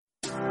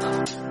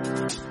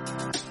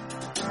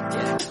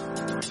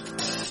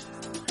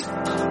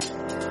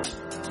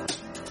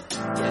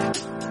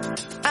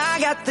I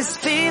got this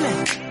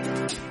feeling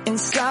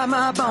inside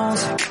my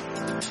bones.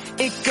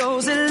 It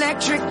goes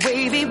electric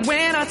wavy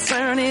when I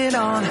turn it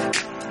on.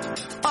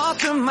 Off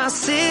from my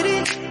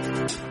city,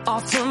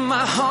 off from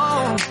my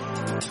home.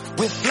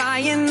 We're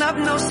flying up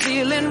no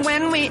ceiling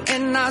when we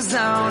in our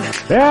zone.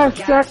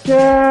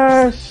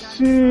 SaCast!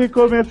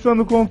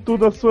 Começando com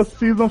tudo a sua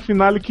season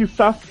finale,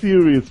 quiçá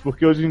series,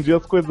 porque hoje em dia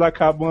as coisas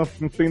acabam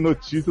assim, sem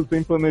notícias,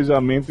 sem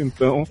planejamento,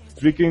 então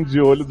fiquem de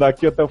olho,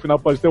 daqui até o final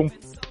pode ter um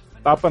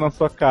tapa na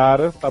sua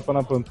cara, tapa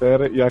na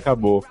pantera e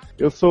acabou.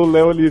 Eu sou o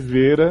Léo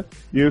Oliveira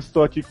e eu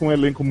estou aqui com um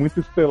elenco muito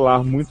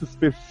estelar, muito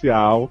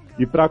especial.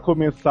 E pra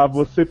começar,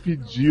 você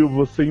pediu,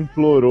 você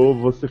implorou,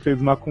 você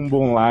fez macumba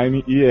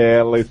online e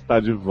ela está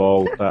de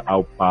volta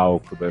ao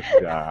palco da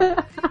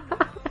SA.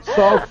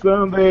 Sol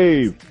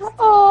Sunday!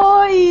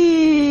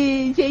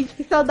 Oi! Gente,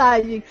 que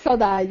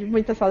saudade,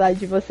 muita saudade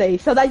de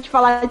vocês. Saudade de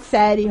falar de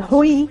série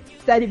ruim,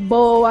 série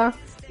boa,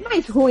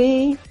 mais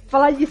ruim,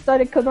 falar de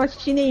história que eu não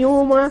assisti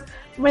nenhuma.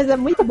 Mas é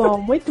muito bom,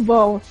 muito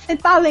bom.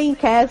 Sentar lá em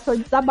Castle,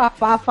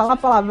 desabafar, falar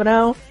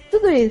palavrão,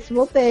 tudo isso.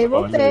 Voltei.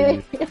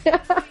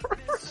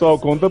 Sol,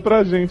 conta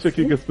pra gente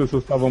aqui que as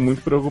pessoas estavam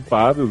muito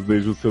preocupadas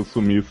desde o seu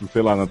sumiço,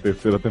 sei lá, na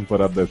terceira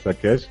temporada da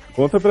SaCast.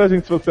 Conta pra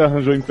gente se você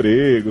arranjou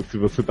emprego, se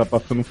você tá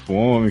passando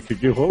fome, o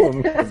que rolou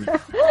no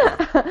serviço.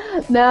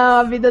 Não,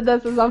 a vida da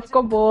Suzão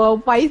ficou boa. O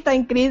país tá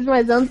em crise,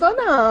 mas eu não tô,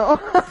 não.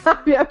 A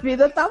minha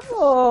vida tá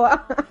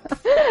boa.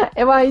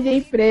 Eu arranjei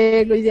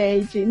emprego,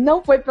 gente.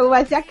 Não foi pelo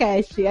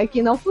SaCast.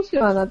 Aqui não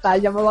funciona, tá?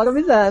 Já vou logo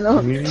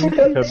avisando.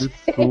 Que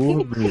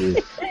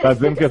absurdo. Tá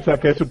dizendo que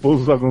SaCast o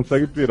povo só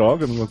consegue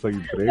piroga, não consegue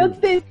emprego? Eu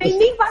tenho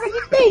nem vaga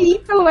de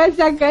TI pelo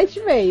SaCast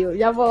veio.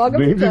 Já vou logo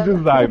avisando. Nem de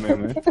designer,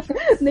 né?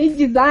 Nem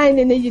de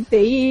designer, nem de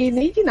TI,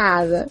 nem de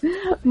nada.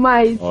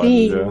 Mas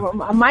sim,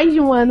 há mais de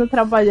um ano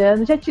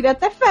trabalhando, já tirei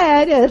até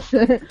férias.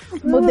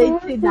 Mudei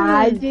de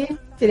cidade,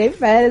 tirei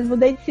férias,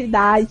 mudei de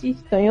cidade,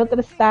 estou em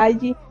outra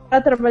cidade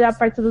pra trabalhar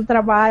perto do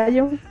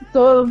trabalho.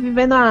 Tô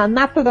vivendo a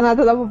nata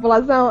da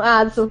população.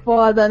 Ah, sou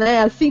foda,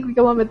 né? A 5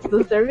 km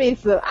do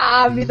serviço.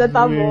 Ah, a vida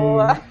tá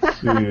boa.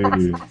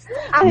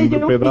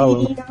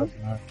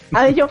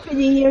 Arranjei um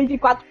filhinho de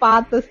 4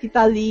 patas que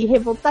tá ali,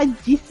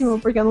 revoltadíssimo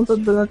porque eu não tô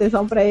dando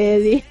atenção pra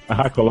ele.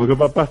 Ah, coloca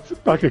pra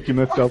participar, que aqui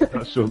nesse Alto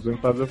Cachorro não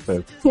faz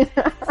certo.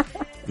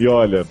 E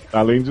olha,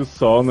 além de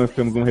Sol, nós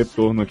temos um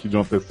retorno aqui de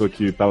uma pessoa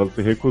que estava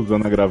se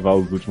recusando a gravar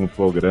os últimos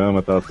programas,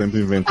 estava sempre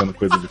inventando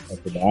coisa de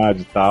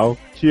faculdade e tal,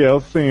 que é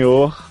o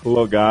senhor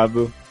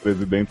logado,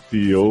 presidente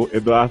CEO,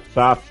 Eduardo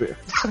Sasser.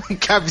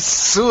 Que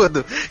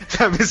absurdo!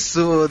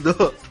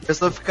 A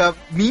pessoa fica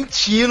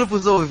mentindo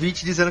pros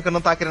ouvintes, dizendo que eu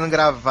não tava querendo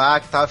gravar,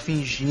 que tava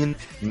fingindo,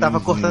 que tava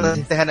cortando a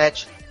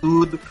internet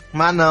tudo.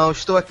 Mas não,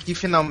 estou aqui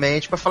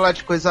finalmente pra falar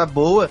de coisa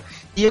boa.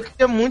 E eu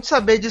queria muito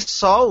saber de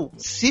Sol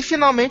se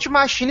finalmente o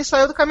Machine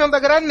saiu do caminhão da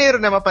Graneiro,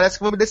 né? Mas parece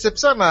que vou me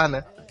decepcionar,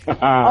 né?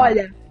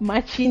 Olha,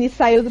 Machine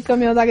saiu do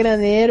caminhão da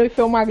Graneiro e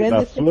foi uma grande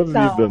decepção.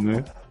 Sua vida,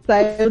 né?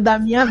 Saiu da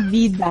minha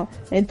vida.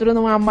 Entrou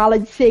numa mala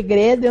de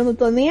segredo e eu não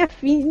tô nem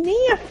afim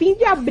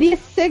de abrir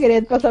esse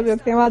segredo pra saber o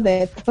que tem lá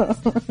dentro.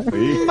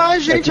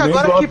 Mas, gente,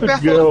 agora que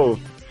Person...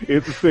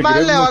 Esse segredo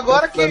Mas, Léo, não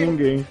agora pra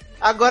ninguém.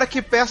 Agora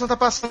que Person tá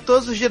passando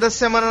todos os dias da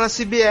semana na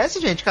CBS,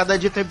 gente, cada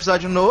dia tem um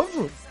episódio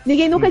novo.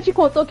 Ninguém nunca te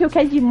contou que o que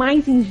é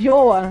demais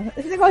enjoa?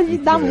 Esse negócio de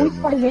dar muito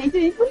pra gente, a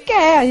gente não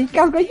quer, a gente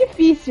quer uma coisa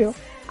difícil.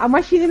 A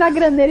Machine na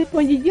Graneira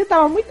escondidinha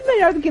tava muito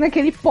melhor do que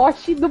naquele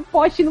poste não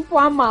pôr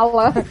a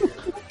mala.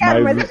 Não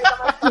quero mais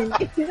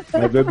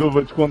Mas Edu,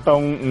 vou te contar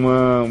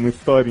uma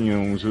historinha,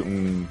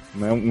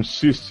 um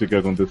xiste que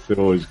aconteceu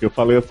hoje, que eu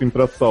falei assim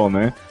pra Sol,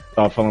 né?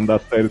 Tava falando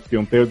das séries que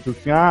iam ter, eu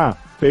disse assim,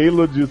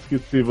 Taylor disse que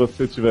se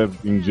você tiver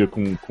em dia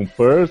com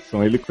Person,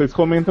 vocês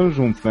comentam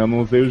juntos, né? Eu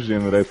não usei o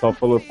gênero. Aí Sol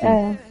falou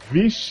assim,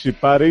 vixe,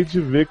 parei de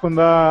ver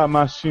quando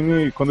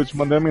eu te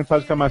mandei a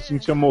mensagem que a Machine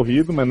tinha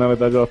morrido, mas na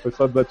verdade ela foi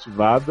só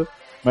desativada.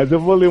 Mas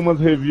eu vou ler umas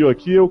reviews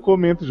aqui e eu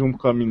comento junto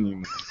com a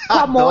menina. Com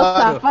a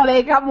moça,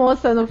 falei com a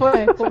moça, não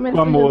foi? Comento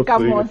junto com a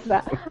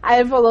moça. Aí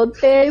ele falou,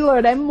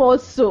 Taylor é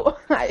moço.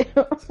 Aí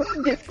eu,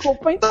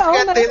 desculpa então,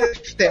 né? Taylor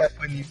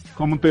Stephanie.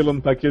 Como o Taylor não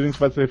tá aqui, a gente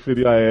vai se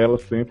referir a ela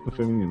sempre no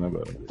feminino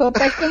agora. Tô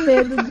até com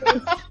medo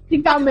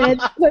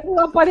antigamente, quando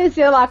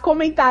aparecer lá,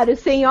 comentário,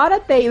 senhora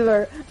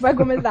Taylor, vai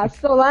começar,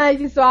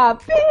 Solange, sua...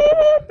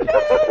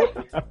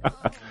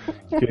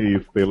 Que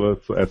isso, Taylor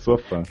é sua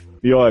fã.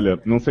 E olha,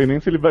 não sei nem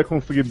se ele vai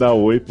conseguir dar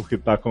oi, porque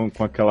tá com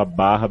aquela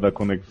barra da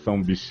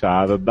conexão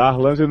bichada.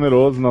 Darlan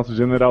Generoso, nosso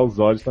General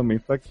Zod, também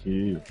está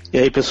aqui. E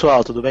aí,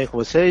 pessoal, tudo bem com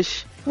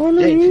vocês?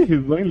 Olha aí,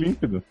 risonho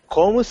límpido.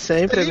 Como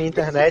sempre, a minha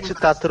internet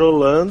tá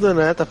trolando,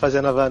 né? Tá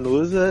fazendo a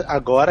vanusa.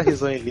 Agora,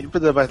 risonho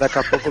límpido, mas daqui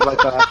a pouco vai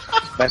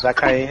tá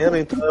caindo,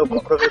 então eu vou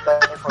aproveitar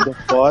quando eu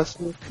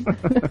posso.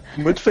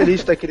 Muito feliz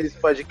de estar aqui nesse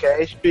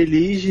podcast.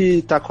 Feliz de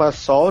estar com a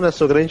Sol, né?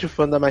 Sou grande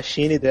fã da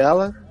Machine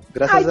dela.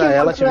 Graças a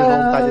ela tive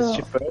vontade de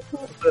assistir Person.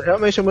 Tô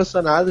realmente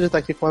emocionado de estar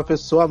aqui com uma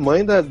pessoa, a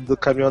mãe do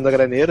caminhão da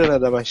Graneira, né,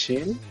 da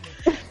Machine.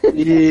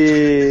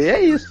 E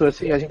é isso,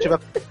 assim, a gente vai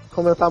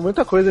comentar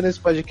muita coisa nesse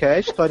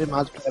podcast, tô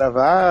animado pra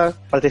gravar,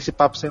 pra ter esse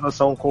papo sem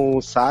noção com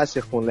o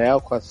Sácer, com o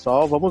Léo, com a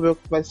Sol, vamos ver o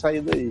que vai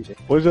sair daí, gente.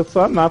 Hoje é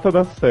só a nata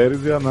das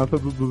séries e a nata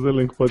dos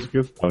elencos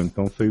podcastal,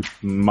 então vocês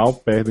mal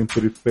perdem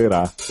por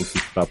esperar o que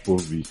está por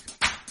vir.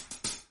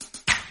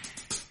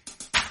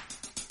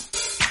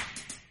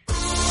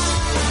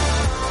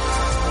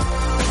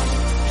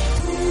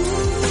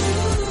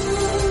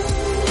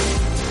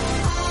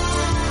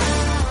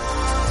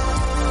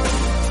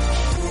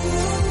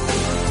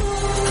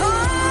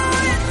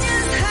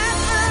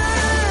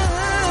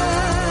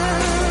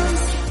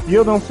 E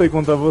eu não sei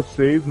quanto a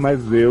vocês,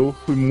 mas eu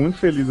fui muito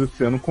feliz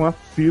esse ano com as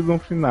season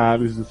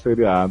finales de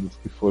seriados,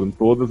 que foram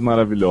todas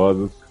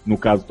maravilhosas. No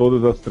caso,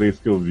 todas as 3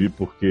 que eu vi,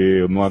 porque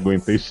eu não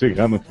aguentei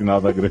chegar no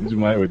final da grande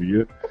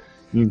maioria.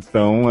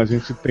 Então, a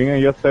gente tem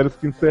aí as séries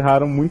que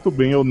encerraram muito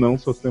bem ou não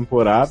suas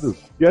temporadas.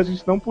 E a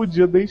gente não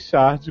podia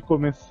deixar de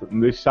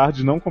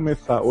não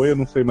começar. Oi, eu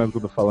não sei mais o que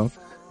eu tô falando.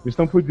 A gente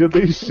não podia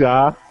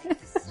deixar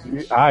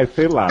de... Ai,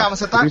 sei lá. Calma,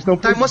 você tá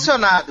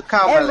emocionado.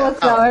 Calma, Emoção,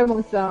 calma.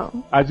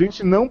 emoção. A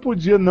gente não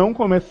podia não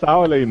começar,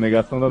 olha aí,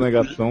 negação da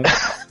negação,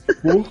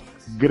 por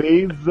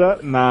Grey's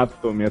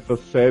Anatomy, essa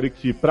série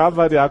que, pra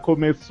variar,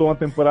 começou uma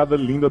temporada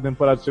linda, a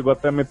temporada chegou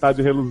até a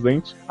metade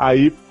reluzente,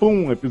 aí,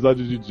 pum,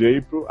 episódio de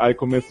April, aí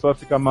começou a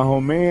ficar mais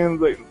ou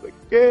menos, aí não sei o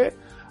quê,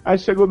 aí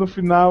chegou no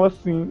final,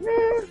 assim,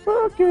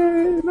 foi ok,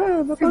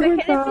 né, dá pra Teve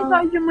aquele aguentar.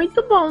 episódio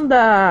muito bom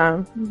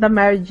da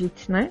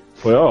Meredith, né?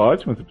 Foi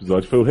ótimo esse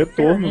episódio, foi o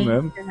retorno,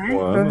 né, no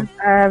ano.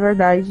 É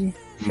verdade.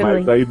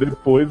 Mas aí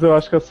depois eu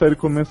acho que a série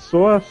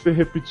começou a se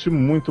repetir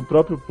muito. O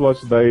próprio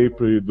plot da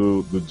April e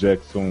do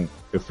Jackson.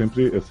 Eu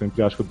sempre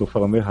acho que eu tô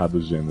falando errado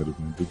os gêneros,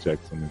 né, do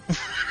Jackson. Né?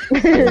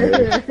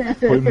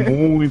 Foi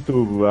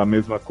muito a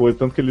mesma coisa,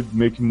 tanto que ele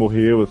meio que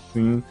morreu,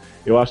 assim.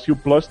 Eu acho que o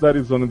plot da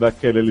Arizona e da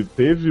Kelly, ele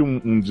teve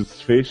um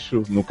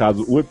desfecho, no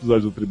caso, o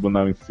episódio do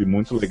tribunal em si,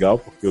 muito legal,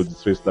 porque o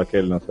desfecho da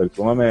Kelly na série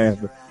foi uma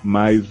merda.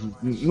 Mas,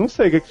 não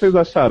sei, o que vocês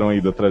acharam aí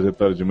da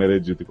trajetória de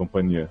Meredith e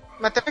companhia?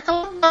 Mas teve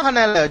aquela barra,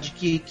 né, Léo, de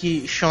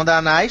que Shonda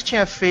Rhimes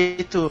tinha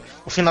feito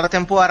o final da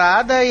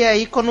temporada, e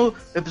aí quando o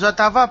episódio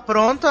tava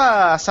pronto,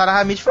 a Sarah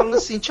Hamid falou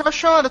assim, tchau,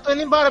 Shonda, tô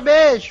indo embora,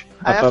 beijo.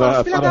 Aí ela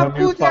falou, filha da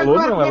puta, e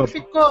agora como é que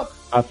ficou?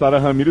 A Sarah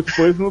Ramirez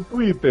pôs no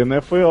Twitter,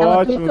 né? Foi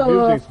ótimo,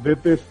 viu, gente?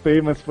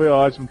 Detestei, mas foi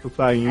ótimo, tô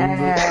saindo.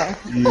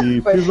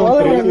 E Foi Season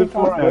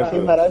 3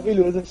 foi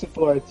maravilhoso esse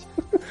plot.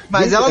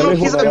 Mas ela não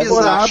quis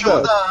avisar a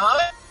Shonda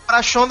antes,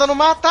 pra Shonda não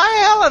matar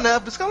ela, né?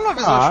 Por isso que ela não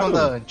avisou a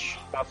Shonda antes.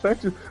 Tá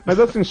certo. Mas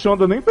assim,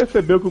 Shonda nem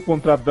percebeu que o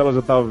contrato dela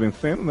já tava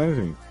vencendo, né,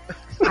 gente?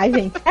 Ai,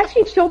 gente, acho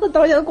que Shonda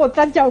tá olhando o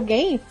contrato de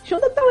alguém.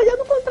 Shonda tá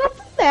olhando o contrato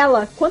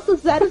dela. Quantos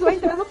zeros vai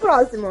entrar no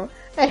próximo?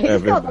 É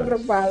isso que ela tá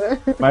preocupada.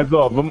 Mas,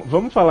 ó,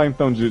 vamos falar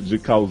então de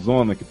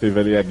Calzona, que teve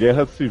ali a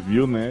Guerra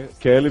Civil, né?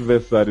 Kelly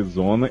versus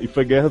Arizona. E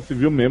foi Guerra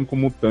Civil mesmo, com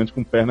mutante,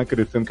 com perna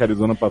crescendo, que a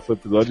Arizona passou o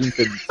episódio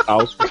inteiro de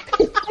salto.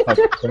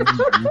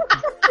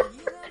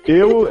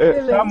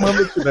 Se a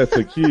Amanda estivesse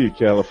aqui,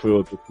 que ela foi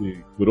outra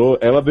que curou,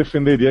 ela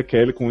defenderia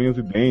Kelly com unhas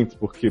e dentes,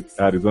 porque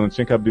a Arizona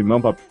tinha que abrir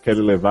mão pra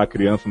Kelly levar a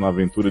criança numa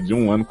aventura de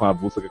 1 ano com a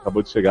avulsa que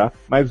acabou de chegar.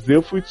 Mas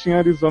eu fui Team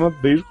Arizona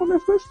desde o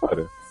começo da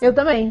história. Eu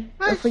também.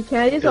 Eu fui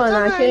Team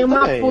Arizona. Achei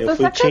uma puta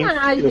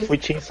sacanagem. Eu fui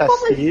Team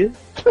Saci.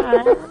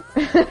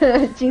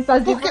 Team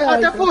Saci.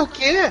 Até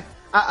porque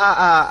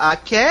a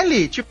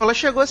Kelly, tipo, ela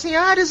chegou assim,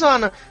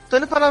 Arizona, tô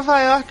indo pra Nova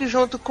York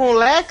junto com o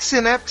Lex,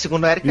 né? Porque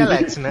segundo a Erika é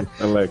Lex, né?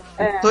 É Lex.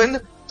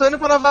 Tô indo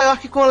pra Nova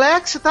York com o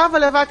Lex, tá? Vou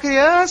levar a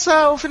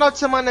criança, o final de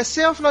semana é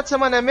seu, o final de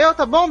semana é meu,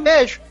 tá bom?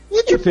 Beijo.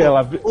 E tipo,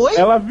 ela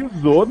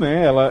avisou,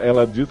 né?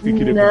 Ela disse que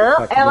queria...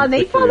 Não, ela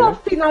nem falou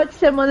final de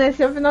semana é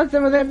seu, final de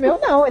semana é meu,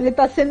 não. Ele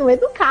tá sendo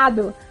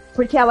educado.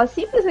 Porque ela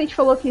simplesmente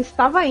falou que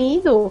estava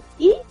indo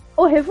e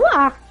o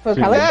revoar. Foi o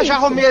que ela disse. Já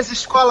arrumei as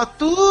escolas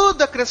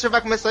tudo, a criança já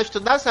vai começar a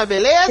estudar, sabe?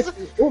 Beleza?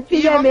 O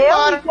filho é meu,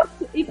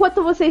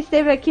 enquanto você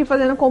esteve aqui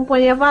fazendo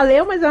companhia,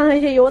 valeu, mas eu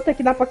arranjei outra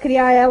que dá pra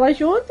criar ela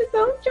junto,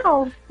 então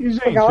tchau. E,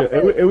 gente,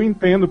 eu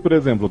entendo, por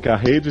exemplo, que a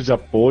rede de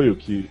apoio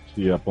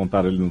que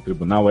apontaram ali no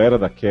tribunal era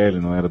da Kelly,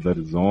 não era da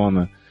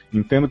Arizona.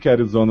 Entendo que a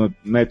Arizona,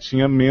 né,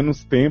 tinha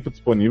menos tempo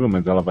disponível,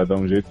 mas ela vai dar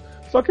um jeito.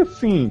 Só que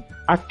assim,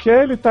 a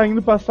Kelly tá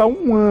indo passar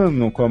 1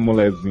 ano com a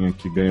mulherzinha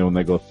que ganhou o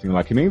negocinho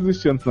lá, que nem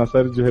existia antes na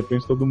série, de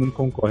repente todo mundo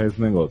concorre a esse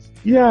negócio.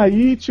 E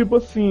aí, tipo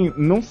assim,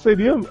 não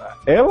seria...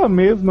 Ela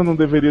mesma não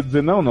deveria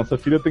dizer, não, nossa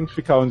filha tem que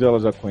ficar onde ela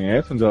já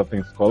conhece, onde ela tem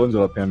escola, onde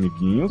ela tem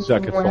amiguinhos, já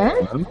que é só 1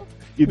 ano.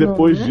 E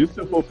depois disso,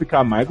 se eu for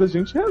ficar mais, a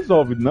gente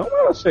resolve. Não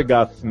ela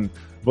chegar assim,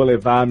 vou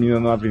levar a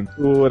menina numa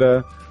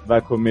aventura... vai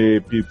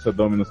comer pizza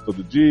Domino's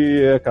todo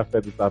dia,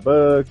 café do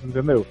Starbucks,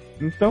 entendeu?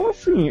 Então,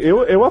 assim,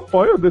 eu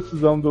apoio a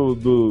decisão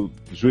do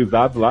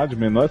juizado lá de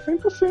menor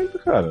 100%,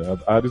 cara.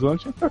 A Arizona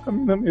tinha que ficar com a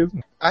menina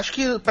mesmo. Acho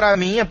que, pra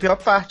mim, a pior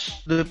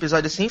parte do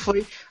episódio, assim,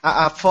 foi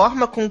a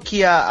forma com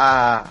que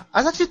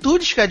as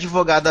atitudes que a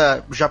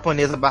advogada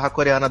japonesa /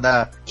 coreana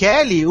da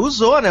Kelly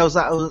usou, né?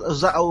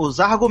 Os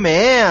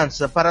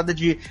argumentos, a parada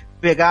de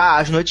pegar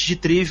as noites de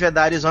trivia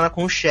da Arizona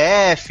com o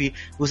chefe,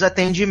 os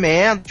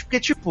atendimentos, porque,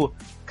 tipo...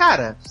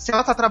 cara, se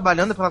ela tá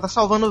trabalhando, ela tá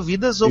salvando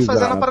vidas ou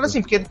fazendo uma parada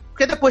assim. Porque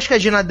depois que a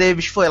Gina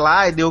Davis foi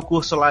lá e deu o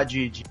curso lá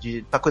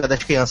pra cuidar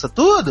das crianças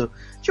tudo,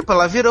 tipo,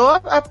 ela virou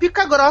a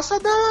pica grossa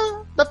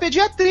da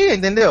pediatria,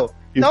 entendeu?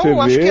 E então, você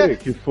acho vê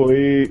que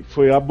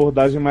foi a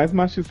abordagem mais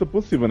machista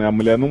possível, né? A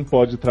mulher não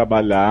pode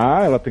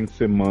trabalhar, ela tem que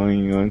ser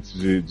mãe antes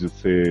de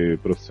ser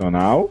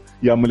profissional,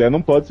 e a mulher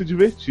não pode se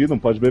divertir, não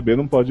pode beber,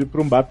 não pode ir pra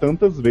um bar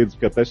tantas vezes,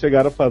 porque até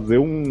chegaram a fazer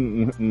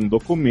um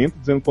documento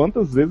dizendo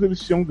quantas vezes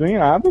eles tinham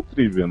ganhado a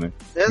trivia, né?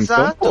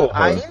 Exato. Então,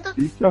 porra,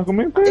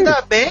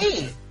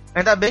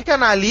 Ainda bem que a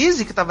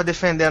Annalise, que tava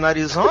defendendo a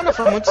Arizona,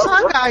 foi muito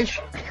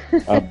sagaz.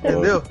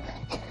 Entendeu?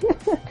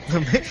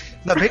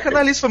 Ainda bem que a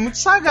Annalise foi muito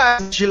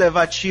sagaz de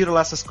levar tiro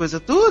lá, essas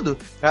coisas tudo.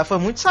 Ela foi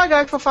muito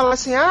sagaz pra falar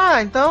assim,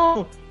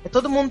 então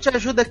todo mundo te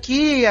ajuda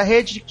aqui, a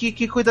rede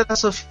que cuida da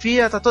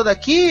Sofia tá toda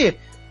aqui.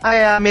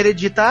 Aí a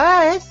Meredith,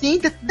 sim,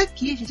 tá tudo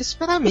aqui, a gente é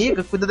super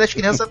amiga, cuida das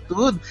crianças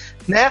tudo,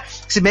 né?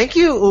 Se bem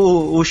que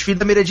os filhos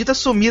da Meredith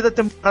sumiram da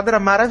temporada era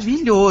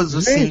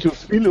maravilhoso, gente,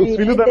 assim. Os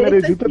filhos da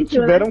Meredith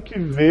tiveram que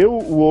ver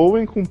o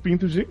Owen com um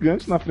pinto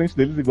gigante na frente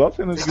deles, igual a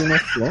cena de Game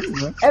of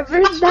Thrones, né? É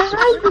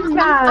verdade,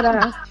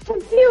 cara. Você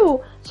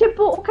viu?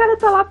 Tipo, o cara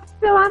tá lá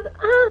pelado.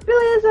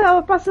 Beleza,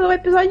 ela passou o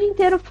episódio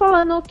inteiro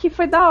falando que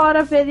foi da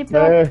hora ver ele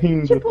pelado.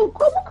 Rindo. Tipo,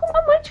 como com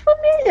uma mãe de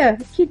família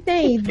que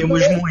tem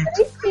Rimos 2, muito.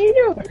 3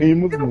 filhos.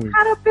 Rimos Tem muito. um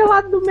cara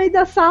pelado no meio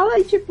da sala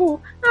e tipo,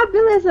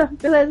 beleza,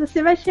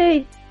 você vai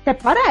cheio. Até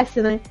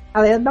parece, né?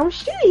 Ela ia dar um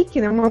chilique,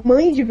 né? Uma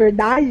mãe de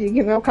verdade,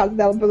 que não é o caso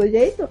dela pelo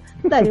jeito,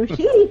 daria um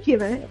chilique,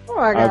 né? Pô,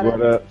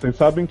 Agora, vocês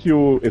sabem que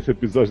esse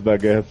episódio da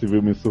Guerra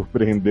Civil me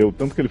surpreendeu,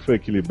 tanto que ele foi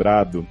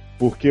equilibrado,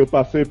 porque eu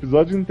passei o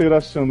episódio inteiro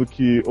achando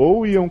que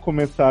ou iam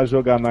começar a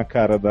jogar na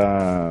cara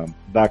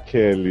da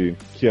Kelly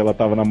que ela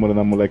tava namorando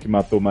a mulher que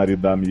matou o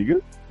marido da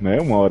amiga, né?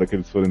 Uma hora que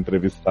eles foram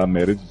entrevistar a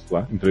Meredith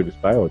lá.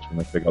 Entrevistar é ótimo,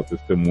 né? Pegar o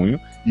testemunho.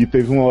 E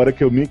teve uma hora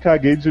que eu me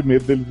caguei de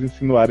medo deles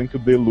insinuarem que o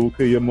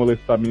DeLuca ia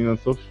molestar a menina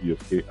Sofia.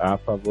 Fiquei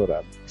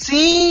apavorado.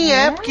 Sim,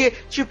 porque,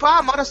 tipo,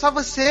 mora só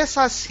você,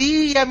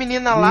 Saci e a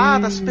menina lá,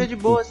 tá super de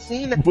boa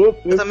assim, né? Eu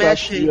também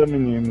achei. A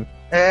menina.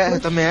 Eu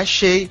também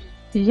achei.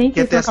 Gente,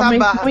 isso é uma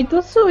mente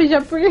muito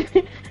suja,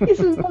 porque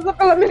isso não passa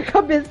pela minha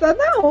cabeça,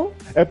 não.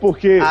 É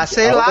porque...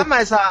 sei lá,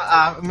 mas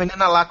a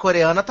menina lá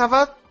coreana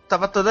tava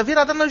toda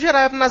virada no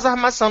geral, nas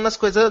armações, nas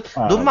coisas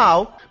do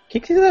mal. O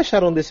que vocês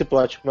acharam desse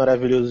plot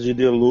maravilhoso de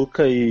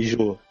DeLuca e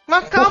Jo?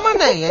 Mas calma,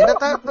 Nen, ainda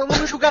tá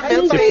no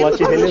julgamento Esse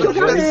plot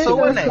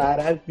relevante,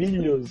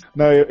 maravilhoso.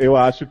 Não, eu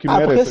acho que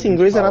merece. Porque assim,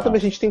 Grey's Anatomy a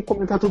gente tem que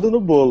comentar tudo no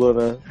bolo,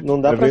 né?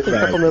 Não dá pra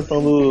ficar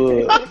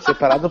comentando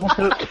separado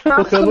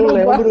porque eu não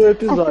lembro o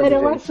episódio. É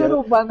uma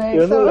suruba, né?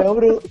 Eu não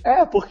lembro.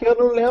 Porque eu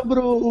não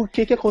lembro o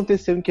que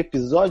aconteceu em que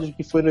episódio,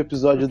 que foi no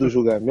episódio do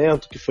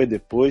julgamento, que foi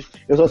depois.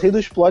 Eu só sei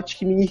dos plots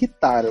que me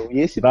irritaram.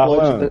 E esse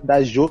plot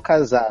da Jo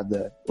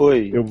casada.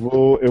 Oi. Eu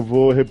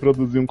vou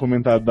reproduzir um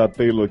comentário da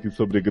Taylor aqui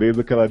sobre Grey's,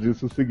 que ela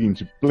disse o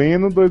seguinte: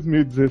 pleno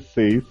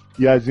 2016,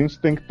 e a gente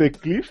tem que ter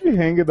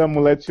cliffhanger da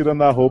mulher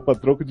tirando a roupa a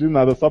troco de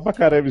nada, só pra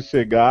Karev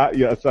chegar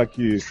e achar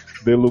que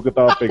DeLuca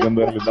tava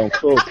pegando ela e dar um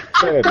soco.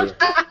 Sério.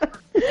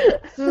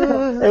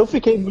 Eu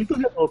fiquei muito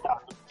revoltado,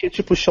 porque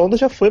tipo, Shonda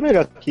já foi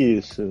melhor que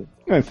isso.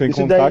 Sem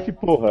isso contar daí, que,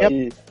 porra...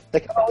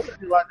 Daquela outra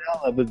vilã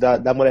dela,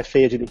 da mulher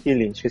feia de The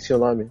Killing, esqueci o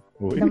nome.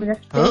 Oi? Da mulher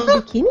feia de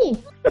The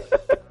Killing?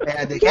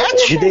 É, The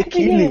Cat? De The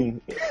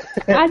Killing.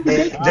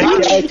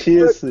 The Cat,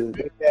 isso.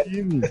 The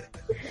Killing.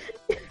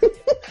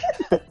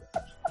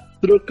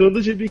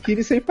 Trocando de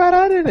biquíni sem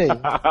parar, neném.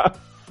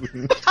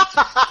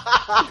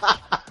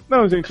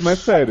 Não, gente, mas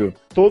sério,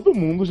 todo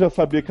mundo já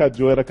sabia que a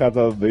Jo era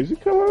casada desde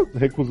que ela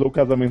recusou o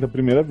casamento a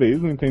primeira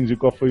vez, não entendi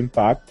qual foi o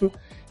impacto.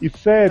 E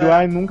sério,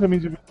 nunca me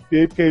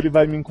diverti, porque aí ele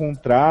vai me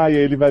encontrar, e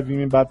aí ele vai vir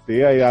me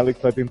bater, aí a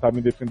Alex vai tentar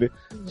me defender.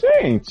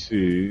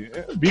 Gente,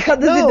 bica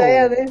das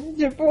ideias, né?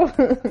 Tipo...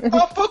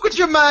 Um pouco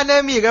demais, né,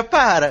 amiga?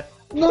 Para!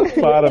 Não, na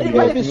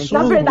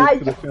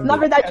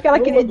verdade, o que ela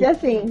queria dizer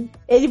assim: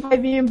 ele vai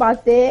vir me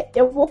bater,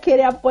 eu vou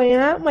querer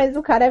apanhar, mas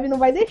o Karev não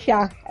vai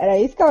deixar. Era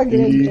isso que ela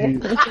queria dizer.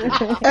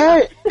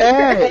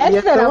 E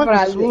é tão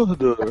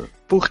absurdo,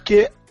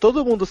 porque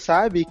todo mundo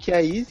sabe que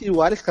a Izzy e o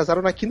Alex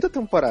casaram na 5ª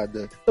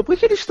temporada. Então por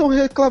que eles estão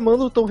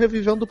reclamando, estão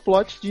revivendo o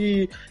plot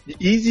de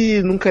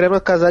Izzy não querendo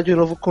casar de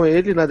novo com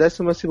ele na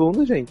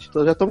 12ª, gente?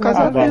 Então já estão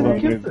casados na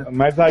 5ª.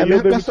 Mas aí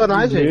eu devo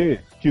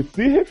dizer que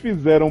se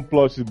refizeram o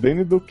plot de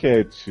Danny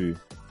Duquette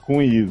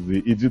com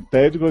Izzy e de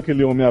Ted com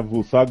aquele homem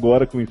avulso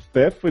agora com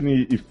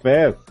Stephanie e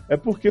Fez, é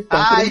porque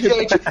tá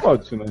gente,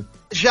 plot, né?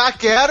 Já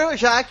quero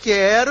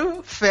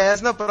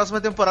Fez na próxima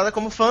temporada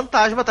como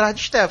fantasma atrás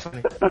de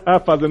Stephanie.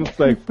 Fazendo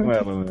sexo com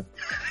ela, né?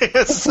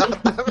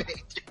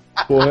 Exatamente.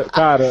 Porra,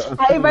 cara, assim,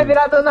 aí vai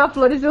virar Dona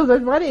Flores e os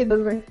 2 maridos,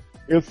 né?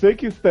 Eu sei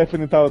que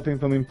Stephanie tava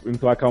tentando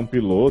emplacar um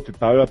piloto e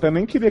tal. Eu até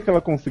nem queria que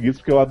ela conseguisse,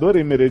 porque eu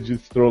adorei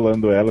Meredith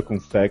trollando ela com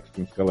os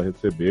sextings que ela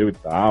recebeu e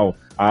tal.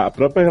 A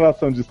própria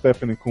relação de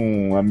Stephanie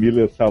com a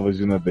Mila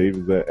Salvagina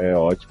Davis é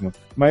ótima.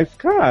 Mas,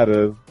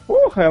 cara,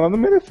 porra, ela não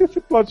merecia esse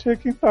plot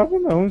requentável,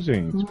 não,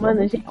 gente.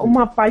 Mano,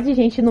 uma par de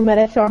gente não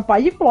merece uma par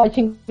de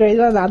plot em Grey's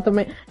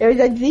Anatomy. Eu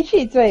já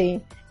desisti disso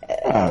aí.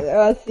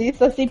 Eu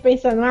assisto assim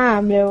pensando,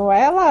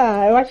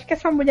 eu acho que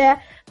essa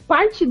mulher,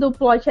 parte do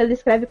plot ela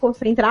escreve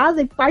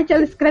concentrada e parte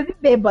ela escreve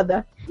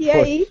bêbada. E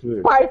aí,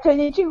 parte a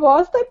gente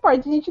gosta e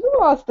parte a gente não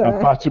gosta. A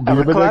parte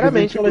bêbada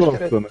claramente é que a gente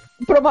gosta, né?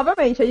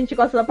 Provavelmente a gente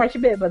gosta da parte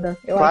bêbada.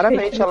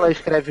 Claramente ela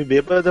escreve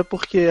bêbada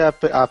porque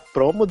a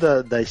promo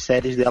das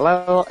séries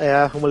dela é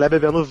a mulher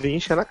bebendo vinho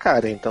enchendo a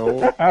cara. Então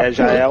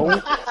já é um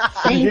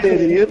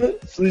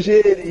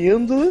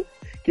sugerindo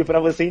que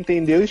pra você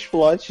entender os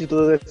plots de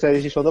todas as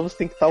séries de Shonda, você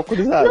tem que estar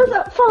alcoolizado.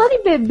 Nossa, falando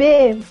em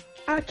bebê,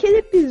 aquele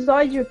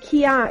episódio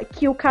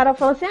que o cara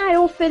fala assim,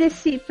 eu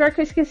ofereci, pior que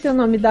eu esqueci o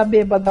nome da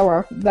bêbada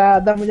lá,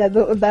 da mulher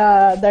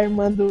da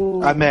irmã do...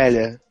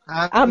 Amélia.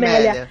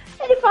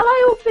 Ele fala,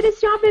 eu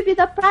ofereci uma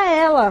bebida pra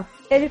ela.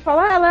 Ele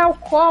fala, ela é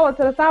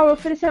alcoólatra e tal, eu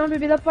ofereci uma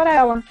bebida pra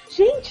ela.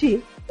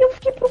 Gente, eu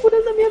fiquei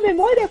procurando na minha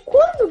memória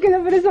quando que ele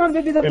ofereceu uma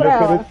bebida pra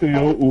ela. Ele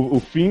ofereceu o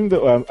fim,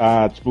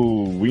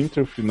 tipo,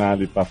 Winter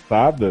Finale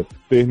passada,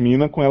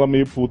 termina com ela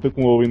meio puta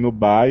com o Owen no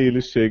bar e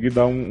ele chega e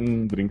dá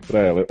um drink pra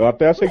ela. Eu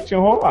até achei que tinha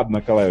rolado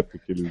naquela época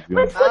que eles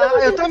iam.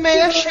 Eu também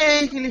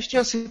achei que eles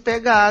tinham se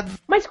pegado.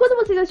 Mas quando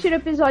vocês assistiram o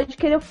episódio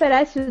que ele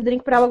oferece o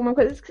drink pra ela, alguma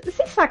coisa,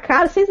 vocês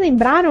sacaram? Vocês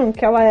lembraram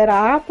que ela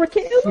era porque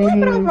eu não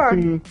lembrava.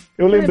 Sim.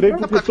 Eu lembrei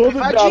porque todo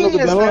o diálogo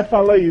dela ela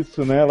fala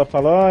isso, né? Ela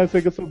fala, eu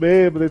sei que eu sou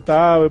bêbada e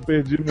tal, eu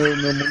perdi meu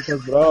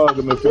muitas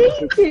drogas, meu filho.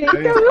 Gente,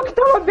 então eu que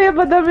tava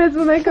bêbada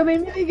mesmo, né? Que eu nem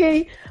me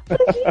liguei.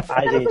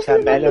 Ai, gente, a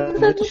Amélia é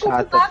muito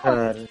chata,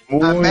 cara.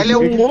 A Amélia é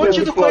um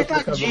monte do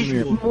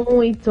coitadismo.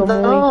 Muito.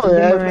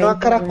 É uma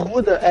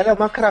cracuda. Ela é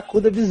uma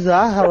cracuda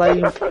bizarra lá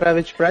em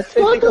Private Practice.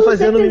 Você fica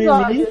fazendo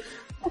mimimi.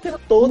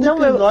 Todo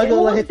episódio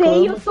ela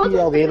reclama que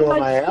alguém não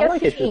ama ela,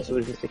 que as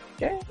pessoas não sei o que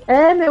quer.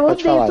 Eu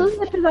odeio todos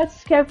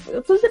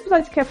os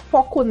episódios que é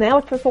foco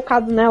nela, que foi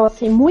focado nela,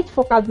 assim, muito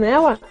focado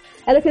nela.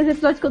 Era aqueles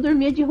episódios que eu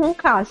dormia de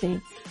roncar,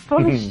 assim.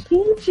 Falava,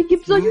 gente, que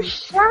episódio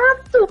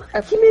chato!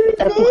 Que mimimi!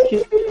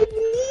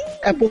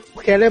 É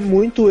porque ela é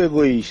muito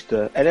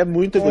egoísta.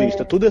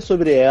 Tudo é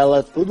sobre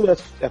ela, tudo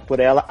é por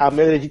ela. A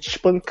Meredith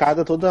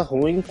espancada, toda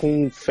ruim,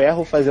 com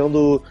ferro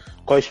fazendo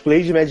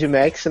cosplay de Mad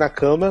Max na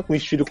cama, com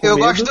estilo com medo.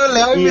 Eu gosto do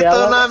Léo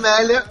imitando a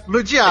Amélia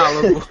no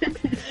diálogo.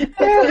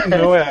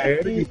 Não, é a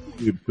Erika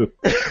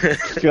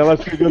que ela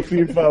chega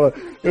assim e fala,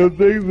 eu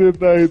sei que você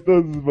tá aí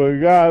toda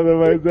esmangada,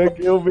 mas é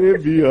que eu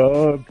bebi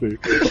ontem.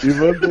 E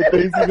você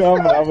tem que me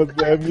amar, você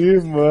é minha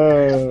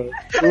irmã.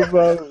 Por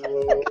favor.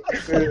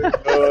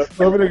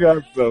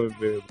 Obrigado,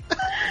 Pedro.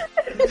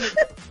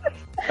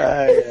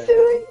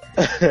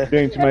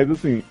 Gente, mas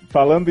assim,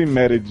 falando em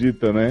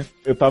Meredith, né?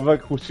 Eu tava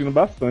curtindo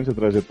bastante a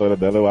trajetória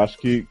dela. Eu acho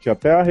que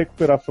até a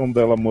recuperação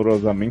dela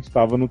amorosamente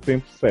estava no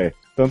tempo certo.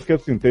 Tanto que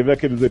assim, teve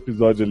aqueles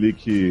episódios ali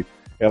que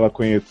ela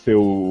conheceu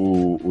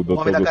o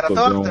Dr.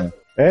 Gostosão.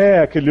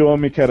 Aquele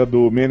homem que era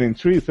do Men in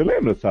Trees, você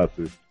lembra,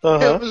 Sassi?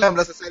 Eu lembro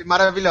dessa série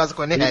maravilhosa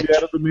com a Anne Hatch. Ele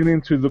era do Men in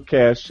Trees, o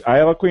Cash.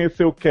 Aí ela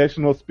conheceu o Cash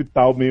no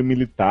hospital meio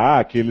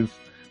militar, que eles,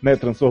 né,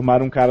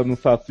 transformaram um cara num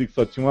saci que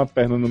só tinha uma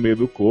perna no meio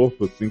do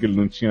corpo, assim, que ele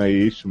não tinha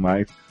eixo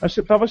mais.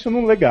 Tava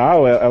achando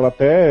legal, ela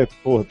até,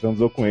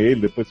 transou com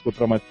ele, depois ficou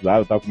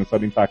traumatizada, começou a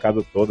limpar a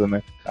casa toda,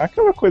 né?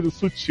 Aquela coisa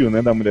sutil,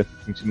 né, da mulher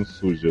se sentindo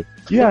suja.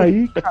 E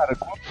aí, cara,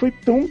 foi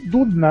tão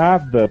do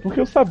nada, porque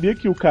eu sabia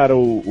que o cara,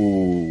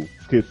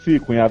 esqueci,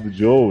 cunhado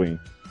de Owen,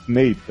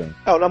 Nathan.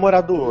 O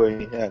namorado do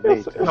Owen.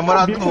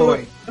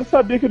 Eu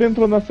sabia que ele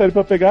entrou na série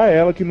pra pegar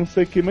ela, que não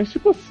sei o que, mas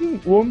tipo assim,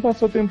 o homem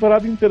passou a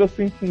temporada inteira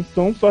sem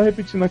função, só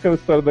repetindo aquela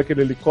história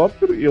daquele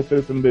helicóptero e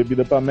oferecendo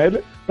bebida pra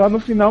Amélia, pra no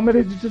final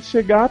Meredith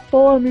chegar,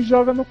 me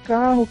joga no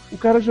carro. O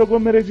cara jogou a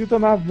Meredith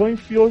na van,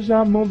 enfiou já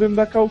a mão dentro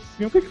da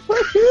calcinha. O que foi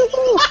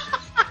aquilo?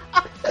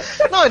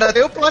 Não, ainda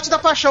tem o plot da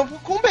paixão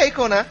com o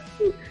Bacon, né?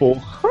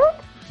 Porra!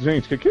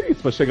 Gente, que é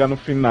isso? Pra chegar no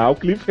final,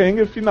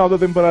 cliffhanger final da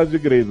temporada de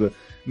Grey's.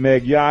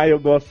 Meg, eu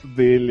gosto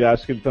dele,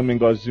 acho que ele também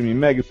gosta de mim.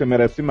 Meg, você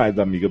merece mais,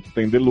 amiga. Tu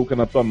tem Deluca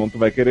na tua mão, tu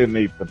vai querer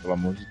Nathan, pelo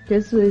amor de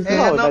Deus. Jesus,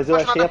 mas eu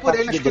achei a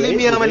parte ele, acho que ele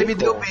me ama, ele me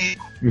deu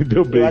bacon. Me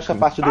deu bacon. Eu acho a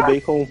parte do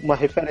Bacon uma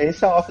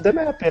referência a Off the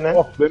Map, né?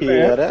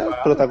 Era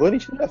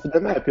protagonista do Off the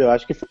Map. Eu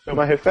acho que foi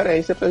uma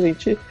referência pra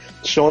gente.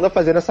 Shonda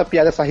fazendo essa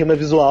piada, essa rima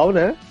visual,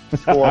 né?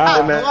 Com Off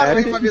the Map.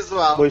 Rima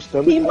visual.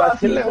 Mostrando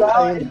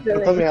que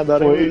eu também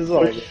adoro rima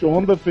visual. Foi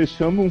Shonda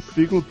fechando um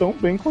ciclo tão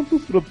bem quanto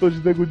os produtores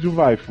de The Good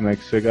Wife, né?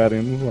 Que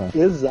chegaremos lá.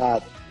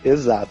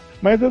 Exato.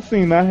 Mas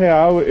assim, na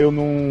real, eu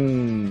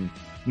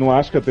não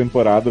acho que a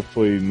temporada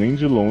foi nem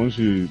de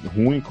longe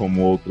ruim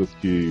como outras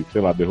que,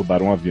 sei lá,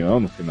 derrubaram um avião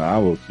no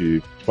final, ou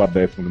que, tipo, a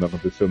 10ª não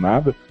aconteceu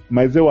nada.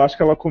 Mas eu acho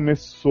que ela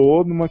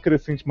começou numa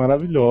crescente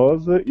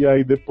maravilhosa, e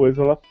aí depois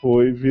ela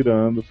foi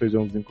virando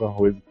feijãozinho com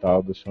arroz e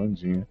tal, da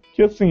Xandinha.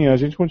 Que assim, a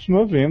gente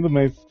continua vendo,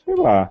 mas sei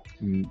lá,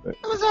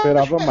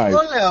 esperava mais.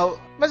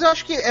 Mas eu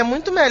acho que é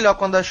muito melhor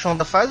quando a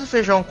Shonda faz o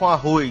feijão com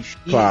arroz.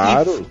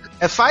 Claro.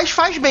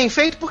 Faz bem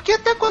feito, porque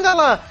até quando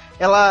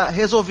ela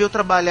resolveu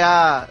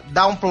trabalhar,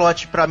 dar um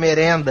plot pra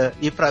Merenda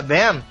e pra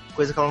Ben,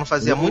 coisa que ela não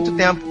fazia há muito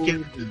tempo,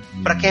 porque,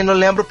 pra quem não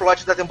lembra, o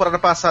plot da temporada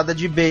passada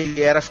de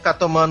Bailey era ficar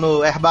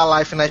tomando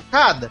Herbalife na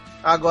escada.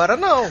 Agora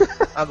não.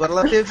 Agora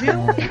ela teve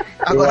um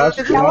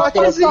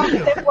plotzinho.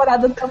 Na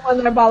temporada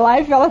tomando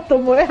Herbalife, ela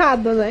tomou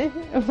errado, né?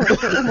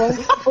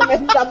 Vamos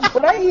começar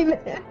por aí, né?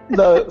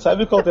 Não,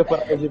 sabe qual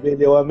temporada de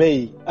Bailey eu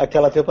amei?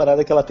 Aquela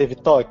temporada que ela teve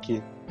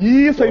toque.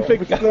 Isso, a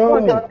infecção!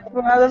 Aquela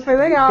temporada foi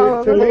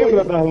legal. Você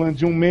lembra, Darlan,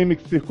 de um meme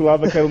que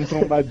circulava que era um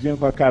trombadinho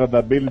com a cara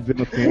da Bailey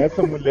dizendo assim: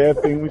 essa mulher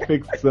tem uma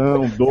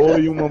infecção,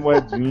 doe uma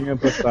moedinha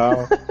pra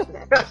tal.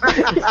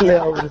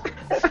 Lembro.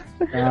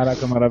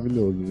 Caraca,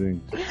 maravilhoso,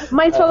 gente.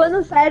 Mas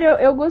falando sério,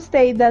 eu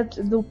gostei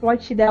do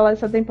plot dela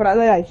essa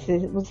temporada. Aliás,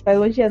 você tá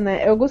elogiando,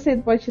 né? Eu gostei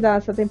do plot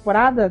dessa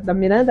temporada, da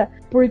Miranda,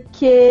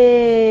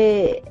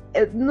 porque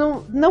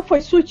não foi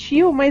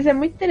sutil, mas é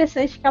muito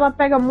interessante que ela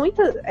pega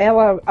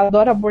ela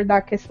adora abordar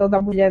a questão da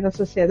mulher na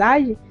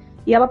sociedade,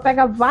 e ela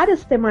pega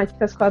várias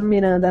temáticas com a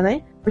Miranda,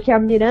 né? Porque a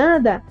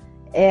Miranda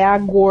é a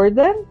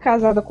gorda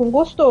casada com o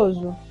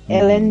gostoso.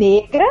 Ela é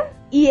negra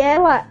e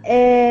ela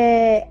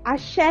é a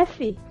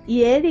chefe.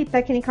 E ele,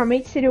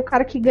 tecnicamente, seria o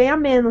cara que ganha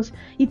menos.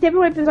 E teve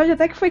um episódio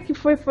até que foi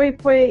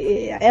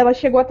ela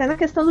chegou até na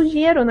questão do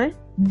dinheiro, né?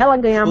 Dela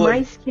ganhar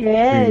mais que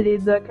ele,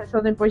 da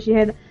questão do imposto de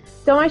renda.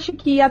 Então acho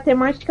que a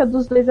temática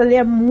dos dois ali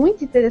é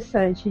muito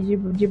interessante,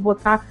 de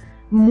botar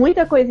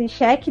muita coisa em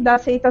xeque da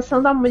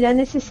aceitação da mulher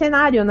nesse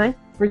cenário, né?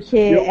 Porque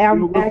é a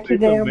mulher que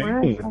ganha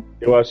mais.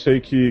 Eu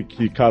achei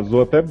que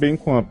casou até bem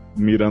com a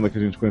Miranda que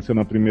a gente conheceu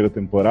na primeira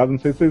temporada. Não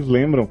sei se vocês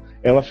lembram,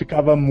 ela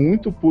ficava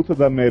muito puta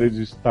da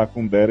Meredith estar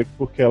com o Derek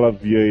porque ela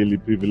via ele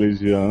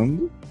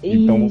privilegiando.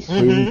 Então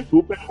foi um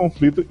super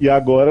conflito. E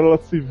agora ela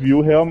se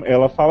viu realmente.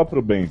 Ela fala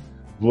pro Ben: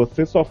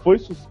 você só foi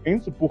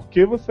suspenso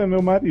porque você é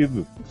meu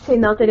marido.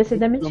 Senão teria sido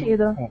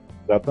demitido.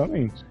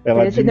 Exatamente.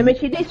 Teria sido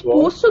demitido e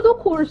expulso do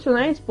curso,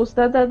 né? Expulso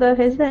da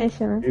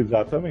residência, né?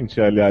 Exatamente.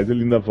 Aliás,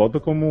 ele ainda volta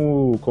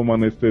como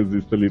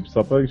anestesista ali,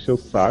 só pra encher o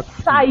saco.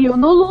 Saiu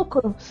no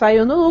lucro,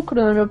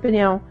 na minha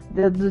opinião.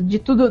 De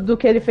tudo do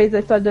que ele fez na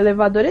história do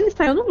elevador, ele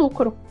saiu no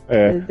lucro.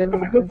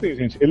 Mas assim,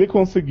 gente, ele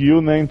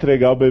conseguiu, né,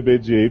 entregar o bebê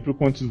de April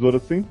com a tesoura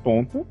sem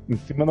ponta, em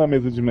cima da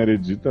mesa de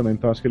Meredita, né?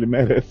 Então acho que ele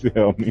merece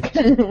realmente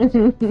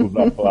os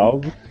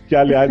aplausos. Que,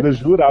 aliás, eu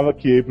jurava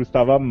que April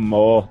estava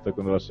morta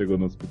quando ela chegou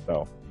no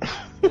hospital.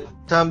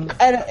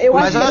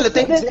 Mas olha,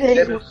 tem que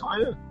dizer,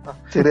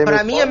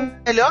 pra mim a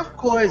melhor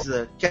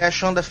coisa que a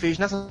Shonda fez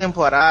nessa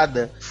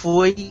temporada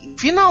foi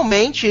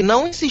finalmente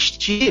não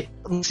insistir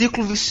no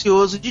ciclo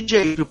vicioso de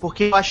April,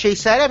 porque eu achei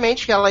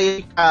seriamente que ela ia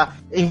ficar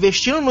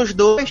investindo nos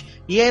dois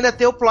e ainda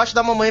ter o plot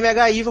da mamãe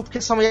mega evil, porque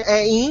essa mulher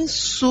é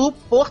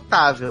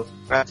insuportável.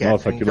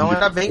 Nossa, então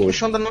ainda bem que a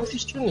Shonda não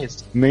insistiu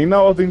nisso. Nem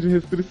na ordem de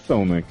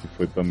restrição, né? Que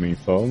foi também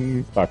só um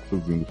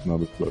impactozinho no final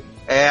do plano.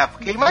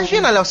 Porque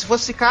imagina, Léo, se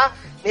fosse ficar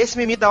nesse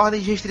mimimi da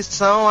ordem de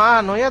restrição,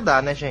 não ia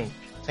dar, né, gente?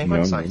 Sem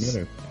condições.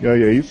 E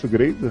aí, é isso,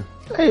 Greida?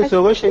 É isso,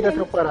 eu gostei da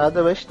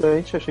temporada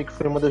bastante. Achei que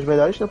foi uma das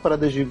melhores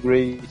temporadas de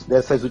Grey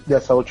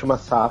dessa última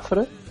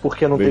safra.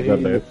 Porque não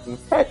teve.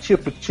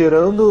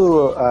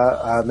 Tirando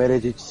a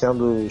Meredith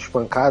sendo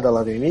espancada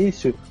lá no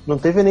início, não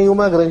teve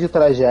nenhuma grande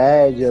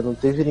tragédia, não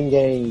teve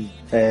ninguém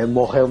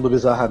morrendo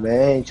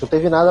bizarramente, não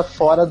teve nada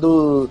fora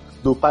do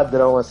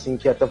padrão assim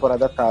que a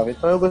temporada tava.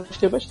 Então eu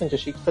gostei bastante,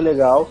 achei que foi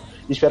legal.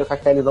 Espero que a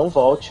Kelly não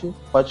volte.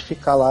 Pode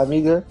ficar lá,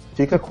 amiga.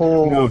 Fica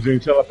com. Não,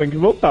 gente, ela tem que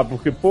voltar,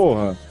 porque,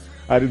 porra.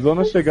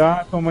 Arizona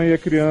chegar, toma aí a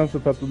criança,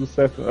 tá tudo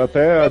certo.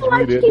 Até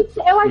admirei.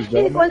 Eu acho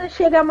que quando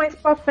chega mais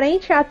pra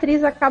frente, a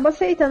atriz acaba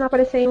aceitando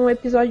aparecer em um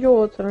episódio ou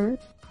outro, né?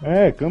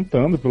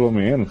 Cantando pelo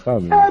menos,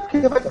 sabe?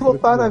 Porque vai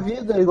flopar na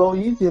vida, igual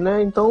Easy,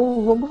 né?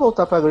 Então vamos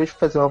voltar pra Grace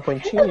fazer uma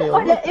pontinha.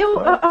 Olha,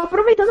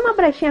 aproveitando uma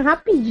brechinha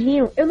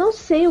rapidinho, eu não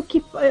sei o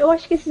que. Eu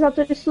acho que esses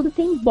atores tudo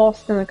tem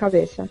bosta na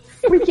cabeça.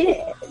 Porque,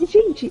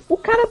 gente, o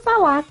cara tá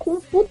lá com um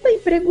puta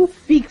emprego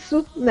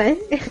fixo, né?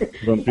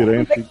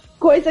 Vampirante.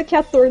 Coisa que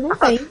ator não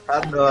tem.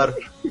 Adoro.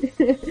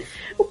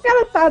 O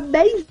cara tá há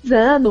 10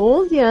 anos,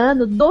 11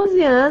 anos,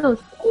 12 anos,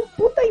 com um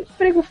puta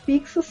emprego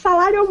fixo,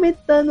 salário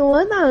aumentando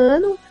ano a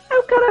ano. Aí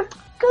o cara,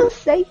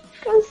 cansei.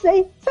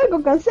 Sabe o que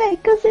eu cansei?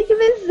 Cansei de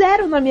ver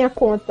 0 na minha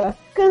conta.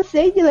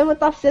 Cansei de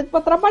levantar cedo pra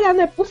trabalhar,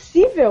 não é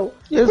possível.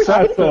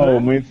 Exato,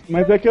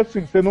 mas é que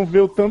assim, você não vê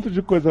o tanto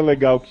de coisa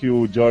legal que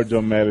o George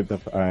O'Malley tá...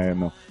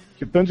 não.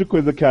 Que tanto de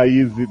coisa que a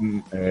Izzy,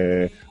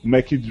 o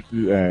Mac...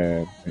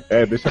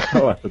 deixa eu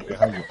falar, você tem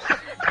razão.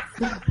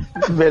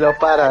 Melhor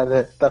parar,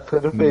 né? Tá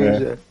ficando feio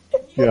já.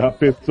 Que a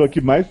pessoa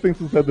que mais tem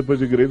sucesso depois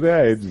de Grace é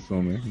a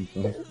Edison, né?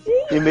 Então...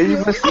 E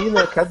mesmo assim,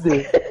 né?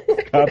 Cadê?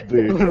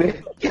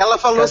 Ela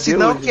falou assim,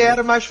 não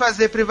quero mais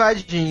fazer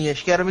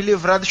privadinhas, quero me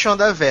livrar do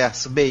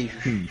Shondaverso. Beijo.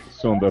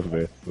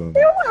 Shondaverso.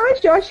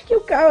 Eu acho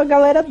que a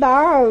galera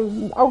dá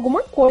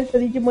alguma coisa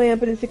ali de manhã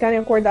pra eles ficarem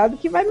acordados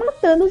que vai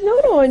matando os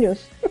neurônios.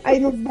 Aí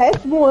no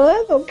 10º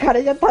ano, o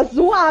cara já tá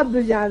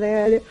zoado já,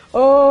 né? Ele,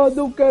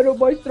 não quero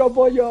mais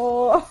trabalhar.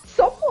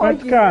 Só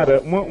pode. Mas,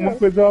 cara, uma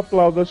coisa eu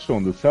aplaudo a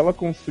Shonda. Se ela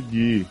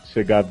conseguir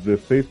chegar a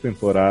 16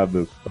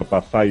 temporadas pra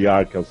passar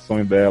ER, que é o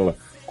sonho dela,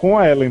 com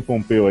a Ellen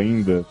Pompeo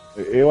ainda,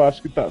 eu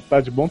acho que tá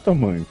de bom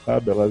tamanho,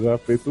 sabe? Ela já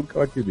fez tudo que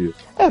ela queria.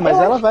 Mas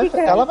ela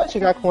vai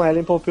chegar com a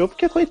Ellen Pompeo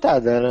porque,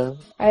 coitada, né?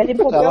 A Ellen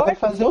Pompeo ela vai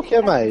fazer o que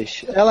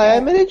mais? Ela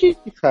é Meredith,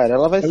 cara.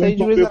 Ela vai sair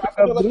de Grey's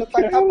Anatomy, ela já tá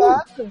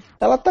acabada.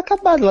 Ela tá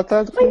acabada, ela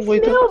tá com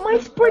 80 anos.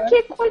 Mas por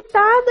que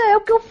coitada? É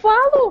o que eu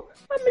falo.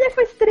 A mulher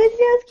faz 13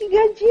 anos que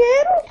ganha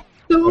dinheiro.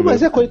 Não,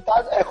 mas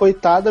é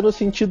coitada no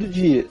sentido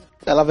de...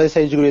 Ela vai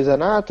sair de Grey's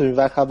Anatomy,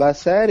 vai acabar a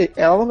série,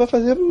 ela não vai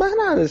fazer mais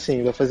nada,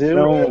 assim, vai fazer...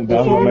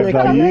 Mas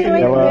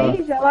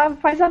aí ela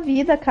faz a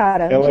vida,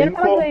 cara. Ela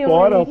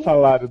incorpora o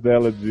salário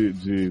dela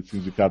de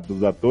sindicato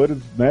dos atores,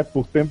 né,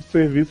 por tempo de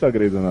serviço a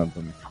Grey's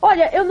Anatomy.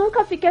 Olha, eu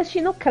nunca fiquei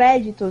assistindo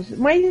créditos,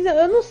 mas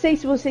eu não sei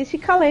se vocês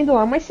ficam lendo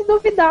lá, mas se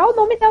duvidar, o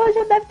nome dela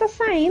já deve estar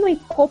saindo em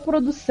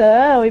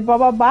coprodução e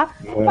bababá,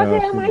 pra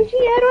ganhar mais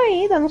dinheiro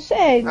ainda, não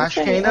sei.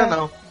 Acho que ainda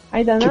não.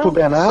 Ainda não? Tipo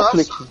Ben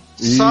Affleck?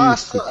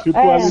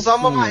 Só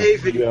Mama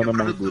Avery, que é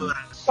produtora.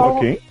 Só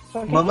quem?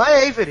 Mama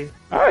Avery.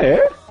 Ah,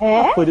 é?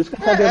 Por isso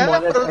que essa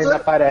demônia ainda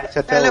aparece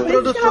até hoje. Ela é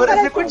produtora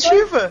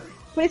executiva.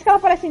 Por isso que ela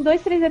aparece em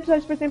 2, 3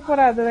 episódios por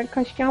temporada, né? Que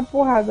acho que é uma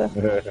porrada.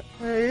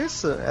 É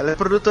isso. Ela é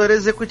produtora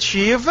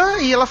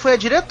executiva e ela foi a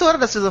diretora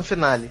da season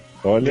finale.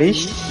 Olha aí.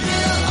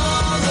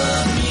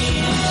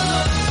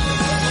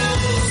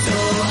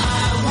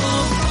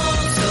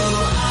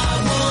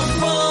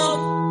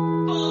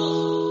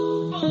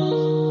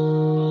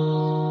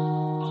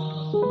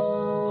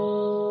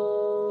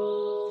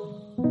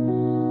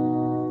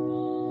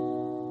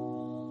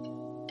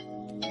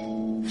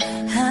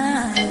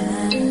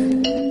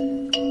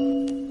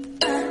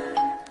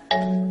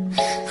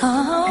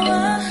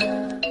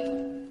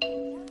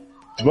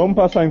 Vamos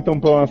passar então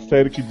para uma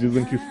série que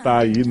dizem que está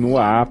aí no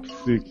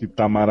ápice, que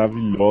tá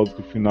maravilhoso,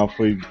 que o final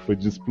foi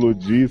de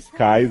explodir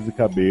skies e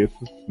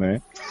cabeças,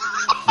 né?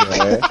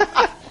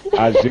 Que é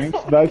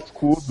Agentes da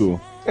Escudo.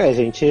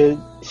 Gente,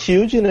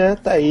 Shield, né,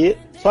 tá aí.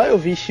 Só eu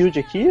vi Shield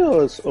aqui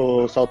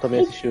ou Sol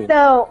também assistiu?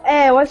 Então,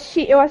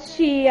 eu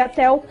assisti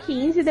até o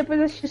 15, depois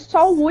eu assisti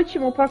só o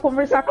último pra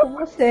conversar com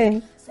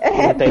você.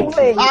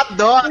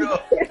 Adoro!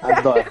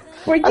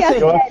 Porque assim,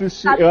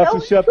 eu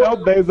assisti até o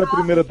 10 da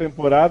primeira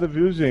temporada,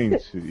 viu,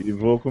 gente? E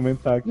vou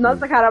comentar aqui.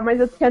 Nossa, cara, mas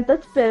eu tinha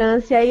tanta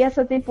esperança. E aí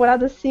essa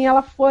temporada, assim,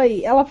 ela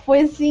foi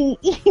assim,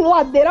 em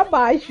ladeira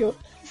abaixo.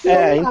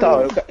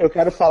 Então, eu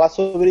quero falar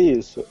sobre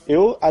isso.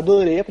 Eu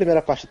adorei a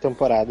primeira parte da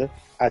temporada.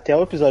 Até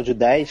o episódio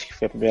 10, que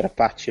foi a primeira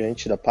parte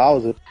antes da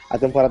pausa, a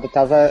temporada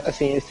tava,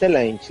 assim,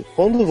 excelente.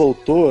 Quando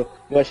voltou,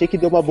 eu achei que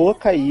deu uma boa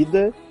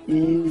caída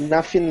e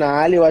na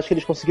finale eu acho que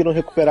eles conseguiram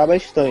recuperar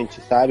bastante,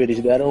 sabe? Eles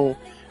deram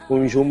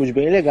uns rumos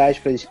bem legais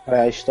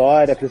pra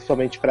história,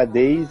 principalmente pra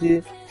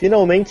Daisy.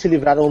 Finalmente se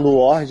livraram do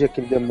Ward,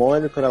 aquele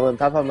demônio, que não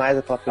aguentava mais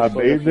aquela pessoa. A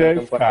Daisy é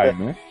Sky,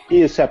 né?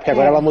 Isso, porque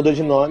agora ela mudou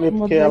de nome,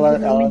 porque ela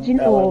não...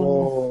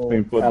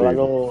 Tem poder. Ela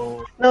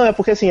não... Não, é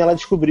porque assim, ela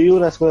descobriu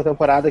na segunda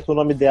temporada que o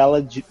nome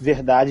dela de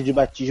verdade de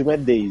batismo é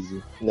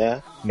Daisy,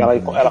 né?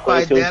 Ela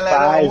conheceu os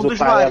pais, o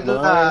pai e a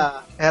mãe.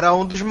 Era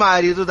um dos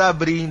maridos da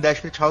Bri em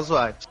Desperate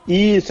Housewives.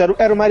 Isso,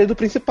 era o marido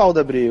principal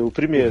da Bri, o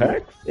primeiro. O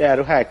Rex?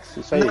 Era o Rex,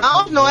 isso aí.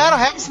 Não era o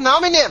Rex,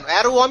 não, menino.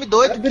 Era o homem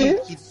doido que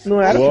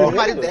não era o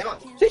marido dela.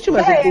 Gente,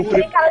 mas que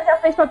ela já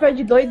fez papel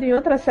de doido em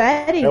outra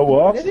série? É o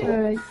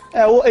Watson?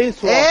 É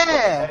isso.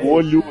 O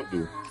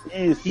olhudo.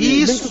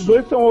 Isso. Os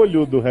dois são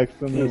olhudo, o Rex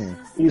também.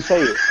 Isso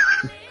aí.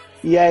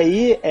 E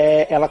aí,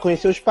 ela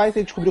conheceu os pais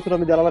e descobriu que o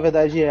nome dela, na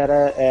verdade,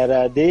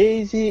 era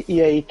Daisy, e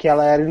aí que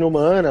ela era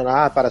inumana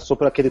lá, passou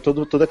por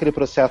todo aquele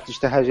processo de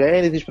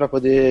terragênesis pra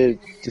poder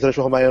se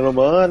transformar em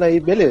inumana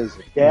e beleza.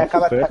 E aí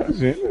acaba...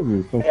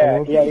 Terragênesis? Estão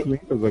falando das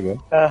lindas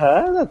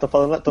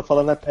agora. Tô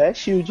falando até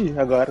Shield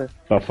agora.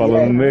 Tá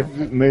falando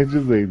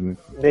Nerdzeis, né?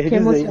 Que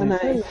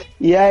emocionante.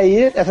 E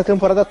aí, essa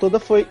temporada toda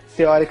foi,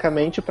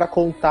 teoricamente, pra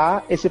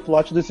contar esse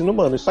plot dos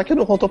inumanos. Só que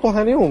não contou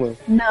porra nenhuma.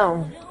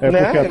 Não.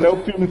 Porque até o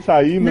filme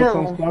sair, né?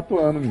 São uns 4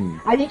 anos,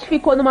 menino. A gente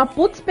ficou numa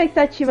puta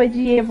expectativa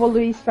de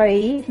evoluir isso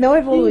aí. Não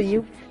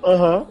evoluiu.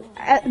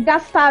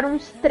 Gastaram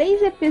uns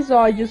 3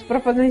 episódios pra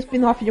fazer um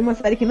spin-off de uma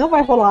série que não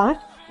vai rolar,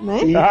 né?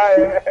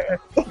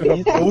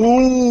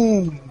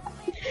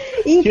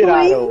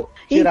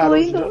 Tiraram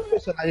os dois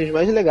personagens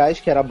mais legais,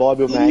 que era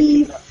Bob e o Mac.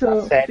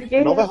 Isso.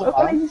 Série, não vai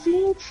rolar. Mas,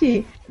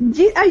 gente,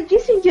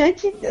 disso em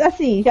diante,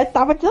 assim, já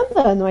tava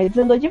desandando. Aí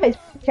desandou de vez.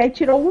 Porque aí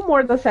tirou o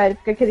humor da série.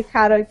 Porque aquele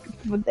cara,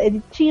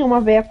 ele tinha uma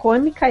veia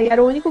cômica e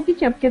era o único que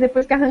tinha. Porque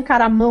depois que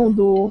arrancaram a mão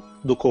do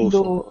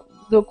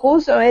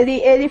Coulson,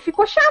 ele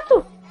ficou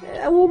chato.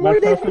 O humor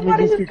dele foi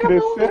parecido com a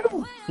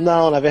mão.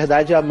 Não, na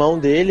verdade a mão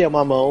dele é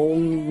uma mão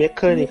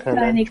mecânica.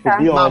 Né? Tipo,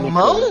 biônica. Uma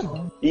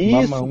mão?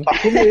 Isso, pra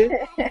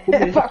comer.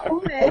 Pra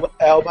comer.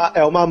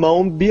 É uma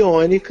mão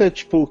biônica,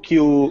 tipo,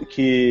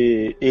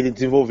 que ele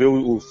desenvolveu,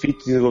 o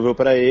Fitz desenvolveu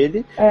pra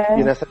ele.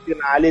 E nessa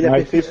finale ele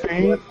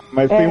aperfeiçoou.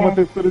 Mas tem uma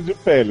textura de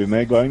pele,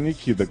 né? Igual em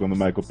Nikita, quando o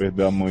Michael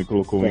perdeu a mão e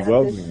colocou um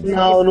igualzinho.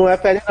 Não é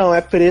pele, não,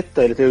 é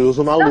preta. Ele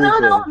usa uma luva.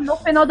 Não. No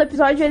final do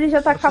episódio ele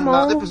já tá com a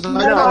mão.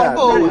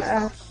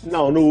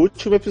 Não, no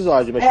último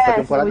episódio, mas a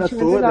temporada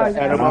toda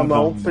era uma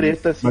mão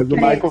preta assim. Mas o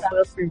Michael foi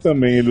assim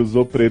também, ele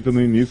usou preto no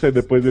início, aí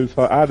depois eles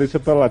falaram, deixa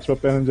pra lá, tipo a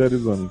perna de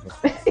Arizona.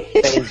 Então.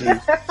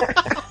 Entendi.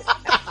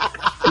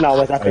 Não,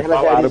 mas a perna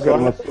de Falaram que era Arizona...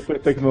 uma super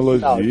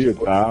tecnologia e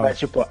tal. Mas,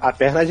 tipo, a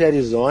perna de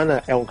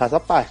Arizona é um caso à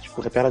parte,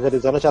 porque a perna de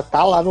Arizona já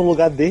tá lá no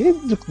lugar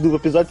desde do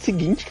episódio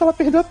seguinte que ela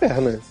perdeu a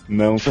perna.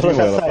 Não, sim, Ela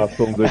já ela sai.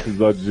 passou uns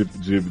episódios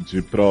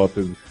de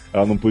prótese.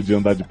 Ela não podia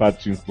andar de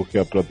patins porque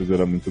a prótese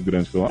era muito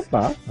grande. Foi uma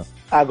pata.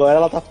 Agora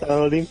ela tá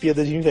na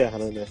Olimpíada de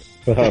Inverno, né?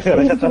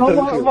 Agora já tá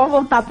tranquilo. Vamos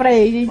voltar pra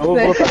aí, gente.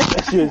 Vamos voltar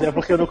pra Shield, é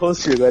porque eu não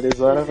consigo.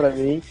 Arizona, pra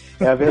mim,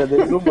 é a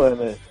verdadeira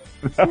humana.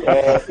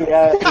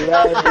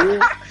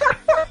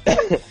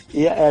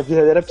 E a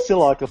verdadeira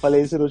Psylocke, eu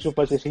falei isso no último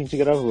podcast que a gente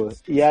gravou.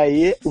 E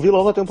aí, o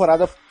vilão da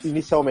temporada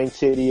inicialmente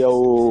seria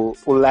o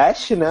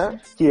Lash, né?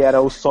 Que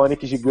era o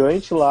Sonic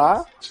gigante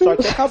lá. Só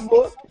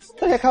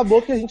que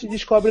acabou que a gente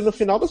descobre no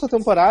final dessa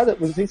temporada.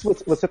 Não sei se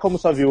você como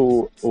só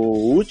viu o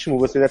último,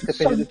 você deve ter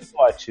perdido esse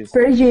plot.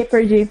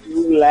 Perdi.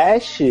 O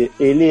Lash,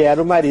 ele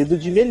era o marido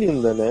de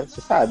Melinda, né? Você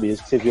sabe,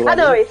 isso que você viu lá. Ah,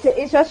 não,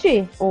 esse eu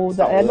assisti.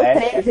 É do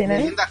 13, né?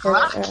 Melinda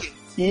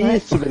Clark?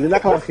 Isso, Melinda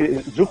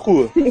Clark,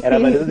 Juku. Era a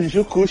marido de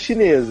Juku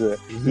chinesa.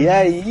 E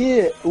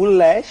aí, o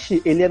Lash,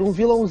 ele era um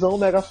vilãozão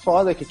mega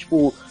foda, que,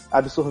 tipo,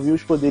 absorvia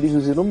os poderes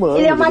dos inumanos.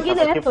 Ele é o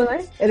Magneto,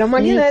 né? Ele é o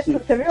Magneto,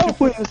 você viu?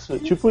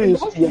 Tipo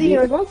isso.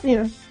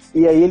 Igualzinho.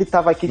 E aí ele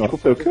tava aqui, Nossa,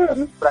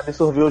 tipo, pra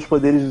absorver os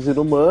poderes dos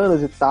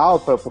inumanos e tal,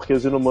 porque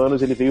os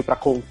inumanos ele veio pra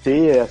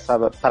conter essa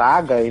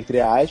praga,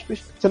 entre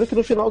aspas. Sendo que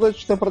no final da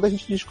temporada a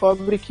gente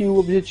descobre que o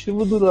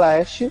objetivo do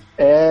Lash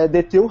é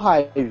deter o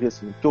Hive,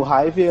 assim. Que o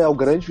Hive é o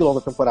grande vilão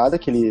da temporada,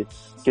 que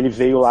ele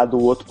veio lá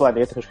do outro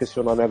planeta, que eu esqueci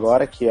o nome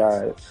agora, que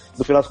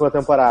no final da segunda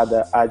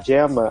temporada, a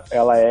Gemma,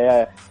 ela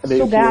é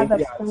meio Sugada.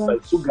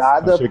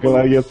 Sugada. Achei que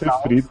ela ia ser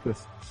frita.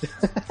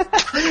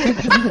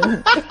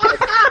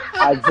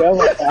 A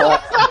Gemma,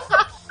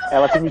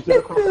 ela se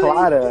mistura com a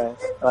Clara.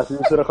 Ela se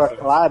mistura com a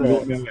Clara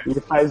e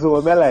faz o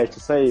omelete,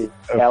 isso aí.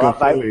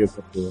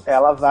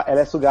 Ela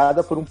é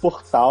sugada por um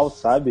portal,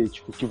 sabe?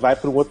 Tipo, que vai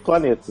pra um outro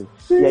planeta.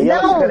 E aí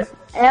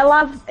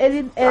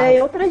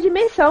é outra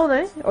dimensão,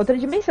 né? Outra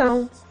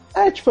dimensão.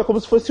 É como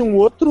se fosse um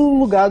outro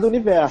lugar do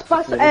universo.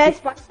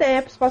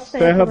 Espaço-tempo.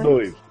 Terra né?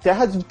 2.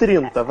 Terra de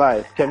 30,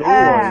 vai. Que é meio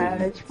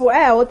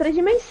longe. Outra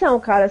dimensão,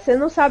 cara. Você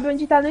não sabe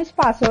onde tá no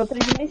espaço, é outra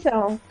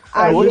dimensão.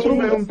 Deixa eu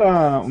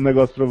perguntar um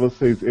negócio pra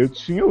vocês. Eu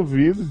tinha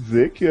ouvido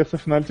dizer que essa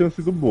final tinha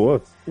sido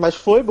boa. Mas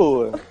foi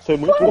boa. Foi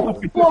muito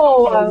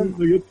boa.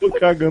 Eu tô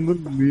cagando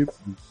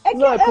nisso.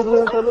 Não, eu tô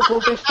tentando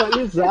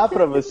contextualizar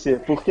pra você.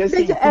 Porque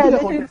assim, tudo que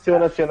aconteceu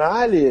na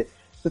finale...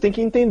 Você tem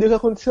que entender o que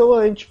aconteceu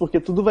antes, porque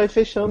tudo vai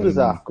fechando os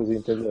arcos,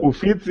 entendeu? O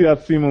Fitz e a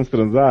Simmons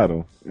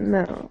transaram?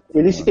 Não.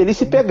 Eles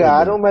se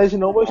pegaram, mas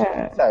não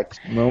mostraram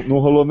sexo. Não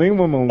rolou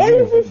nenhuma mãozinha.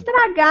 Eles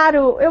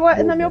estragaram.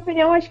 Na minha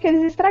opinião, acho que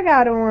eles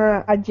estragaram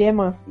a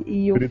Gemma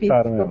e o Fitz.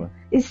 Fritaram ela.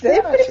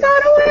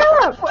 Fritaram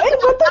ela.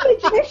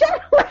 Exatamente.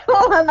 Deixaram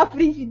ela lá na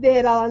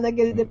frigideira, lá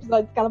naqueles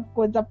episódios que ela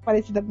ficou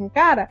desaparecida com o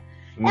cara.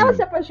 Ela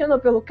se apaixonou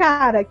pelo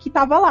cara que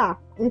tava lá.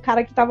 Um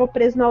cara que tava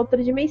preso na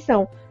outra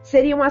dimensão.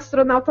 Seria um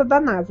astronauta da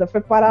NASA.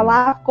 Foi para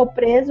lá, ficou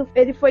preso.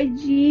 Ele foi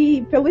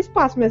pelo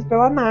espaço mesmo,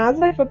 pela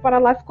NASA. E foi para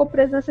lá e ficou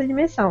preso nessa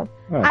dimensão.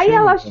 Aí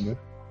ela... Nunca,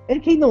 né?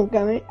 Quem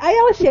nunca, né? Aí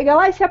ela chega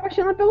lá e se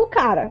apaixona pelo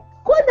cara.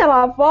 Quando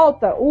ela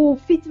volta, o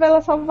Fitz vai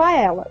lá salvar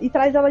ela e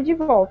traz ela de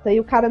volta. E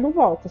o cara não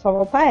volta, só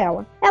volta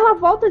ela. Ela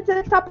volta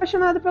dizendo que tá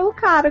apaixonada pelo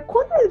cara.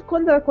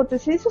 Quando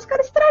aconteceu isso, os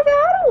caras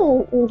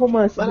estragaram o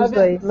romance dos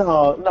dois.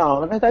 Não,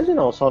 na verdade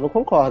não, só não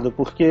concordo.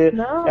 Porque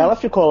ela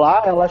ficou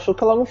lá, ela achou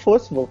que ela não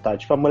fosse voltar.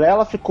 Tipo, a mulher,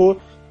 ela ficou...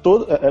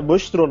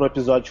 mostrou no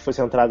episódio que foi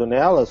centrado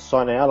nela,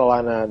 só nela,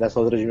 lá nessa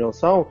outra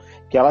dimensão,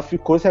 que ela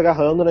ficou se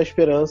agarrando na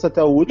esperança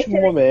até o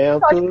último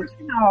momento.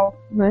 Final,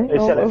 né?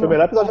 Foi o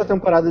melhor episódio da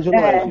temporada de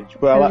longe.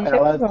 Tipo,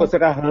 ela ficou se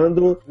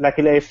agarrando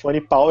naquele iPhone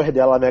Power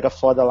dela, mega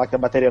foda lá, que a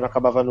bateria não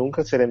acabava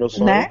nunca, seria meu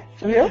sonho. Né?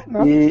 Viu?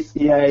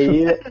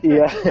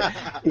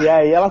 E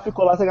aí ela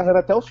ficou lá se agarrando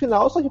até o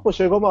final, só que pô,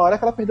 chegou uma hora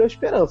que ela perdeu a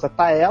esperança.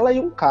 Tá ela e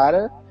um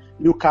cara.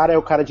 E o cara é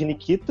o cara de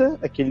Nikita,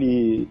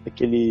 aquele...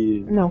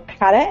 Não, o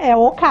cara é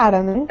o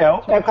cara, né?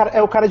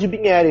 É o cara de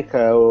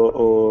Binérica,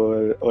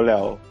 o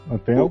Léo.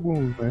 Tem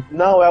alguns, né?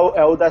 Não,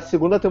 é o da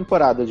segunda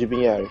temporada de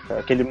Binérica,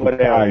 aquele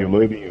moreno. O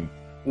loirinho.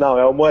 Não,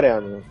 é o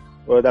moreno.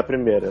 Ou é da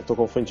primeira, tô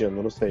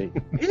confundindo, não sei.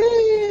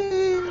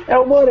 É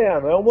o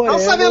moreno. Tão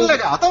sabendo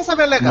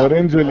legal.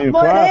 Moreno de olhinho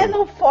moreno,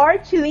 claro?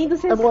 forte, lindo,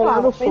 sensual.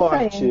 Moreno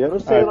forte, eu não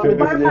sei o nome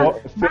dele.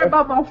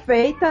 Barba mal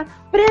feita.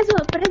 Preso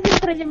em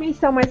outra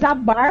dimensão, mas a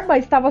barba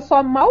estava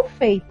só mal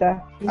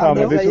feita.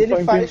 Mas deixa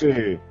eu só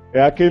entender.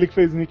 É aquele que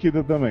fez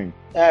Nikita também.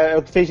 É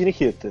o que fez de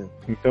Nikita.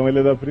 Então ele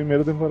é da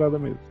primeira temporada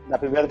mesmo. Da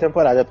primeira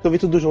temporada, é porque eu vi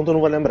tudo junto, eu não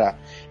vou lembrar.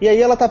 E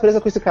aí ela tá presa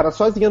com esse cara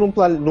sozinha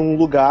num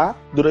lugar,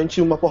 durante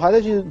uma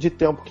porrada de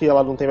tempo que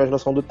ela não tem mais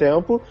noção do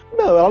tempo.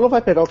 Não, ela não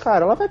vai pegar o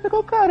cara, ela vai pegar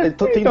o cara.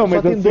 Então tem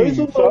dois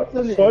humanos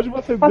ali. Só de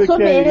você dizer Passou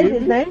que meses, é ele,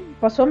 né?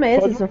 Passou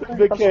meses. Só de você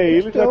dizer que é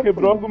ele, já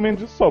quebrou o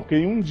argumento de só, porque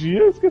em um dia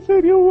eu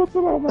esqueceria o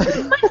outro lá.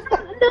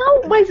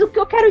 Não, mas o que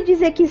eu quero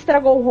dizer que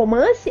estragou o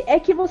romance é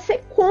que você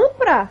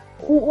compra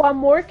o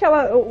amor que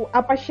ela...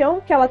 a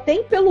paixão que ela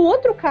tem pelo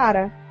outro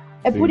cara.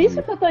 É por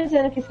isso que eu tô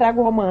dizendo que estraga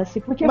o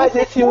romance. Porque mas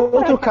esse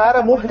outro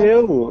cara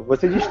morreu.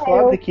 Você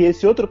descobre que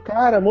esse outro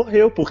cara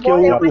morreu, porque o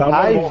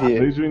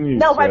Hive...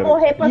 Não, vai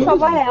morrer pra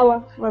salvar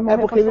ela. É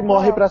porque ele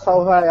morre pra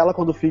salvar ela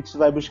quando o Fitz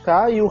vai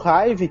buscar, e o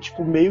Hive,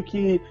 tipo, meio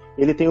que...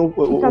 Ele tem o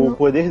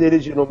poder dele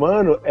de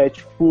inumano, é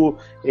tipo,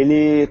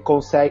 ele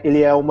consegue...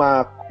 Ele é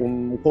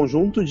um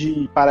conjunto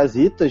de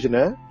parasitas,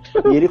 né?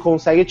 E ele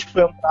consegue, tipo,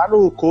 entrar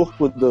no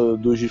corpo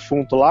do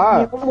defunto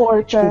lá...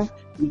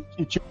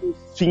 E, tipo,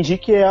 fingir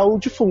que é o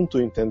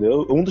defunto,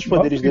 entendeu? Um dos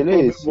poderes dele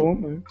é esse. Bom,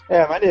 né?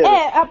 É, maneiro.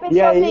 A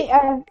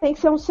pessoa tem que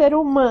ser um ser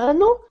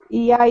humano,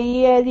 e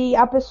aí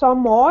a pessoa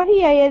morre,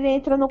 e aí ele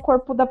entra no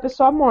corpo da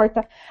pessoa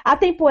morta. A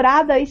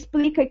temporada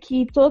explica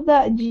que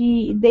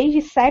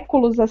desde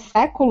séculos a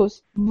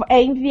séculos, é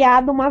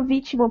enviada uma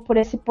vítima por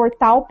esse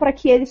portal para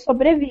que ele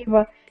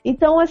sobreviva.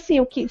 Então,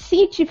 assim,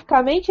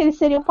 cientificamente ele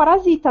seria um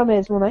parasita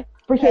mesmo, né?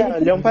 Porque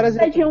ele é um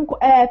parasita.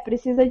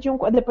 Precisa de um...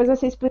 Depois vai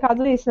ser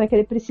explicado isso, né? Que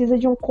ele precisa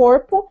de um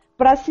corpo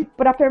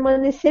pra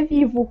permanecer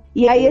vivo.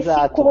 E aí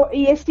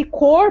esse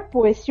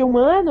corpo, esse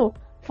humano,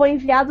 foi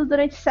enviado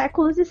durante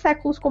séculos e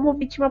séculos como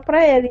vítima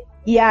pra ele.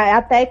 E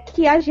até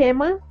que a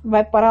gema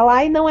vai para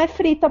lá e não é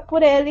frita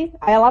por ele.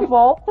 Aí ela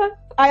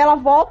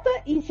volta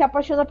e se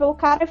apaixona pelo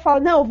cara e fala,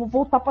 não, eu vou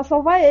voltar pra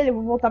salvar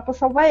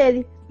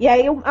ele. E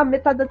aí a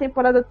metade da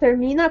temporada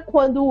termina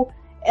quando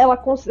ela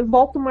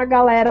volta uma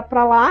galera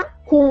pra lá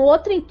com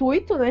outro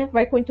intuito, né?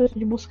 Vai com o intuito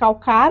de buscar o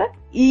cara.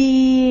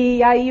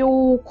 E aí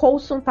o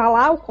Coulson tá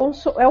lá.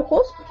 É o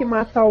Coulson que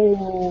mata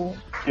o...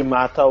 Que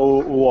mata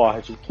o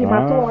Ward. Que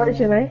mata o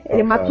Ward, né?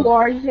 Ele mata o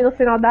Ward no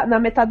final na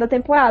metade da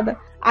temporada.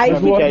 Aí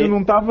mas o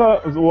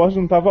Ward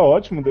não tava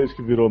ótimo desde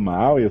que virou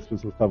mal e as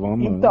pessoas estavam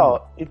amando.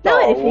 Então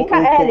não, ele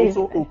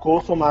fica... O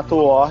Coulson mata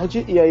o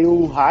Ward e aí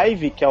o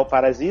Hive, que é o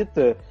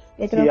parasita,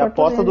 que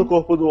aposta do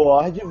corpo do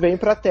Ward, vem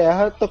pra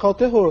Terra tocar o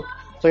terror.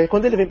 Só que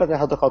quando ele vem pra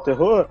Terra tocar o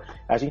terror,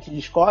 a gente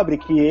descobre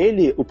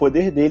que o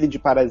poder dele de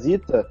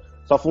parasita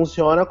só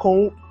funciona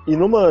com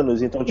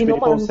inumanos. Então, tipo, ele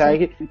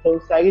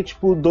consegue,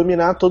 tipo,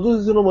 dominar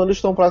todos os inumanos que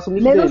estão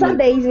próximos dele. Menos a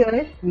Daisy,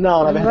 né?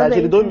 Não, na verdade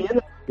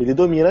ele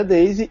domina a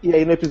Daisy, e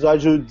aí no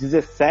episódio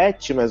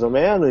 17, mais ou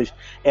menos,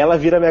 ela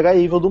vira Mega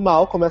Evil do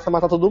mal, começa a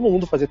matar todo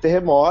mundo, fazer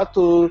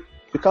terremoto,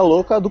 fica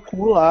louca do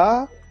cu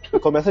lá, e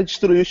começa a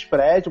destruir os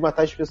prédios,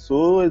 matar as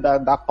pessoas,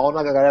 dar pau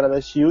na galera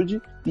da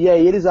SHIELD, e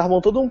aí eles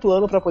armam todo um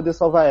plano pra poder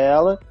salvar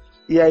ela.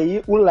 E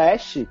aí o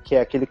Lash, que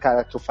é aquele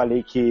cara que eu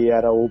falei que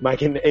era o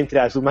Magneto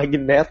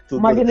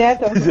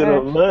dos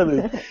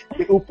humanos,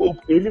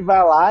 ele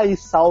vai lá e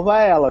salva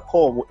ela.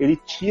 Como? Ele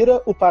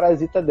tira o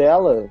parasita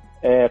dela.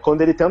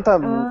 Quando ele tenta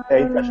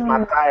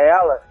matar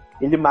ela,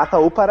 ele mata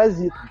o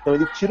parasita. Então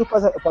ele tira o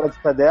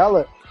parasita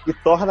dela e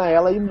torna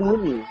ela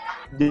imune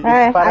de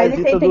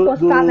parasita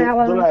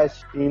do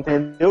Lash.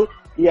 Entendeu?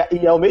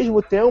 E ao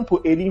mesmo tempo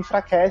ele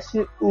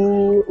enfraquece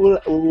o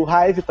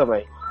Hive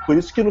também. Por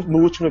isso que no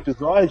último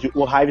episódio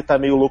o Hive tá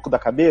meio louco da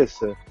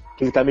cabeça,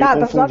 que ele tá meio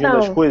confundindo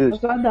as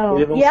coisas.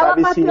 Ele não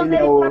sabe se ele é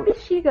com a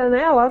bexiga,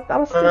 né?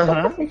 Ela sentiu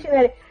bastante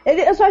nele.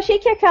 Eu só achei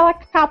que aquela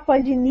capa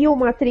de Neo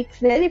Matrix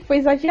nele foi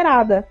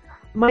exagerada.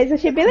 Mas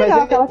achei bem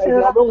legal aquela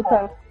cena da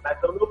luta. Mas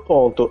é o meu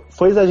ponto.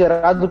 Foi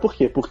exagerado por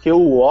quê? Porque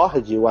o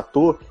Ward, o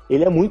ator,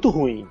 ele é muito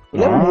ruim.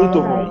 Ele é muito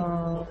ruim.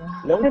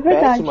 Ele é um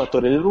péssimo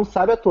ator, ele não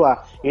sabe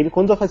atuar. Ele,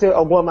 quando vai fazer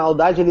alguma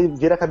maldade, ele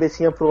vira a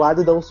cabecinha pro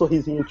lado e dá um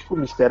sorrisinho, tipo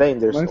Mr.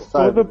 Anderson, mas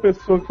sabe? Toda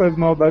pessoa que faz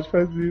maldade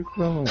faz isso,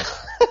 não.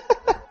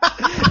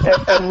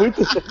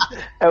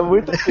 É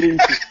muito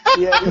triste.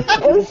 E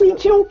aí, eu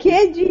senti um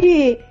quê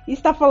de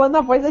estar falando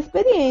a voz da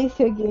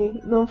experiência,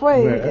 Gui. Não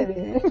foi? Não,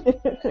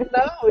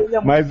 ele é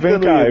muito mas vem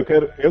cá,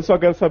 eu só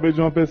quero saber de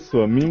uma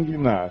pessoa.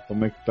 Ming-Na,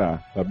 como é que tá?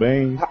 Tá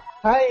bem?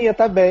 Rainha,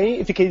 tá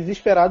bem. Fiquei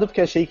desesperado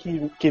porque achei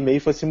que Mei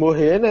fosse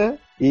morrer, né?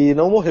 E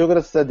não morreu,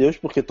 graças a Deus,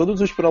 porque todos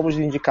os promos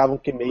indicavam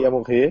que Mei ia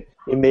morrer.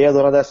 E Mei, a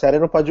dona da série,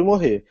 não pode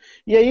morrer.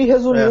 E aí,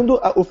 resumindo,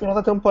 o final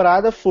da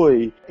temporada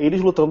foi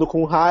eles lutando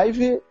com o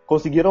Hive,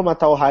 conseguiram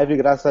matar o Hive,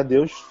 graças a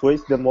Deus. Foi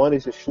esse demônio,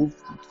 esse Exu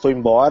foi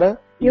embora.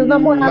 E o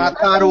namorado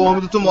mataram o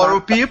homem do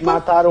Tomorrow People.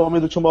 Mataram o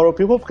homem do Tomorrow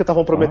People porque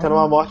estavam prometendo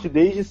uma morte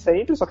desde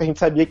sempre. Só que a gente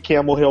sabia que quem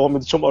ia morrer o homem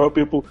do Tomorrow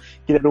People,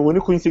 que ele era o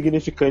único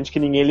insignificante que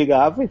ninguém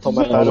ligava. Então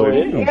mataram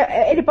ele.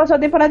 Ele passou a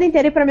temporada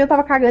inteira e pra mim eu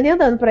tava cagando e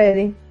andando pra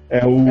ele.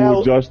 É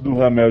o Josh do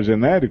Ramel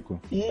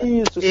genérico?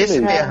 Isso esse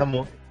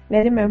mesmo.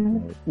 Ele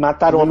mesmo.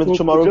 Mataram o homem do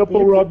Tomorrow People.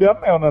 Podia pôr o Robbie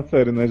Amell na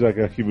série, né? Já que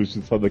Arquivo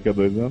X só daqui a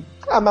 2 anos.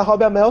 Mas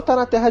Robbie Amell tá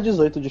na Terra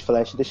 18 de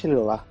Flash, deixa ele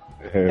lá.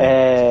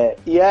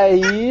 E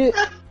aí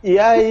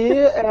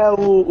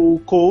o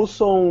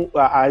Coulson,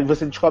 aí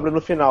você descobre no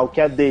final que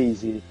a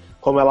Daisy,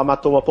 como ela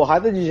matou uma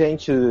porrada de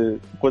gente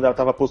quando ela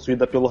tava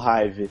possuída pelo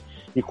Hive,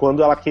 e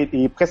quando ela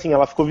porque assim,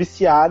 ela ficou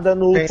viciada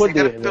no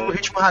poder, pelo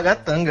ritmo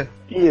ragatanga.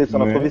 Isso,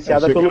 ela ficou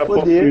viciada pelo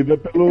poder.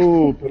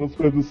 Pelos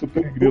coisas do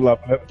Super Grill lá.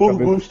 Por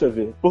Gustav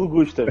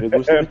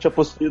tinha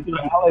possuído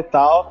ela e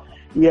tal.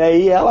 E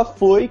aí ela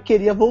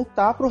queria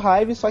voltar pro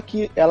Hive, só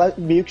que ela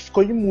meio que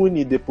ficou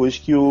imune depois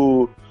que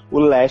o o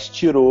Lash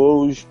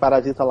tirou os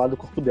parasitas lá do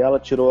corpo dela,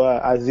 tirou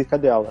a zika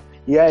dela.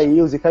 E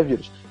aí, o zika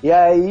vírus. E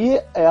aí,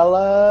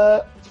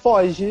 ela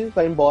foge,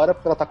 vai embora,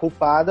 porque ela tá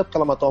culpada, porque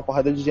ela matou uma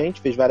porrada de gente,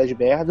 fez várias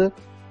merda,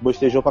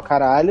 bostejou pra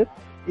caralho.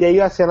 E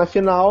aí, a cena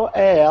final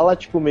é ela,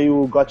 tipo,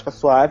 meio gótica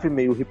suave,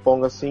 meio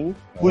riponga assim,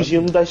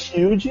 fugindo da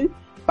SHIELD.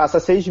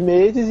 Passa 6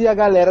 meses e a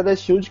galera da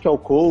SHIELD, que é o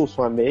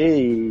Coulson, a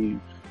May,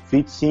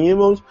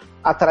 Fitzsimmons,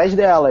 atrás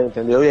dela,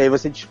 entendeu? E aí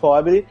você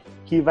descobre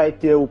que vai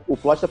ter o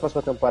plot da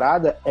próxima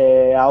temporada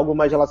é algo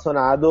mais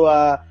relacionado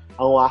a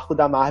um arco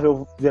da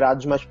Marvel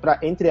virados mais pra,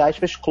 entre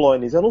aspas,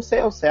 clones. Eu não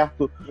sei ao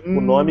certo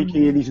o nome que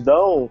eles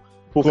dão,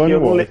 porque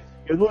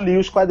eu não li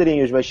os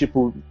quadrinhos, mas,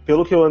 tipo,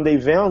 pelo que eu andei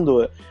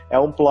vendo, é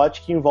um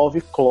plot que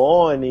envolve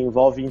clone,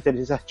 envolve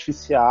inteligência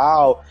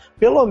artificial.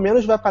 Pelo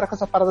menos vai parar com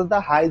essa parada da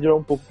Hydra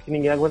um pouco, que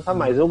ninguém aguenta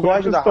mais. Eu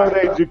gosto da Hydra.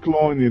 História aí de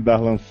clone,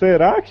 Darlan,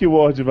 será que o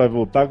Ward vai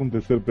voltar com o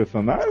terceiro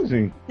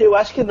personagem? Eu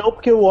acho que não,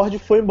 porque o Ward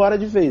foi embora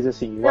de vez,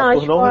 assim.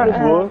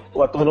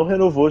 O ator não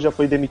renovou, já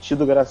foi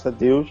demitido, graças a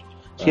Deus.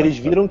 Acho que eles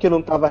viram que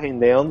não tava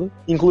rendendo.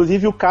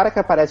 Inclusive, o cara que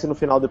aparece no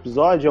final do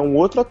episódio é um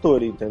outro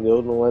ator,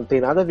 entendeu? Não tem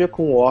nada a ver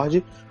com o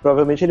Ward.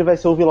 Provavelmente ele vai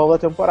ser o vilão da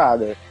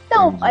temporada.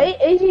 Não, a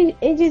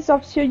Agents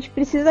of S.H.I.E.L.D.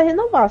 precisa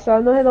renovar. Se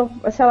ela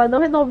não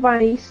renovar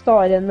em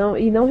história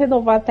e não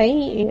renovar até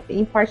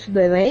em parte do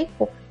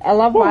elenco,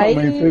 ela vai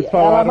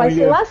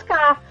se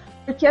lascar.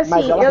 Porque, assim,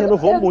 mas ela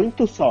renovou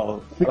muito, só.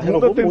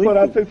 Segunda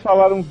temporada muito. Vocês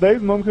falaram uns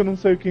 10 nomes que eu não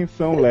sei quem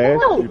são.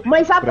 Não,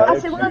 mas a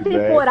segunda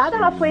temporada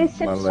ela foi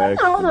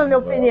excepcional, na minha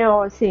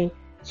opinião, assim.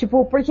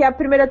 Tipo, porque a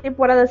primeira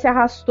temporada se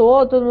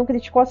arrastou, todo mundo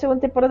criticou, a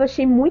segunda temporada eu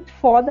achei muito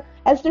foda.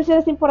 Essa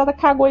terceira temporada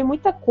cagou em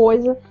muita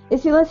coisa.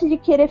 Esse lance de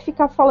querer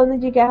ficar falando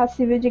de guerra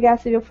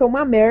civil foi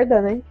uma merda,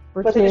 né?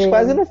 Porque... Mas eles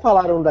quase não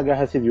falaram da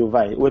Guerra Civil,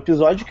 vai. O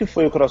episódio que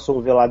foi o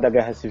crossover lá da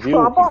Guerra Civil,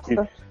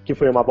 que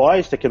foi uma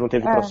bosta, que não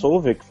teve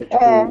crossover, que foi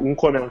tipo um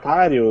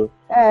comentário.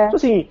 Tipo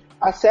assim,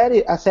 a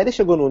série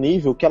chegou num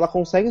nível que ela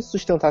consegue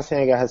sustentar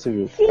sem a Guerra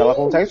Civil. Sim. Ela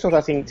consegue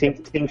sustentar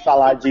sem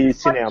falar de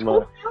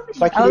cinema.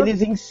 Só que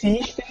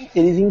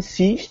eles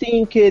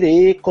insistem em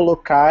querer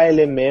colocar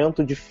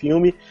elemento de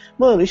filme.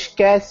 Mano,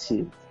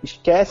 esquece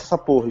essa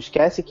porra,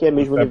 esquece que é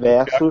mesmo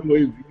universo. A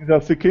Chloe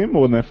já se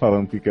queimou, né,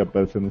 falando que quer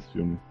aparecer nos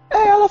filmes.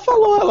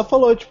 Ela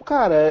falou, tipo,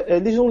 cara,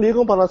 eles não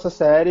ligam pra nossa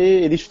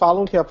série, eles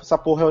falam que essa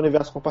porra é um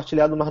universo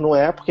compartilhado, mas não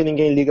é, porque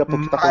ninguém liga pro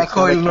que tá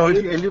acontecendo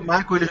aqui.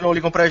 Michael, eles não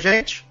ligam pra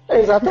gente?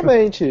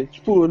 Exatamente.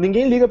 Tipo,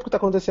 ninguém liga pro que tá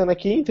acontecendo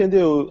aqui,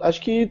 entendeu?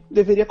 Acho que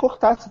deveria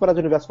cortar essa parada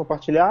de universo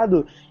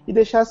compartilhado e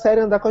deixar a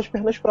série andar com as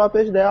pernas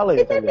próprias dela,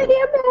 entendeu?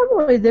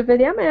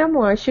 Deveria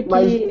mesmo, acho que...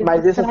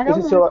 Mas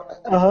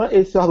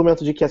esse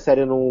argumento de que a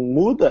série não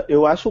muda,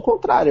 eu acho o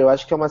contrário, eu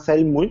acho que é uma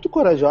série muito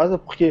corajosa,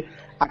 porque...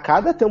 A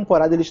cada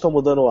temporada eles estão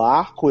mudando o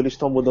arco, eles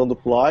estão mudando o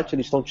plot,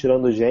 eles estão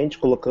tirando gente,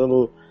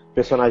 colocando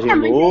personagem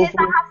novo. Mas eles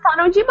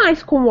arrastaram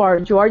demais com o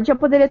Ward. O Ward já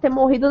poderia ter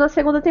morrido na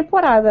segunda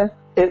temporada.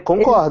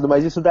 Concordo,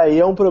 mas isso daí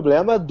é um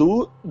problema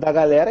da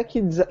galera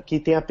que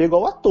tem apego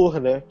ao ator,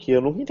 né? Que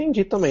eu nunca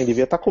entendi também.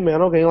 Devia estar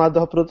comendo alguém lá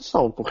da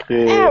produção,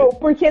 porque...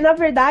 Porque na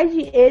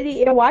verdade,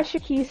 eu acho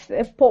que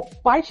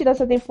parte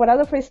dessa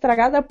temporada foi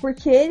estragada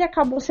porque ele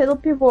acabou sendo o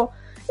pivô.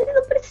 Ele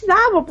não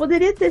precisava,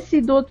 poderia ter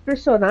sido outro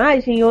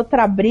personagem,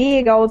 outra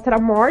briga, outra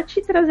morte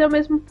e trazer o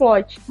mesmo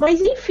plot. Mas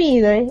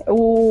enfim, né?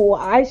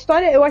 A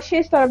história, eu achei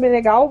a história bem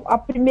legal. A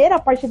primeira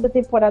parte da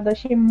temporada eu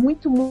achei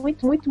muito,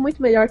 muito, muito,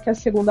 muito melhor que a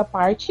segunda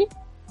parte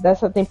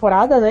dessa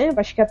temporada, né?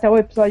 Acho que até o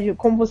episódio,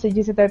 como você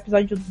disse, até o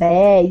episódio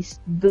 10,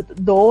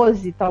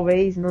 12,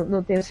 talvez,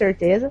 não tenho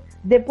certeza.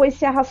 Depois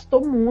se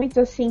arrastou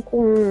muito, assim,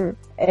 com...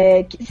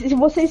 se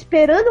você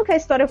esperando que a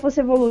história fosse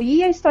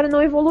evoluir, a história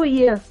não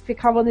evoluía.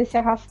 Ficava nesse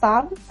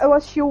arrastado. Eu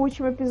achei o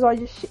último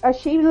episódio,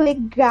 achei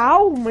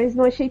legal, mas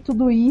não achei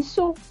tudo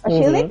isso.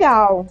 Achei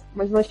legal,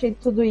 mas não achei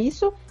tudo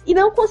isso. E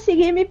não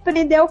consegui me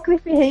prender ao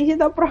cliffhanger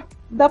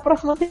da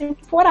próxima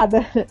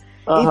temporada.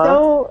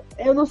 Então,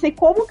 eu não sei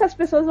como que as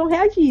pessoas vão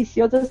reagir.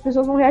 Se outras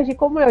pessoas vão reagir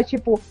como eu,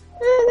 tipo,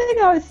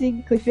 legal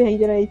esse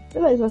cliffhanger aí.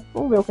 Beleza,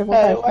 vamos ver o que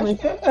acontece.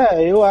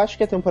 Eu acho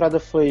que a temporada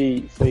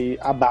foi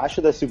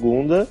abaixo da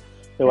segunda.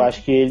 Eu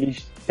acho que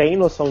eles têm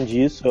noção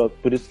disso,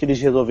 por isso que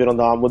eles resolveram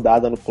dar uma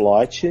mudada no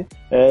plot.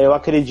 Eu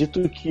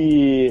acredito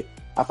que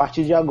a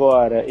partir de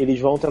agora eles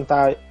vão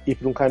tentar ir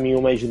para um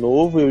caminho mais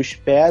novo. Eu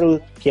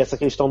espero que essa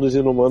questão dos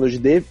inumanos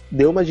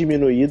dê uma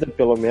diminuída,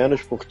 pelo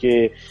menos,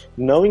 porque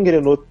não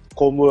engrenou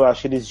como eu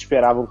acho que eles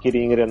esperavam que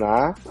iria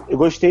engrenar. Eu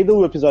gostei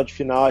do episódio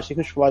final, achei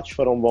que os plots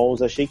foram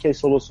bons, achei que as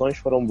soluções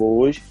foram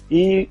boas.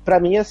 E pra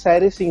mim a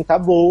série, assim, tá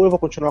boa, eu vou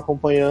continuar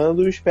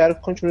acompanhando e espero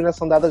que continue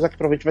nessa andada, já que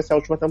provavelmente vai ser a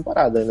última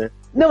temporada, né?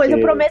 Não, mas eu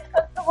prometo que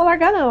eu não vou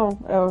largar, não.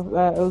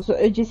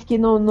 Eu disse que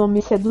não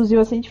me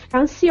seduziu, assim, de ficar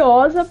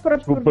ansiosa pra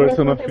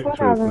próxima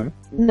temporada. Né?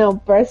 Não,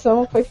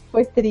 Person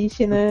foi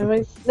triste, né?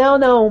 Mas,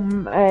 não,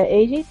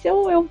 Agents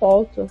eu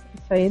volto.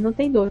 Isso aí não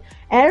tem dúvida.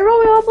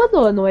 Arrow eu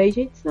abandono,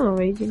 Agents não.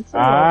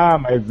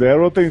 Mas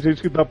Arrow tem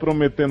gente que tá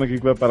prometendo aqui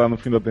que vai parar no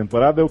fim da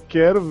temporada. Eu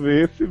quero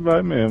ver se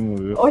vai mesmo,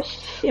 viu?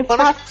 Oxi,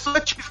 quando as pessoas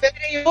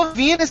estiverem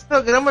ouvindo esse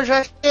programa, eu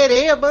já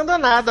terei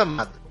abandonado,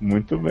 amado.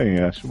 Muito bem,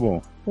 acho bom.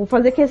 Vou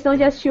fazer questão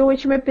de assistir o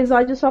último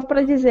episódio só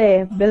pra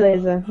dizer,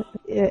 beleza,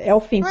 é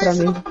o fim pra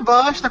mim. Mas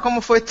bosta como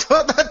foi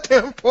toda a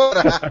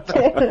temporada.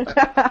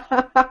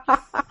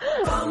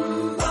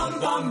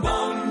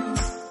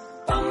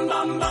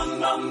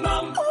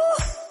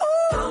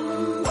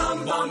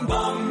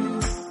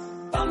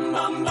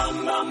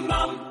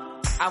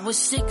 I was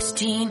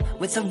 16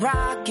 with a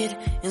rocket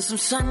and some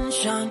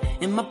sunshine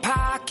in my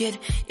pocket.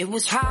 It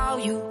was how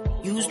you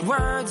used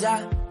words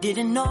I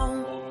didn't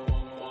know.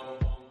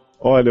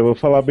 Olha, eu vou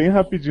falar bem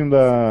rapidinho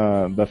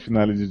da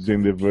finale de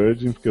Jane the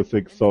Virgin, porque eu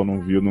sei que o Sol não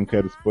viu, não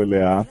quero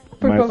spoilear,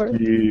 mas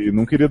que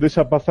não queria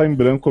deixar passar em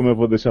branco como eu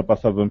vou deixar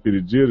passar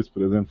Vampire Diaries,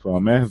 por exemplo, foi uma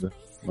merda,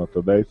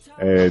 nota 10.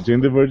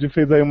 Jane the Virgin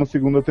fez aí uma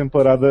segunda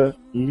temporada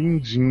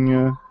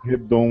lindinha,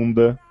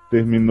 redonda,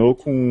 terminou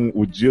com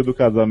o dia do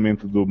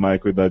casamento do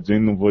Michael e da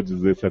Jane, não vou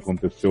dizer se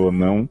aconteceu ou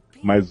não,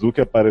 mas o que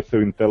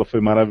apareceu em tela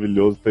foi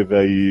maravilhoso, teve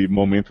aí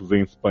momentos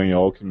em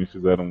espanhol que me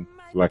fizeram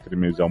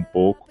lacrimejar um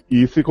pouco.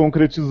 E se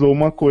concretizou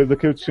uma coisa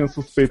que eu tinha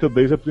suspeita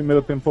desde a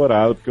primeira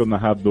temporada, porque o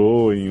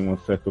narrador, em uma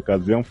certa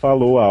ocasião,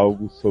 falou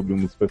algo sobre um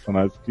dos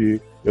personagens que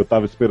eu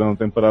tava esperando a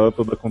temporada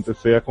toda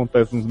acontecer e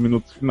acontece nos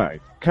minutos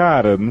finais.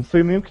 Cara, não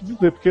sei nem o que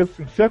dizer, porque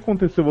assim, se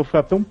acontecer eu vou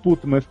ficar tão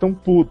puto, mas tão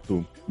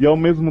puto. E ao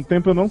mesmo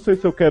tempo eu não sei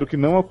se eu quero que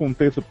não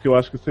aconteça, porque eu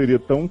acho que seria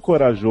tão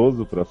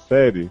corajoso pra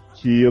série,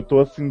 que eu tô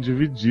assim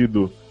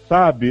dividido.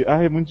 Sabe?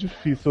 É muito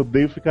difícil, eu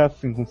odeio ficar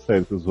assim com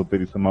séries, esses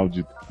roteiristas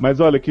malditos. Mas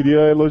olha,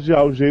 queria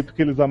elogiar o jeito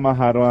que eles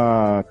amarraram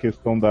a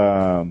questão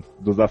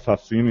dos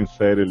assassinos em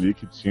série ali,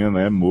 que tinha,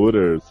 né,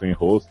 Murder, sem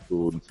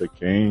rosto, não sei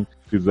quem.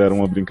 Fizeram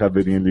uma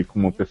brincadeirinha ali com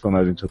uma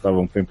personagem que já estava há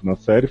um tempo na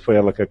série, foi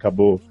ela que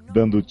acabou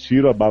dando o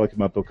tiro, a bala que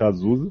matou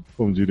Cazuza,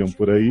 como diriam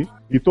por aí.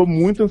 E tô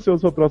muito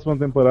ansioso pra próxima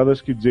temporada,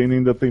 acho que Jane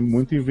ainda tem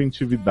muita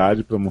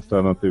inventividade pra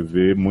mostrar na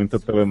TV, muita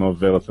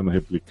telenovela sendo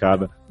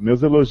replicada.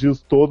 Meus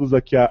elogios todos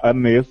aqui a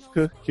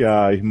Nesca, que é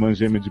a irmã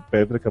gêmea de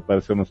Petra, que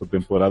apareceu nessa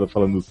temporada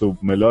falando do seu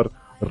melhor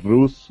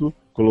russo,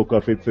 colocou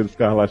a Feiticeira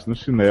Escarlate no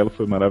chinelo,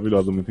 foi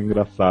maravilhosa, muito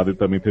engraçada, e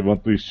também teve uma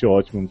twist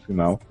ótima no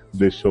final,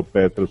 deixou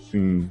Petra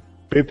assim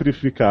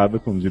petrificada,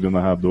 como diria o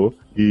narrador.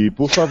 E,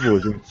 por favor,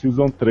 gente,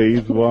 Season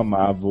 3, vou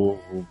amar, vou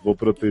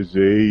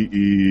proteger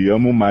e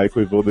amo o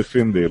Michael e vou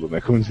defendê-lo,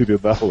 né? Como diria o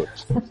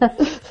Darlote.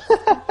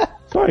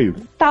 Só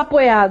isso. Tá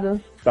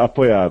apoiado. Tá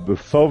apoiado.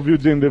 Sol viu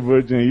Jane the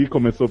Virgin aí,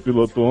 começou o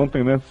piloto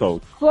ontem, né,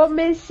 Sol?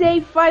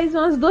 Comecei faz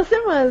umas 2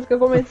 semanas que eu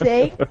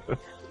comecei.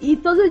 E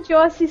todo dia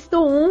eu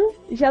assisto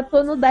já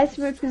tô no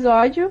 10º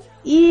episódio.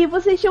 E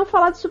vocês tinham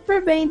falado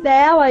super bem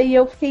dela e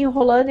eu fiquei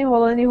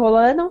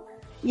enrolando.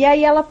 E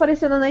aí ela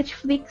apareceu na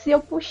Netflix e eu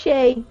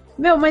puxei.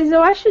 Mas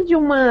eu acho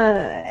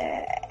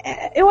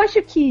eu acho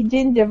que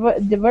Jane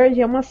the Virgin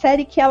é uma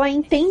série que ela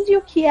entende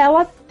o que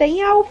ela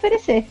tem a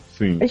oferecer.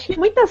 Sim. Acho que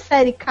muita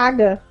série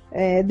caga.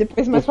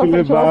 Depois mais pra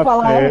frente eu vou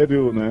falar.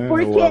 Sério, né?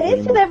 Por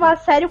querer se levar a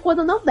sério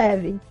quando não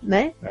deve,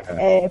 né?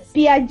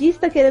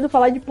 Piadista querendo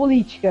falar de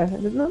política.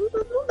 Não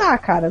dá,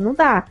 cara, não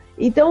dá.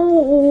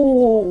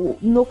 Então,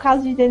 no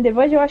caso de Jane the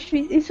Virgin, eu acho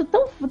isso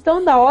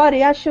tão da hora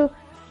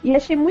e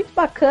achei muito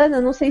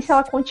bacana, não sei se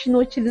ela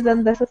continua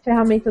utilizando dessas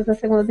ferramentas na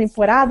segunda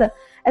temporada,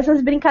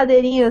 essas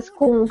brincadeirinhas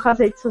com as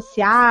redes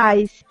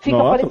sociais,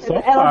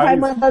 ela vai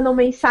mandando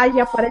mensagem e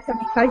aparece a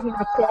mensagem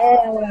na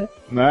tela.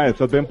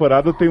 Essa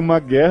temporada tem uma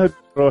guerra de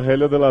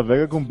Rogelia de la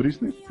Vega com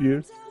Britney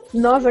Spears.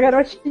 Nossa,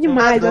 garoto,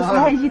 demais,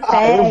 essa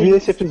hashtag. Eu vi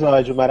esse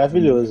episódio,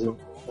 maravilhoso.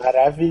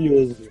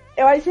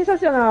 Eu acho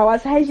sensacional,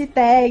 as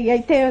hashtags,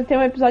 aí tem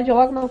um episódio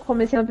logo no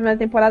começo da primeira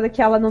temporada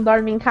que ela não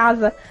dorme em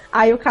casa,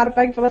 aí o cara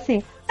pega e fala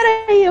assim,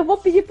 peraí, eu vou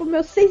pedir pros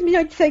meus 6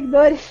 milhões de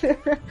seguidores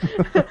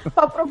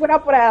pra procurar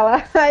por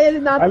ela. Aí ele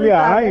não.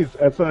 Aliás,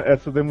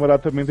 essa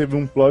temporada também teve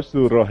um plot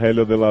do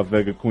Rogelia de la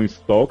Vega com o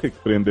Stalker, que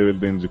prendeu ele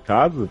dentro de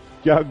casa,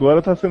 que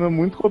agora tá sendo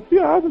muito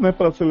copiado, né,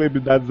 pelas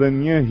celebridades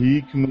Aninha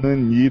Hickman,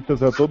 Anitta,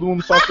 tá todo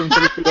mundo passando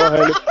pelo esse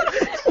Rogelia.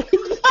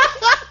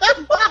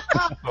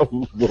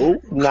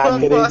 Não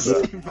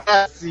acredito.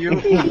 Brasil.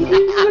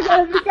 O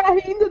cara fica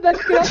rindo da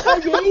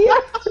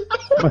criançadinha.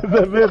 Mas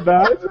é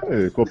verdade,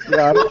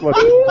 copiaram.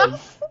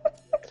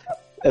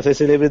 Essas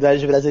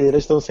celebridades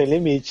brasileiras estão sem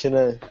limite,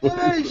 né?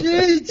 Ai,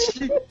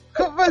 gente,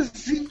 como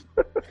assim?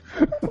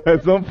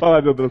 Mas vamos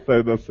falar de outra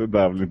série da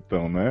CW,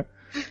 então, né?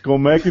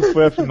 Como é que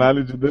foi a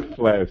finale de The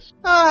Flash?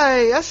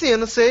 Ai, assim, eu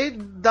não sei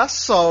da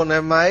Sol, né?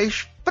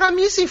 Mas pra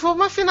mim, sim, foi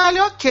uma finale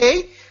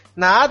ok.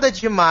 Nada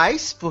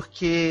demais,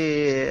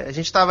 porque a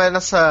gente tava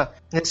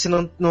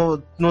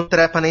no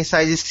trepa nem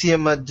sai de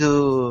cima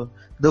do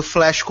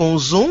Flash com o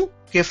Zoom,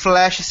 porque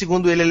Flash,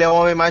 segundo ele é o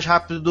homem mais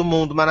rápido do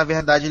mundo, mas na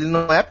verdade ele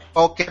não é,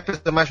 qualquer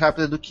pessoa é mais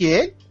rápida do que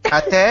ele.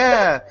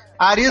 Até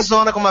a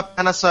Arizona com uma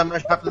perna só é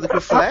mais rápida do que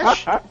o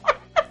Flash.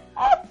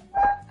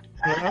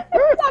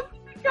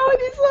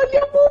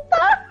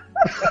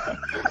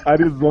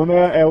 Arizona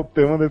é o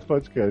tema desse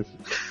podcast.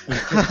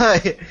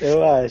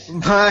 Eu acho.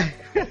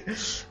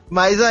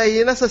 Mas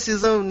aí nessa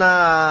season,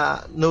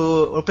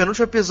 no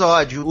penúltimo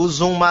episódio, o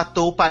Zoom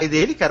matou o pai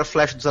dele, que era o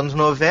Flash dos anos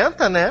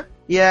 90, né?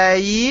 E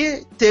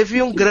aí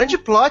teve um grande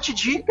plot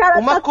de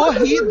uma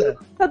corrida.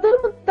 Todo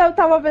mundo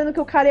tava vendo que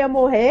o cara ia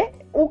morrer.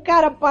 O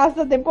cara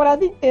passa a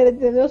temporada inteira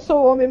dizendo eu sou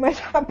o homem mais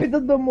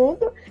rápido do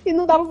mundo. E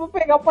não dava pra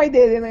pegar o pai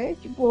dele, né?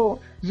 Tipo...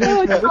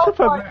 Gente, deixa eu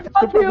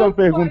fazer uma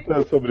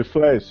pergunta sobre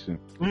Flash.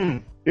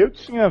 Eu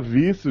tinha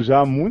visto já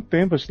há muito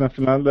tempo, acho que na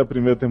final da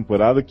primeira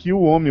temporada, que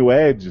o homem, o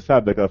Ed,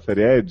 sabe, daquela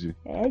série Ed?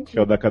 Que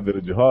é o da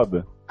cadeira de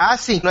roda. Ah,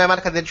 sim, não é mais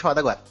da cadeira de roda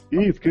agora.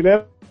 Isso, que ele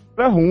era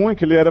ruim,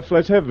 que ele era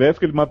Flash reverso,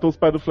 que ele matou os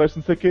pais do Flash,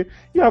 não sei o quê.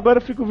 E agora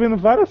eu fico vendo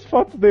várias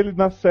fotos dele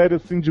na série,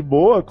 assim, de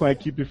boa, com a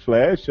equipe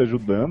Flash,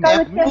 ajudando.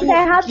 É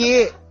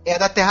porque é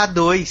da Terra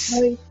 2.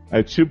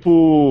 É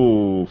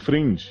tipo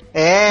Fringe.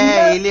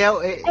 Ele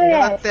é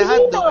da Terra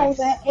 2.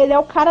 Né? Ele é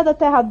o cara da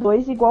Terra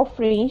 2, igual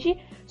Fringe.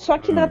 Só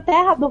que na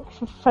Terra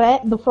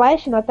do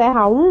Flash, na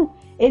Terra 1,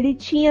 ele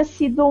tinha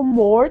sido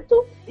morto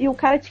e o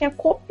cara tinha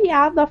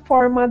copiado a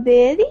forma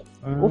dele.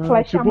 O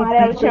Flash tipo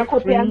amarelo tinha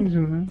copiado. Fringe,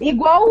 né?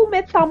 Igual o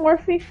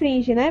Metamorfo em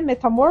Fringe, né?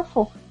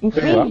 Metamorfo em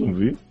Fringe. Lá, não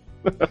vi.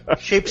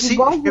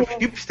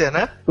 Shapeshifter,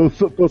 né?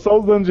 Tô só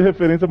usando de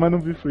referência, mas não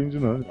vi Fringe,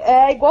 não.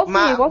 É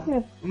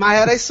igualzinho. Mas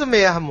era isso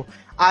mesmo.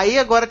 Aí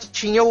agora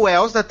tinha o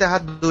Wells da Terra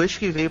 2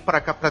 que veio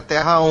pra cá, pra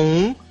Terra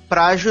 1,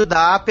 pra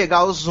ajudar a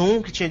pegar o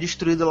Zoom, que tinha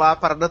destruído lá a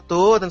parada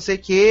toda, não sei o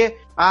quê.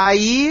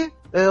 Aí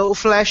o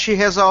Flash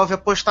resolve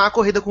apostar uma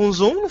corrida com o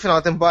Zoom no final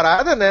da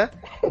temporada, né?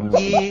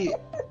 E...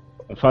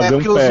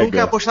 porque o Zoom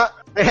quer apostar...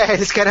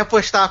 eles querem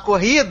apostar a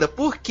corrida,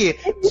 porque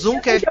Zoom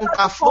quer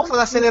juntar a força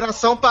da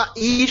aceleração pra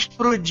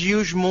explodir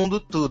os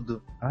mundos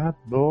tudo.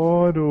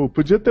 Adoro!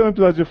 Podia ter um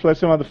episódio de Flash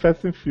chamado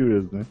Fast and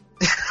Furious, né?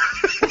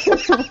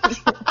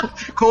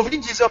 Com o Vin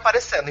Diesel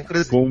aparecendo,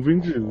 inclusive. Com o Vin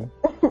Diesel.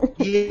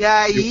 E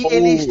aí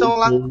eles estão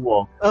lá...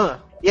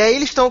 E aí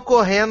eles estão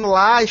correndo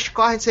lá,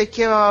 escorrem, não sei o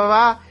que,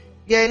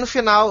 E aí no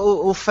final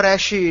o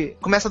Flash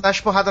começa a dar as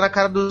porradas na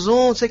cara do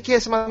Zoom, não sei o que,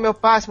 você matou meu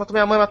pai, você matou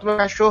minha mãe, matou meu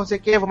cachorro, não sei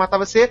o que, vou matar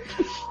você.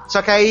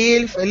 Só que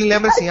aí ele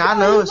lembra assim,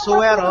 não, eu sou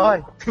o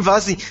herói. Fala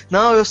assim,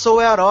 não, eu sou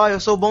o herói, eu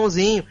sou o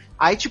bonzinho.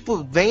 Aí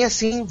tipo, vem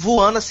assim,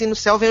 voando assim no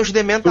céu, vem os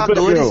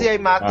Dementadores e aí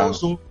mata o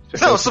Zoom.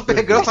 Não,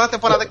 Supergirl só na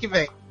temporada que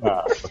vem.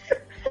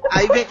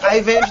 Aí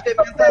vem os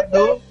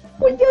Dementadores,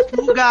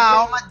 suga a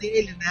alma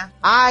dele, né?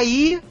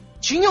 Aí...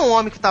 tinha um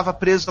homem que tava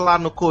preso lá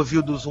no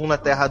covil do Zoom na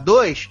Terra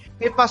 2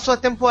 e passou a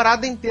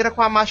temporada inteira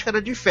com a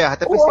máscara de ferro.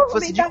 Até pensei que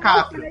fosse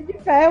DiCaprio. Máscara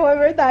de ferro, é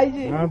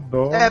verdade.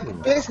 Adoro.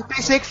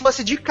 Pensei que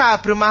fosse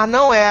DiCaprio, mas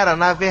não era.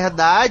 Na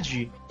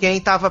verdade,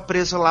 quem tava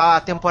preso lá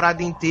a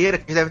temporada inteira,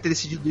 que deve ter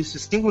decidido isso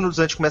 5 minutos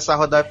antes de começar a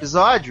rodar o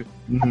episódio,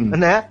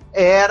 né?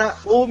 Era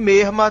o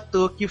mesmo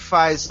ator que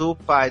faz o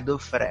pai do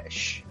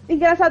Flash.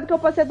 Engraçado que eu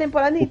passei a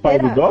temporada inteira. O pai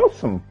do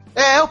Dawson?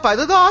 É, o pai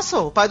do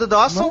Dawson. O pai do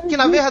Dawson, que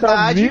na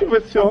verdade... Tá vivo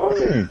esse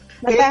homem?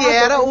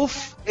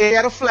 Ele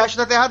era o Flash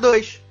da Terra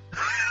 2.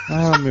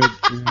 Ah, meu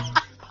Deus.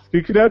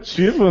 Que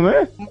criativo,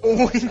 né?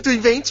 Muito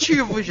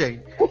inventivo,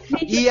 gente.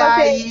 E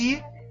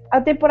aí... A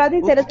temporada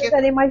inteira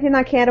tentando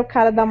imaginar quem era o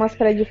cara da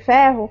máscara de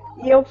ferro.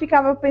 E eu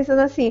ficava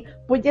pensando assim,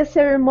 podia ser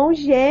o irmão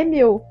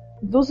gêmeo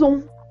do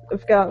Zoom. Eu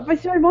ficava, vai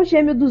ser o irmão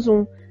gêmeo do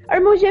Zoom. O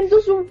irmão gêmeo do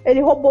Zoom.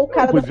 Ele roubou o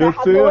cara da Terra 2.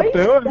 Podia ser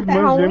até o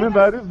irmão gêmeo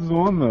da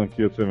Arizona,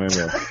 que ia ser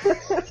melhor.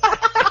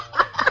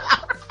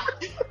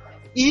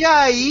 E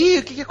aí,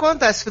 o que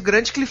acontece? O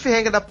grande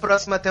cliffhanger da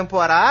próxima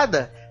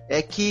temporada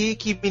é que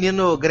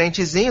menino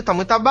Grantzinho tá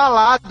muito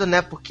abalado,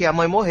 né? Porque a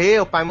mãe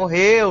morreu, o pai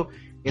morreu.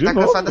 Ele tá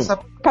cansado dessa...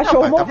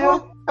 Cachorro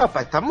morreu. O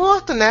pai tá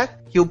morto, né?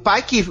 Que o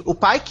pai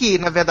que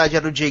na verdade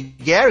era o Jay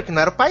Garrick,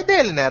 não era o pai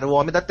dele, né? Era o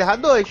homem da Terra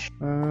 2.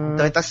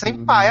 Então ele tá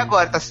sem pai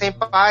agora, tá sem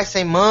pai,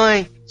 sem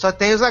mãe, só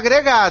tem os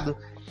agregados.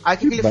 Aí o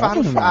que ele faz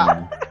no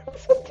final?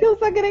 Só tem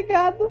os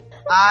agregados.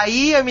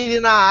 Aí a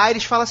menina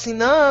Iris fala assim,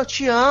 não, eu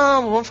te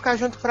amo, vamos ficar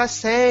juntos pra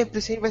sempre,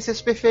 assim, vai ser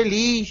super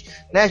feliz,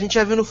 né? A gente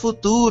já viu no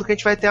futuro que a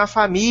gente vai ter uma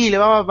família,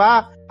 blá blá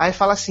blá. Aí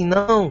fala assim,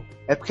 não,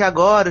 é porque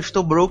agora eu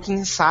estou broken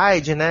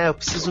inside, né? Eu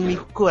preciso me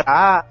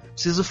curar,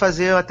 preciso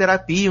fazer uma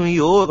terapia, um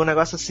yoga, um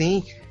negócio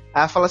assim.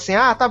 Aí ela fala assim,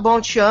 tá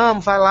bom, te amo,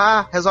 vai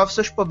lá, resolve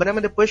seus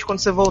problemas, depois quando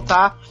você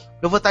voltar,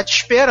 eu vou estar te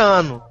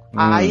esperando.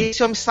 Aí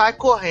esse homem sai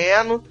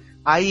correndo,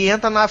 aí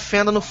entra na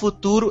fenda no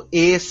futuro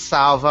e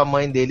salva a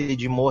mãe dele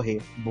de morrer.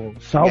 Bom,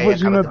 salva a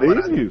Gina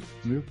Davis?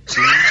 Meu Deus.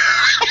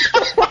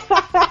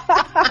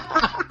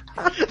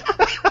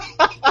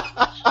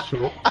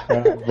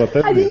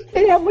 A gente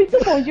seria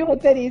muito bom de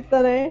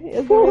roteirista, né? Ia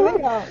ser bem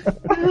legal.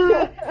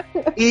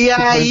 E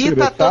aí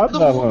tá todo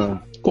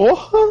mundo...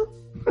 Porra!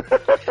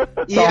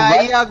 E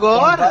aí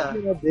agora...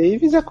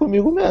 Davis é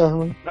comigo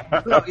mesmo.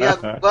 E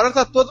agora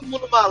tá todo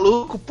mundo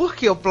maluco,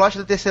 porque o plot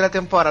da terceira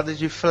temporada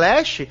de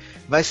Flash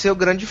vai ser o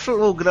grande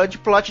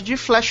plot de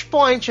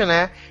Flashpoint,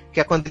 né? Que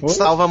é quando ele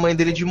salva a mãe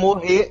dele de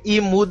morrer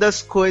e muda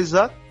as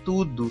coisas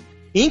tudo.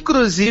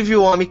 Inclusive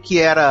o homem que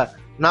era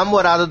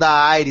namorado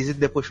da Iris e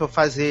depois foi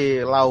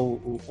fazer lá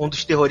um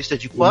dos terroristas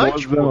de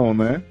Quântico. Mozão,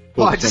 né?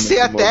 Pode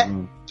ser até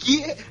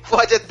que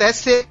pode até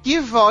ser que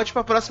volte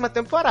pra próxima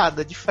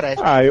temporada de Flash.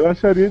 Ah, eu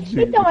acharia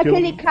de. Então,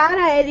 aquele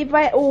cara, ele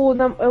vai.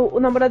 O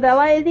namorado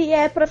dela, ele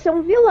é pra ser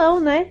um vilão,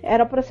 né?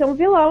 Era pra ser um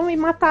vilão e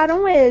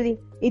mataram ele.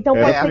 Então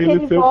pode ser que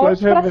ele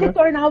volte pra se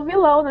tornar o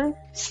vilão, né?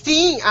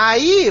 Sim,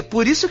 aí,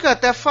 por isso que eu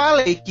até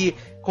falei que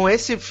com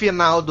esse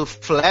final do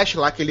Flash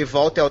lá, que ele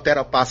volta e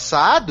altera o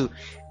passado,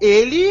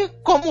 ele,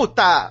 como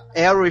tá,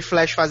 Arrow e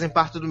Flash fazem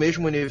parte do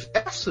mesmo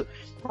universo,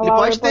 ele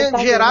pode ter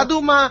gerado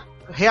uma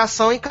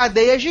reação em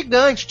cadeia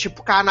gigante,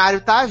 tipo, o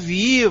Canário tá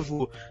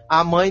vivo,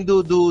 a mãe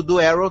do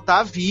Arrow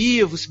tá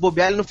vivo, se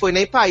bobear ele não foi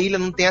nem pra ilha,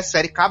 não tem a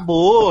série,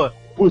 acabou.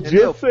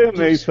 Podia ser,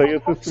 né? Isso aí ia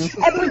ser simples.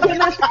 É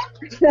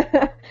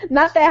porque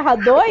na Terra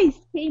 2,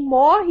 quem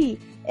morre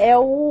é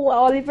o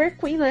Oliver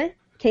Queen, né?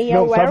 Quem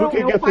é o Arrow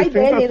é o pai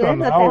dele, né?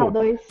 Na Terra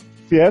 2.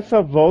 Se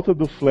essa volta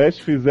do Flash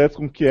fizesse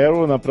com que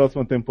Arrow na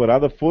próxima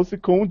temporada fosse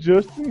com o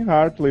Justin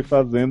Hartley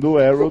fazendo o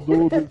Arrow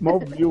do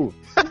Smallville.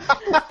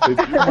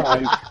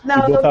 Não,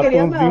 e botar não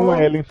queria Pãozinho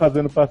não. Ellen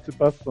fazendo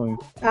participações.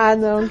 Ah,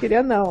 não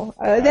queria não.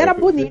 Ele era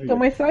bonito,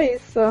 mas só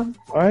isso.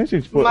 Ai,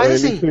 gente, pô,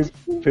 Mas, ele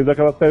assim, fez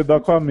aquela série do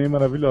Aquaman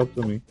maravilhosa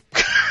também.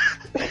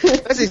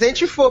 Assim, se a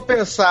gente for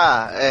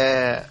pensar,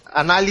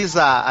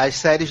 analisar as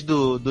séries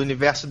do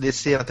universo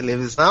DC na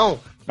televisão,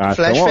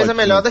 Flash fez a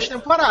melhor das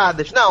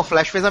temporadas. Não,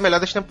 Flash fez a melhor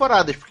das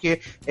temporadas, porque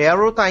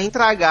Arrow tá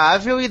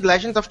intragável e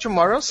Legends of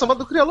Tomorrow é o samba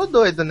do crioulo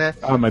doido, né?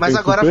 Mas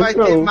agora vai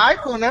ter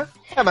Michael, né?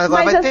 Mas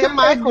agora vai ter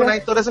Michael, né?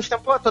 Em todas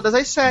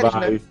as séries,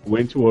 né?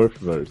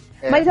 Wentworthverse.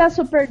 Mas a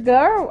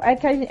Supergirl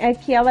é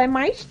que ela é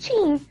mais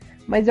teen.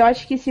 Mas eu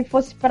acho que se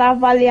fosse pra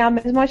avaliar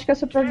mesmo, eu acho que a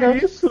Supergirl...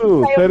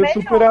 Isso, série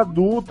super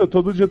adulta,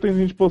 todo dia tem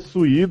gente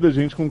possuída,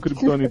 gente com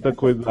kryptonita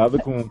coisada,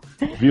 com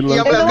vilã, e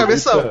a mulher do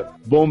cabeção.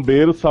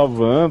 Bombeiro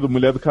salvando,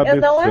 mulher do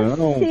cabeção. Eu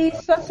não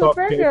assisto a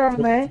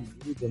Supergirl, né?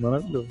 É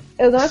maravilhoso.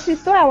 Eu não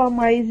assisto ela,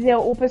 mas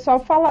o pessoal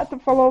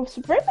falou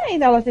super bem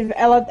dela.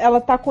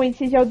 Ela tá com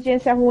índice de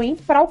audiência ruim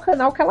pra o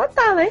canal que ela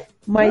tá, né?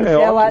 Mas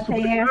ela ótimo,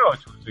 tem...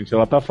 ótimo, gente.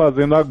 Ela tá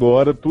fazendo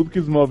agora tudo que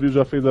Smallville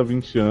já fez há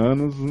 20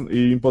 anos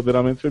e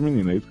empoderamento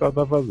feminino. É isso que ela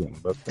tá fazendo.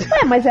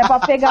 Mas é pra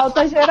pegar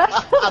outra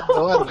geração.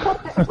 Adoro.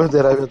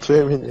 Empoderamento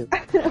feminino.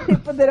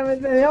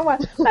 Empoderamento feminino,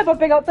 mas é pra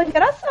pegar outra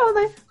geração,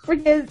 né?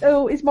 Porque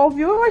o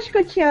Smallville, eu acho que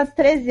eu tinha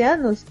 13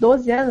 anos,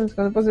 12 anos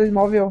quando eu passei o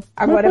Smallville.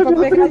 Agora é pra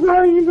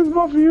pegar... ainda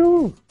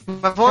Smallville.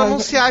 Mas vão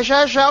anunciar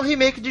já o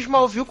remake de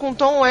Smallville com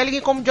Tom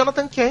Welling como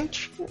Jonathan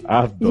Kent.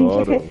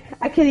 Adoro. Gente,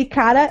 aquele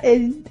cara,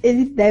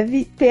 ele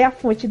deve ter a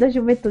fonte da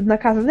juventude na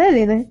casa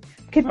dele, né?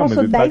 Porque ele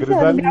passou 10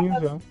 anos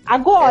gravando.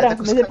 Agora,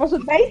 mas ele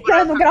passou 10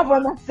 anos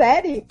gravando a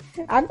série.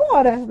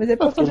 Agora, mas ele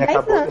passou 10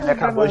 anos. Ele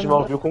acabou de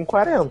Smallville com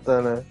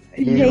 40, né?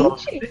 E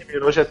gente,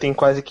 terminou já tem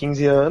quase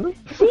 15 anos.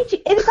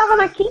 Gente, ele tava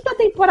na 5ª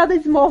temporada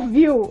de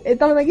Smallville. Ele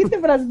tava na 5ª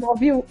temporada de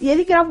Smallville e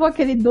ele gravou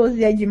aquele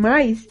 12 é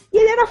demais. E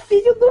ele era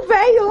filho do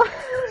velho lá.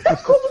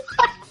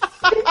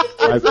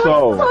 Mas,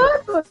 Sol,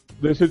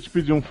 deixa eu te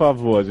pedir um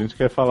favor. A gente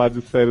quer falar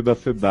de série da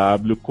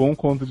CW com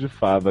conto de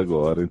fada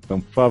agora. Então,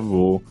 por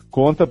favor,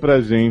 conta pra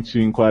gente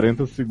em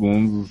 40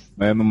 segundos,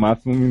 né, no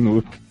máximo 1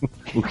 minuto,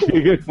 o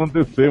que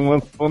aconteceu em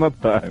Once Upon a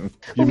Time.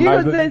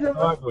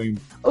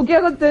 O que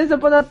aconteceu em Once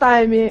Upon a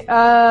Time?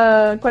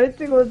 40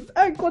 segundos.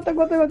 Ai, conta.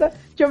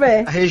 Deixa eu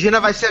ver. A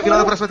Regina vai ser a vilã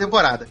da próxima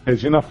temporada.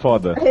 Regina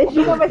foda.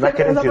 Regina vai ser a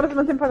vilã da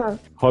próxima temporada.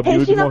 Robin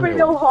Regina Hood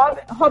perdeu o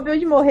Robin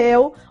Hood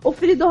morreu. O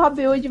filho do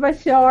Robin Hood vai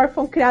ser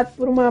órfão criado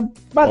por uma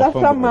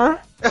Badassamá.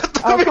 Eu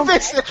também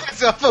pensei que ia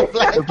ser Orphan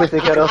Black. Eu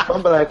pensei que era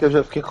Orphan Black, eu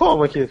já fiquei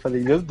como aqui?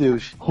 Falei, meu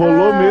Deus.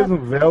 Rolou mesmo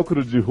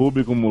velcro de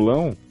Ruby com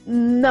Mulão?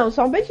 Não,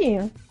 só um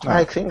beijinho.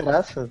 Ai, que sem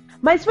graça.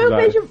 Mas foi um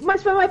beijo,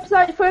 mas foi um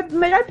episódio, foi o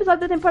melhor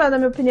episódio da temporada, na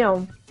minha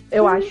opinião.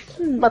 Eu acho.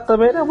 Mas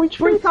também não é muito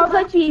difícil. Por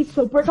causa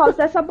disso, por causa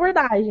dessa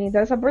abordagem,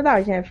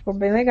 ficou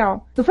bem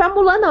legal. Não foi a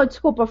Mulan, não,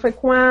 desculpa, foi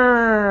com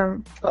a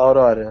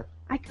Aurora.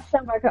 Ai,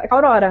 caramba, a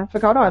Aurora. Foi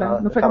com a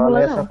Aurora, não foi com a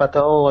Mulan, não. Ela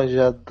tão longe,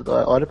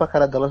 olha pra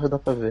cara dela, já dá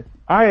pra ver.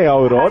 Ah, é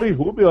Aurora e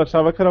Ruby? Eu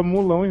achava que era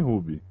Mulão e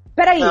Ruby.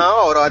 Peraí. Não,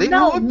 Aurora e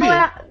Ruby.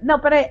 Não,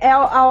 peraí.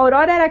 A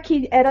Aurora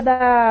era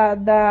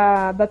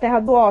da Terra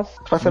do Oz.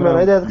 Faço a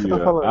menor ideia do que você tá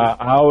falando.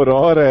 A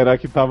Aurora era a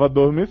que tava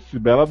adormecida,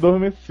 bela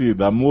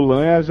adormecida. A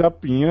Mulan é a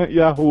Japinha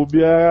e a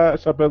Ruby é a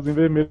Chapeuzinho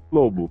Vermelho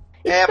Lobo.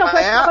 Então,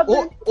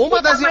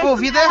 uma das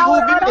envolvidas é a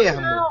Ruby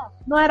mesmo.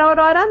 Não era a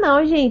Aurora,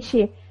 não,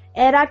 gente.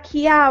 Era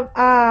que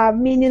a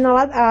menina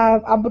lá,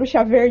 a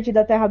bruxa verde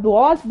da Terra do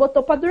Oz,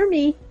 botou pra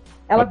dormir.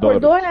 Ela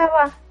acordou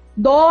ela.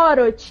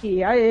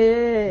 Dorothy,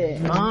 aê!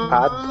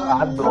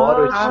 A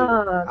Dorothy.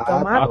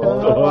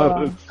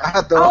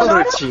 A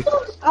Dorothy.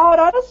 A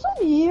Aurora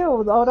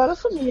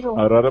sumiu.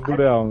 A Aurora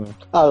Boreal, né?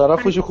 A Aurora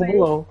fugiu com o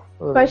Mulão.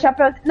 Foi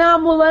Chapeuzinho... Não, a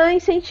Mulan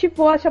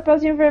incentivou a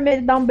Chapeuzinho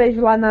Vermelho a dar um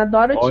beijo lá na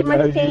Dorothy, olha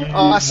mas aí, quem...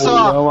 Olha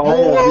só,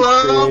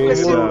 Mulan com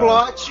esse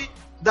plot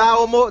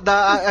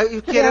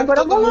querendo que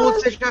todo mundo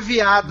seja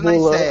viado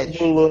nas séries.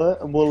 Mulan,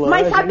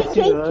 mas sabe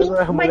quem?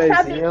 Mas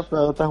sabe...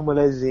 pra outras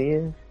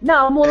mulherzinhas.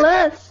 Não,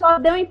 Mulan só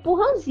deu um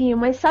empurrãozinho,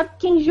 mas sabe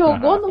quem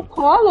jogou no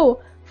colo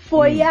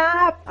foi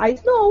a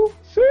Snow.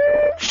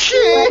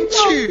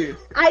 Gente!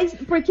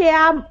 Porque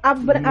a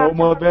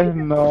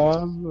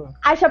modernosa.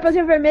 A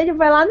Chapeuzinho Vermelho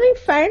vai lá no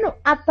inferno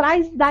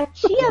atrás da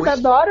tia da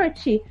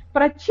Dorothy,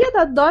 pra tia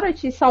da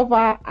Dorothy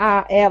salvar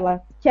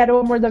ela, que era o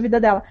amor da vida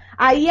dela.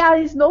 Aí a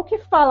Snow que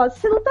fala,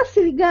 você não tá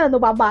se ligando,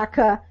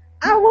 babaca?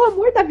 O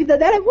amor da vida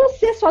dela é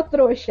você, sua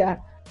trouxa.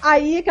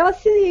 Aí é que ela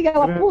se liga,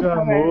 ela puta,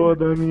 amor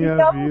da minha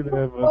então, vida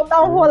é você. Vou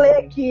dar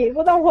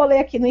um rolê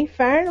aqui no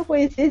inferno,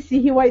 conhecer esse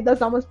rio aí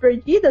das almas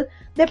perdidas,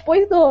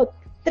 depois dou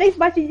 3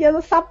 batidinhas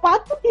no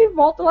sapato e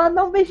volto lá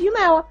dar um beijinho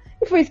nela.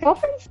 E foi isso que ela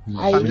fez.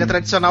 Aí... Família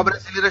tradicional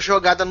brasileira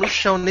jogada no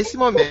chão nesse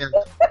momento.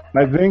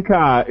 Mas vem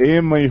cá,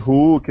 Emma e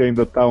Hulk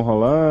ainda estão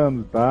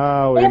rolando e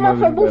tal.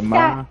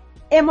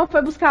 Emma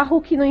foi buscar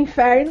Hulk no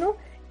inferno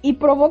e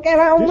provou que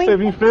era um... Gente,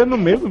 teve inferno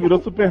mesmo,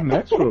 virou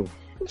Supernatural.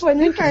 Foi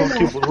no inferno.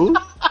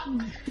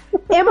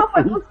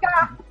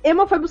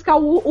 Emma foi buscar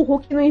o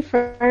Hulk no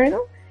inferno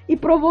e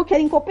provou que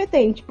era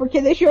incompetente, porque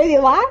deixou ele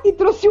lá e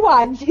trouxe o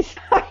Hades.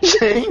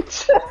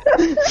 Gente!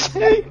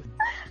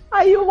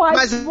 Aí o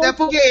Hades Mas é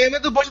porque Emma é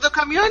do bonde da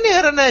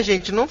caminhoneira, né,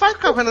 gente? Não vai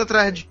ficar correndo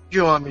atrás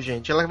de homem,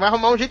 gente. Ela vai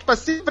arrumar um jeito pra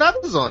se livrar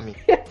dos homens.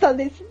 Tá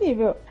nesse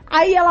nível.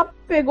 Aí ela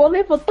pegou,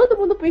 levou todo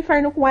mundo pro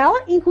inferno com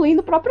ela,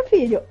 incluindo o próprio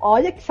filho.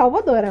 Olha que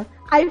salvadora.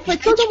 Aí foi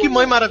gente, todo mundo... que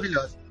mãe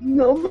maravilhosa.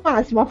 No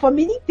máximo, a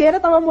família inteira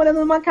tava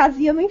morando numa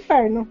casinha no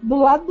inferno, do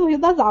lado do Rio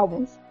das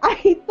Almas.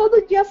 Aí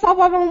todo dia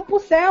salvavam um pro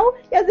céu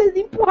e às vezes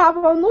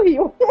empurravam no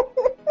rio.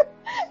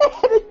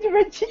 Era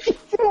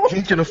divertidíssimo.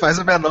 Gente, não faz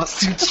o menor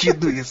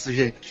sentido isso,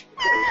 gente.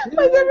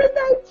 Mas é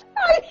verdade.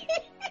 Ai.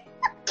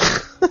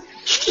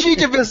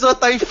 Gente, a pessoa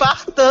tá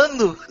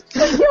infartando.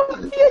 Eu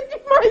ria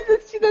demais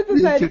assistindo essa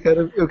série.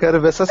 Gente, eu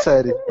quero ver essa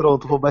série.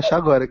 Pronto, vou baixar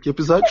agora. Que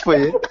episódio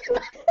foi ele?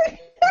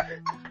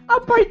 A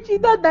partir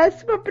do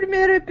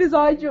 11º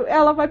episódio,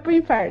 ela vai pro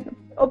inferno.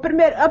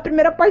 A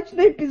primeira parte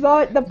do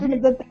episódio, da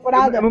primeira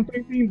temporada. Eu não tô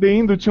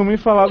entendendo. Tinham me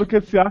falado que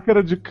esse arco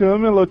era de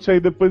Camelot, aí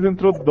depois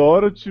entrou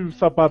Dorothy,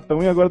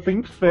 Sapatão, e agora tem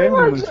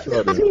inferno na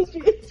história.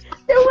 Gente,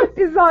 tem um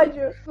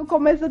episódio no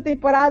começo da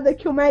temporada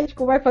que o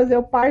médico vai fazer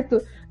o parto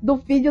do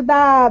filho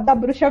da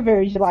Bruxa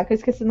Verde lá, que eu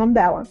esqueci o nome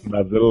dela.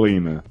 Da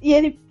Zelina. E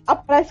ele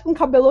aparece com o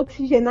cabelo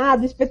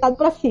oxigenado, espetado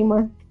pra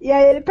cima. E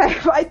aí ele pega,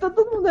 vai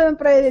todo mundo olhando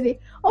pra ele.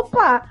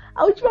 Opa,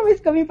 a última vez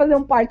que eu vim fazer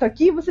um parto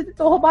aqui, você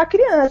tentou roubar a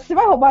criança. Você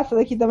vai roubar essa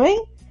daqui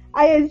também?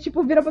 Aí ele,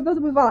 tipo, vira pra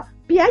todo mundo e fala,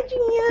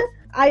 piadinha.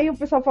 Aí o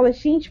pessoal fala,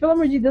 gente, pelo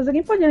amor de Deus,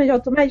 alguém pode arranjar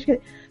outro médico?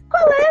 Ele,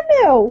 qual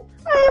é, meu?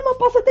 A Emma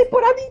passa a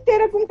temporada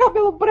inteira com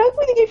cabelo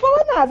branco e ninguém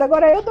fala nada.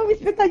 Agora eu dou uma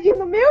espetadinha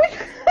no meu e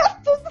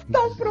tudo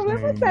tá um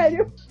problema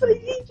sério. Falei,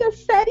 gente, a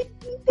série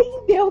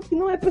entendeu que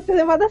não é pra ser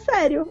levada a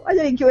sério.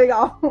 Olha aí que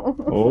legal.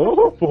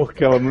 Oh,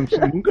 porque ela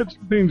nunca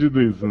tinha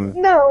entendido isso, né?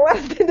 Não, ela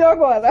entendeu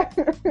agora.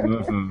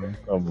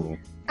 Tá bom.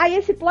 Aí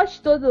esse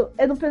plot todo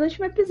é no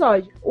penúltimo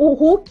episódio. O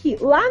Hulk,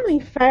 lá no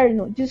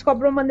inferno,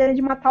 descobre uma maneira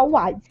de matar o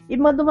Hades. E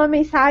manda uma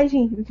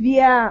mensagem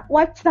via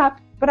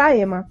WhatsApp pra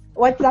Emma.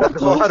 O WhatsApp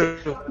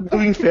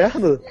do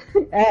inferno?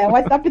 É, o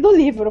WhatsApp do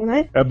livro,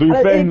 né? É do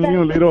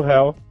inferninho, Little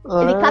Hell.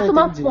 Ele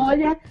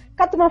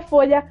cata uma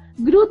folha,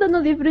 gruda no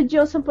livro de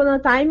Once Upon a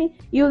Time,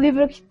 e o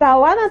livro que tá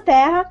lá na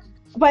Terra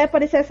vai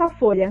aparecer essa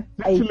folha.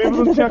 Esse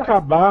livro não tinha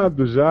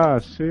acabado já?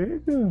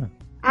 Chega.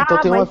 Então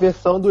tem uma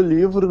versão do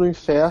livro no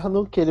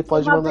inferno que ele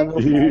pode mandar no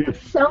inferno.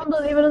 Versão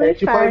do livro no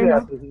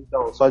inferno.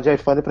 Então, só de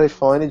iPhone pra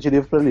iPhone, de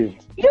livro pra livro.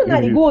 E o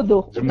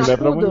narigudo?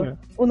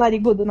 O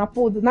narigudo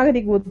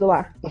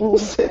lá.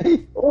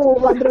 O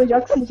ladrão de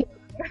oxigênio.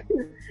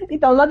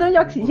 Então, o ladrão de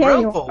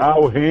oxigênio.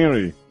 O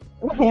Henry.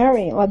 O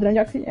Henry, ladrão de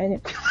oxigênio.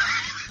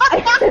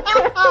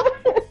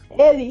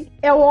 Ele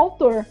é o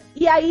autor.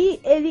 E aí,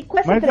 ele com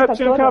essa Mas já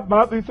tinha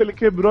acabado isso, ele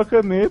quebrou a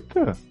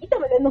caneta. Então,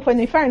 mas ele não foi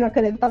no inferno, a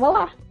caneta tava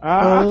lá.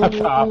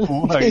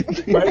 Porra.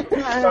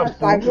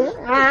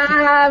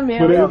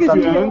 Meu Deus. Deus.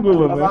 Esse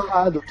ângulo, né?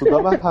 Tudo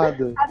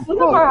amarrado. Tá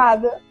tudo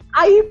amarrado.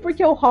 Aí,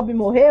 porque o Robin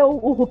morreu,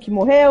 o Hulk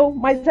morreu,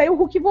 mas aí o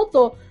Hulk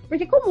voltou.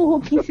 Porque como o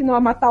Hulk ensinou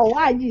a matar o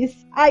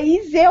Hades,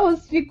 aí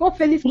Zeus ficou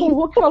feliz com o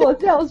Hulk e falou,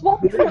 Zeus,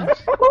 volta.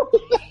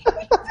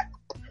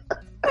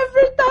 É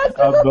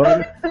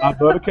verdade.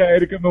 Adoro que a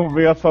Erika não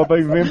vê, a Sol tá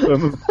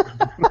inventando.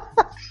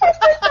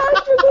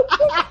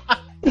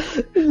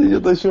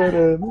 Eu tô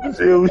chorando.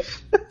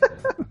 Deus.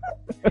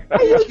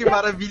 Que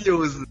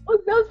maravilhoso. O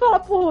Deus fala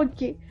pro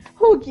Hulk,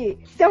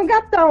 você é um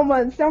gatão,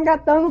 mano. Você é um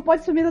gatão, não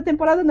pode sumir da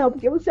temporada não,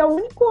 porque você é o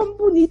único homem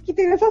bonito que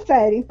tem nessa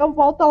série. Então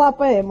volta lá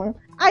pra Emma.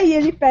 Aí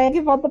ele pega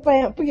e volta pra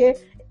Emma, porque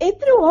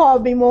entre o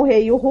Robin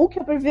morrer e o Hulk,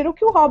 eu prefiro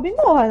que o Robin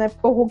morra, né?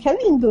 Porque o Hulk é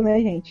lindo, né,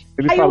 gente?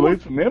 Ele aí falou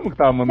isso mesmo? Que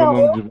tava mandando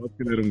nome de volta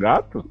que ele era um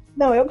gato?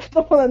 Não, eu que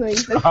tô falando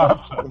isso.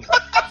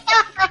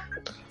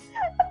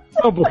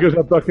 Não, porque eu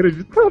já tô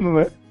acreditando,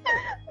 né?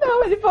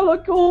 Não, ele falou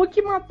que o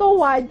Hulk matou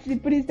o Hades e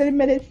por isso ele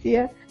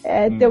merecia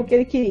ter o que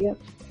ele queria.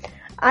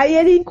 Aí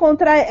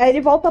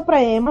ele volta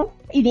pra Emma,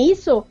 e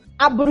nisso,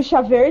 a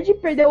Bruxa Verde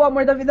perdeu o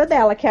amor da vida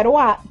dela, que era o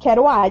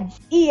Hades.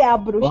 E a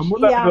Bruxa... O amor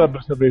da vida da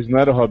Bruxa Verde não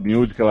era o Robin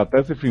Hood, que ela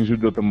até se fingiu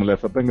de outra mulher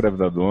só pra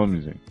engravidar do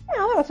homem, gente?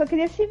 Não, ela só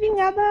queria se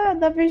vingar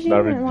da Virgínia.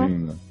 Da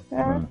Virgínia.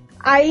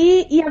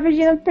 Aí, e a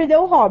Virginia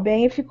perdeu o Robin,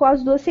 aí ficou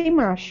as duas sem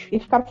macho. E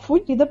ficaram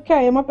fodidas porque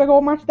a Emma pegou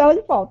o macho dela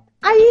de volta.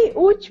 Aí,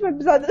 o último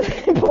episódio da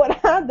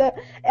temporada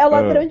é o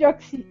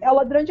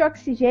ladrão de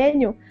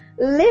oxigênio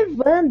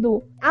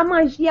levando a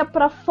magia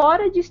pra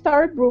fora de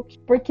Storybrooke,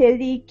 porque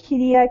ele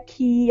queria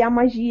que a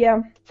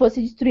magia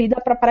fosse destruída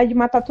pra parar de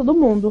matar todo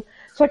mundo.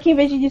 Só que em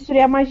vez de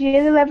destruir a magia,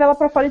 ele leva ela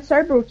pra fora de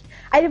Storybrooke.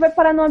 Aí ele vai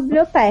parar numa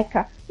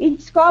biblioteca e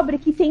descobre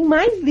que tem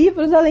mais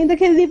livros além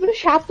daquele livro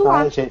chato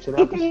lá. Gente,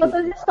 e tem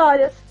outras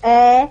histórias.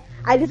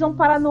 Aí eles vão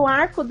parar no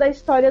arco da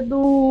história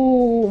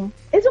do...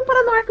 Eles vão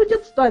parar no arco de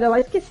outra história lá,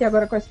 esqueci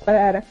agora qual história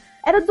era.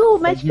 Era do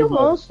Magic e o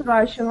Monstro,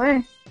 acho, não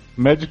é?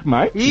 Magic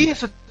Mike?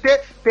 Isso,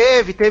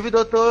 teve o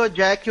Dr.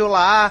 Jekyll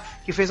lá,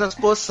 que fez as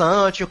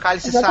poções, tinha o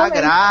cálice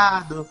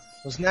sagrado,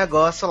 os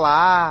negócios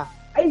lá.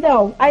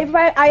 Então, aí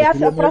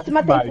a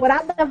próxima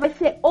temporada vai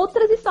ser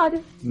outras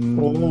histórias.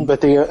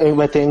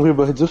 Vai ter Angry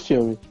Birds o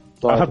filme.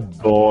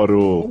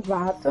 Adoro!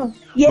 Exato.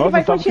 E ele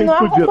vai continuar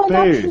roubando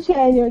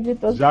oxigênio de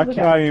todos. Já que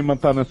a Emma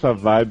tá nessa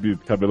vibe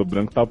de cabelo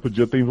branco,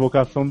 podia ter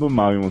Invocação do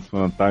Mal em Once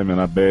Upon a Time,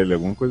 Annabelle,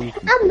 alguma coisa assim.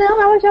 Ah, não,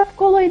 ela já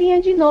ficou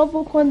loirinha de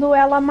novo quando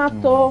ela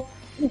matou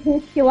o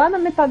Hulk lá na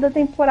metade da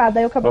temporada.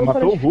 Aí o cabelo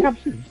matou o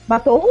Hulk?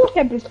 Matou o Hulk,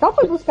 é por isso que ela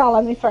foi buscar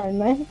lá no inferno,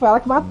 né? Foi ela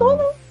que matou,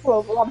 né?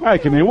 É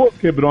que nem o outro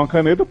quebrou uma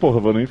caneta, porra,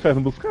 vou no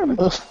inferno buscar, né?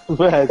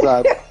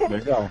 Exato.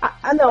 Legal.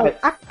 Não,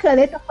 a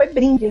caneta foi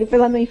brinde, ele foi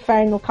lá no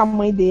inferno com a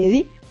mãe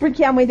dele,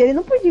 porque a mãe dele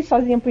não podia ir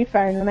sozinha pro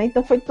inferno, né?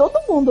 Então foi todo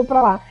mundo pra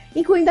lá,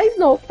 incluindo a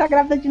Snow, que tá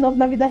grávida de novo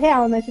na vida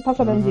real, né? Você tá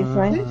sabendo disso,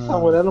 né? A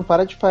mulher não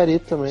para de parir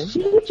também.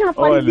 Gente, uma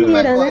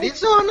parideira, né?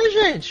 Arizona,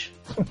 gente.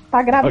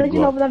 Tá grávida de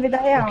novo na vida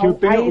real. O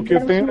que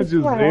eu tenho a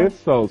dizer,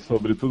 Sol,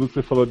 sobre tudo que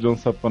você falou de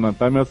Once Upon a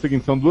Time é o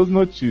seguinte, são duas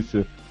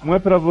notícias. Uma é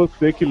pra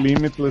você que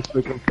Limitless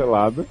foi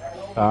cancelada,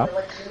 tá?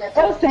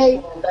 Eu sei.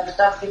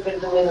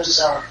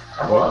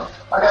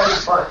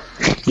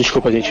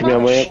 Desculpa, gente, minha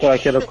mãe tá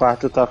aqui no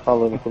quarto e tá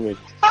falando comigo.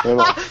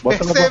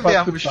 Bota ela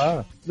pra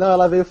participar. Não,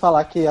 ela veio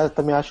falar que ela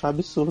também acha um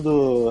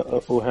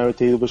absurdo o Harry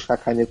ter ido buscar a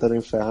caneta no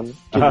inferno.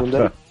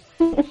 Tá.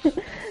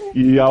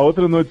 E a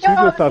outra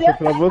notícia, Tata,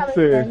 pra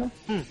você.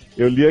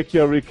 Eu li aqui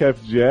a recap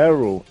de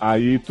Arrow,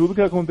 aí tudo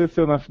que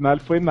aconteceu na final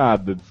foi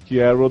nada. Diz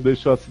que Arrow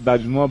deixou a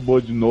cidade numa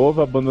boa de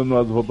novo, abandonou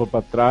as roupas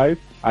pra trás.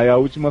 Aí a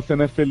última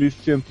cena é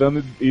Felicity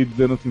entrando e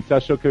dizendo assim, você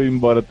achou que eu ia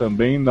embora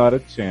também? Not a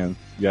chance.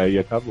 E aí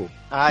acabou.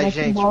 Ai,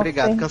 gente,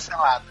 obrigado,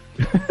 cancelado.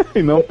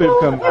 E não teve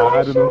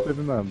canário, não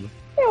teve nada.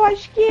 Eu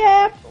acho que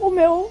é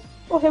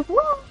o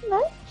regular,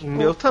 né? O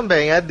meu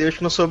também, Deus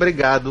que não sou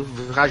obrigado.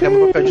 Rasgar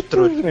meu papel de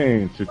trouxa.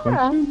 Gente,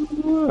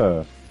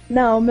 continua.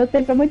 Não, meu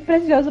tempo é muito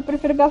precioso, eu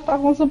prefiro gastar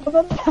com sopa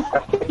da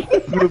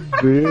Meu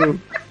Deus,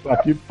 a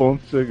que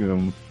ponto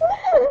chegamos?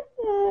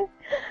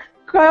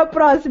 Qual é a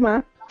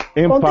próxima?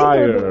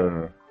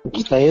 Empire.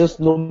 Está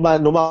indo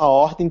numa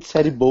ordem de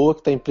série boa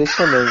que tá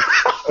impressionante.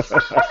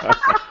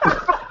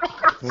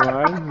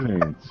 Ai,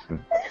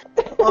 gente.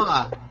 Ó,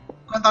 vou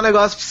contar um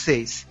negócio pra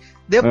vocês.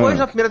 Depois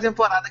da primeira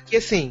temporada, que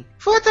assim,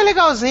 foi até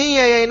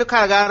legalzinha, e aí não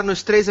cagaram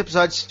nos 3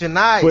 episódios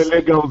finais. Foi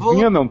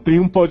legalzinha, não. Tem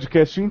um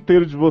podcast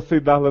inteiro de você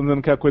e Darlan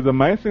dizendo que é a coisa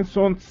mais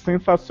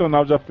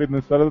sensacional já feita na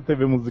história da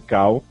TV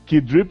musical.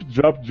 Que Drip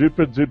Drop,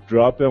 Dripper, Drip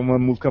Drop é uma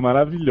música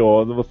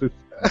maravilhosa. Vocês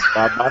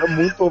babaram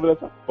muito sobre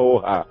essa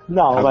porra.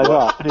 Não, mas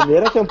ó, a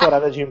primeira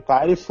temporada de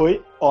Empire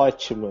foi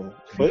ótima.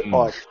 Foi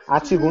ótima. A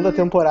segunda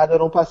temporada eu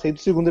não passei do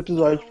segundo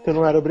episódio porque eu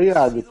não era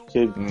obrigado.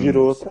 Porque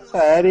virou essa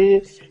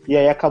série e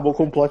aí acabou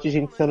com o plot de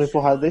gente sendo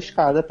empurrada da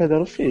escada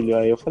perdendo o filho.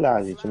 Aí eu falei,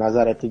 gente,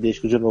 Nazaré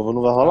Tedesco de novo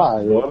não vai rolar.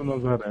 Adoro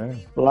Nazaré.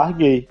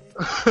 Larguei.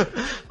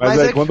 Mas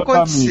aí o que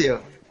aconteceu?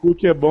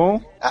 Cookie é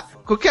bom?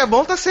 Cookie é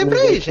bom tá sempre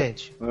aí,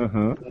 gente.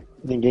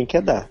 Ninguém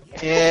quer dar.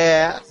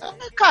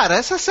 Cara,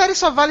 essa série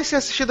só vale ser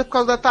assistida por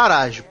causa da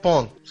Taraji,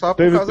 ponto. Só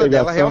por causa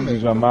dela, realmente.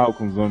 Teve Jamal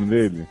com os homens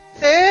dele?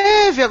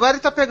 Teve, agora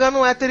ele tá pegando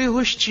um hétero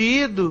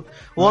enrustido.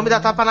 O homem dá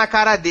tapa na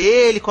cara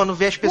dele quando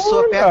vê as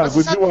pessoas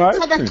perto.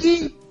 Sai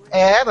daqui.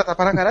 Dá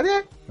tapa na cara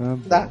dele.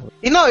 Dá.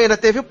 E não, ainda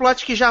teve o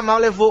plot que Jamal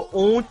levou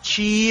um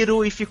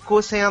tiro e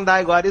ficou sem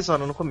andar igual a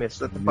Arizona no começo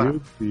da temporada.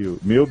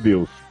 Meu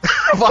Deus.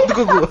 Volta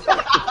do Gugu.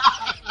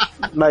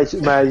 Mas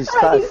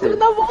Tássia,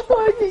 não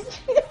voltou,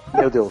 gente.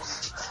 Meu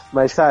Deus.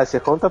 Mas Tássia,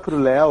 conta pro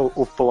Léo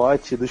o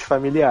plot dos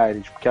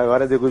familiares, porque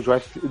agora The Good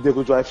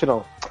Wife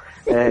não.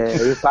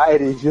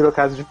 Empire virou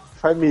casa de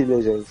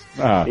família, gente.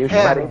 Tem os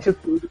parentes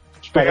tudo.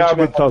 Tem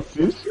água de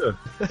salsicha?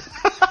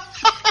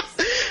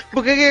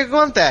 Porque o que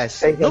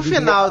acontece? No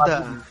final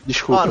da.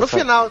 Desculpa. No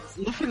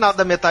final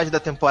da metade da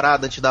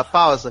temporada, antes da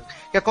pausa,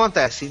 o que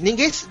acontece?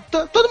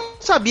 Todo mundo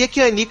sabia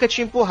que a Anika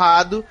tinha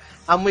empurrado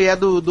a mulher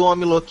do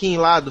homem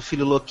louquinho lá, do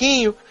filho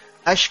louquinho,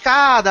 a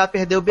escada, ela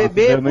perdeu o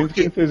bebê. Eu nem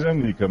sei quem seja a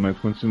Anika, mas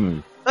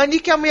continue. A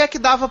Anika é a mulher que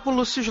dava pro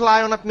Lucius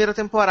Lyon na primeira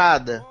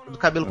temporada, do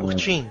cabelo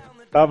curtinho.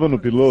 Tava no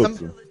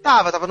piloto?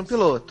 Tava no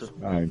piloto.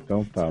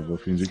 Então tá, vou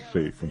fingir que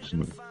sei,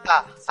 continue.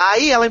 Tá,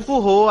 aí ela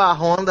empurrou a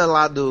Honda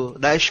lá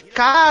da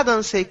escada,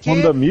 não sei o quê.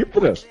 Honda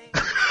Mitra?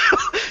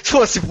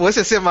 Se fosse,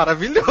 ia ser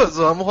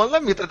maravilhoso. Eu amo Ronda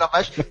Mitra, ainda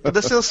mais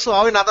toda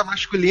sensual e nada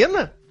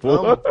masculina.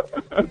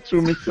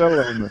 Tio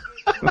Michelana.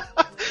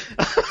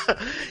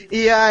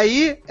 E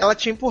aí, ela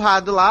tinha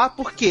empurrado lá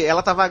porque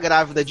ela tava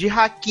grávida de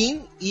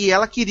Hakim e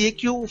ela queria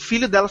que o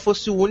filho dela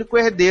fosse o único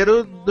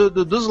herdeiro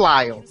dos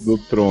Lions. Do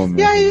trono.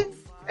 E aí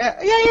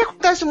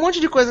acontece um monte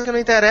de coisa que não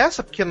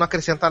interessa, porque não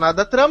acrescenta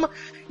nada à trama.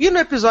 E no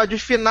episódio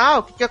final,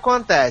 o que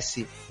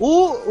acontece?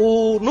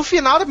 No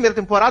final da primeira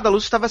temporada, a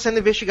Lucy estava sendo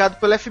investigada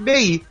pelo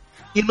FBI.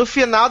 E no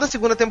final da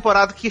segunda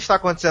temporada, o que está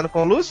acontecendo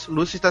com Lucy?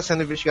 Lucy está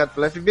sendo investigado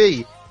pelo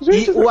FBI.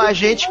 Gente, e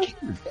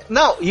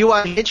o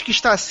agente que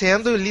está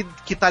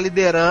que está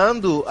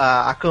liderando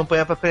a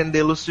campanha para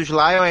prender Lucius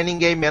Lyon é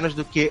ninguém menos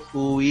do que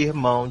o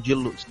irmão de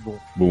Lucy.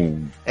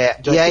 Boom.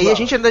 E aí a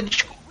gente ainda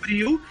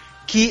descobriu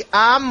que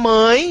a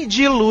mãe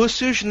de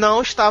Lucius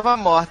não estava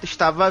morta,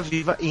 estava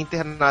viva e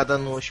internada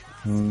no hospital.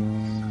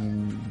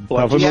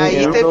 Tava e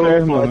aí teve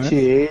inferno, né?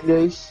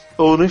 Ilhas,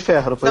 ou no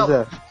inferno, pois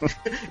é.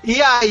 E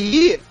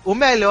aí, o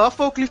melhor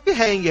foi o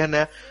cliffhanger,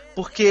 né?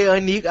 Porque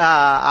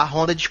a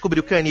Honda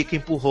descobriu que a Anika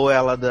empurrou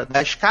ela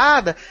da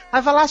escada.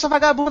 Aí vai lá, sua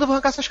vagabunda, vou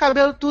arrancar seus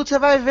cabelos tudo, você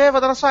vai ver,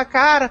 vou dar na sua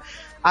cara.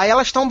 Aí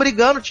elas estão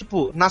brigando,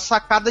 tipo, na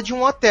sacada de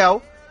um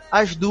hotel.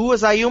 As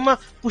duas, aí uma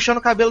puxando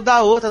o cabelo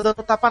da outra,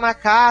 dando tapa na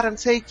cara, não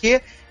sei o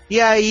quê. E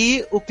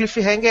aí o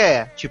cliffhanger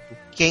é, tipo,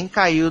 quem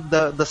caiu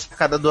da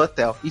sacada do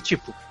hotel. E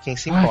tipo, quem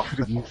se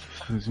importa.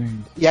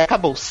 E aí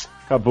acabou-se.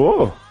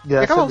 Acabou?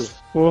 Acabou-se.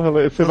 Porra,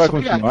 você vai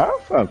continuar,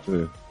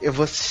 Sácia? Eu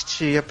vou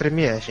assistir a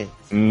Premiere, gente.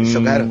 Isso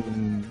eu garanto.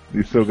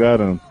 Isso eu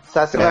garanto.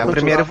 Sácia a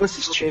primeira eu vou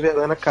assistir.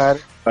 Vergonha na cara.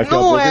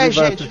 Não é,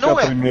 gente, não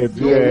é.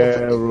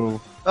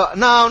 Arrow.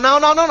 Não.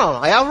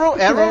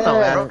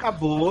 Arrow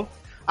acabou.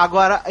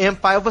 Agora,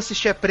 Empire eu vou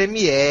assistir a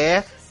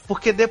Premiere,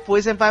 porque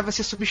depois Empire vai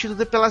ser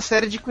substituída pela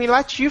série de Queen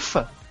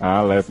Latifah.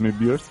 Let Me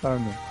Be Your Star,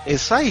 né?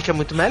 Isso aí, que é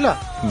muito melhor.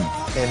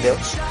 Entendeu?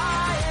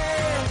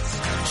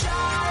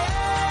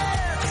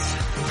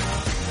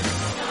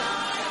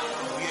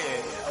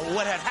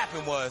 What had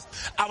happened was,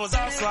 I was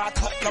outside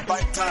cutting up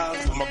bike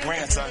tires with my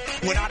grandson,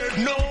 when out of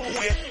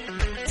nowhere,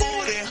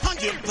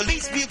 100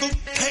 police vehicles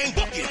came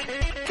booking.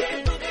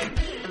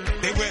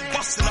 They were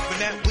busting up in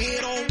that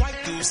weird old white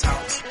dude's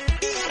house.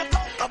 He had a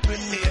phone up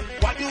in there,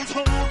 white dudes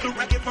hold the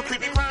record for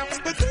creepy crimes,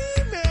 but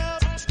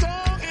females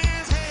strong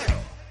as hell.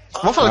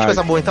 Vamos falar de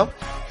coisa boa, então?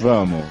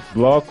 Vamos.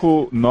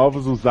 Bloco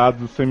Novos,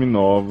 Usados e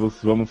Seminovos.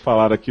 Vamos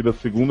falar aqui da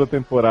segunda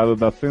temporada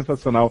da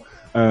sensacional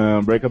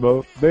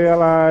Unbreakable Day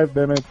Alive,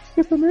 Damn It,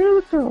 It's a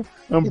Miracle.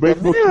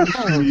 Unbreakable Kimmy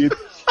Schmidt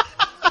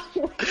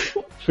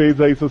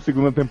fez aí sua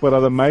segunda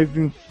temporada mais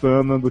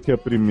insana do que a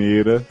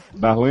primeira.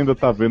 Darlan ainda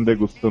tá vendo,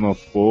 degustando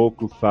aos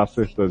poucos.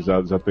 Sacerta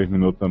já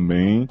terminou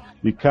também.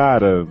 E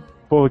cara,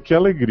 porra, que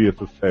alegria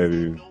essa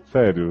série.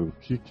 Sério,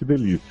 que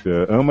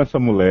delícia. Amo essa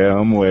mulher,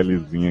 amo a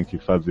Elliezinha que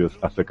fazia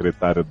a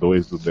secretária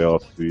 2 do The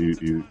Office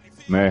e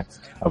né,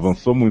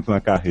 avançou muito na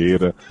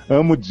carreira.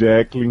 Amo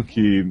Jacqueline,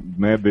 que,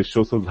 né,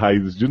 deixou suas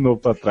raízes de novo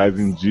para trás,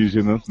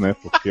 indígenas, né,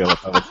 porque ela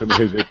estava sendo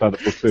rejeitada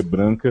por ser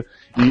branca,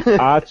 e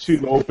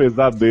atirou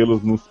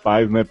pesadelos nos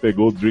pais, né,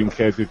 pegou o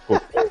Dreamcast e ficou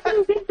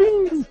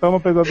toma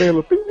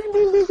pesadelo,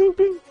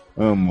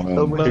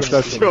 amo.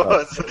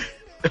 Maravilhoso.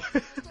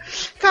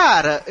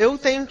 Cara, eu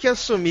tenho que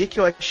assumir que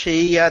eu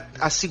achei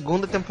a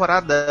segunda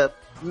temporada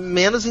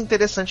menos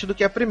interessante do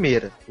que a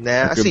primeira,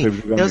 né? Assim,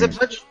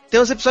 tem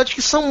uns episódios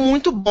que são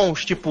muito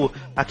bons, tipo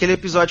aquele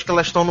episódio que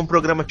elas estão num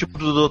programa tipo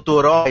do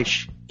Dr.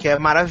 Oz, que é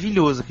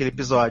maravilhoso, aquele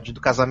episódio do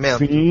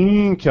casamento.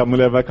 Sim, que a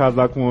mulher vai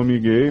casar com um homem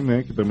gay,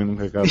 né? Que também não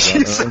quer casar.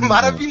 Isso é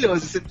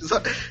maravilhoso,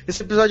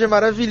 esse episódio é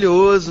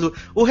maravilhoso.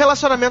 O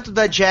relacionamento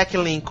da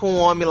Jacqueline com o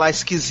homem lá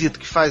esquisito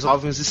que faz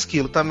ovos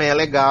esquilo também é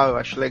legal, eu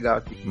acho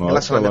legal. Nossa,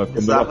 relacionamento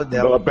bizarro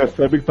dela. Ela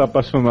percebe que tá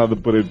apaixonada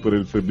por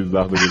ele ser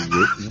bizarro daquele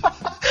jeito, né?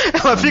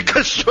 Ela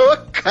fica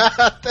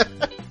chocada.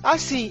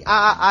 Assim,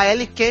 a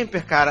Ellie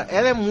Kemper, cara,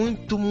 ela é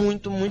muito,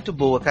 muito, muito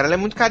boa, cara. Ela é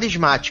muito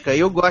carismática e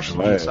eu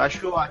gosto disso,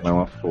 acho ótimo. É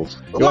uma força.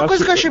 Uma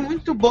coisa que eu achei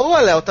muito boa,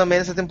 Léo, também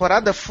nessa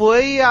temporada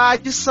foi a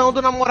adição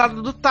do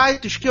namorado do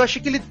Titus, que eu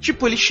achei que ele,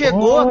 tipo, ele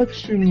chegou,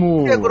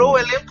 ótimo, integrou o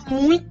elenco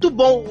muito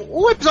bom.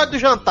 O episódio do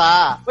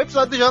jantar.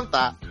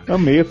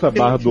 Amei essa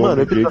barra do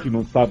homem gay que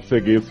não sabe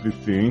ser gay o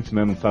suficiente,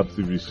 né? Não sabe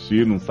se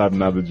vestir, não sabe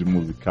nada de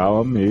musical.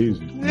 Amei,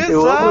 gente.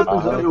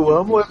 Eu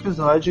amo o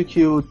episódio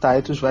que o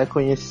Titus vai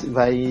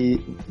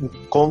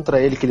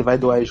contra ele, que ele vai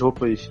doar as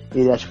roupas.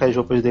 Ele acha que as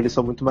roupas dele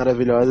são muito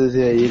maravilhosas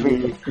e aí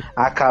ele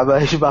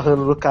acaba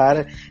esbarrando no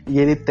cara e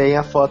ele tem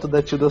a foto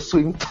da Tilda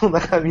Swinton na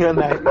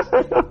caminhonete.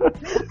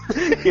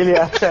 Ele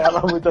acha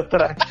ela muito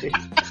atrativa.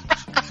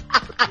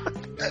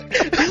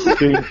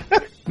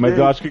 Mas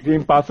eu acho que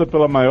quem passa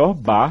pela maior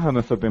barra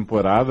nessa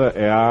temporada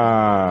é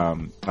a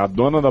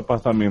dona do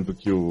apartamento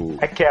que o...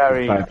 A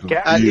Carrie.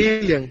 A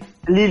Lilian.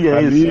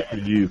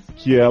 Isso.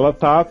 Que ela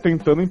tá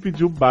tentando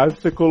impedir o bairro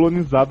de ser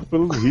colonizado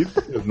pelos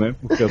hipsters, né?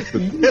 Porque as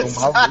pessoas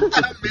estão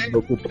malucas de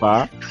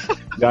ocupar.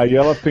 E aí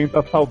ela tenta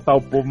assaltar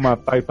o povo,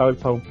 matar e tal.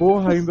 Eles falam,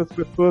 porra, ainda as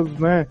pessoas,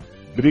 né?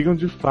 brigam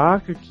de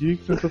faca aqui,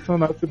 que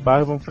sensacional esse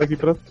bairro, vamos ficar aqui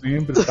pra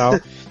sempre e tal.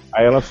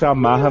 Aí ela se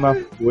amarra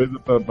nas coisas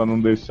pra não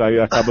deixar e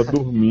acaba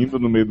dormindo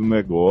no meio do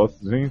negócio.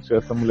 Gente,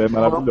 essa mulher é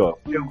maravilhosa.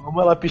 Eu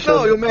amo ela pichando.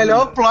 Não, e o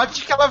melhor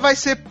plot é que ela vai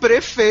ser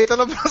prefeita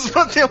na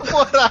próxima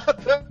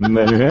temporada.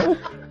 Né?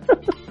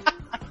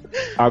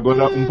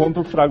 Agora, um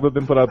ponto fraco da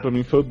temporada pra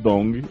mim foi o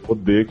Dong.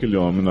 Odeio aquele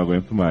homem, não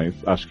aguento mais.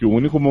 Acho que o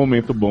único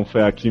momento bom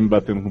foi a Kim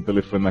batendo com o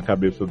telefone na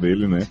cabeça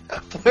dele, né?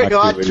 Foi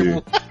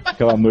ótimo.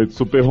 Aquela noite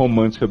super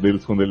romântica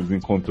deles quando eles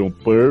encontram o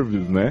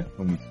Purvis, né?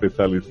 Um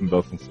especialista em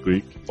Dawson's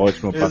Creek.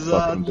 Ótima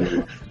participação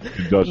de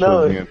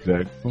Joshua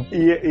Jackson.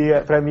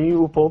 E pra mim,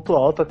 o ponto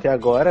alto até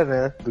agora,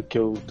 né? Do que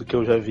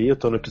eu já vi, eu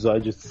tô no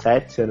episódio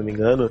 7, se eu não me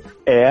engano,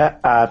 é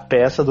a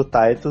peça do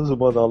Titus, o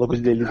monólogo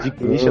dele de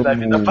geisha da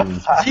vida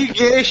passada. De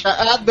geisha,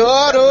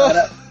 adoro!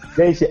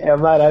 Gente, é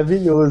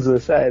maravilhoso,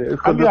 sério.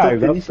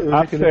 Aliás,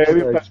 a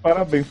série tá de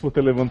parabéns por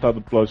ter levantado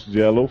o plot de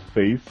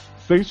Yellowface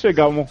sem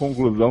chegar a uma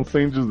conclusão,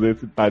 sem dizer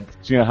se Titus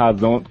tinha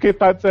razão. Porque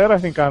Titus era a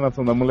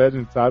reencarnação da mulher, a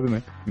gente sabe,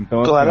 né?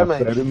 Então,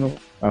 assim,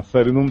 a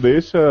série não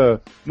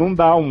deixa... Não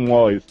dá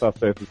isso tá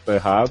certo, isso tá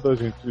errado. A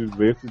gente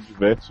vê, se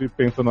diverte e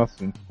pensa no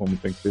assunto, como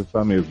tem que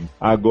pensar mesmo.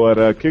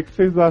 Agora, o que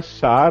vocês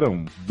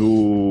acharam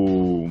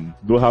do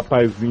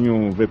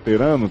rapazinho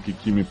veterano que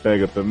Kimi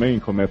pega também e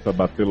começa a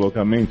bater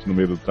loucamente no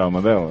meio do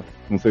trauma dela?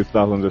 Não sei se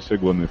Darlan já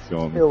chegou nesse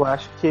homem. Eu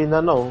acho que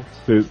ainda não.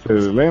 Você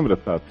lembra,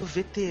 Tato? O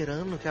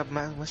veterano que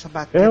começa a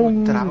bater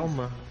no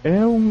trauma.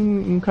 É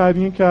um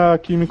carinha que a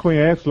Kimi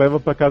conhece,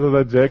 leva pra casa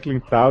da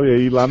Jacqueline e tal, e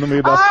aí lá no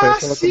meio da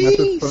festa ela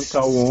começa a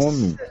espancar o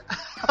homem.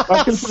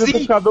 Acho que ele podia ter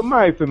ficado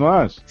mais, você não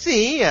acha?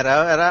 Sim,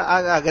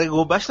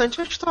 agregou bastante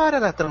a história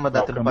na trama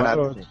da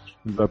temporada.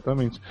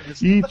 Exatamente.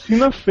 E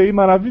Tina Fey,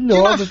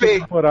 maravilhosa essa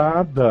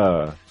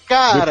temporada.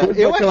 Cara,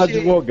 depois daquela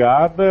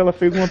advogada, ela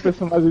fez uma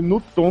personagem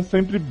no tom,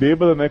 sempre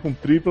bêbada, né? Com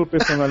tripla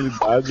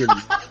personalidade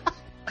ali.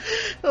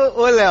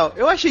 Ô, Léo,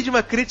 eu achei de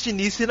uma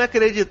cretinice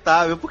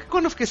inacreditável, porque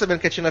quando eu fiquei sabendo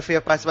que a Tina Fey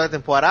ia participar da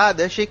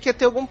temporada, eu achei que ia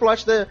ter algum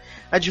plot da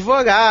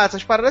advogada,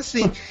 essas paradas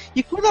assim.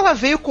 E quando ela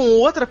veio com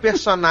outra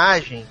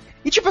personagem,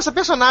 e tipo, essa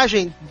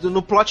personagem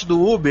no plot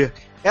do Uber,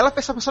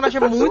 essa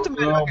personagem é muito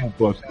melhor. Não, o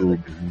plot do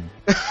Uber.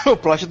 O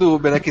plot do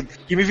Uber, né?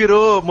 Que me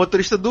virou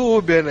motorista do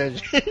Uber, né,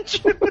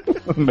 gente?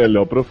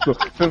 Melhor profissão.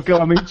 Sendo que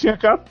ela nem tinha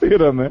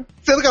carteira, né?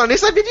 Sendo que ela nem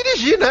sabia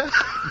dirigir, né?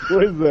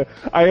 Pois é.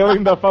 Aí ela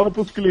ainda fala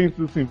pros clientes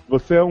assim: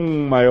 você é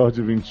um maior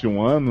de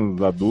 21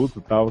 anos, adulto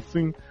e tal,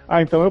 sim.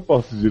 Ah, então eu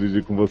posso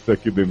dirigir com você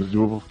aqui dentro de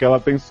Uber, porque ela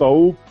tem só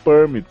o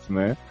permits,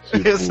 né?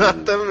 Tipo,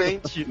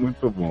 exatamente.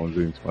 Muito bom,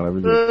 gente.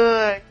 Maravilhoso.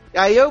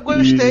 Aí eu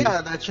gostei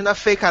da Tina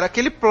Fey, cara.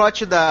 Aquele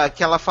plot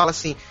que ela fala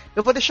assim: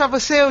 eu vou deixar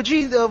você o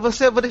dia,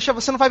 vou deixar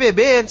você não vai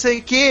beber, não sei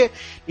o quê.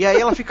 E aí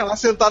ela fica lá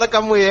sentada com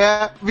a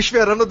mulher,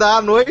 esperando dar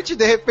a noite, e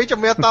de repente a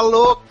mulher tá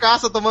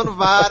loucaça, tomando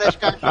várias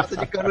cachaças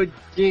de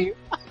canudinho.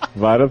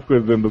 Várias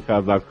coisas dentro do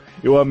casaco.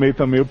 Eu amei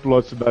também o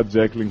plot da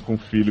Jacqueline com o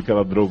filho, que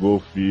ela drogou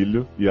o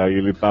filho, e aí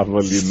ele tava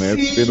ali, né,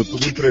 vendo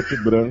tudo em preto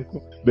e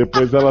branco.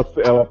 Depois ela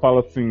fala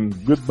assim: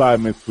 goodbye,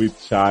 my sweet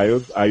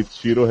child. Aí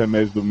tira o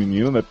remédio do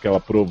menino, né, porque ela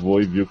provou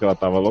e viu que ela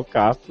tava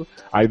loucaça.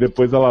 Aí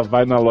depois ela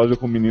vai na loja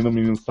com o menino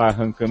sai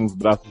arrancando os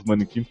braços do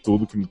manequim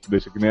tudo, que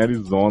deixa que nem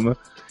Arizona.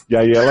 E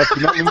aí ela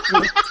finalmente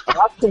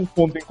tem um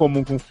ponto em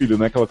comum com o filho,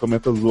 né? Que ela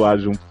começa a zoar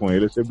junto com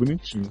ele, achei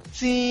bonitinho.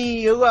 Sim,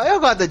 eu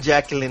gosto da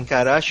Jacqueline,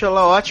 cara. Eu acho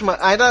ela ótima.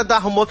 Ainda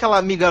arrumou aquela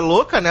amiga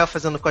louca, né?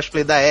 Fazendo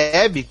cosplay da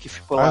Abby, que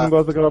ficou lá. Ah, não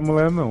gosto daquela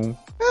mulher, não.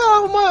 É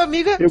uma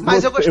amiga,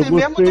 mas eu gostei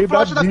mesmo do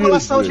plot da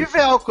colação de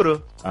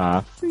velcro.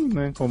 Ah, sim,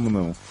 né? Como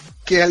não?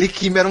 Que ela e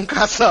Kim era um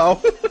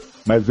casal.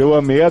 Mas eu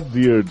amei a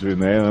Deirdre,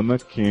 né? Anna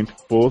Camp,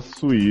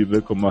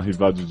 possuída como a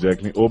rival de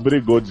Jacqueline,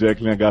 obrigou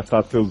Jacqueline a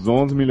gastar seus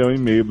 11 milhões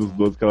e meio dos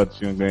 12 que ela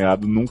tinha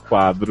ganhado num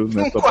quadro,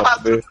 né? Só pra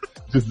poder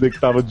dizer que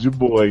tava de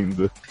boa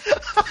ainda.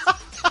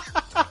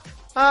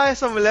 Ah,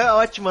 essa mulher é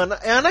ótima.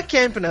 É Anna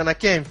Camp, né? Anna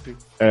Camp?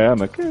 É,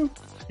 Anna Camp.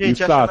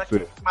 Gente, acho Anna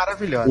Camp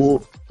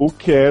maravilhosa. O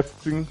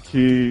casting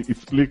que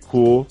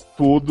explicou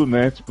tudo,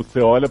 né? Tipo, você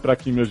olha pra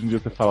Kimi hoje em dia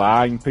e você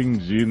fala: ah,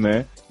 entendi,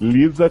 né?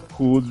 Lisa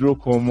Kudrow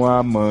como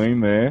a mãe,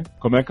 né?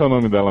 Como é que é o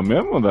nome dela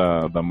mesmo,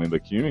 da mãe da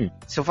Kimi?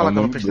 Se eu falar que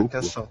eu não prestei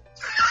atenção.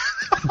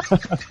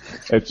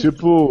 É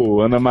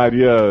tipo Ana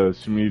Maria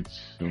Schmidt,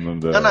 o nome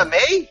dela. Ana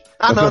May?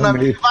 Ah, não, Ana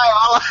May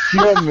Viola.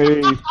 Tia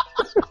May.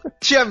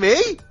 Tia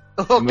May?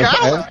 Ô,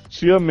 cara? É,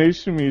 Tia May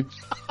Schmidt.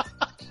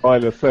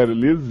 Olha, sério,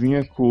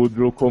 Lisinha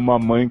Kudrow como a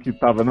mãe que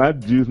tava na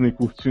Disney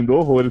curtindo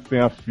horrores sem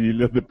a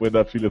filha, depois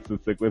da filha ser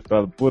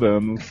sequestrada por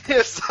anos.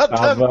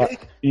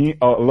 Exatamente.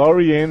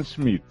 Laurie Ann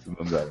Schmidt, o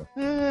nome dela.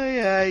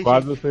 Ai,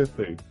 quase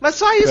acertei. Mas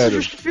só isso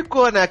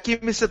justificou, né? A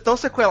Kimi ser tão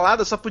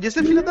sequelada só podia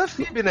ser filha da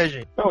Phoebe, né,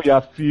 gente? Não, e a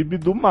Phoebe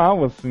do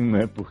mal, assim,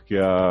 né? Porque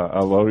a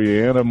Laurie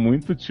Ann era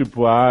muito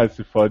tipo,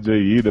 se fode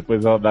aí,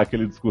 depois ela dá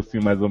aquele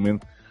discursinho mais ou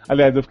menos.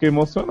 Aliás, eu fiquei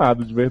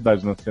emocionado de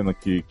verdade na cena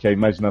que é a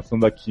imaginação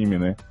da Kimi,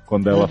 né?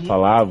 Quando ela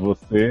fala,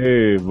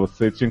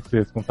 você tinha que se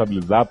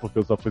responsabilizar porque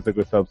eu só fui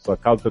sequestrado por sua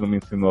causa, você não me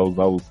ensinou a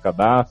usar os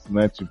cadastros,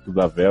 né? Tipo,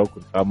 usar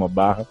velcro, tá? Uma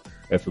barra,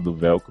 essa do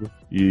velcro.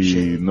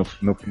 E no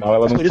final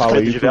ela não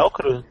fala isso. De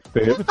velcro?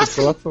 Teve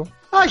circulação.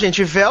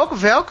 Gente,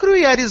 velcro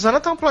e Arizona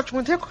tá um plot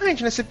muito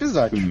recorrente nesse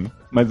episódio. Sim.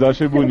 Mas eu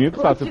achei bonito,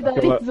 o plot da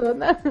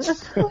Arizona.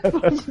 O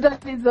plot da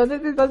Arizona é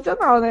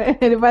sensacional, né?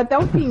 Ele vai até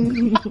o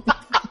fim.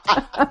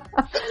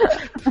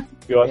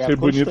 Eu achei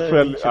bonito foi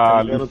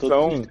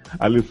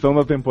a lição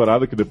da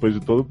temporada, que depois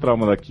de todo o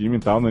trauma da Kimi e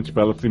tal, né? Tipo,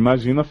 ela se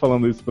imagina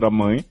falando isso pra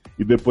mãe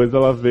e depois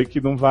ela vê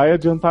que não vai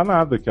adiantar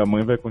nada, que a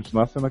mãe vai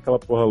continuar sendo aquela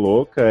porra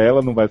louca,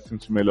 ela não vai se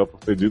sentir melhor por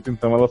ter dito,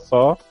 então ela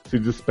só se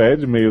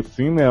despede meio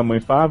assim, né? A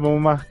mãe fala,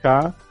 vamos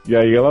marcar, e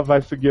aí ela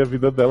vai seguir a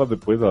vida dela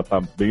depois, ela tá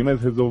bem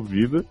mais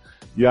resolvida,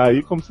 e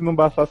aí, como se não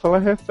bastasse, ela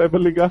recebe a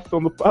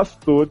ligação do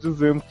pastor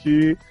dizendo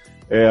que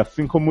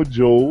assim como o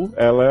Joe,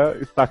 ela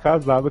está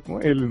casada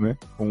com ele, né?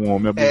 Com um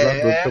homem abusador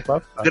do seu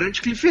passado. Grande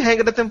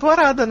cliffhanger da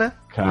temporada, né?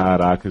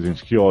 Caraca,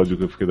 gente, que ódio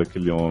que eu fiquei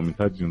daquele homem,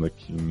 tadinho da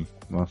Kimi.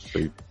 Não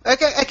aceito.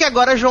 É que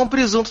agora João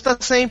Presunto tá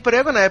sem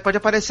emprego, né? Pode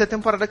aparecer a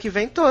temporada que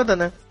vem toda,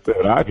 né?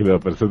 Será que ele vai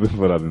aparecer a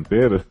temporada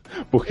inteira?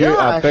 Porque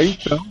até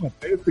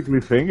esse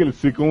cliffhanger,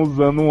 eles ficam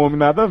usando um homem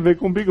nada a ver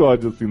com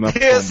bigode, assim, na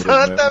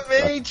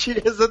Exatamente,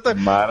 sombra, né?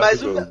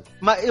 Exatamente.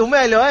 Mas o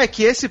melhor é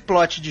que esse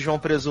plot de João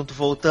Presunto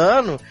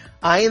voltando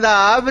ainda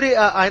abre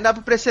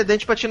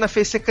precedente pra Tina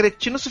Fey ser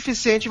cretina o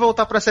suficiente e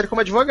voltar pra série como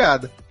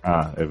advogada.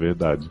 Ah, é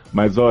verdade.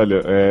 Mas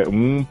olha,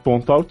 um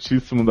ponto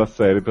altíssimo da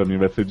série pra mim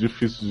vai ser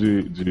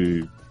difícil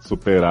de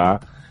superar.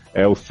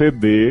 É o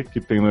CD que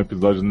tem no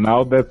episódio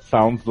Now That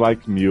Sounds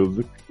Like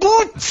Music.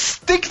 Putz,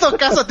 tem que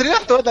tocar essa trilha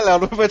toda, Léo,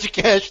 no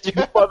podcast.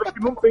 O foda é que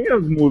não tem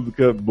as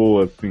músicas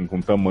boas, assim,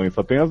 com tamanho.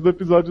 Só tem as do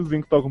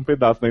episódiozinho que toca um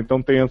pedaço, né?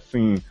 Então tem,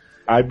 assim,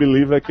 I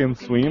Believe I Can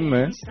Swim,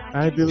 né?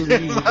 I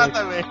Believe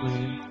Exatamente. I Can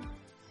Swim.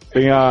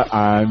 Tem a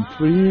I'm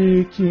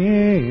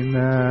Freaking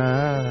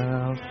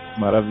Out,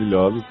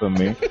 maravilhoso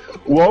também.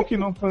 O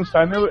Walking on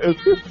Sunshine, eu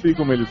esqueci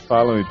como eles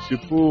falam,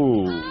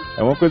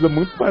 é uma coisa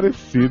muito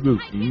parecida,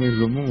 assim, mas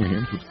eu não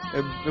lembro.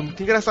 É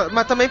muito engraçado.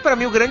 Mas também pra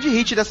mim o grande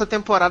hit dessa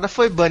temporada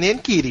foi Bunny and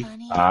Kitty.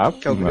 Ah,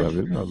 que é o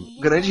maravilhoso.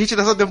 Grande hit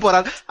dessa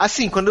temporada.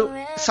 Assim, quando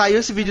saiu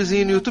esse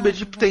videozinho no YouTube,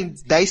 tem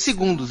 10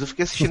 segundos. Eu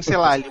fiquei assistindo, sei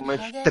lá, umas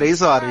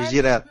 3 horas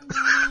direto.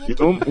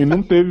 E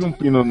não teve um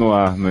Pinot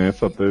Noir, né?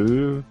 Só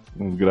teve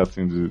uns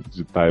gracinhos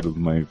de Tyros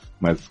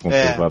mais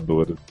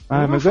conservadoras.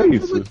 Mas é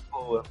isso.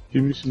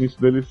 Kimi Schmidt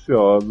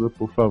deliciosa,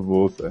 por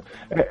favor.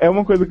 É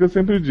uma coisa que eu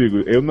sempre digo,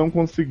 eu não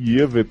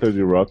conseguia ver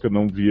 30 Rock, eu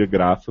não via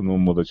graça no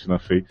humor da Tina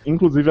Fey.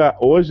 Inclusive,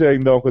 hoje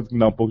ainda é uma coisa que me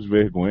dá um pouco de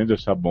vergonha de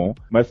achar bom,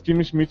 mas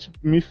Kimi Schmidt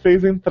me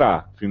fez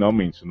entrar,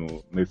 finalmente,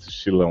 nesse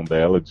estilão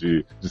dela,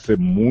 de ser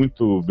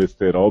muito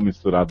besterol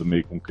misturado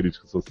meio com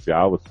crítica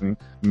social, assim.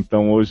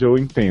 Então hoje eu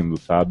entendo,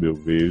 sabe? Eu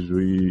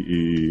vejo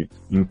e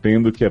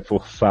entendo que é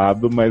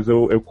forçado, mas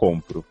eu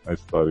compro a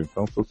história.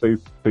 Então, se vocês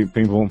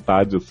têm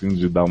vontade, assim,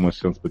 de dar uma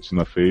chance pra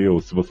Tina Fey, ou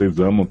se vocês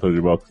amam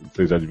 30 Rock,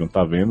 vocês já deviam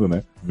estar vendo,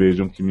 né?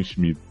 Vejam Kimi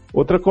Schmidt.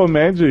 Outra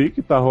comédia aí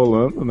que tá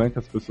rolando, né? Que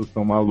as pessoas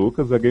estão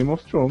malucas, é Game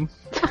of Thrones.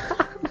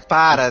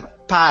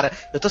 Para.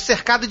 Eu tô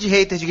cercado de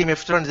haters de Game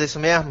of Thrones, é isso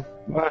mesmo?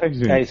 Ai,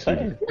 gente. É isso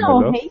aí.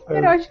 Não, hater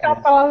eu acho que é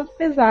uma palavra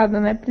pesada,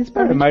 né?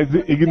 Principalmente. Mas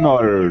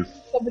ignorers.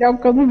 Sobre algo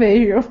que eu não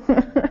vejo.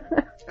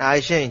 Ai,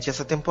 gente,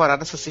 essa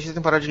sexta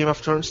temporada de Game of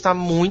Thrones tá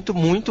muito,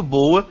 muito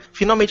boa.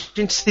 Finalmente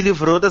a gente se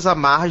livrou das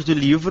amarras do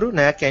livro,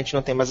 né? Que a gente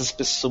não tem mais as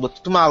pessoas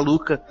tudo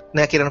maluca,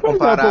 né? Querendo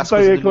comparar as coisas.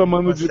 Tá aí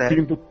reclamando de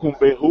pinto com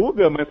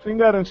verruga, mas quem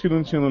garante que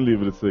não tinha no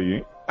livro isso aí,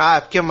 hein?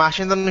 Porque o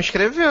Martin ainda não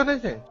escreveu, né,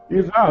 gente?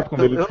 Exato,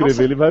 quando ele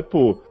escrever, ele vai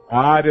pôr.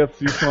 Arya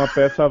assiste uma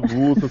peça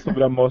avulsa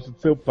sobre a morte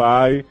de seu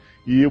pai.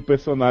 E o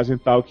personagem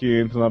tal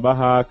que entra na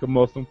barraca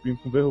mostra um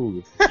pinto com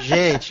verruga.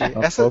 Gente,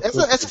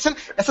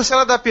 essa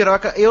cena da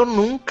piroca, eu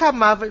nunca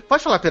amava.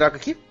 Pode falar piroca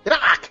aqui?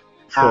 Piroca!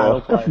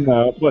 Não,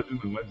 pode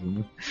não,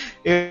 imagina.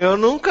 Eu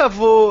nunca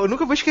vou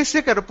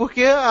esquecer, cara,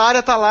 porque a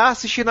Arya tá lá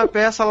assistindo a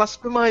peça lá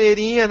super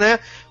maneirinha, né?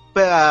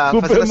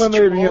 Super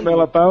maneirinha, né?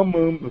 Ela tá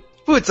amando.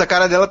 Putz, a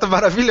cara dela tá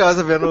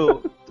maravilhosa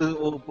vendo.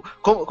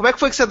 Como é que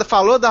foi que você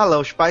falou, Darlan?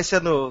 Os pais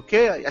sendo o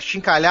quê?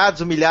 Achincalhados,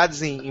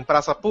 humilhados em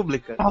praça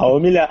pública?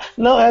 Humilhar.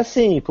 Não, é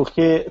assim,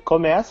 porque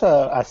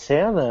começa a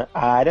cena,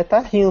 a Arya tá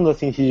rindo,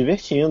 assim, se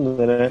divertindo,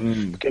 né?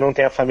 Porque não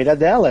tem a família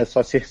dela, é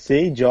só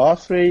Cersei,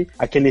 Joffrey,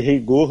 aquele rei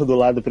gordo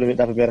lá da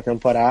primeira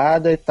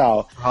temporada e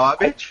tal.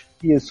 Robert?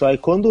 Isso, aí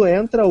quando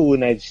entra o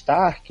Ned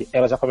Stark,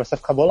 ela já começa a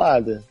ficar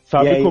bolada.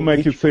 Sabe aí, como é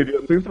que seria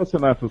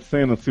sensacional essa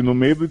cena se no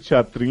meio do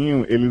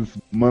teatrinho eles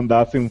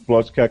mandassem um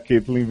plot que a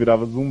Caitlyn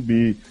virava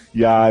zumbi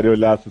e a Arya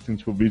olhasse assim,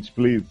 tipo, bitch,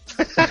 please?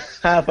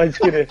 Pode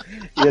crer.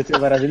 Ia ser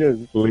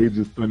maravilhoso.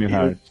 Lady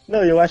Stoneheart.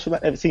 Não, eu acho...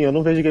 Assim, eu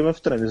não vejo Game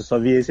of Thrones, eu só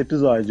vi esse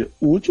episódio.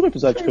 O último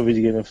episódio que eu vi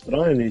de Game of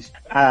Thrones,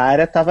 a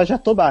Arya tava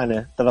Jatobá,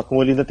 né? Tava com o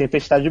olhinho da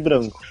tempestade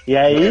branco. E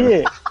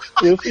aí,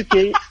 eu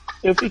fiquei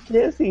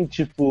assim,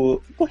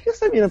 tipo, por que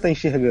essa mina tá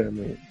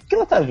enxergando? Por que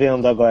ela tá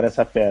vendo agora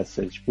essa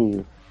peça?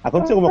 Tipo,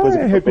 Aconteceu alguma coisa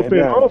com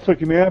recuperou? Foi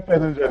que nem a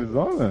perna de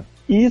Arizona?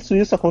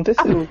 Isso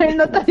aconteceu. A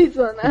perna da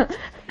Arizona.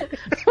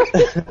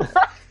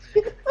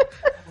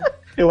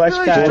 Eu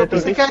acho que eu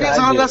pensei que a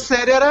Arizona da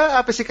série era.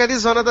 Eu pensei que a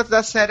Arizona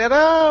da série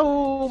era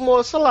o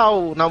moço lá,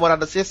 o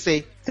namorado da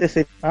Cersei.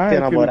 Cersei tem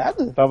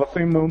namorado? Tava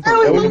sem mão. É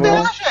o irmão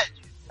dela,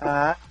 gente.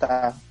 Ah,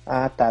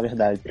 tá,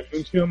 verdade. Eu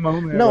não tinha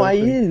mão, né? Não,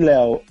 aí,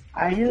 Léo,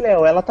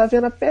 ela tá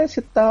vendo a peça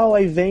e tal,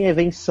 aí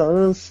vem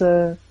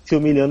Sansa se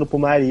humilhando pro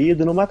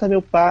marido, não mata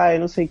meu pai,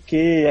 não sei o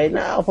que, aí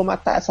não, vou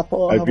matar essa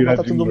porra, vou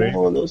matar todo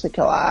mundo, não sei o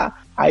que lá.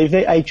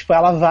 Aí, tipo,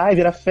 ela vai,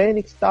 vira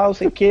Fênix e tal, não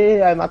sei o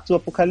que, aí mata o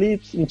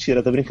Apocalipse.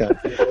 Mentira, tô brincando.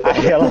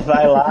 Aí ela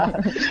vai lá.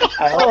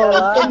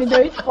 Você me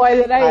deu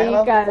spoiler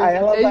aí, cara. Aí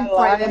ela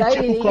vai lá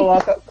e, tipo,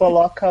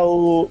 coloca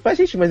o. Mas,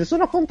 gente, mas isso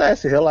não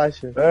acontece,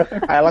 relaxa.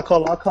 Aí ela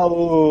coloca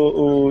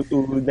o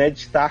Ned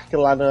Stark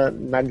lá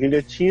na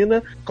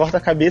guilhotina, corta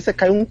a cabeça,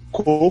 cai um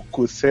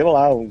coco, sei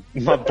lá,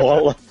 uma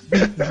bola.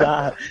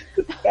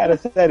 Cara,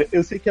 sério,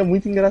 eu sei que é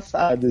muito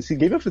engraçado. Se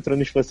Game of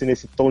Thrones fosse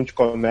nesse tom de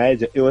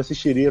comédia, eu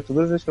assistiria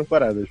todas as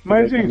temporadas.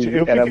 Mas, gente,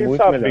 eu fiquei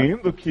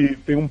sabendo que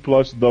tem um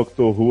plot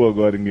Doctor Who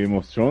agora em Game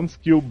of Thrones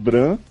que o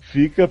Bran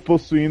fica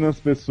possuindo as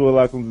pessoas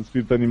lá com os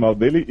espíritos animal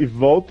dele e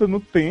volta no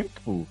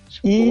tempo.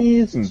 Tipo,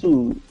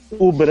 isso!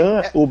 O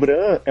Bran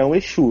é um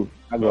Exu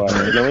agora,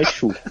 ele é um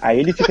Exu. Aí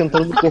ele fica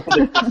entrando no corpo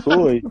das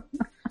pessoas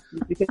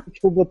e fica,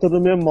 tipo, botando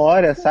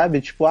memória,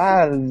 sabe? Tipo,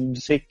 não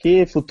sei o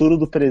que, futuro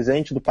do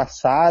presente, do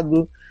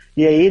passado.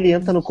 E aí ele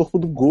entra no corpo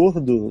do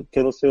gordo, que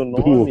eu não sei o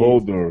nome. Do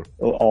Hodor.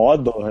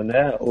 Odor,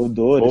 né?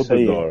 Odor, isso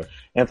aí.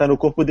 Entra no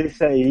corpo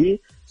desse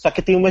aí, só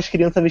que tem umas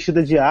crianças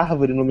vestidas de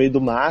árvore no meio do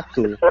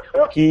mato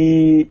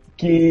que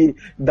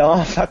dá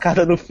uma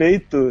facada no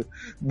peito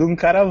de um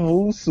cara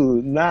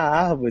avulso na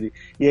árvore.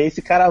 E aí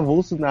esse cara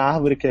avulso na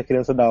árvore que a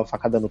criança dá uma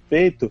facada no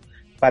peito,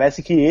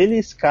 parece que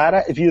esse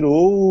cara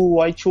virou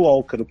o White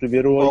Walker, o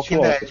primeiro White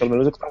Walker. Pelo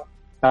menos eu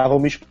estavam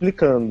me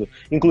explicando.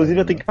 Inclusive,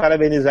 eu tenho que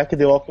parabenizar que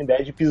The Walking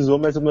Dead pisou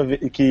mais uma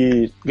vez,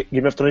 que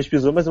Game of Thrones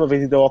pisou mais uma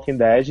vez em The Walking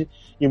Dead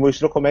e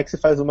mostrou como é que se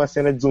faz uma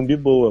cena de zumbi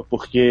boa,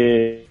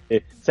 porque,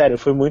 sério,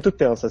 foi muito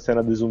tensa a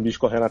cena dos zumbis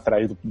correndo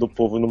atrás do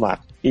povo no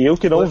mato. E eu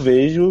que não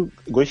vejo,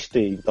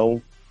 gostei.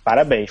 Então,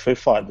 parabéns, foi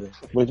foda.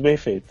 Muito bem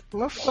feito.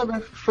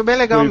 Foi bem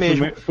legal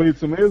mesmo. Foi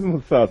isso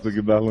mesmo, Sato,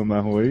 que Darlan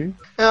narrou aí?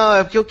 Não,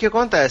 é porque o que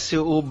acontece?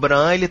 O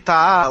Bran, ele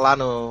tá lá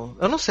no...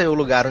 Eu não sei o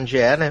lugar onde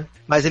é, né?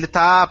 Mas ele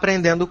tá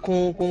aprendendo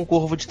com um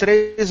corvo de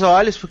 3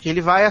 olhos, porque ele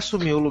vai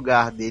assumir o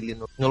lugar dele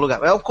no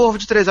lugar. É um corvo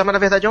de 3 olhos, mas na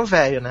verdade é um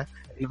velho, né?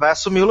 Ele vai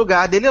assumir o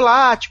lugar dele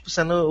lá, tipo,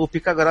 sendo o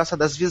pica-grossa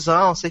das visões,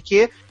 não sei o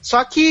quê.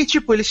 Só que,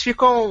 tipo, eles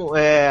ficam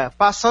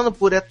passando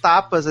por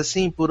etapas,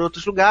 assim, por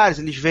outros lugares.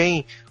 Eles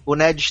veem o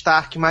Ned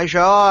Stark mais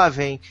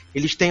jovem,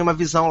 eles têm uma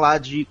visão lá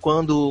de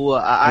quando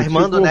a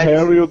irmã do Ned... o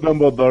Harry e o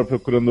Dumbledore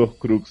procurando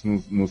Horcrux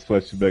nos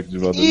flashbacks de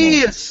Voldemort.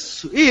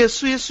 Isso.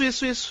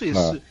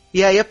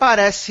 E aí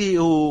aparece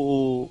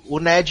o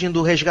Ned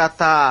indo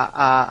resgatar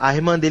a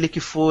irmã dele que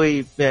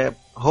foi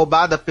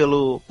roubada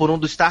por um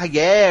dos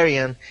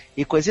Targaryen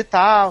e coisa e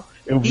tal.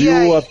 Eu vi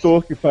o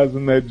ator que faz o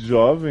Ned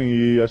jovem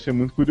e achei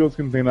muito curioso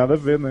que não tem nada a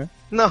ver, né?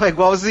 Não, é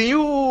igualzinho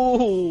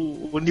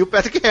o Neil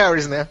Patrick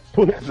Harris, né?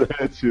 Pois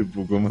é,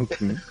 tipo, como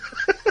assim?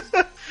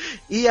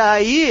 E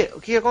aí,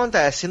 o que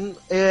acontece?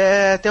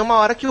 Tem uma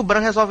hora que o Bran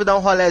resolve dar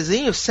um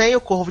rolezinho sem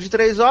o Corvo de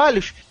 3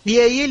 Olhos, e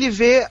aí ele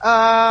vê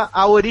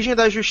a origem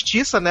da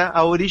justiça, né?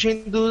 A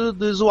origem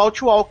dos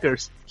White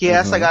Walkers, que é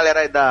essa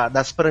galera aí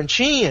das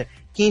plantinhas,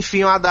 que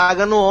enfiam a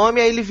adaga no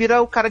homem, aí ele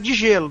vira o cara de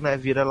gelo, né?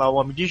 Vira lá o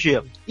homem de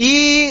gelo.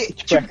 E,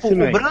 tipo,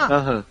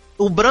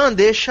 o Bran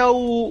deixa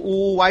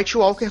o White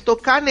Walker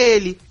tocar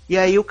nele. E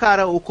aí o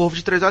Corvo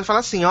de 3 Olhos fala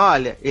assim,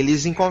 olha,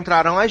 eles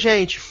encontraram a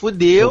gente,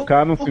 fudeu,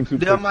 tocar no sentido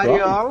fudeu a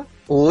Mariola.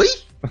 Oi?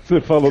 Você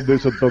falou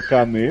deixa eu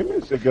tocar nele?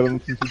 Achei que era no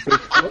sentido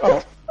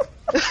sexual.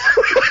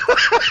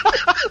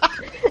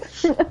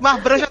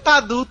 Mas Bran já tá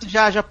adulto,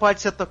 já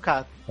pode ser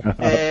tocado.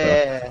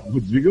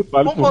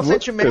 Com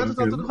consentimento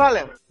tá tudo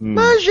valendo.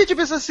 Mas a gente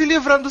precisa se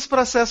livrando dos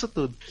processos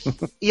tudo.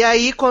 E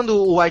aí quando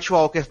o White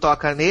Walker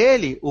toca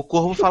nele, o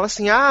Corvo fala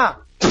assim,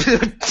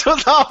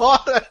 toda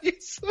hora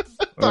isso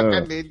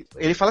toca nele.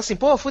 Ele fala assim,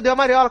 pô, fudeu a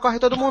Mariola, corre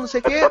todo mundo, não sei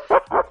o quê.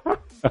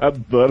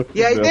 Adoro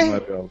fuder a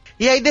Mariola.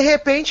 E aí, de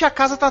repente, a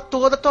casa tá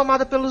toda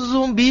tomada pelos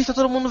zumbis, tá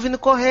todo mundo vindo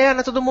correndo,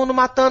 né, todo mundo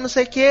matando, não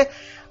sei o quê.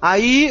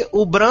 Aí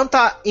o Bran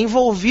tá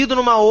envolvido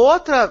numa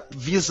outra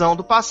visão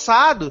do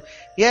passado,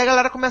 e aí a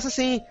galera começa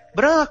assim,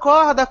 Bran,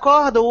 acorda,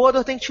 o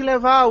Odor tem que te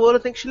levar,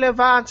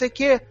 não sei o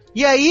quê.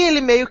 E aí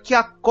ele meio que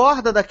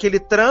acorda daquele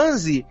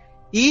transe,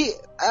 e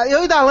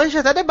eu e Darlan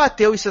já até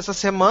debateu isso essa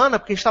semana,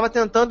 porque a gente estava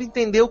tentando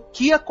entender o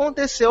que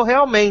aconteceu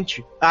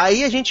realmente.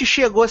 Aí a gente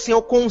chegou assim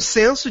ao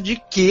consenso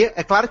de que,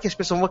 é claro que as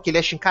pessoas vão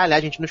querer chincalhar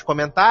a gente nos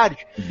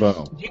comentários,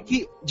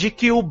 de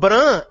que o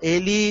Bran,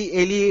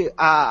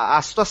 a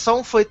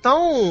situação foi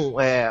tão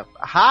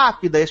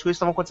rápida, e as coisas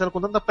estavam acontecendo com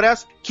tanta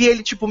pressa, que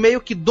ele tipo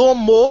meio que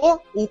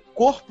domou o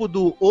corpo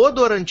do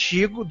Odor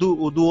antigo,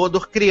 do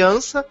Odor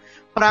criança,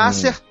 para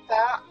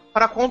acertar,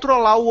 para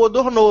controlar o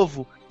Odor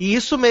novo. E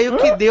isso meio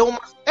que deu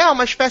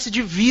uma espécie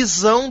de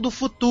visão do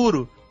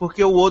futuro.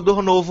 Porque o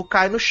Odor novo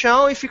cai no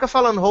chão e fica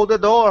falando hold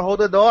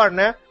the door,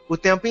 né? O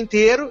tempo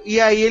inteiro.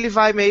 E aí ele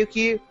vai meio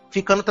que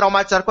ficando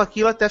traumatizado com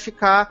aquilo até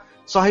ficar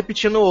só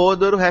repetindo o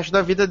Odor o resto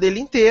da vida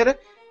dele inteira.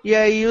 E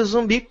aí o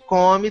zumbi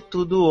come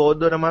tudo, o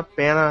Odor, é uma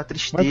pena, uma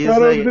tristeza. Mas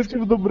qual era o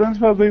objetivo do Bran de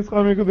fazer isso com o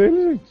amigo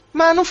dele, gente?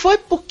 Mas não foi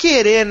por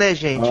querer, né,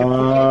 gente?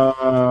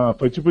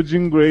 Foi tipo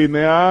Jean Grey,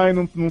 né? Ai,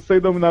 não sei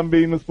dominar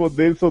bem meus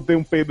poderes, soltei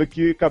um peido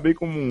aqui e acabei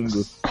com o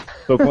mundo.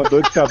 Tô com uma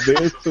dor de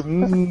cabeça,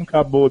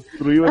 acabou,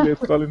 destruiu ali a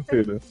escola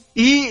inteira.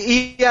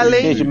 E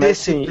além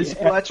desse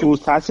plot... O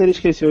Sacer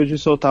esqueceu de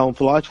soltar um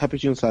plot,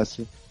 rapidinho,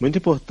 Sacer. Muito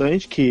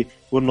importante que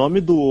o nome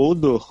do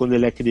Odor, quando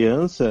ele é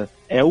criança,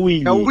 é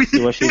Willy.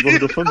 Eu achei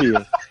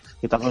gordofobia.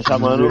 Que estavam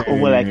chamando o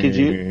moleque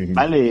de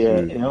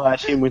baleia. Eu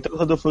achei muita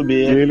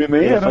gordofobia. Ele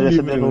nem era fazer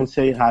essa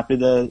denúncia aí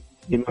rápida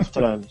Game of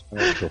Thrones.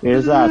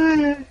 Exato.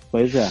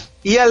 Pois é.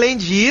 E além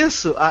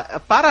disso,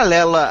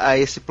 paralela a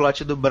esse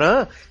plot do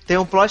Bran, tem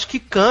um plot que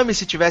Kami,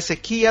 se tivesse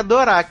aqui, ia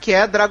adorar, que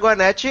é a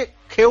Dragonette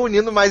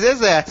reunindo mais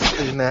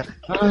exércitos, né?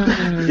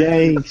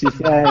 Gente,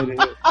 sério.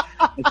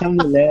 Essa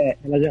mulher,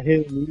 ela já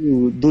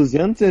reuniu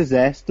 200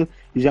 exércitos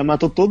e já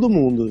matou todo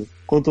mundo.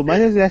 Quanto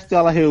mais exército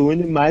ela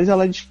reúne, mais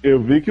ela...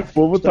 Eu vi que o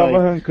povo tava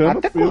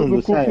arrancando peso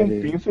do cu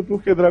com pinça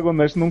porque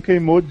Dragonette não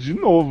queimou de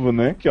novo,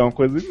 né? Que é uma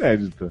coisa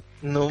inédita.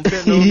 Não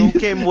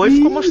queimou e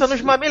ficou mostrando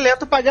os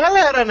mamilentos pra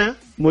galera, né?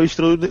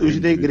 Mostrou os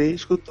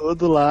degrescos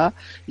todo lá.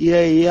 E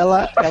aí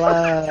ela...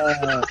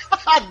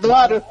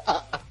 Adoro!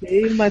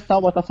 Queima e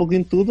tal, botar fogo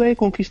em tudo, aí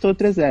conquistou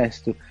outro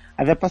exército.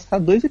 Aí vai passar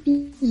 2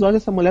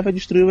 episódios, essa mulher vai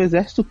destruir o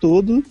exército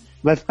todo,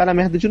 vai ficar na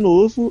merda de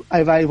novo,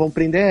 aí vão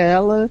prender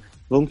ela,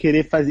 vão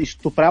querer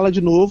estuprar ela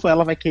de novo,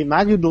 ela vai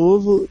queimar de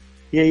novo,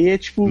 e aí é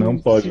tipo não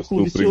pode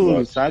ciclo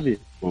vicioso, sabe?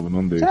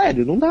 Não deixa.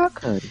 Sério, não dá,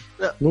 cara.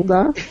 Não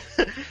dá.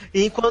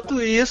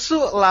 Enquanto isso,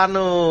 lá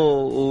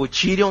o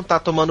Tyrion tá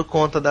tomando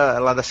conta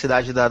lá da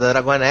cidade da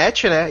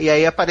Dragonette, né? E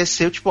aí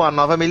apareceu, tipo, a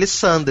nova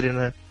Melisandre,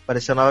 né?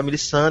 Apareceu a nova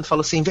Melisandre,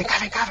 falou assim, vem cá.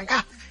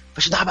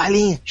 Vou te dar uma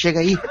balinha,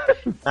 chega aí.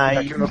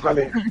 Aí eu não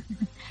falei.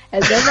 É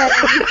verdade.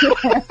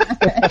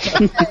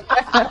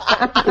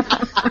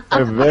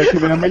 É velho que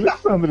nem a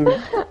Melisandre,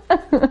 né?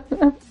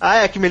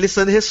 É que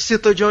Melisandre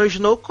ressuscitou Jon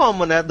Snow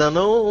como, né?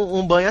 Dando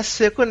um banho a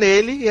seco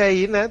nele, e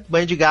aí, né?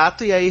 Banho de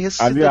gato, e aí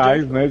ressuscitou.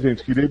 Aliás, né,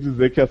 gente, queria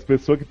dizer que as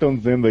pessoas que estão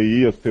dizendo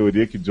aí, as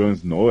teorias que Jon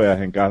Snow é a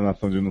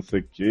reencarnação de não sei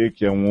o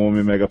que é um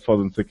homem mega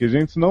foda, não sei o que,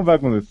 gente, isso não vai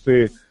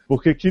acontecer.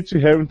 Porque Kit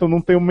Harington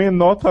não tem o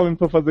menor talento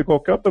pra fazer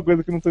qualquer outra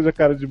coisa que não seja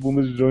cara de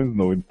bunda de Jon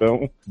Snow.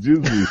 Então,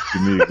 desiste,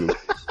 amigo.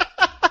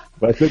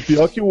 Vai ser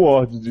pior que o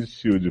Ward de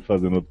S.H.I.E.L.D.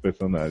 fazendo outro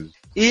personagem.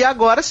 E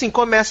agora sim,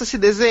 começa a se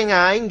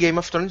desenhar em Game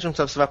of Thrones, não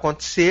sabe se vai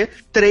acontecer,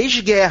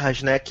 3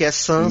 guerras, né? Que é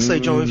Sansa e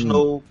Jon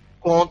Snow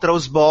contra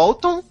os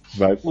Bolton,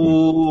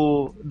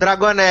 o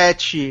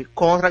Dragonette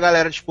contra a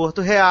galera de Porto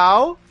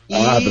Real.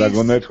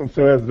 Dragonette com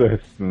seu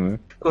exército, né?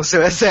 Com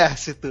seu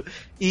exército.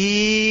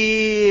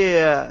 E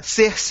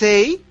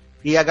Cersei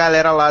e a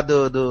galera lá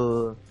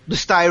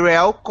dos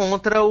Tyrell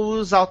contra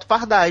os Alto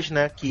Pardais,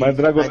 né? Mas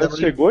Dragonette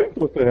chegou em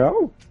Porto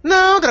Real?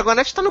 Não,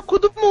 Dragonette tá no cu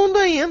do mundo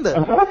ainda.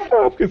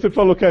 Porque você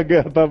falou que a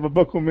guerra tava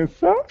pra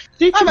começar.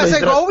 Gente, mas é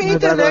igual o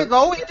Winter, né?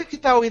 Igual o Winter que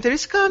tá, o Winter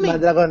is coming. Mas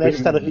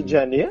Dragonette tá no Rio de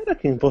Janeiro,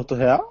 aqui em Porto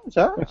Real?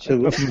 Já?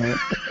 Chegou.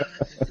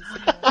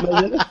 Mas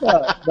olha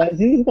só, mas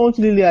e o irmão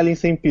de Lily Allen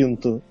sem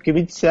pinto? Porque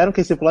me disseram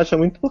que esse plot é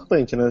muito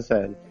importante na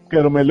série. Que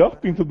era o melhor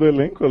pinto do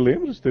elenco, eu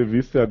lembro de ter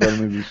visto e agora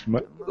não existe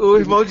mais. O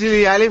irmão de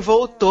Lily Allen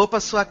voltou pra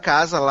sua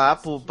casa lá,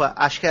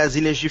 acho que é as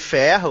Ilhas de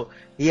Ferro,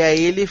 e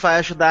aí ele vai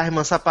ajudar a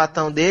irmã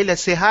sapatão dele a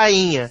ser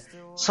rainha.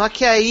 Só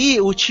que aí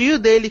o tio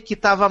dele que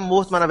tava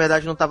morto, mas na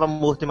verdade não tava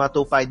morto e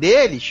matou o pai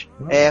deles,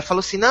 falou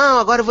assim, não,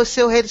 agora eu vou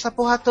ser o rei dessa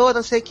porra toda,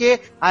 não sei o quê.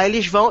 Aí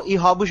eles vão e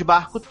roubam os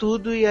barcos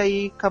tudo e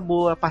aí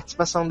acabou a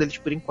participação deles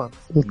por enquanto.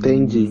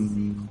 Entendi.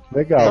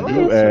 Legal,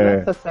 viu?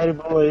 Essa série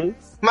boa aí.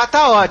 Mas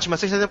tá ótima, a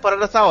sexta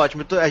temporada tá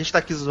ótima. A gente tá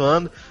aqui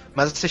zoando,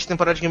 mas a sexta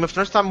temporada de Game of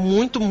Thrones tá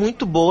muito,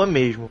 muito boa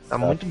mesmo. Tá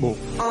muito boa.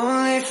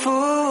 Only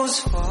fools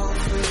fall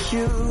for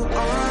you,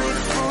 only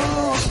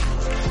fools.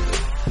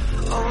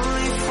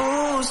 Only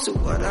fools do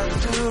what I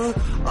do,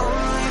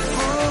 only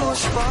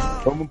fools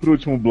fall. Vamos pro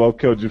último bloco,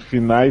 que é o de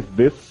finais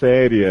de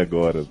série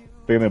agora.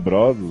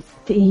 Tenebrosos?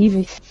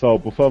 Terríveis. Sol,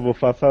 por favor,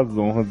 faça as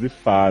honras e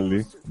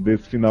fale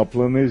desse final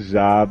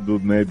planejado,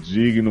 né,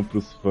 digno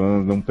pros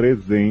fãs, um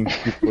presente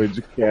que foi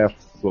de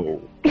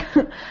Castle.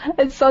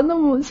 Só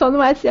no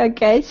SA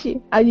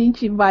Cast a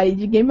gente vai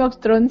de Game of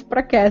Thrones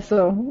pra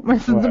Castle,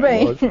 mas tudo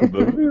bem.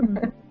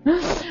 Lógico,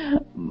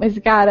 mas,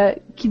 cara,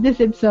 que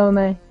decepção,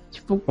 né?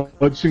 Tipo,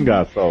 pode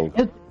xingar, Sol.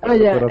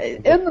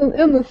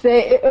 Eu não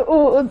sei.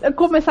 Eu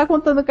começar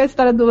contando com a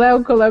história do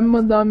Léo, que o Léo me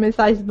mandou uma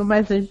mensagem do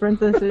Messenger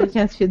perguntando se ele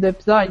tinha assistido o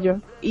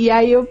episódio. E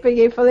aí eu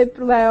peguei e falei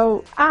pro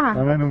Léo,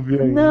 não vi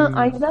ainda. Não,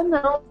 ainda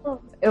não.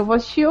 Eu vou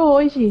assistir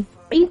hoje.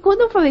 E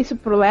quando eu falei isso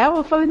pro Léo,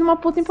 eu falei numa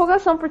puta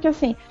empolgação, porque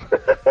assim,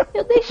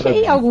 eu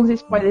deixei alguns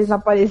spoilers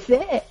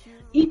aparecer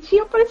e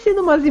tinha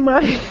aparecido umas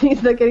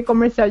imagens daquele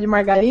comercial de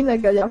margarina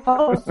que eu já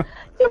falo.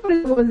 eu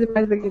falei, vou fazer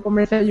mais aqui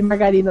comercial de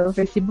margarina no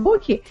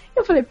Facebook.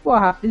 Eu falei,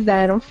 porra,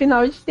 fizeram um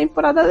final de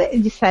temporada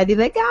de série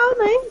legal,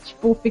 né?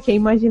 Tipo, fiquei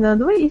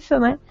imaginando isso,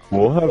 né?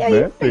 Porra,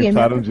 né?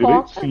 Pensaram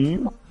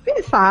direitinho.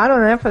 Pensaram,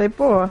 né? Falei,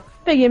 pô,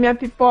 peguei minha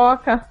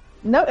pipoca.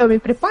 Não, eu me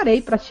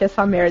preparei pra assistir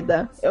essa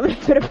merda. Eu me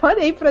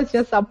preparei pra assistir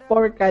essa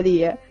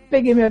porcaria.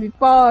 Peguei minha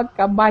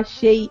pipoca,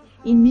 baixei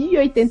em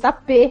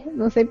 1080p,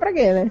 não sei pra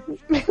quê, né?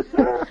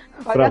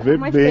 Pra ver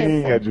bem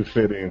tempo. A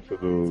diferença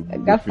do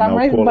gastar final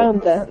mais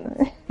banda.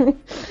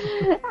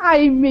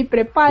 Aí me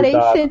preparei,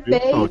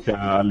 sentei. Só que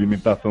a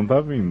limitação tá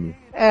vindo.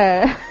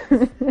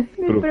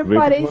 Me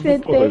preparei,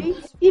 sentei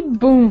e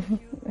bum!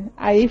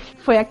 Aí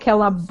foi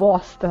aquela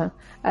bosta,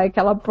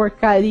 aquela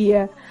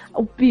porcaria.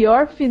 O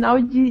pior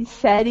final de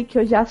série que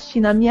eu já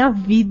assisti na minha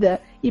vida.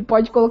 E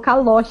pode colocar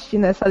Lost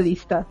nessa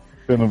lista.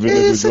 Você não viu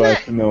The Good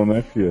Wife não,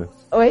 né, Fia?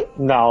 Oi?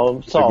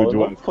 Não, Sol,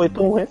 não foi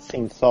tão ruim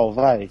assim, Sol,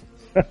 vai.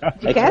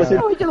 É que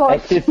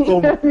você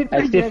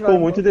ficou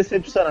muito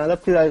decepcionada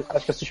porque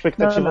acho que a sua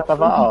expectativa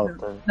tava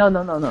alta.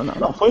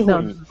 Não, foi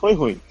ruim. Foi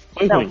ruim.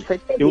 Foi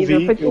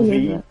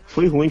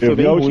ruim, foi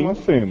bem ruim. Última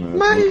cena.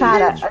 Mas,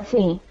 cara,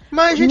 assim...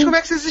 Mas, gente, como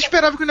é que vocês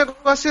esperavam que o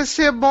negócio ia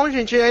ser bom,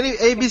 gente? A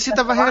ABC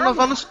tava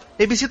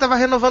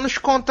renovando os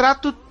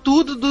contratos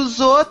tudo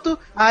dos outros.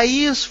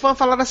 Aí os fãs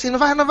falaram assim, não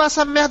vai renovar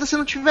essa merda se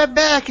não tiver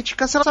Beckett,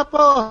 cancela essa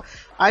porra.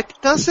 Aí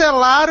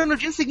cancelaram, no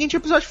dia seguinte o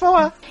episódio foi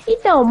lá.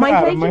 Então, mas...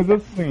 Cara, mas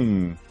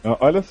assim,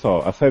 olha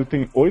só, a série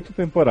tem 8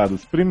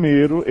 temporadas.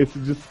 Primeiro, esse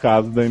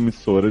descaso da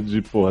emissora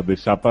de, porra,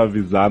 deixar pra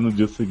avisar no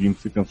dia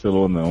seguinte se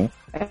cancelou ou não.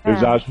 Eu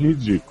já acho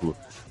ridículo.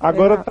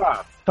 Agora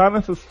tá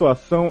nessa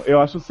situação, eu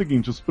acho o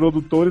seguinte, os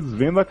produtores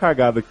vendo a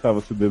cagada que tava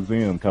se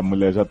desenhando, que a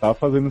mulher já tava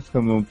fazendo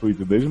escândalo no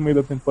Twitter desde o meio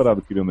da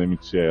temporada, querendo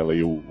emitir ela,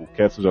 e o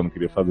Castle já não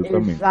queria fazer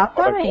também.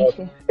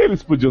 Exatamente.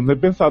 Eles podiam ter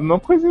pensado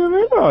numa coisinha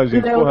melhor,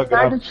 gente.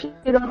 Leonardo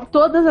tirou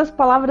todas as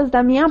palavras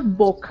da minha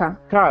boca.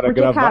 Cara, porque,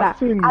 gravar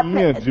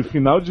ceninha de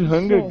final de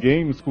Hunger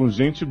Games com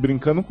gente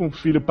brincando com o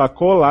filho pra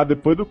colar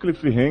depois do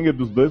cliffhanger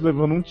dos dois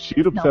levando um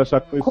tiro pra você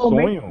achar que foi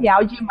sonho.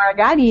 Comercial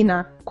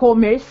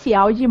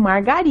de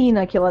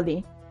margarina aquilo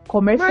ali.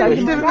 Comercial mas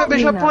de teve bebê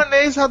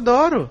japonês,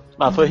 adoro.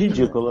 Mas foi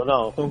ridículo,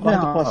 não.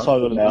 Concordo com a Sol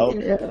e o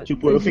Léo.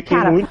 Tipo, eu fiquei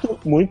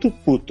muito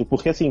puto.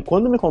 Porque assim,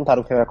 quando me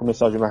contaram que era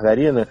comercial de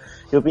margarina,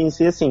 eu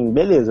pensei assim,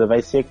 beleza,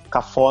 vai ser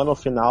cafona no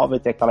final, vai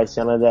ter aquela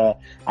cena da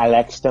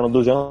Alex tendo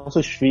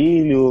 200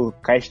 filhos,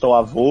 cá está o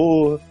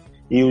avô,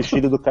 e os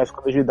filhos do Caio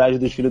com a mesma idade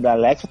dos filhos da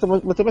Alex,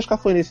 vai ter umas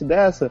cafonice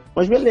dessa,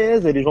 mas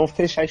beleza, eles vão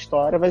fechar a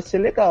história, vai ser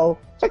legal.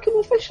 Só que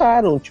não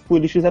fecharam, tipo,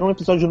 eles fizeram um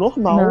episódio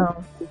normal. Não.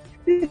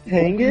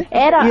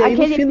 Era e aí,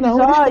 aquele no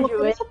final,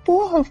 episódio. Essa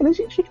porra, eu falei,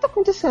 gente, o que tá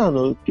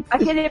acontecendo?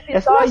 Aquele episódio.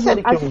 Essa é a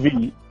série que eu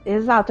vi.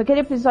 Exato,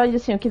 aquele episódio,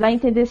 assim, o que dá a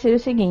entender seria o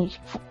seguinte: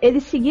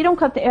 eles seguiram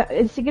com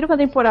a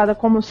temporada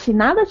como se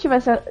nada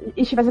estivesse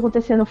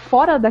acontecendo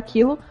fora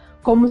daquilo,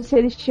 como se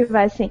eles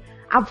estivessem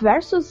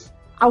aversos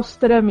aos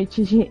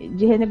trâmites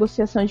de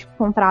renegociação de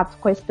contrato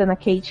com a Stana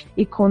Kate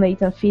e com o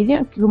Nathan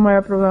Fillion, que o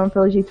maior problema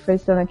pelo jeito foi a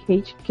Stana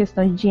Kate,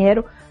 questão de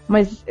dinheiro,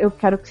 mas eu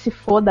quero que se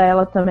foda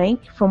ela também,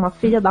 que foi uma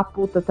filha da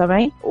puta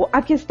também.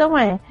 A questão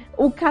é,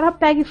 o cara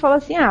pega e fala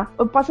assim,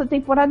 eu passo a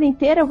temporada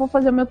inteira, eu vou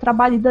fazer o meu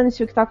trabalho e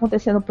dane-se o que tá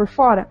acontecendo por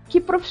fora. Que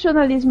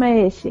profissionalismo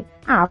é esse?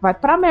 Vai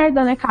pra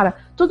merda, né, cara?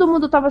 Todo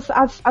mundo tava...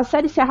 A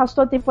série se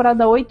arrastou a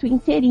temporada 8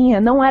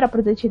 inteirinha, não era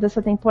pra ter tido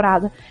essa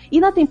temporada. E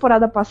na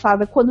temporada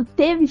passada, quando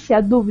teve-se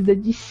a dúvida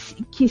de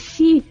que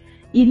se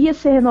iria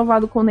ser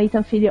renovado com o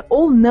Nathan Fillion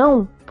ou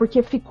não,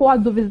 porque ficou a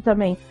dúvida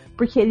também,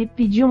 porque ele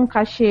pediu um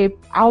cachê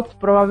alto,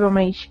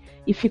 provavelmente,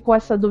 e ficou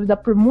essa dúvida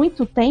por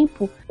muito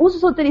tempo,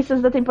 os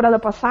roteiristas da temporada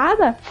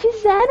passada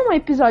fizeram um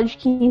episódio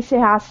que ia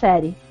encerrar a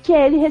série, que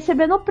é ele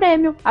recebendo o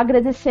prêmio,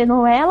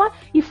 agradecendo ela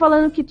e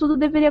falando que tudo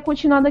deveria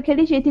continuar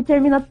daquele jeito, e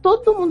termina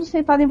todo mundo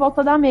sentado em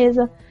volta da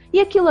mesa. E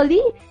aquilo ali,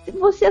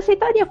 você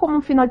aceitaria como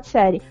um final de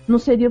série. Não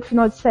seria o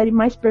final de série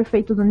mais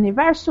perfeito do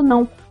universo?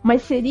 Não.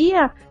 Mas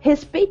seria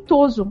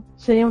respeitoso.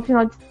 Seria um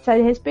final de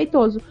série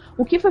respeitoso.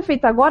 O que foi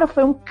feito agora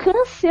foi um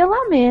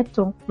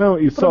cancelamento. Não,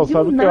 e só,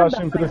 sabe o que eu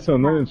acho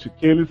impressionante?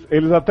 Que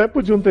eles até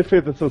podiam ter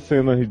feito essa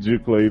cena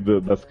ridícula aí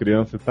das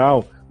crianças e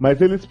tal,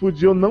 mas eles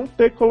podiam não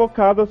ter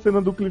colocado a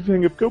cena do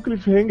cliffhanger, porque o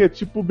cliffhanger é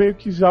tipo meio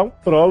que já um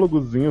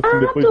prólogozinho, assim,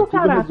 depois de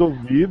tudo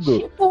resolvido,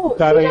 tipo, o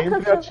cara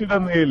entra e atira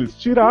neles.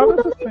 Tirava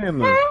essa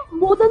cena.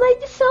 Muda na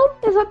edição,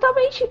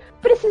 exatamente.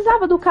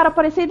 Precisava do cara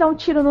aparecer e dar um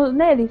tiro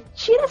nele?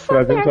 Tira essa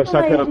merda. Pra gente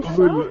achar que era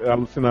tudo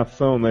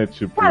alucinação, né?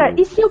 Tipo... Cara,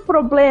 e se o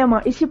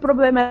problema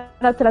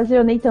era trazer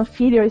o Nathan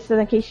Fillion e a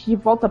Stana Kate de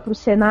volta pro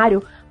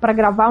cenário pra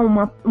gravar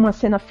uma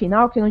cena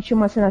final, que não tinha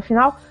uma cena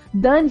final,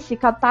 dane-se,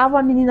 catava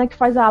a menina que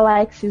faz a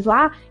Alexis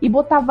lá e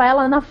botava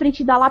ela na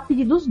frente da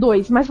lápide dos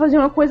dois, mas fazia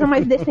uma coisa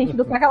mais decente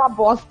do que aquela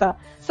bosta,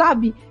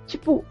 sabe?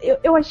 Tipo,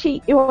 eu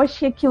achei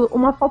aquilo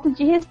uma falta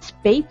de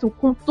respeito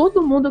com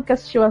todo mundo que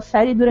assistiu a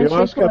série durante 8 anos.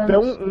 Eu acho que até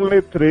um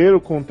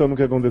letreiro contando o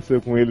que aconteceu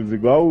com eles,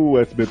 igual o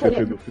SBT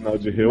fez no final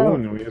de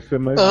Reunion, ia ser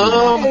mais...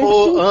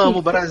 Amo,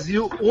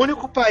 Brasil,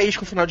 único país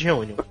com final de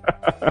Reunion.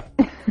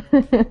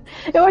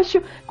 Eu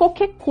acho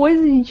qualquer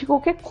coisa, gente,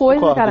 qualquer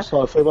coisa, cara.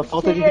 Só, foi uma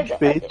falta de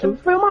respeito.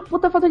 Foi uma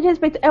puta falta de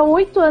respeito. É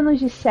 8 anos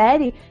de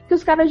série que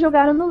os caras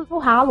jogaram no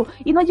ralo.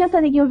 E não adianta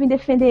ninguém vir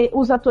defender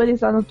os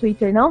atores lá no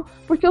Twitter, não,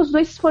 porque os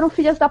dois foram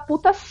filhas da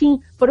puta sim.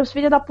 Foram os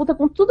filhos da puta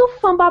com tudo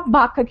fã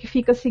babaca que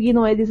fica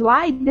seguindo eles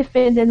lá e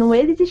defendendo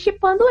eles e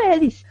chipando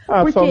eles.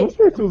 Porque só não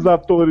sei se os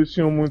atores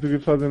tinham muito o que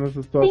fazer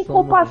nessa situação.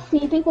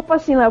 Tem culpa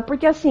sim, Léo,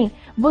 porque assim,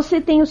 você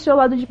tem o seu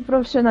lado de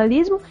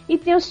profissionalismo e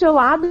tem o seu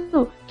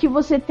lado que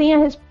você tem a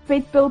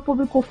respeito pelo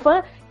público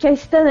fã, que a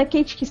Stan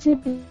Kate que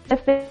sempre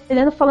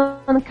defendendo,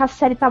 falando que a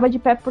série tava de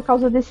pé por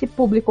causa desse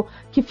público,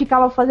 que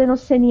ficava fazendo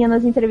ceninha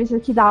nas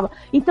entrevistas que dava.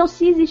 Então,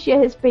 se existia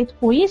respeito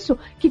com isso,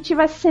 que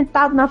tivesse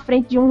sentado na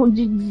frente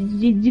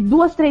de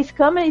 2, 3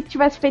 câmeras e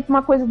tivesse feito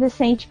uma coisa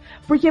decente.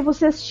 Porque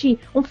você assistir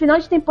um final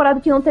de temporada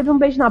que não teve um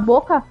beijo na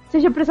boca, você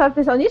já prestou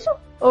atenção nisso?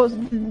 Ou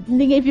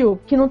ninguém viu?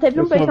 Que não teve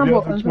um beijo na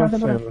boca.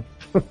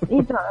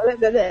 Então,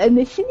 é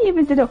nesse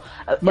nível, entendeu?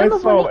 Mas,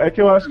 Sol, é que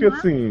eu acho que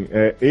assim,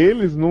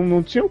 eles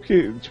não tinham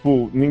que.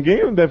 Tipo,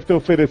 ninguém deve ter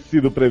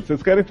oferecido pra eles.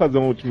 Vocês querem fazer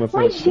uma última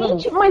cena? Mas,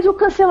 gente, mas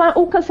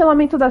o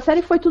cancelamento da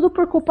série foi tudo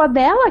por culpa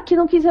dela que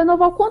não quis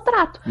renovar o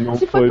contrato. Não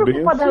Se foi por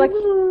culpa assim, dela.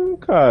 Não,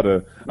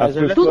 cara. As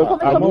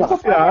pessoas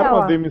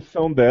anunciaram a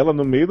demissão dela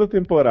no meio da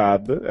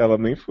temporada. Ela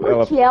nem foi.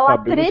 Porque ela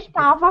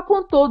tretava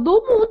com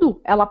todo mundo.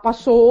 Ela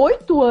passou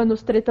 8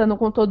 anos tretando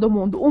com todo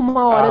mundo.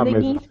 Uma hora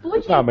ninguém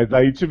explodiu. Mas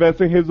aí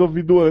tivessem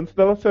resolvido antes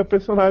dela ser a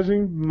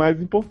personagem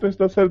mais importante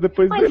da série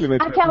depois dele, né?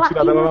 Aquela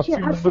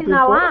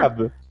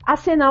a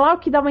cena lá, o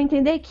que dava a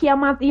entender que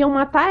iam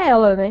matar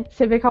ela, né?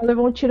 Você vê que ela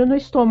levou um tiro no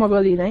estômago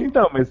ali, né?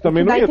 Então, mas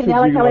também não ia ser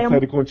digno a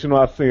série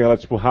continuar sem ela,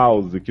 tipo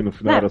House, que no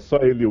final era só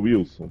ele e o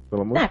Wilson,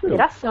 pelo amor de Deus.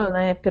 Piração,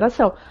 né?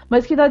 Piração.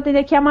 Mas o que dava a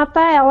entender que ia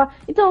matar ela.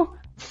 Então,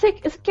 você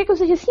quer que eu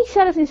seja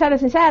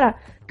sincera?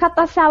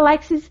 Catasse a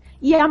Alexis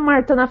e a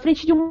Marta na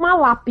frente de uma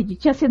lápide.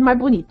 Tinha sido mais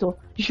bonito.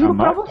 Juro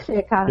pra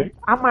você, cara.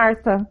 A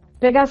Marta.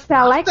 Pegasse a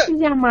Alexis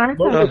e a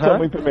Marta. A sua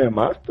mãe também é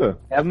Marta?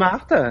 É a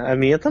Marta, a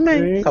minha também.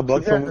 Sim, acabou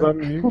somos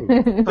amigos.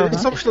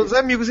 Somos todos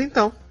amigos,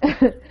 então.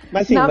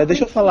 Mas sim,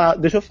 deixa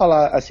eu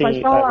falar assim,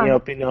 a minha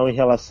opinião em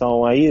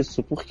relação a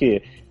isso,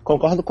 porque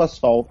concordo com a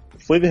Sol,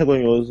 foi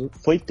vergonhoso,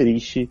 foi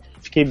triste,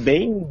 fiquei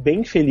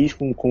bem feliz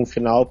com o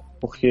final,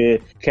 porque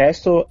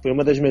Castle foi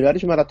uma das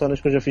melhores maratonas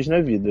que eu já fiz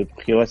na vida,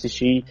 porque eu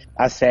assisti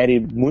a série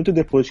muito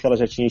depois que ela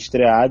já tinha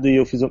estreado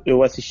e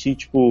eu assisti,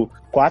 tipo,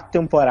 4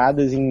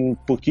 temporadas em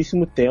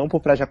pouquíssimo tempo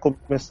pra já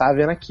começar a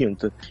ver na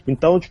 5ª.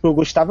 Então, tipo, eu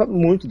gostava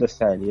muito da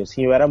série,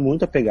 assim, eu era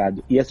muito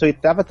apegado. E essa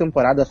 8ª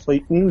temporada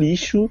foi um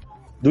lixo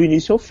do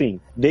início ao fim.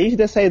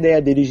 Desde essa ideia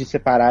deles de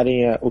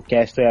separarem o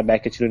Castle e a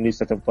Beckett no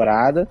início da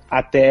temporada,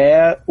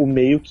 até o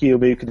meio que eu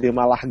dei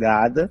uma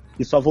largada,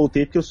 e só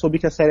voltei porque eu soube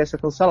que a série ia ser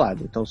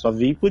cancelada. Então só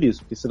vi por isso,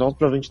 porque senão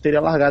provavelmente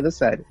teria largado a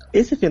série.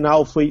 Esse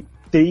final foi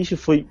triste,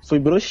 foi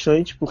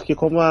broxante, porque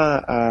como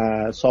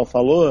a Sol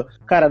falou,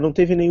 cara, não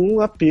teve nenhum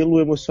apelo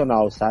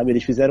emocional, sabe?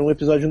 Eles fizeram um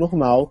episódio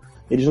normal,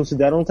 eles não se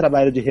deram um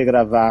trabalho de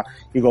regravar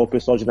igual o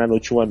pessoal de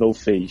 90210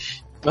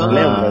 fez.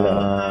 Lembra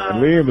dela?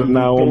 Lembra?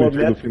 Naomi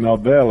no final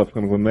dela,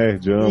 ficando com o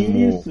nerd,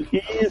 amo.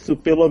 Isso.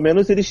 Pelo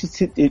menos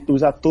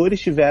os atores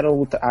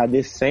tiveram a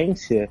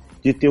decência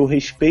de ter o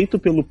respeito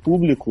pelo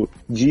público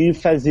de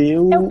fazer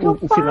o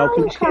final que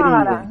eles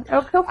queriam. É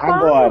o que eu falo.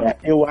 Agora,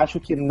 eu acho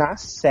que na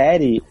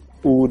série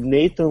o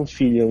Nathan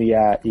Fillion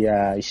e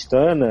a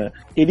Stana,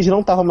 eles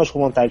não estavam mais com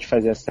vontade de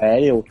fazer a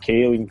série,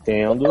 ok, eu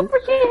entendo.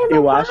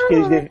 Eu acho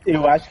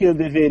que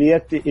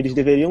eles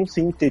deveriam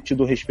sim ter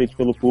tido respeito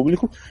pelo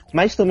público,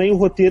 mas também o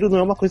roteiro não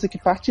é uma coisa que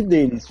parte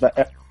deles,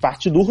 é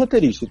parte do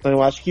roteirista. Então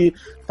eu acho que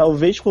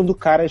talvez quando o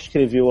cara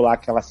escreveu lá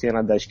aquela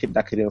cena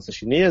da criança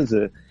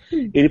chinesa,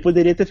 ele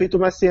poderia ter feito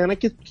uma cena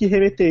que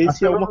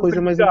remetesse a uma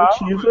coisa mais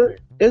emotiva.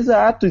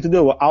 Exato,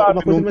 entendeu?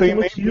 Uma coisa mais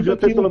emotiva. Podia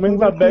ter pelo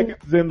menos a Beck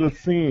dizendo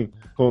assim,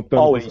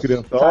 contando as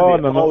crianças,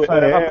 na nossa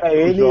época,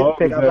 ele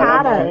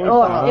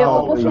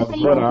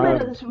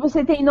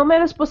você tem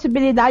inúmeras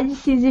possibilidades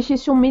se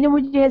existisse um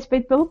mínimo de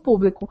respeito pelo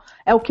público.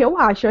 É o que eu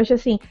acho. Eu acho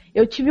assim,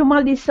 eu tive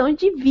uma lição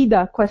de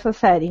vida com essa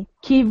série,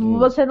 que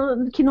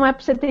que não é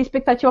pra você ter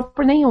expectativa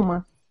por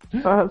nenhuma.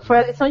 Foi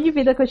a lição de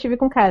vida que eu tive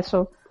com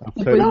Castle.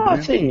 Não,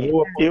 assim,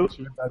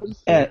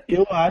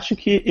 eu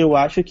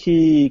acho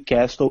que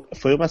Castle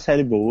foi uma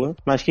série boa,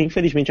 mas que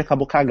infelizmente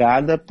acabou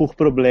cagada por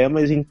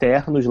problemas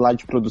internos lá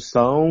de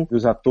produção,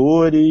 dos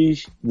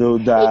atores, da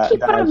direção. E que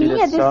pra mim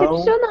é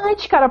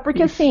decepcionante, cara,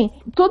 porque assim,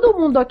 todo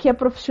mundo aqui é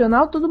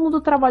profissional, todo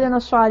mundo trabalha na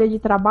sua área de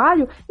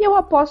trabalho, e eu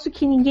aposto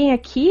que ninguém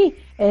aqui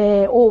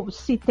ou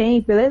se tem,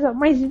 beleza?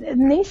 Mas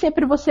nem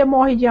sempre você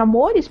morre de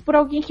amores por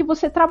alguém que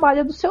você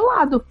trabalha do seu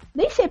lado.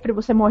 Nem sempre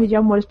você morre de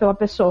amores pela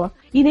pessoa.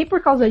 E nem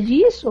por causa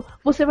disso,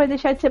 você vai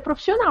deixar de ser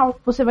profissional.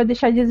 Você vai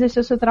deixar de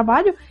exercer o seu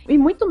trabalho. E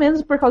muito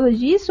menos por causa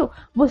disso,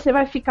 você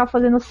vai ficar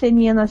fazendo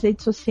ceninha nas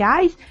redes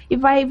sociais e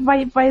vai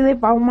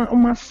levar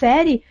uma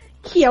série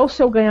que é o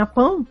seu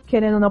ganha-pão,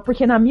 querendo ou não.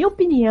 Porque na minha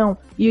opinião,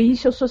 e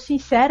isso eu sou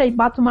sincera e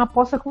bato uma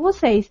aposta com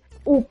vocês,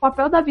 o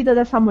papel da vida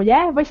dessa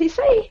mulher vai ser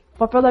isso aí. O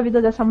papel da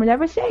vida dessa mulher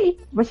vai ser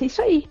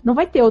isso aí. Não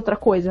vai ter outra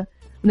coisa.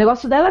 O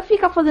negócio dela é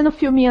ficar fazendo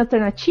filminho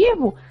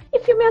alternativo, e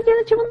filme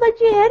alternativo não dá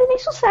dinheiro e nem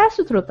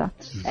sucesso, truta.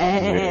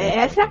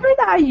 Essa é a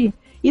verdade.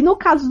 E no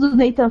caso do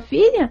Nathan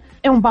Fillion,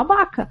 é um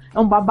babaca. É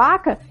um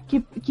babaca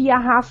que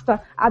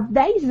arrasta há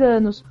 10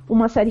 anos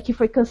uma série que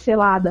foi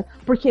cancelada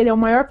porque ele é o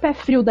maior pé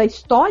frio da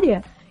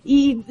história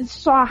e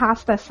só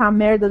arrasta essa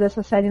merda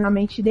dessa série na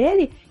mente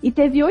dele e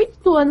teve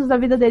 8 anos da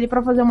vida dele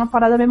pra fazer uma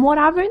parada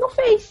memorável e não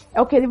fez.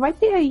 É o que ele vai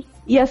ter aí.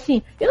 E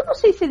assim, eu não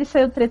sei se ele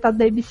saiu tretado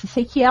da ABC,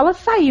 sei que ela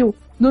saiu.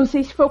 Não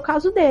sei se foi o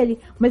caso dele,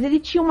 mas ele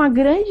tinha uma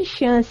grande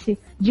chance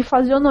de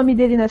fazer o nome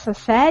dele nessa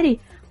série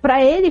pra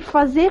ele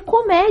fazer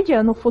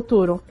comédia no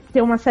futuro.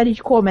 Ter uma série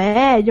de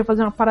comédia,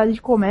 fazer uma parada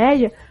de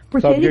comédia,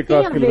 porque sabe ele que eu tem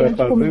acho a que ele vai veia de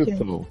fazer comediante.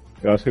 isso?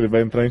 Eu acho que ele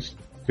vai entrar em...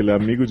 Porque ele é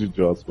amigo de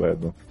Joss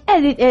Whedon.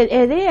 Ele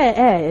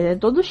é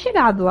todo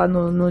chegado lá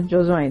no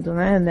Joss Whedon,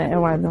 né?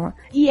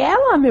 E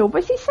ela,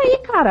 vai ser isso aí,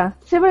 cara.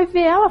 Você vai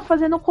ver ela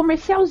fazendo um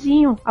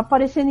comercialzinho,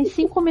 aparecendo em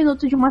 5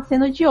 minutos de uma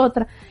cena ou de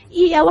outra.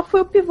 E ela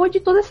foi o pivô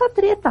de toda essa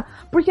treta.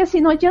 Porque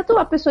assim, não adianta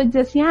a pessoa dizer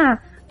assim,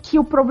 que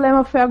o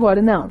problema foi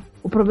agora. Não.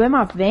 O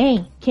problema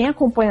vem, quem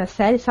acompanha a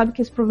série sabe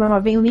que esse problema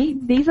vem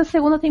desde a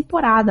 2ª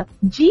temporada.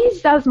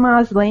 Diz as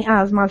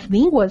más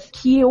línguas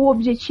que o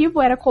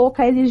objetivo era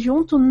colocar eles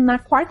junto na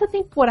 4ª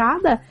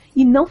temporada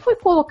e não foi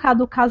colocado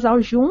o casal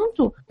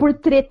junto por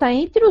treta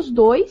entre os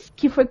dois,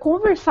 que foi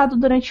conversado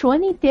durante o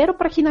ano inteiro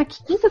para que na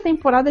 5ª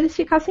temporada eles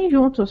ficassem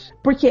juntos.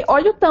 Porque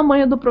olha o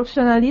tamanho do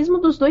profissionalismo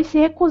dos dois se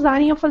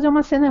recusarem a fazer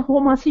uma cena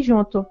romance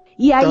junto.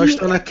 E aí, então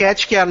estou na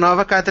Cat, que é a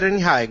nova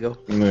Katherine Heigl.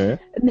 Né?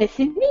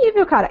 Nesse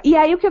nível, cara. E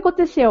aí o que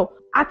aconteceu?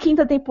 A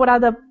 5ª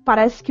temporada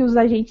parece que os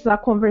agentes lá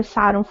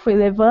conversaram, foi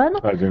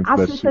levando.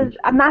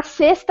 Na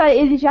 6ª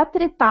eles já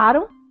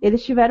tretaram.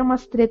 Eles tiveram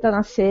umas tretas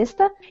na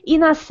 6ª. E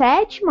na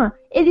 7ª,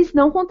 eles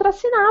não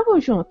contracenavam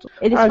junto.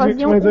 Eles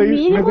faziam o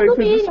mínimo do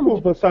mínimo.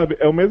 Desculpa, sabe?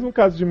 É o mesmo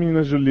caso de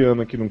menina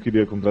Juliana que não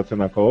queria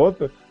contracenar com a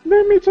outra.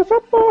 Demite essa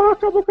porra,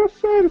 acabou com a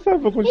série, sabe?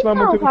 Vou continuar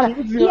mantendo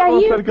tudo e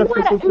uma série que as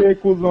pessoas se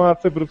recusam a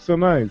ser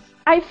profissionais.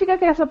 Aí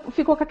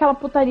ficou com aquela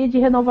putaria de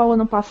renovar o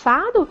ano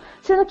passado,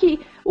 sendo que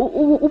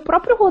o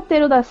próprio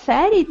roteiro da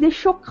série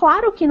deixou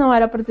claro que não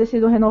era pra ter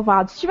sido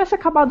renovado. Se tivesse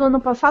acabado o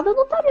ano passado, eu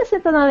não estaria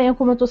sentando a lenha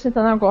como eu tô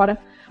sentando agora.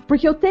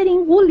 Porque eu teria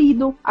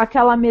engolido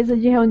aquela mesa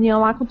de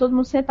reunião lá com todo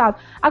mundo sentado.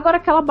 Agora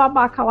aquela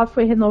babaca lá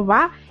foi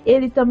renovar,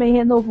 ele também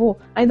renovou,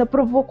 ainda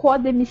provocou a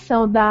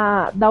demissão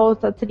da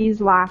outra atriz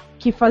lá,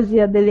 que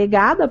fazia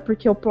delegada,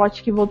 porque o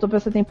plot que voltou pra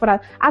essa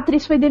temporada. A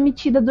atriz foi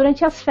demitida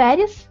durante as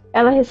férias,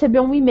 ela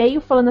recebeu um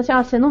e-mail falando assim,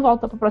 você não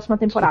volta pra próxima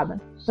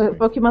temporada.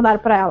 Foi o que mandaram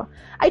pra ela.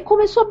 Aí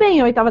começou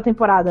bem a 8ª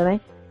temporada, né?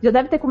 Já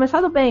deve ter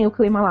começado bem o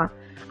clima lá.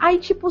 Aí,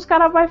 tipo, os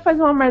caras vão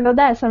fazer uma merda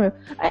dessa, meu.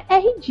 É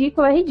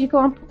ridículo, é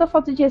ridículo. É uma puta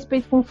falta de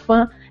respeito com o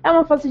fã. É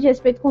uma falta de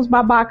respeito com os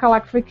babaca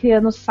lá que foi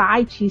criando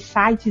sites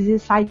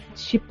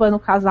chipando o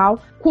casal.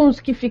 Com os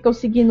que ficam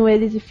seguindo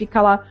eles e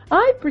fica lá,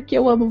 porque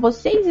eu amo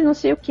vocês e não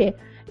sei o quê.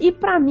 E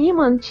pra mim,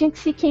 mano, tinha que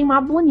se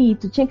queimar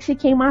bonito. Tinha que se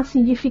queimar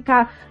assim, de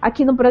ficar...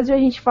 Aqui no Brasil a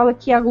gente fala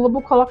que a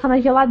Globo coloca na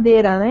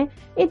geladeira, né?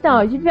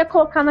 Então, eu devia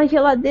colocar na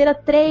geladeira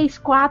 3,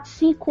 4,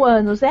 5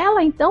 anos.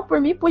 Ela, então, por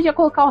mim, podia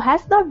colocar o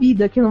resto da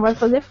vida, que não vai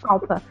fazer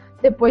falta.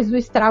 Depois do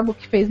estrago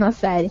que fez na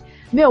série.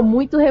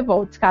 Muito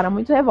revoltos, cara,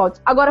 muito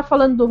revoltos. Agora,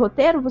 falando do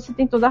roteiro, você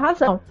tem toda a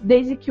razão.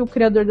 Desde que o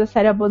criador da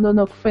série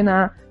abandonou, que foi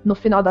no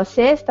final da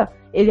 6ª,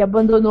 ele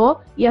abandonou,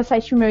 e a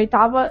 7ª e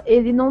 8ª,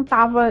 ele não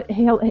tava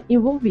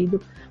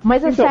envolvido.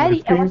 Mas a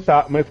série...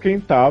 Mas quem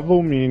tava,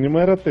 o mínimo,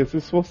 era ter se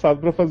esforçado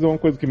pra fazer uma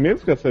coisa que,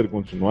 mesmo que a série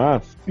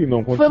continuasse, e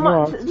não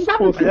continuasse...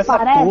 Sabe o que essa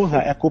parece? porra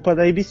é culpa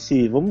da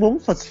ABC.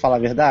 Vamos falar a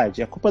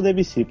verdade? É culpa da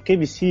ABC, porque a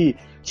ABC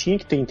tinha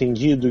que ter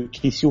entendido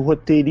que se o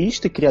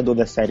roteirista e criador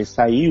da série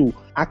saiu,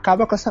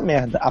 acaba com essa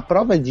merda. A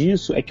prova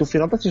disso é que o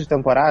final da 6ª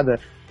temporada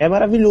é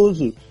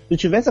maravilhoso. Se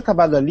tivesse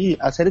acabado ali,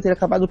 a série teria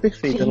acabado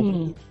perfeita.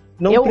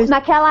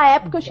 Naquela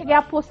época eu cheguei a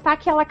apostar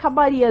que ela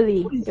acabaria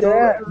ali.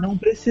 Não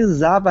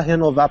precisava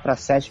renovar pra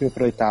 7ª e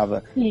pra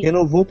 8ª.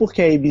 Renovou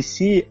porque a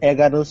ABC é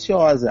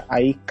gananciosa.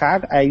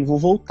 Aí vou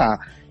voltar.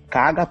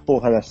 Caga a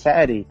porra da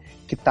série,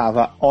 que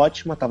tava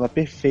ótima, tava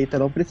perfeita,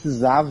 não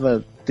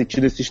precisava ter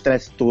tido esse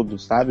estresse todo,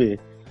 sabe?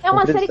 É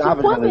uma série que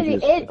quando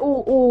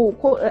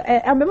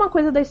é a mesma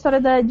coisa da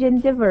história da Jane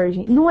the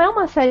Virgin. Não é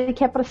uma série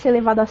que é pra ser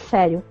levada a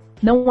sério.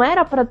 Não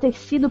era pra ter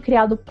sido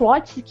criado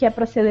plot que é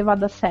pra ser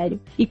levado a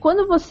sério. E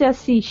quando você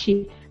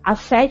assiste a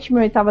 7ª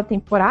e 8ª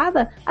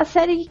temporada, a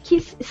série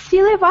quis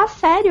se levar a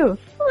sério.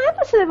 Não é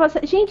pra se levar a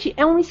sério. Gente,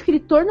 é um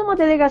escritor numa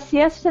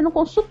delegacia sendo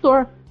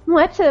consultor. Não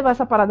é pra você levar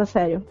essa parada a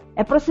sério.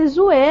 É pra ser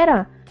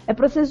zoeira. É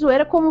pra ser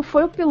zoeira como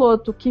foi o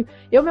piloto. Que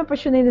eu me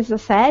apaixonei nessa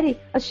série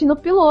assistindo o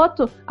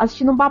piloto.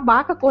 Assistindo um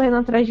babaca correndo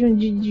atrás de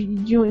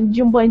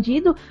um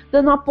bandido,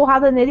 dando uma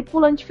porrada nele e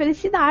pulando de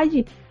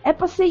felicidade. É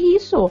pra ser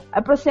isso.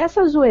 É pra ser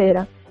essa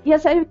zoeira. E a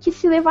série quis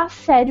se levar a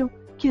sério.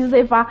 Quis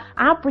levar...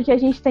 porque a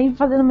gente tá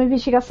fazendo uma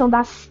investigação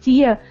da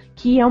CIA,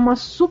 que é uma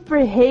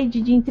super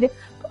rede de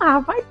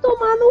vai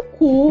tomar no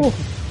cu.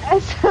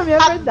 Essa é a minha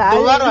verdade.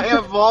 Adoro a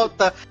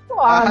revolta.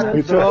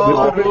 Deixa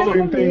eu ver se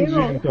eu entendi,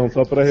 então,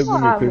 só pra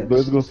resumir. Vocês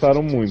dois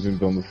gostaram muito,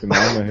 então, do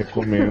final, né?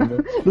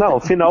 Recomendo. Não, o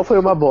final foi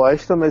uma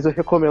bosta, mas eu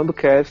recomendo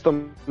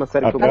Castle, uma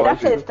série que eu Até a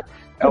gosto. sexta.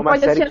 É uma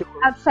pode série assistir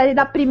a série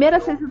da primeira a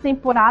sexta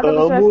temporada,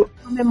 você vai Amo. ter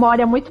uma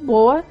memória muito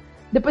boa.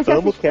 Depois você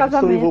Amo assiste o Castle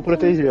casamento. e vou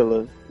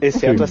protegê-la.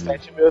 Exceto a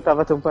 7ª e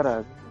 8ª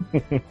temporada.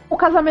 O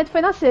casamento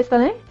foi na sexta,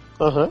 né?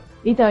 Aham.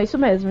 Então, é isso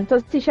mesmo. Então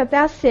assiste até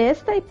a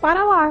sexta e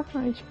para lá.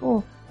 Aí,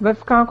 tipo, vai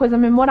ficar uma coisa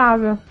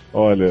memorável.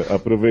 Olha,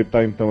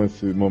 aproveitar então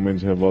esse momento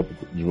de revolta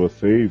de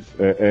vocês,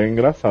 é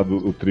engraçado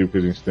o trio que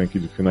a gente tem aqui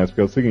de finais, porque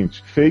é o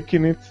seguinte,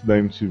 Faking It, da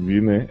MTV,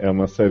 né, é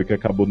uma série que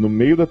acabou no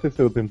meio da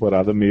 3ª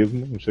temporada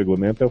mesmo, não chegou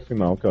nem até o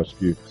final, que eu acho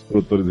que os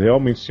produtores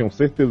realmente tinham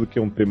certeza que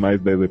iam ter mais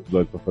 10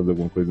 episódios pra fazer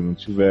alguma coisa e não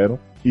tiveram.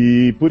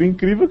 E por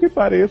incrível que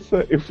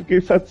pareça, eu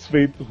fiquei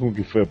satisfeito com o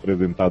que foi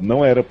apresentado.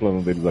 Não era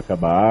plano deles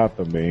acabar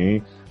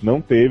também, não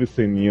teve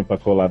ceninha pra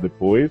colar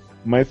depois,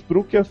 mas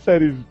pro que a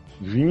série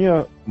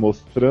vinha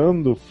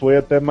mostrando, foi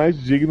até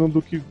mais digno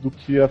do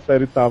que a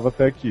série tava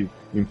até aqui.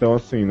 Então,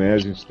 assim, né, a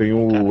gente tem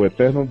o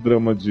eterno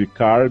drama de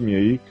Carme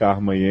aí,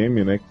 Karma e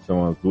Amy, né, que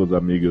são as duas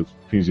amigas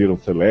que fingiram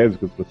ser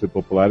lésbicas pra ser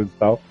populares e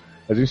tal.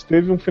 A gente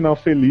teve um final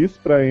feliz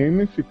pra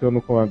Amy,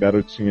 ficando com a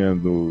garotinha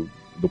do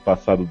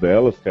passado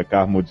delas, que a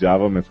Karma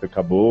odiava, mas que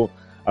acabou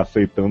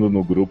aceitando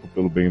no grupo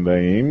pelo bem da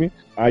Amy.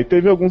 Aí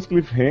teve alguns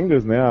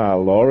cliffhangers, né? A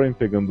Lauren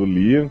pegando o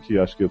Liam, que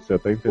acho que ia ser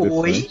até interessante.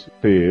 Oi?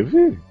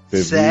 Teve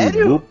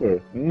Sério? Um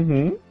blooper.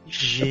 Uhum.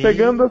 Gente.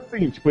 Pegando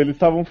assim, tipo, eles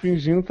estavam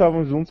fingindo que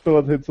estavam juntos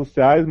pelas redes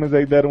sociais, mas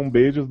aí deram um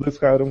beijo e os dois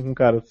ficaram com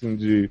cara assim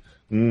de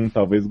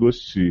talvez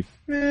gostei.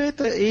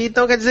 Eita,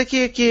 então quer dizer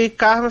que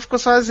Karma ficou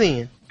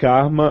sozinha.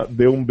 Karma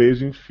deu um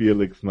beijo em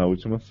Felix na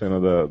última cena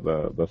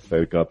da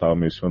série, que ela tava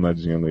meio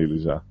chonadinha nele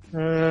já.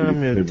 Ah,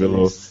 meu revelou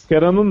Deus. que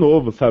era ano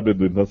novo, sabe,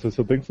 Edu? Então as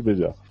pessoas têm que se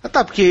beijar. Ah,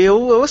 tá, porque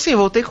eu assim,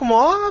 voltei com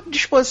maior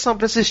disposição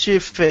pra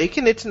assistir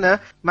Fake It, né?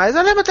 Mas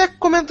eu lembro até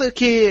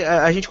que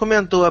a gente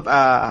comentou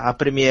a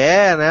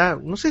Premiere, né?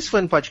 Não sei se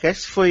foi no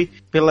podcast, se foi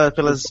pelas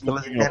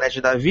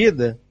internet da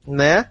vida,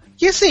 né?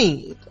 Que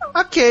assim,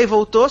 ok,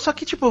 voltou, só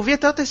que tipo, eu vi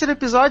até o 3º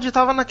episódio e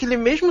tava naquele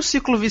mesmo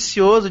ciclo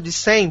vicioso de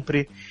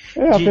sempre.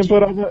 A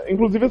temporada...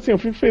 Inclusive, assim, eu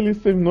fico feliz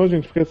que terminou,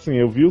 gente, porque, assim,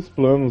 eu vi os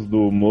planos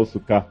do moço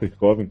Carter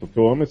Covington, que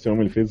eu amo esse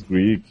homem, ele fez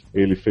Greek,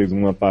 ele fez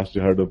uma parte de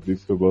Hard of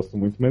This que eu gosto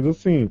muito, mas,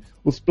 assim,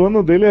 os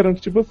planos dele eram,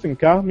 tipo assim,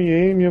 Carmen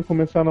e Amy iam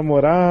começar a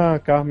namorar,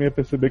 Carmen ia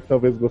perceber que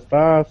talvez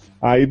gostasse,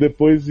 aí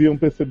depois iam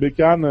perceber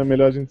que, não, é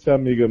melhor a gente ser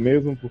amiga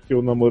mesmo, porque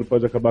o namoro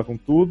pode acabar com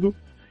tudo.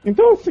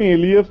 Então, assim,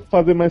 ele ia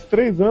fazer mais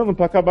 3 anos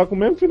pra acabar com o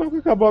mesmo final que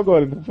acabou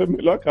agora, então foi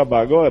melhor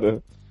acabar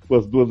agora.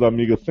 As duas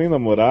amigas sem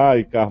namorar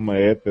e Karma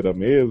hétera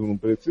mesmo, não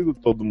precisa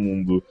todo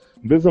mundo,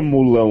 não precisa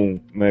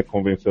mulão, né,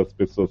 convencer as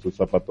pessoas a ser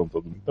sapatão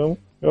todo mundo. Então,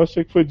 eu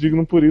achei que foi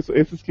digno por isso.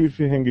 Esses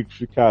cliffhangers que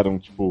ficaram,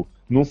 tipo,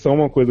 não são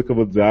uma coisa que eu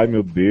vou dizer, ai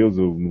meu Deus,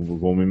 eu não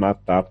vou me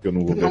matar porque eu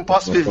não vou ver. Não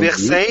posso viver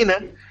sem,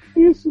 né?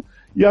 Isso.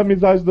 E a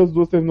amizade das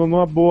duas terminou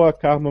numa boa, a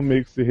Karma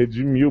meio que se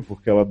redimiu,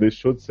 porque ela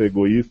deixou de ser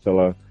egoísta,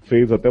 ela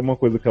fez até uma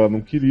coisa que ela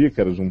não queria, que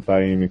era juntar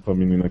a Amy com a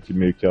menina que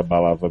meio que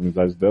abalava a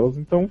amizade delas,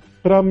 então,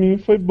 pra mim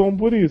foi bom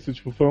por isso,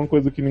 tipo, foi uma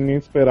coisa que ninguém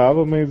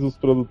esperava, mas os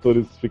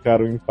produtores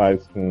ficaram em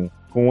paz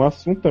com o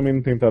assunto, também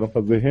não tentaram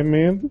fazer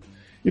remendo,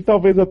 e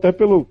talvez até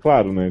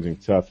claro, né,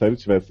 gente, se a série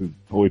tivesse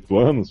 8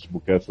 anos, tipo,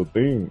 o Castle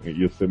tem,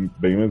 ia ser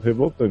bem mais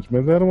revoltante,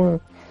 mas era uma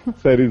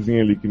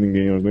sériezinha ali que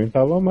ninguém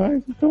aguentava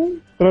mais, então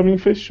pra mim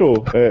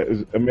fechou.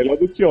 É melhor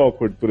do que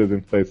Awkward, por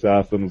exemplo, tá esse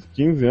arrasta nos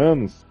 15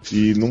 anos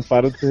e não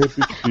para de se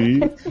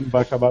repetir, não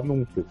vai acabar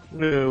nunca.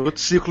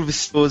 Outro ciclo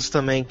vicioso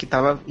também que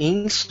tava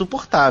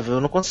insuportável,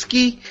 eu não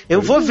consegui.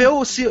 Eu vou ver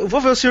o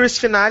series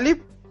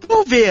finale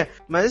por ver,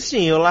 mas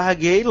assim, eu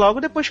larguei logo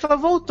depois que ela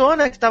voltou,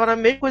 né, que tava na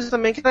mesma coisa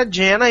também que da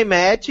Jenna e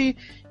Matt,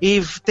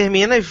 e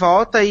termina e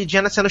volta, e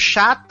Jenna sendo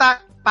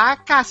chata pra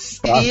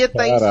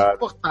caceta,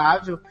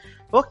 insuportável.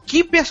 Oh,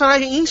 que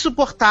personagem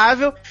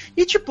insuportável.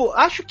 E tipo,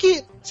 acho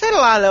que, sei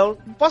lá, Léo,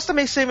 posso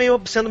também ser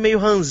sendo meio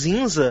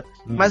ranzinza,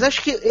 mas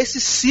acho que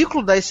esse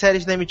ciclo das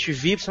séries da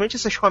MTV, principalmente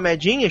essas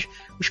comedinhas,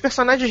 os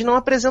personagens não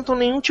apresentam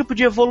nenhum tipo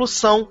de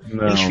evolução.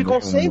 Eles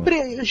ficam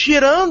sempre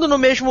girando no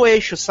mesmo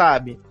eixo,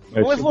 sabe?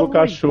 É tipo o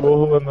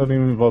cachorro andando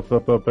em volta da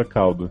própria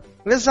cauda.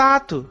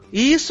 Exato.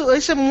 E isso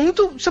é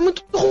muito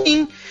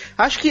ruim.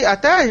 Acho que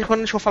até quando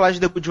a gente for falar de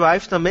The Good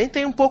Wife também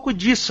tem um pouco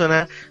disso,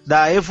 né?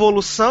 Da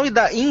evolução e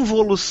da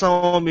involução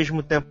ao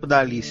mesmo tempo da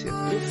Alicia.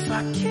 If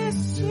I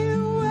kiss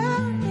you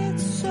well,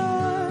 it's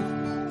sore.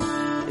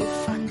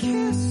 If I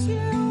kiss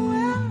you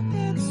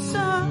well, it's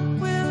sore.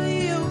 Will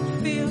you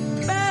feel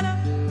better,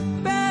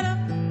 better,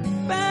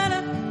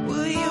 better?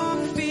 Will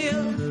you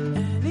feel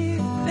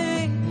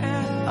anything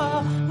at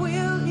all?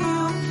 Will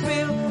you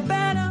feel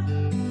better,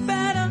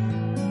 better,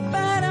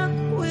 better?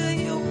 Will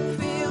you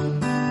feel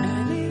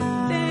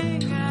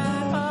anything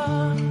at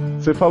all?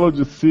 Você falou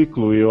de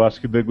ciclo e eu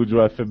acho que The Good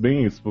Wife é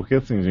bem isso, porque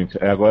assim, gente,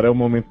 agora é o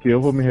momento que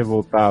eu vou me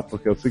revoltar,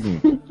 porque é o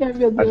seguinte, Ai,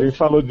 meu Deus. a gente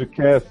falou de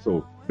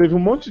Castle, teve um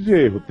monte de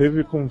erro.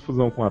 Teve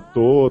confusão com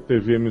ator,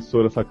 teve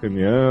emissora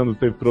sacaneando,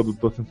 teve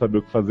produtor sem saber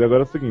o que fazer.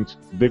 Agora é o seguinte,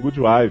 The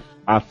Good Wife,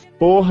 as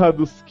porra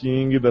dos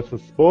King,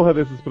 dessas porra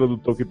desses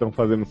produtores que estão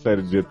fazendo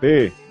série de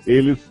ET,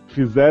 eles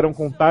fizeram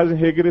contagem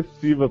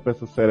regressiva pra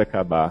essa série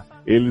acabar.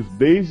 Eles,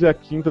 desde a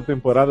 5ª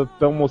temporada,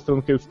 estão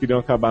mostrando que eles queriam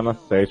acabar na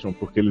 7ª,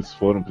 porque eles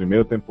foram,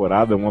 primeira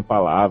temporada, 1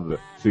 palavra,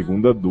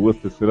 segunda 2,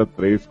 terceira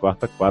 3,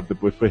 quarta 4,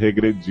 depois foi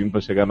regredindo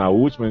pra chegar na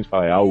última, a gente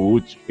fala, é a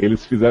última.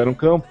 Eles fizeram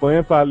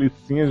campanha pra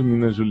Alicinha, as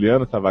meninas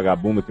Juliana, essa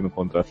vagabunda que não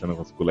contracena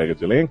com os colegas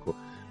de elenco,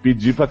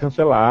 pedir pra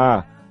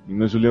cancelar.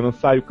 Menina Juliana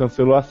saiu,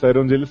 cancelou a série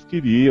onde eles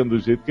queriam, do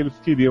jeito que eles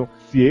queriam.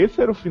 Se esse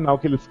era o final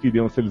que eles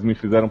queriam, se eles me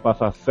fizeram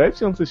passar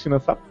 7 anos assistindo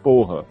essa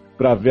porra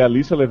pra ver a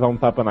Alicia levar um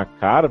tapa na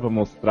cara, pra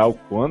mostrar o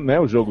quanto, né,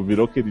 o jogo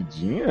virou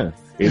queridinha,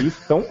 eles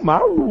estão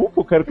malucos.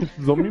 Eu quero que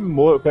esses homens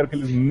morram, eu quero que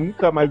eles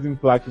nunca mais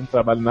emplaquem um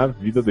trabalho na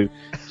vida deles.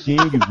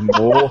 Kings,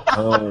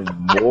 morram.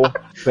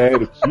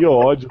 Sério, que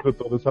ódio que eu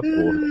tô dessa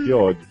porra, que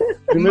ódio.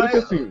 Primeiro que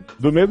assim,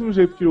 do mesmo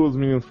jeito que os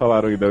meninos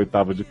falaram aí da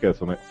 8ª de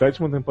Castle, né,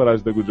 7ª temporada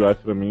de The Good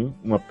Wife pra mim,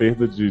 uma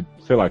perda de,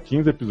 sei lá,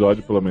 15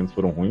 episódios pelo menos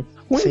foram ruins.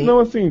 Ruins não,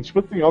 assim, tipo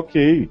assim,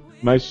 ok.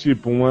 Mas,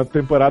 tipo, uma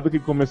temporada que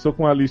começou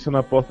com a Alicia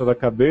na porta da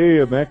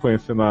cadeia, né?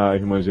 Conhecendo a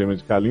irmã gêmea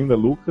de Kalinda,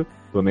 Luca.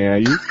 Tô nem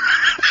aí.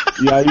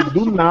 E aí,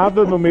 do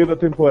nada, no meio da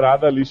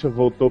temporada, a Alicia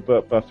voltou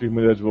pra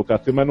firma de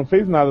advocacia, mas não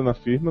fez nada na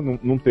firma,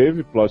 não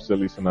teve plot de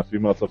Alicia na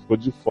firma, ela só ficou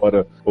de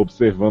fora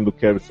observando o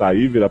Kevin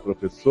sair, virar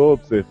professor,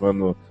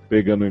 observando,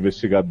 pegando o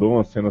investigador,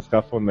 umas cenas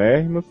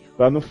cafonérrimas,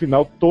 pra no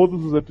final,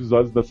 todos os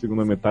episódios da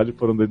segunda metade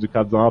foram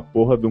dedicados a uma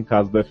porra de um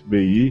caso da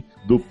FBI,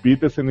 do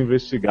Peter sendo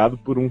investigado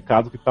por um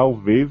caso que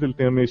talvez ele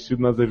tenha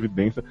mexido nas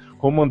evidências,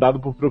 comandado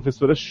por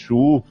professora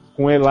Chu,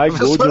 com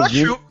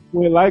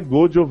Eli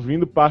Gold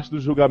ouvindo parte do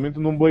julgamento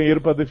num banheiro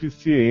pra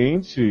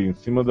deficiente, em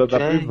cima da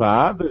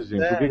privada,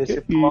 gente. O que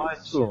é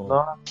isso?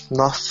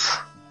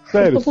 Nossa.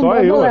 Sério, só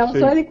eu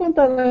achei. Só ele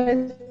contando a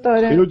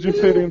história. Eu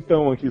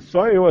diferentão aqui,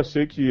 só eu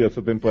achei que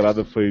essa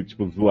temporada foi,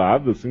 tipo,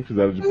 zoada, assim,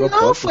 fizeram de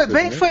propósito. Não,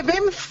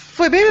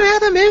 foi bem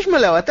merda mesmo,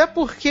 Léo. Até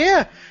porque,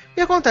 o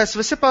que acontece?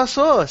 Você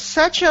passou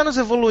 7 anos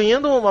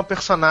evoluindo uma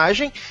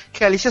personagem,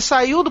 que a Alicia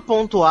saiu do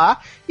ponto A,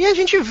 e a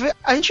gente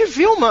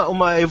viu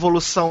uma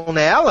evolução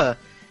nela,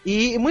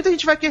 e muita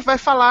gente vai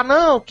falar,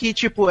 não, que,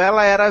 tipo,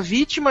 ela era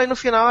vítima e no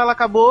final ela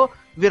acabou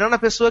virando a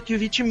pessoa que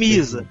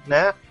vitimiza,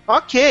 né?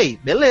 Ok,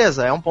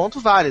 beleza, é um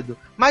ponto válido.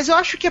 Mas eu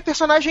acho que a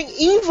personagem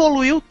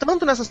evoluiu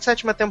tanto nessa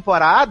 7ª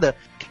temporada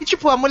que,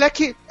 tipo, a mulher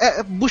que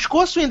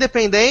buscou sua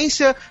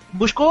independência,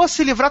 buscou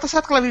se livrar, tá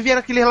certo que ela vivia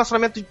naquele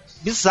relacionamento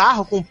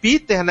bizarro com o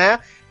Peter, né?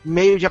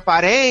 Meio de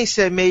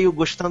aparência, meio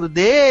gostando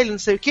dele, não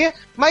sei o quê.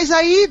 Mas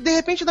aí, de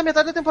repente, da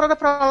metade da temporada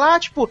pra lá,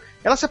 tipo,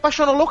 ela se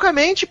apaixonou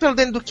loucamente pelo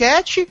Danny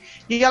Duquette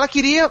e ela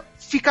queria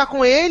ficar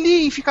com ele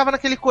e ficava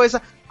naquele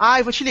coisa,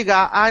 ai, vou te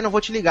ligar, ai, não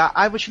vou te ligar,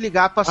 ai, vou te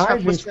ligar pra ficar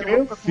com você.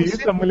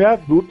 Criancita, a mulher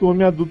adulta, o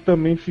homem adulto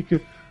também fica...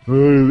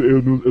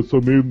 Eu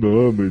sou meio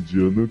nômade,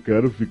 eu não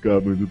quero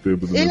ficar muito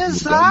tempo no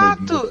mesmo lugar,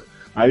 mas...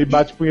 Aí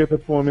bate punheta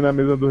pro homem na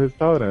mesa do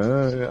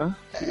restaurante.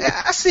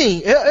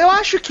 Assim, eu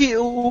acho que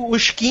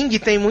os King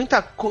tem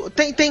muita...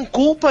 Tem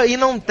culpa e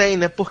não tem,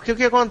 né? Porque o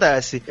que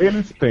acontece?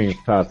 Eles têm,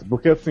 Tato.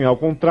 Porque assim, ao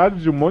contrário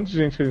de um monte de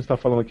gente que a gente tá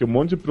falando aqui, um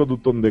monte de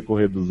produtor no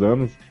decorrer dos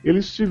anos,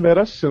 eles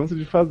tiveram a chance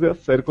de fazer a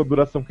série com a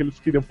duração que eles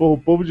queriam. Porra,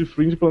 o povo de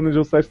Fringe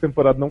planejou 7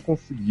 temporadas, não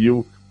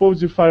conseguiu. O povo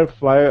de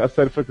Firefly, a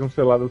série foi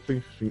cancelada sem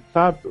fim,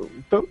 sabe?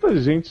 Tanta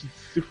gente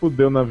se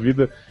fudeu na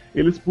vida.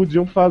 Eles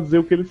podiam fazer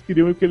o que eles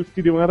queriam, e o que eles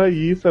queriam era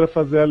isso, era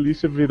fazer a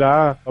Alicia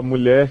virar a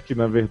mulher que,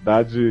 na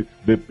verdade,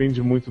 depende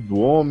muito do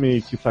homem,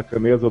 e que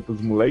sacaneia as outras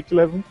mulheres, e que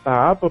leva um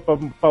tapa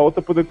pra outra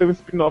poder ter um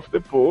spin-off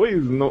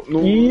depois.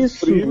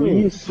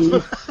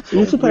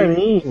 Isso pra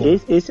mim,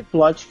 esse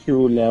plot que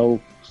o Léo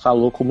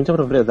falou com muita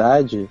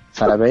propriedade,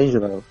 parabéns,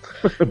 Léo.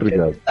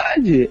 Obrigado.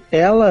 É verdade,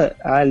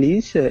 a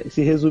Alicia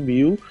se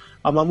resumiu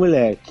a uma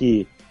mulher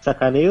que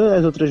sacaneia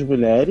as outras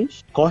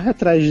mulheres, corre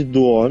atrás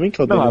do homem,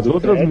 que é o dono do as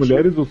outras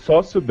mulheres, o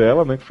sócio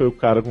dela, né, que foi o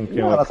cara com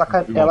quem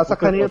ela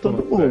sacaneia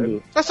todo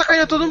mundo. Ela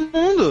sacaneia todo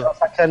mundo. Ela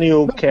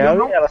sacaneou o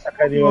Carrie, ela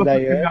sacaneou a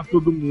Diane.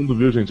 Todo mundo,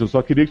 viu, gente? Eu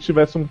só queria que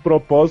tivesse um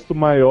propósito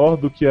maior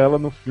do que ela,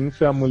 no fim,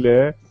 ser a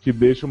mulher que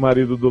deixa o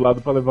marido do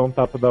lado pra levar um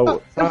tapa da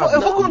outra. Eu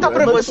vou contar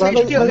pra vocês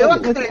que eu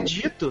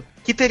acredito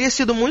que teria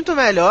sido muito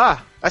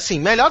melhor, assim,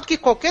 melhor do que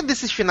qualquer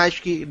desse final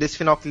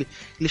que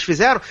eles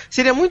fizeram,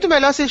 seria muito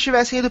melhor se eles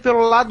tivessem ido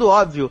pelo lado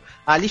óbvio.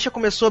 A Alicia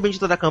começou a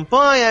bendita da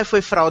campanha,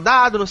 foi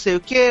fraudado, não sei o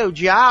que, o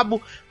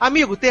diabo.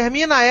 Amigo,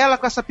 termina ela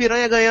com essa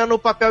piranha ganhando o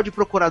papel de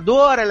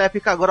procuradora, ela é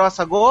pica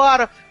grossa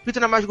agora,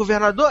 Peter não é mais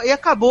governador, e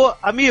acabou.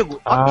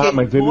 Amigo, ok,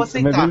 vou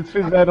aceitar. Mas eles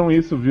fizeram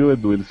isso, viu,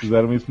 Edu? Eles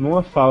fizeram isso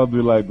numa fala do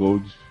Eli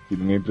Gold, que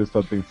ninguém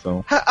prestou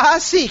atenção.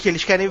 Sim, que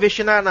eles querem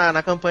investir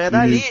na campanha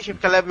da Alicia,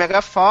 porque ela é mega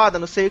foda,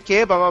 não sei o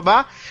que,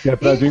 bababá. Que é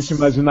pra gente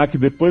imaginar que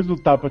depois do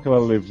tapa que ela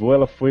levou,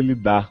 ela foi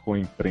lidar com a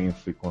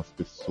imprensa e com as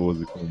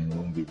pessoas e com o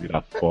mundo e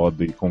virar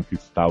foda e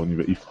conquistar o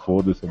nível. E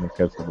foda-se, eu não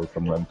quero saber essa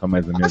mulher nunca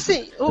mais na minha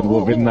vida. Eu não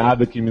vou ver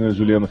nada que Mina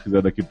Juliana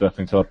fizer daqui pra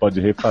frente. Ela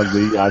pode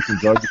refazer e acha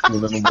que George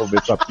Clooney, não vou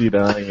ver sua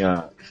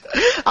piranha.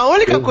 A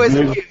única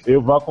coisa que...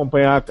 Eu vou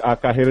acompanhar a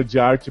carreira de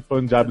Arte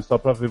Punjabi só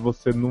pra ver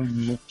você no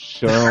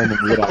chão, no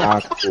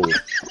buraco.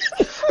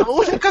 A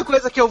única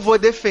coisa que eu vou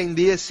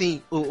defender,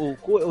 assim,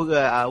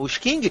 os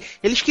King,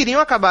 eles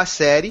queriam acabar a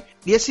série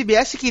e a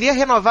CBS queria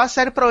renovar a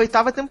série pra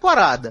 8ª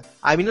temporada.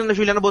 A menina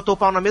Juliana botou o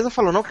pau na mesa e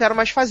falou, não quero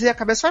mais fazer,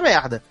 acabei essa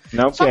merda.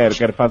 Não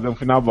quero fazer um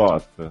final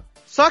bosta.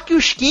 Só que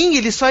os King,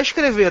 eles só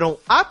escreveram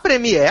a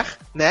Premiere,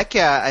 né, que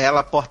é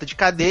a porta de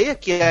cadeia,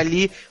 que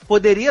ali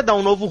poderia dar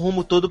um novo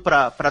rumo todo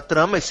pra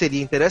trama e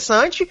seria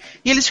interessante,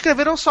 e eles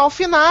escreveram só o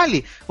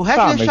finale. O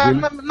resto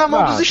deixaram na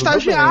mão dos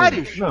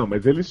estagiários. Não,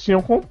 mas eles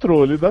tinham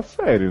controle da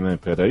série, né?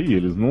 Peraí,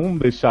 eles não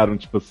deixaram,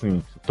 tipo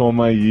assim,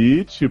 toma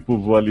aí, tipo,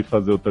 vou ali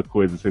fazer outra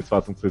coisa, vocês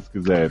façam o que vocês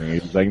quiserem.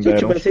 Eles ainda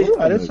eram...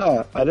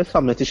 Olha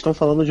só, mas vocês estão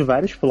falando de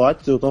vários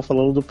plots, eu tô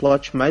falando do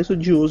plot mais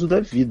odioso da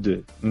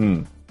vida.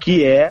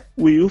 Que é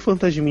o Will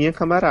Fantasminha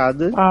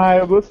Camarada. Ah,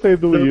 eu gostei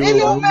do Will. Ele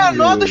é o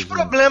menor dos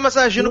problemas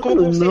agindo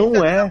como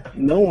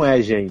Não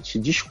é, gente.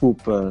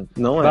 Desculpa.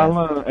 Não é.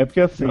 Darlan, é porque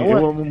assim,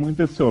 eu amo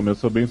muito esse homem, eu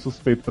sou bem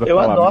suspeito pra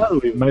falar. Eu adoro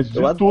o Will. Mas de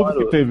tudo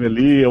que teve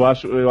ali, eu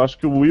acho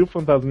que o Will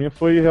Fantasminha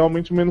foi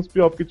realmente menos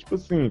pior, porque tipo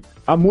assim,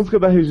 a música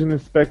da Regina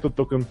Spektor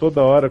tocando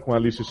toda hora com a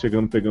Alicia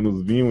chegando, pegando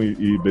os vinhos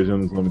e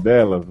beijando os nomes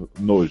dela,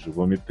 nojo,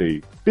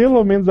 vomitei.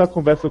 Pelo menos a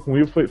conversa com o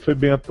Will foi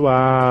bem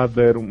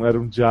atuada, era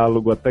um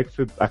diálogo até que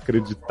você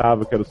acreditava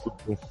que era o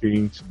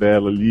subconsciente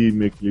dela ali,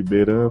 meio que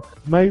liberando.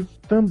 Mas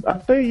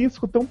até isso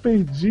ficou tão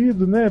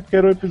perdido, né? Porque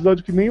era um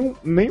episódio que nem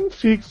um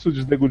fixo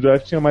de The Good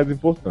Wife tinha mais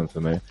importância,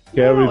 né?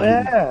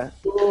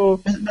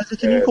 Mas é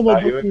que me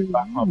incomodou. Diane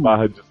tá com a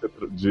barra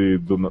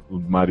do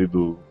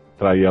marido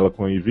trair ela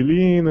com a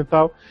Evelina e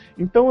tal.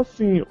 Então,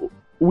 assim,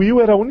 o Will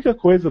era a única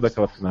coisa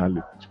daquela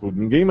finale. Tipo,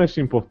 ninguém mais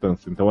tinha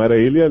importância. Então era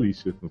ele e a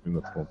Alicia, no fim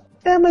das contas.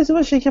 Mas eu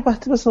achei que a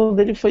participação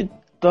dele foi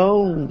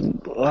tão...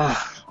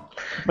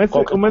 Mas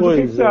o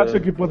que você acha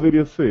que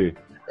poderia ser?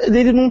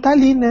 Ele não tá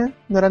ali, né?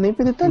 Não era nem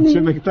pra ele estar ali.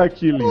 Tinha que tá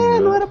aqui,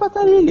 linda. Não era pra estar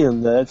ali,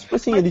 linda. Tipo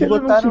assim, eles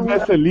botaram... Se ele não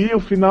estivesse ali, o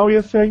final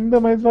ia ser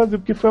ainda mais vazio.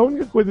 Porque foi a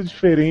única coisa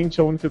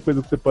diferente, a única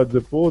coisa que você pode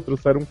dizer, pô,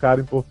 trouxeram um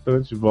cara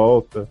importante de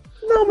volta.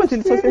 Não, mas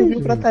ele só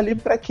serviu pra estar ali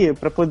pra quê?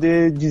 Pra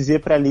poder dizer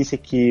pra Alicia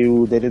que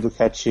o Danny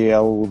Ducati é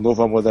o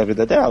novo amor da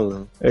vida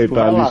dela. Tipo,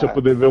 pra Alicia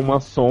poder ver uma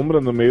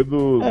sombra no meio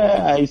do...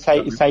 aí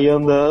sair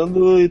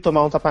andando e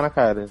tomar um tapa na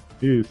cara.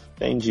 Isso.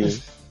 Entendi.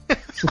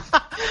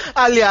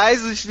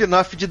 Aliás, o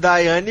spin-off de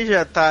Diane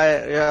já tá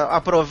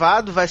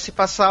aprovado, vai se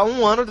passar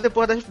 1 ano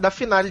depois da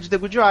finale de The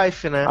Good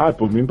Wife, né?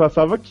 Por mim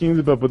passava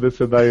 15 pra poder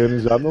ser Diane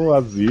já no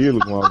asilo,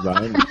 com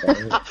Alzheimer.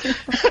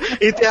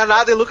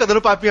 Internada e Luca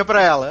dando papinha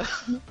pra ela.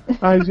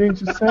 Ai,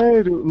 gente,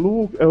 sério,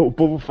 o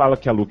povo fala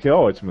que a Luca é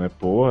ótima, né?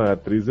 Porra, a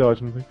atriz é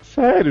ótima.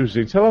 Sério,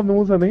 gente, ela não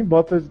usa nem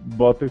bota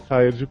e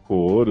saia de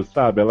couro,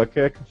 sabe? Ela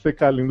quer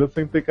secar linda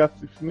sem ter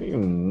cacife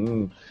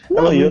nenhum.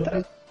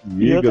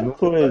 E outra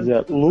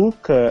coisa,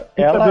 Luca,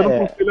 ela tá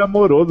vendo um filho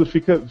amoroso,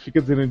 fica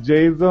dizendo,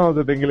 Jason,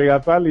 você tem que ligar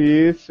pra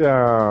Alicia,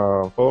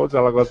 poxa,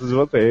 ela gosta de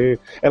você.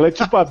 Ela é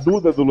tipo a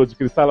Duda do Lua de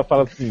Cristal, ela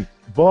fala assim,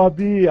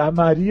 Bob, a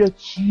Maria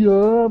te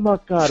ama,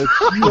 cara,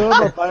 te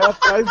ama, vai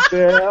atrás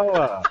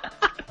dela.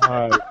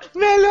 Ai.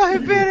 Melhor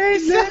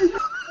referência!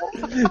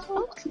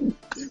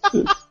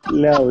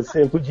 Léo,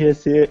 você podia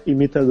ser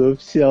imitador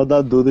oficial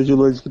da Duda de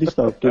Lua de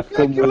Cristal, porque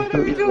fica muito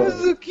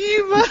maravilhoso,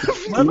 que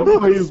maravilhoso! Mas não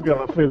foi isso que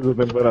ela fez a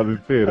temporada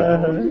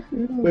inteira?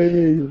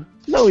 Foi.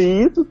 Não,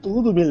 e isso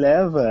tudo me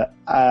leva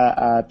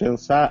a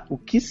pensar o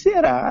que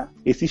será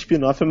esse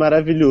spin-off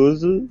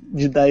maravilhoso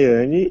de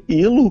Diane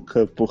e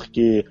Luca,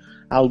 porque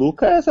a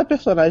Luca é essa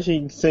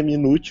personagem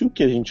semi-inútil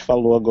que a gente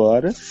falou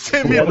agora.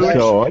 Semi-inútil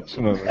é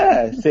ótimo,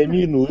 né?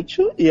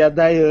 Semi-inútil. E a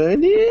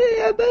Diane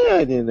é a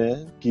Diane,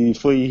 né? Que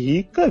foi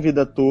rica a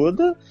vida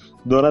toda,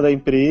 dona da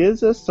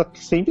empresa, só que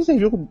sempre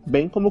serviu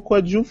bem como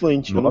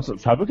coadjuvante. Nossa,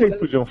 sabe o que eles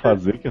podiam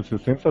fazer? Que ia ser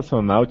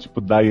sensacional,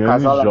 tipo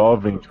Diane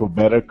jovem, tipo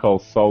Better Call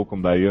Saul com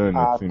Diane,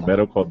 assim, tá.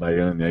 Better Call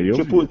Diane. Aí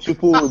tipo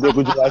The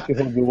Good Life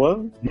Rogue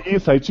One?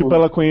 Isso, aí tipo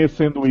ela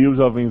conhecendo o Will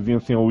jovenzinho,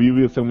 assim, o Will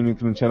ia ser um menino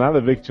que não tinha nada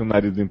a ver, que tinha um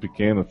narizinho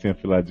pequeno, assim,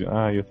 afiladinho.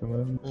 Ia ser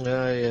maravilhoso.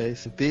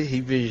 Isso é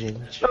terrível,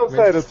 gente. Não,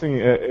 sério, assim,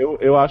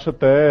 eu acho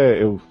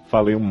até, eu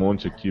falei um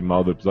monte aqui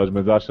mal do episódio,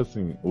 mas eu acho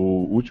assim,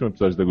 o último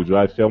episódio da Good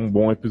Wife é um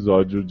bom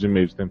episódio de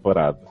meio de temporada.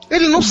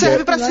 Ele não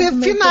serve pra ser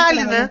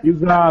finale, né?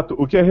 Exato.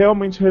 O que é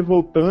realmente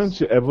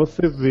revoltante é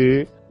você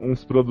ver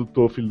uns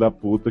produtor filho da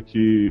puta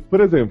que... Por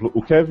exemplo,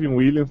 o Kevin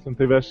Williamson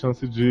teve a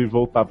chance de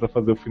voltar pra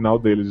fazer o final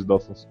dele de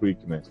Dawson's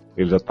Creek, né?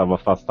 Ele já estava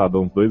afastado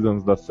há uns 2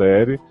 anos da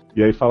série.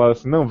 E aí falaram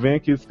assim, não, vem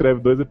aqui e escreve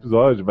 2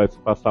 episódios, vai se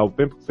passar o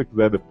tempo que você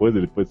quiser depois,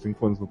 ele foi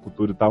 5 anos no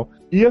futuro e tal.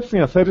 E assim,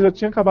 a série já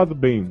tinha acabado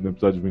bem no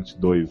episódio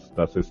 22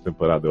 da 6ª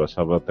temporada, eu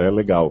achava até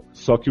legal.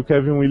 Só que o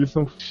Kevin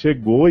Williamson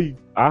chegou e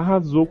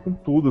arrasou com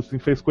tudo, assim,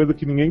 fez coisa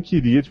que ninguém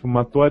queria, tipo,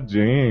 matou a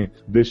Jen,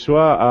 deixou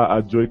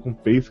a Joey com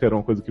Pace, que era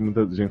uma coisa que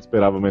muita gente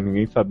esperava, mas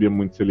ninguém sabia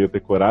muito se ele ia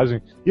ter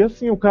coragem. E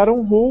assim, o cara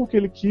honrou o que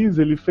ele quis,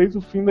 ele fez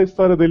o fim da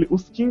história dele.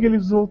 Os King,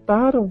 eles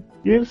voltaram,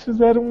 e eles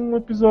fizeram um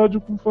episódio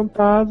com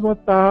Fantasma,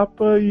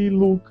 Tapa e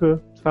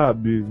Luca,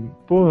 sabe?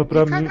 Porra,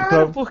 pra mim...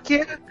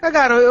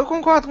 Cagaram, eu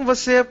concordo com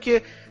você,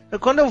 porque...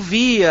 Quando eu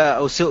vi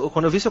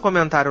seu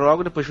comentário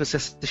logo depois que você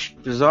assistiu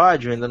o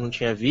episódio, eu ainda não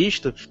tinha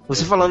visto,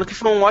 você falando que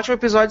foi um ótimo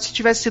episódio se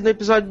tivesse sido um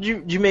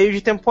episódio de meio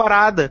de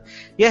temporada.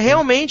 E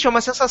realmente uma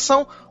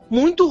sensação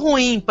muito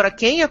ruim pra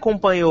quem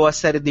acompanhou a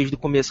série desde o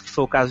começo, que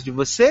foi o caso de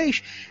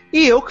vocês,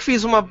 e eu que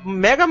fiz uma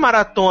mega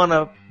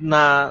maratona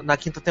na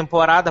quinta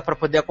temporada pra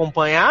poder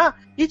acompanhar,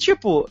 e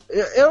tipo,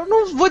 eu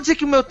não vou dizer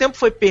que o meu tempo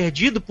foi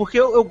perdido, porque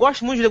eu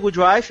gosto muito de The Good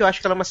Wife, eu acho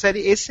que ela é uma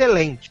série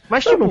excelente.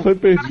 Mas tipo, não foi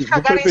perdido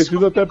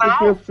até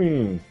porque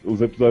assim,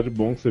 os episódios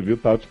bons que você viu,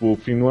 tá, tipo, o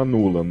fim não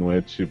anula, não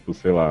é tipo,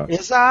 sei lá...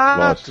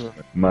 Exato! Lost,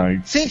 mas,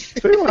 sim.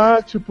 Sei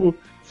lá, tipo...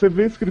 Você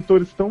vê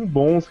escritores tão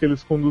bons que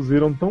eles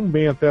conduziram tão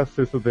bem até a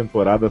sexta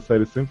temporada, a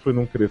série sempre foi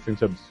num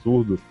crescente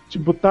absurdo.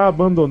 Tipo,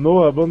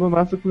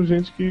 abandonasse com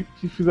gente que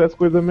fizesse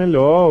coisa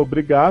melhor,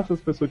 obrigasse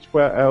as pessoas, tipo,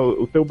 é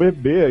o teu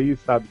bebê aí,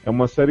 sabe? É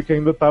uma série que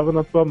ainda tava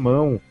na tua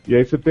mão. E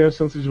aí você tem a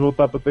chance de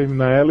voltar pra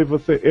terminar ela e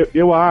você...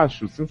 Eu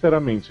acho,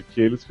 sinceramente,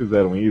 que eles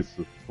fizeram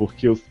isso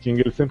porque os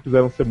King, eles sempre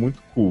quiseram ser muito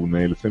cool,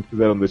 né? Eles sempre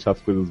quiseram deixar as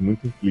coisas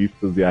muito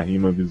implícitas e a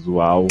rima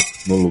visual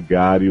no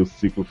lugar e o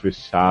ciclo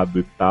fechado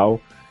e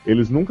tal.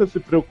 Eles nunca se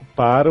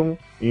preocuparam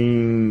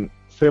em,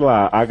 sei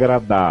lá,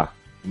 agradar.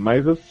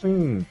 Mas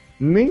assim,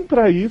 nem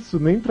pra isso,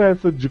 nem pra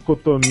essa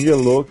dicotomia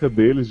louca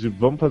deles de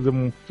vamos fazer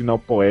um final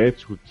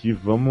poético aqui,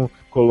 vamos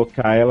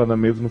colocar ela na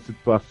mesma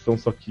situação,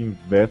 só que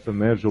inversa,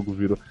 né? O jogo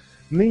virou.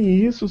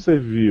 Nem isso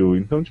serviu.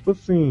 Então, tipo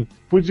assim,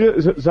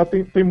 já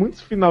tem muitos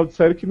final de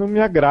série que não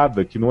me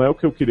agrada, que não é o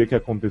que eu queria que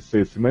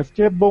acontecesse, mas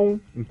que é bom,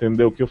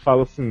 entendeu? Que eu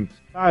falo assim,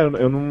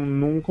 eu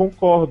não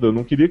concordo, eu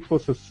não queria que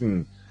fosse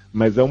assim.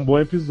 Mas é um bom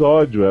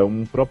episódio, é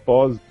um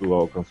propósito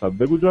alcançado.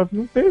 The Good Wife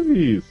não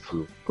teve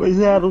isso. Pois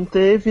é, não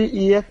teve,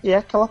 e é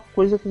aquela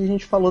coisa que a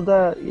gente falou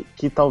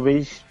que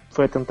talvez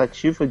foi a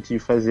tentativa de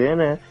fazer,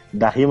 né?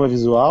 Da rima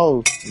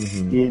visual.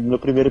 Uhum. E no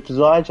primeiro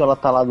episódio ela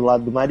tá lá do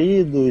lado do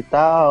marido e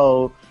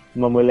tal.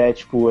 Uma mulher,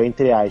 tipo,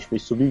 entre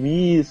aspas,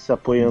 submissa,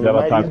 apoiando o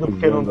marido,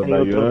 porque não tem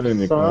outra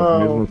opção. Com as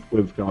mesmas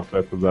coisas que ela foi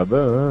acusada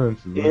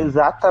antes. Né?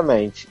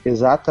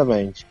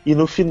 Exatamente. E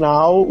no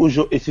final,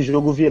 esse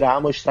jogo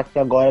virar, mostrar que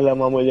agora ela é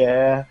uma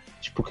mulher,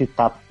 tipo, que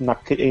tá,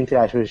 entre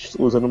aspas,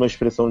 usando uma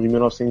expressão de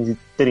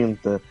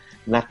 1930,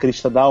 na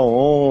crista da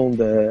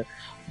onda,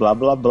 blá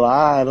blá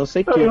blá, não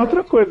sei o que. E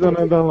outra coisa,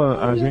 né, Darlan?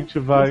 A gente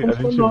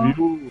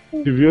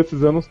viu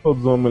esses anos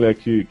todos uma mulher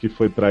que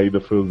foi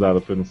traída, foi usada,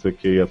 foi não sei o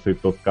que, e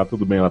aceitou ficar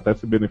tudo bem, ela até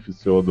se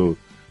beneficiou do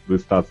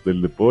status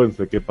dele depois, não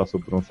sei o que, passou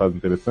por um status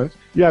interessante.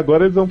 E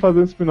agora eles vão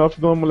fazer um spin-off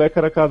de uma mulher que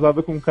era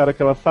casada com um cara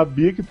que ela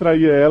sabia que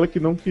traía ela, que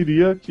não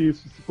queria que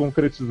isso se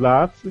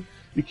concretizasse,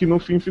 e que no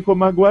fim ficou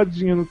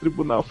magoadinha no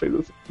tribunal. Fez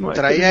assim, não é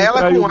traía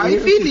ela com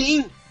Ivy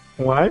Lin.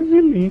 Com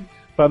Ivy Lin.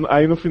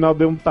 Aí no final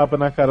deu um tapa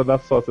na cara da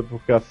sócia,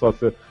 porque a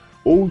sócia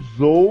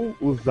ousou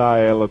usar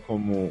ela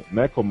como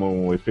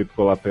um efeito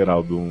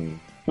colateral de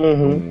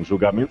um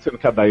julgamento, sendo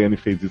que a Daiane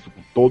fez isso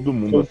com todo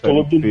mundo,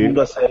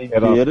 a série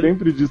inteira. Ela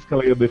sempre disse que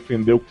ela ia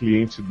defender o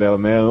cliente dela,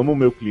 né? Amo o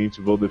meu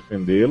cliente, vou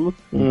defendê-lo.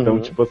 Então,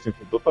 tipo assim,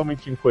 foi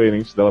totalmente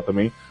incoerente dela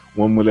também.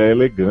 Uma mulher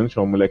elegante,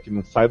 uma mulher que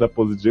não sai da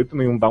pose de jeito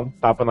nenhum, dá um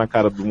tapa na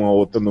cara de uma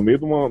outra no meio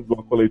de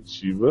uma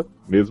coletiva,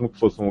 mesmo que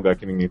fosse um lugar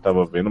que ninguém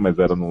tava vendo, mas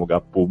era num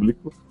lugar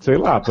público. Sei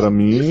lá, pra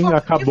mim,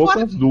 acabou com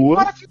as duas.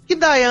 Fora que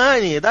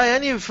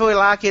Daiane foi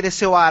lá querer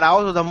ser o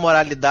arauto da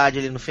moralidade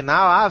ali no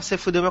final, você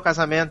fudeu meu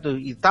casamento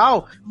e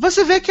tal.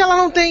 Você vê que ela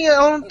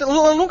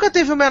nunca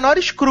teve o menor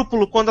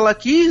escrúpulo quando ela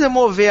quis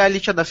remover a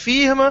Alicia da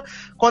firma,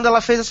 quando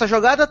ela fez essa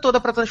jogada toda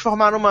pra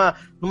transformar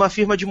numa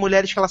firma de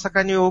mulheres que ela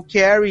sacaneou o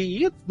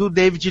Carrie e do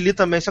David Lee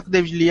também, só que o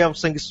David Lee é um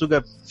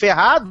sanguessuga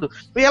ferrado,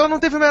 e ela não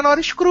teve o menor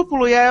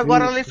escrúpulo, e aí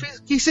agora ela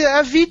quis ser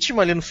a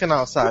vítima ali no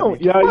final, sabe? Não,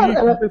 e aí,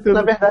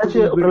 na verdade,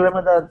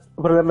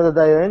 o problema da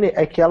Daiane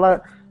é que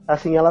ela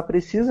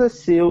precisa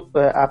ser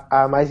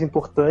a mais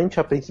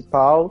importante, a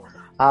principal,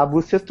 a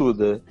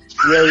bucetuda.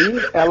 E aí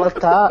ela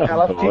fica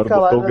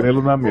lá. O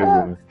grelo na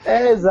mesa,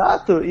 né?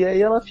 Exato. E aí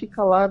ela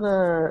fica lá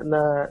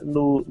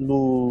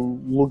no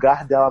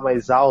lugar dela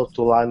mais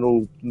alto, lá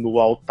no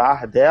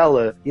altar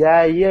dela. E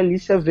aí a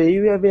Alicia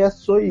veio e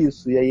ameaçou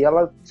isso. E aí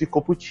ela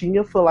ficou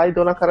putinha, foi lá e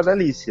deu na cara da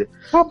Alicia.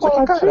 Só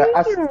que, cara,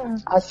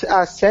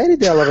 a série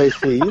dela vai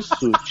ser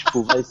isso,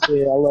 tipo, vai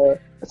ser ela.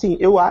 Assim,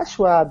 eu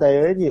acho a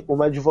Daiane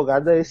uma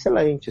advogada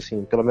excelente,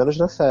 assim, pelo menos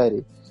na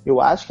série. Eu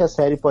acho que a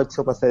série pode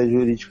ser uma série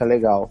jurídica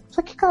legal.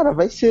 Só que, cara,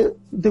 vai ser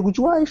The Good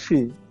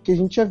Wife, que a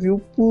gente já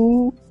viu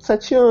por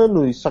 7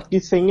 anos. Só que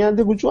sem a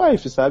The Good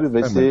Wife, sabe?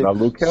 Vai ser a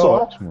Luke é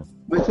ótimo.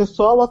 Vai ser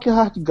só a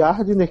Lockhart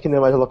Gardner, que não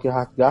é mais a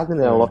Lockhart Gardner,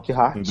 né? A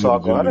Lockhart só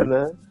agora,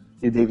 né?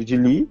 E David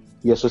Lee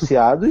e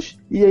associados.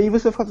 E aí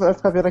você vai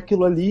ficar vendo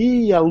aquilo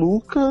ali, e a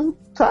Luca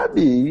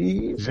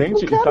sabe?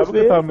 Gente, e sabe o que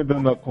eu tava me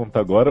dando conta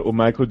agora? O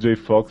Michael J.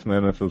 Fox,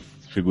 né, nessas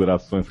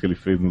figurações que ele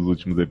fez nos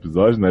últimos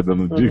episódios, né,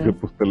 dando dica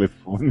por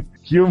telefone.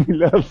 Que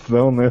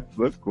humilhação, né?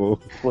 Socorro.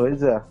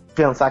 Pois é.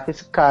 Pensar que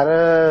esse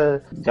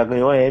cara já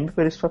ganhou Emmy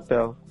por esse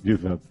papel.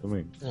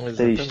 Exatamente.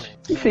 Triste.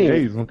 Enfim, É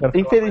isso, não quero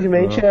falar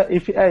infelizmente,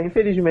 mais,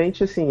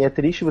 infelizmente, assim, é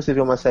triste você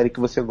ver uma série que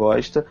você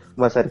gosta,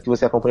 uma série que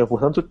você acompanha por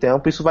tanto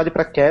tempo. Isso vale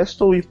pra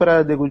Castle e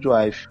pra The Good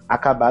Wife.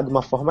 Acabar de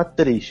uma forma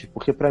triste.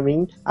 Porque pra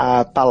mim,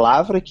 a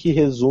palavra que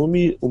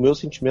resume o meu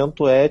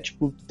sentimento é,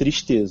 tipo,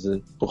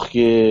 tristeza.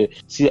 Porque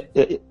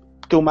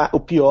o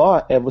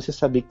pior é você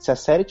saber que se a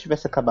série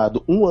tivesse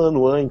acabado um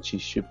ano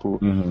antes, tipo,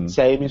 se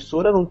a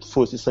emissora não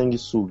fosse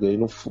sanguessuga e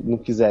não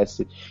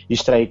quisesse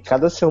extrair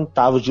cada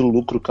centavo de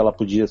lucro que ela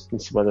podia em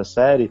cima da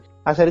série,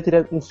 a série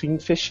teria um fim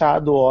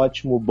fechado,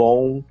 ótimo,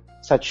 bom,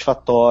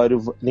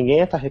 satisfatório, ninguém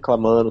ia estar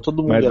reclamando,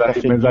 todo mundo ia estar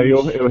feliz. Mas aí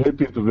eu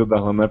repito, viu,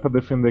 Darlan, não é pra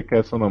defender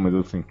Castle não, mas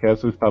assim,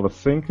 Castle estava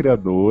sem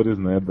criadores,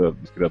 né,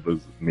 dos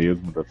criadores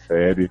mesmo da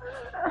série,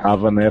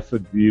 tava nessa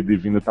de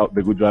vindo tal.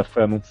 The Good Wife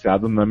foi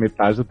anunciado na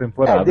metade da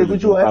temporada. The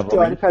Good Wife,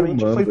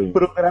 teoricamente, foi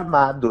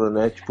programado,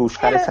 né, tipo, os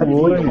caras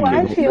sabiam. The Good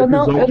Wife, eu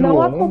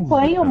não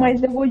acompanho, mas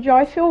The Good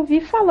Wife eu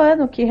ouvi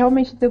falando que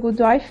realmente The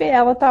Good Wife,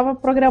 ela tava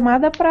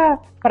programada pra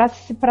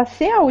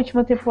ser a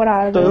última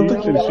temporada. Tanto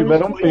que eles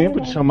tiveram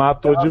tempo de chamar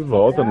ator de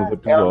volta nos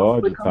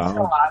episódios e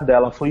tal.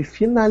 Ela foi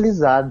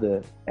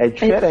finalizada. É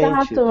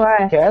diferente.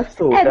 Exato,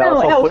 Castle, não,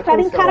 ela só os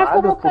caras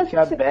encaram como porque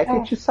a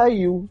Beckett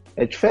saiu.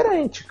 É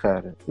diferente,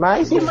 cara.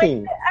 Mas,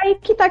 enfim. Mas aí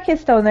que tá a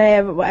questão, né?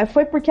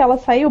 Foi porque ela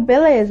saiu,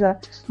 beleza.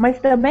 Mas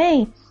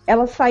também,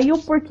 ela saiu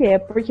por quê?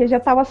 Porque já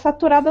tava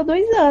saturada há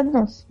 2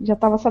 anos.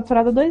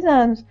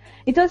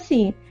 Então,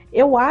 assim,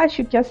 eu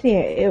acho que, assim,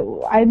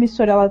 a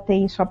emissora, ela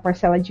tem sua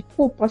parcela de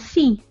culpa?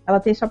 Sim, ela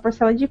tem sua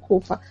parcela de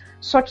culpa.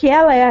 Só que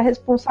ela é a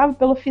responsável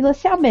pelo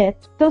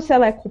financiamento. Então, se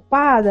ela é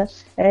culpada,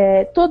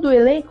 todo o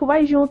elenco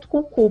vai junto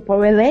com culpa.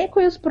 O elenco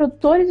e os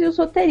produtores e os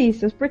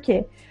roteiristas. Por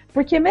quê?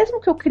 Porque mesmo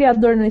que o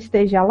criador não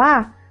esteja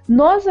lá,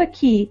 nós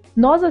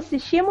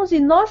assistimos e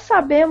nós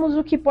sabemos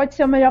o que pode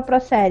ser o melhor pra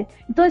série.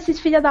 Então esses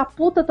filha da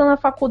puta estão na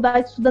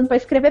faculdade estudando pra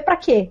escrever pra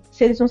quê?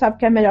 Se eles não sabem o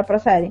que é melhor pra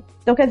série.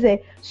 Então quer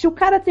dizer, se o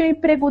cara tem o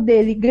emprego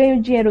dele e ganha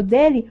o dinheiro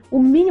dele,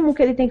 o mínimo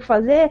que ele tem que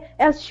fazer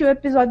é assistir o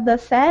episódio da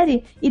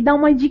série e dar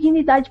uma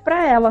dignidade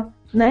pra ela.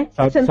 Né?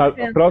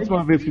 Sabe, a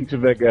próxima vez que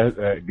tiver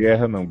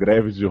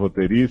greve de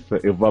roteirista,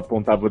 eu vou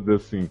apontar e vou dizer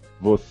assim: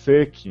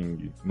 você,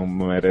 King, não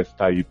merece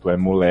estar aí, tu é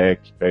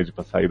moleque, pede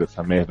pra sair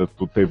dessa merda,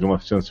 tu teve uma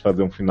chance de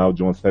fazer um final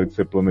de uma série que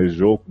você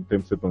planejou, com o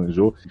tempo que você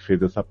planejou, e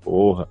fez essa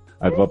porra.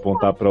 Aí eu vou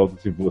apontar pra outra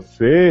assim: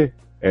 você,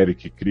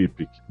 Eric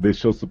Kripke,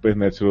 deixou o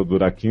Supernatural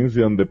durar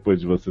 15 anos depois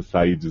de você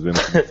sair dizendo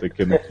que você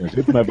que não tinha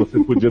jeito, mas você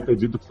podia ter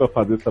dito que só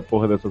fazia essa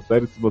porra dessa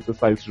série se você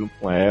saísse junto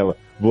com ela.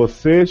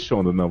 Você,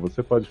 Shonda, não,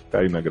 você pode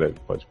ficar aí na greve,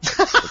 pode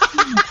ficar.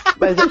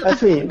 Mas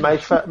assim,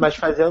 mas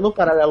fazendo um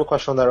paralelo com a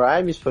Shonda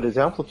Rhimes, por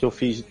exemplo, que eu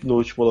fiz no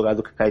último lugar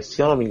do Kakai,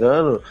 se eu não me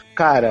engano,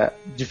 cara,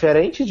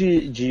 diferente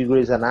de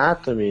Grey's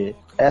Anatomy,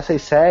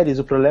 essas séries,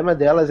 o problema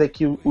delas é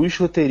que os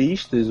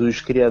roteiristas,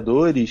 os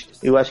criadores,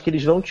 eu acho que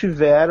eles não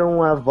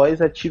tiveram a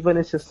voz ativa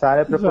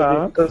necessária pra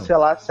poder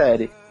cancelar a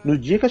série. No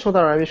dia que a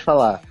Shonda Rhimes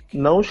falar,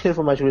 não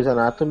escreva mais Grey's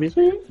Anatomy,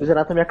 Grey's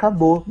Anatomy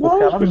acabou,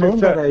 porque ela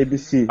manda na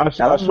ABC. A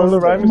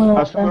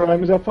Shonda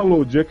Rhimes já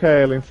falou, o dia que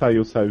a Ellen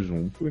saiu, sai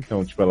junto,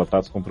 então, tipo, ela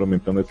tá se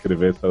comprometendo a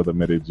escrever a história da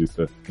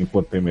Meredith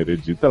enquanto tem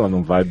Meredith, ela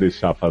não vai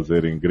deixar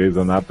fazerem Grey's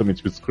Anatomy,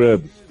 tipo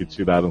Scrubs, que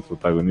tiraram os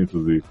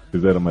protagonistas e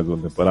fizeram mais uma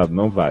temporada,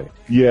 não vai.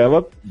 E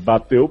ela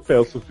bateu o pé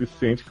o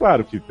suficiente,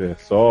 claro que ter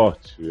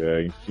sorte,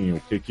 enfim,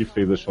 o que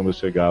fez a Shonda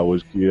chegar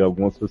hoje que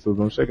algumas pessoas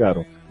não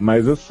chegaram.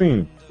 Mas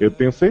assim, eu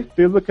tenho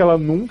certeza que ela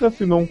nunca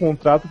assinou um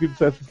contrato que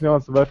dissesse assim, ó,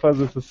 você vai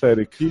fazer essa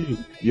série aqui,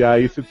 e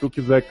aí se tu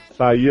quiser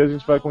sair, a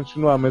gente vai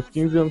continuar, mas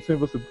 15 anos sem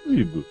você,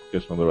 duvido que a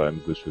Shonda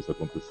Rhimes deixou isso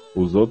acontecer.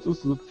 Os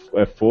outros,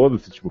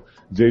 foda-se, tipo,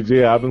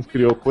 J.J. Abrams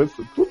criou coisa,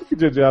 tudo que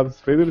J.J.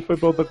 Abrams fez, ele foi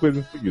pra outra coisa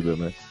em seguida,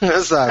 né?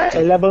 Exato.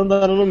 Ele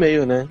abandonou no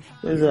meio, né?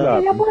 Exato.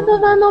 Ele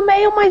abandonou no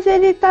meio, mas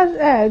ele tá,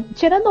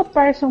 tirando o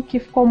Person, que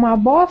ficou uma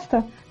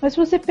bosta, mas se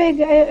você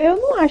pegar, eu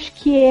não acho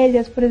que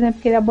ele, por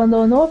exemplo, que ele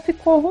abandonou,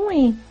 ficou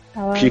ruim.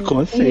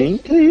 Ficou sim,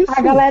 que isso.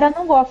 A galera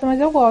não gosta, mas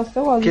eu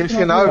gosto. Aquele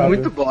final é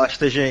muito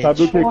bosta, gente.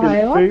 Sabe o que ele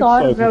fez? Eu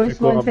adoro ver o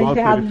Sloan ser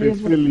enterrado Ele fez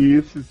vivo.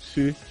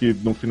 Felicity, que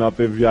no final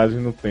teve Viagem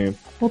no Tempo.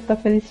 Puta,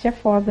 Felicity é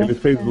foda. Ele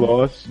fez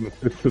Lost, não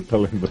sei se você tá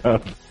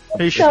lembrado.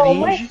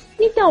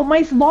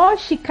 Mas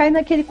Lost cai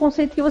naquele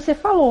conceito que você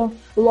falou.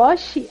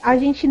 Lost, a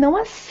gente não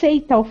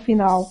aceita o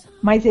final,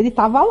 mas ele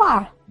tava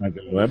lá. Mas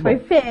ele não é Foi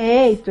bom.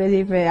 feito,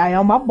 ele é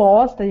uma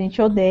bosta, a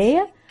gente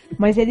odeia,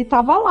 mas ele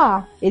tava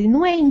lá. Ele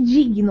não é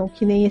indigno,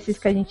 que nem esses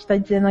que a gente tá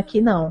dizendo aqui,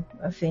 não.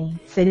 Assim,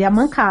 seria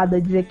mancada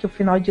dizer que o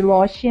final de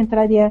Lost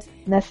entraria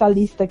nessa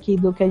lista aqui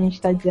do que a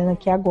gente tá dizendo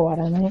aqui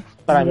agora, né?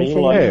 Pra mim,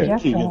 Loki é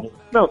indigno.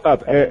 Não, tá,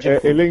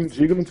 ele é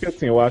indigno porque,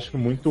 assim, eu acho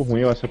muito ruim,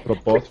 eu acho a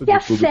proposta porque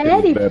de tudo que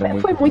eles deram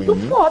muito foi muito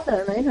ruim.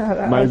 foda,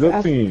 né? Mas,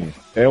 assim,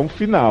 é um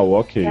final,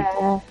 ok. É.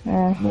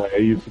 Não é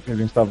isso que a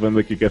gente tá vendo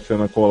aqui, que é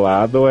cena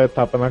colada ou é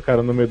tapa na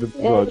cara no meio do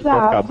episódio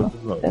pra cada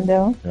episódio.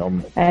 Entendeu?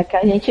 Realmente. É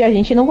que a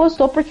gente não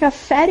gostou porque a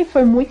série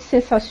foi muito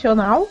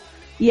sensacional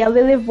e ela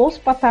elevou os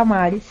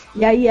patamares.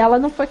 E aí ela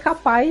não foi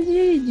capaz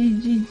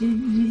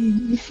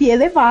de se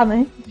elevar,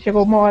 né?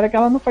 Chegou uma hora que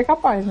ela não foi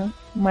capaz, né?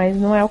 Mas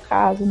não é o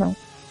caso, não.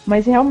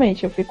 Mas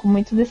realmente, eu fico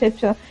muito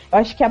decepcionada. Eu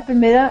acho que a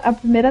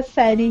primeira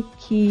série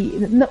que...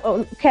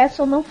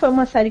 Castle não foi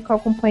uma série que eu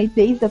acompanhei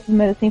desde a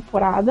primeira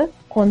temporada.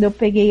 Quando eu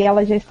peguei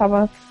ela, já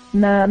estava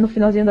no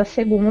finalzinho da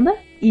segunda.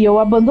 E eu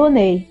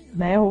abandonei,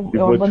 né? Eu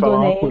vou abandonei. te falar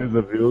uma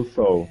coisa, viu,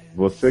 Sol?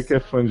 Você que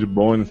é fã de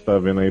Bones, tá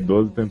vendo aí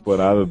 12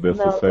 temporadas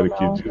dessa série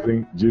que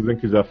dizem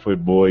que já foi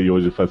boa e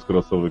hoje faz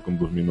crossover com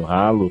Dormir no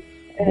Ralo.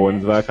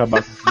 Bones vai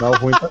acabar com o final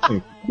ruim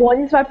também.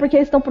 Bones vai porque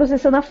eles estão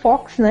processando a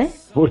Fox, né?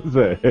 Pois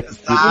é.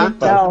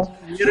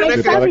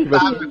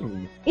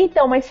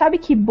 Mas sabe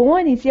que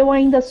Bones, eu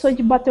ainda sou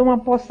de bater uma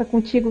aposta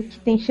contigo que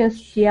tem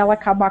chance de ela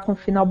acabar com um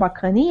final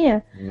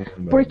bacaninha,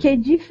 porque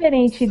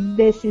diferente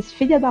desses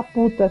filha da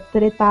puta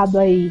tretado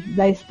aí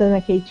da Stana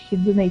Kate e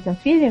do Nathan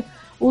Fillion,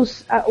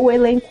 o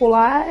elenco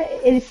lá,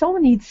 eles são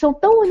unidos. São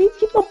tão unidos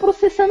que estão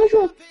processando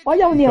junto.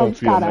 Olha a união dos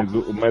caras.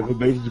 Mas o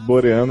David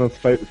Boreanaz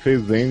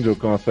fez Angel,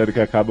 que é uma série que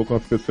acaba com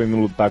as pessoas indo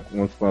lutar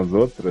umas com as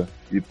outras.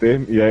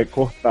 E é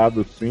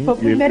cortado assim. Foi o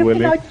primeiro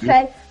final de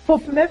série. Foi o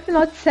primeiro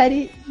final de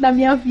série da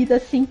minha vida,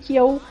 assim, que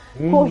eu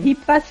corri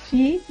pra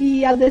assistir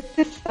e a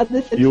decepção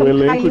E o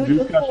elenco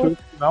diz que achou o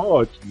final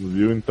ótimo,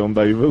 viu? Então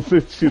daí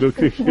você tira o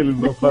que eles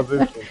vão fazer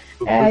juntos.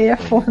 Aí é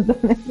foda,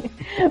 né?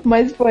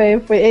 Mas foi.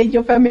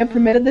 Angel foi a minha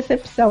primeira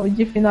decepção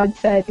de final de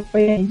série.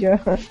 Foi Angel.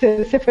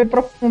 Você foi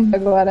profundo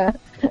agora.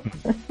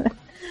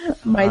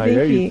 Mas enfim.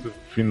 É isso.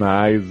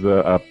 Finais,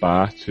 a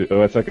parte.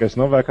 Essa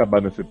questão não vai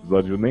acabar nesse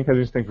episódio, nem que a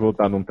gente tem que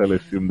voltar num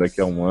telefilme daqui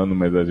a um ano,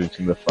 mas a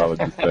gente ainda fala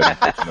de série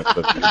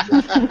nessa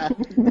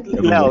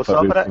vida. Léo,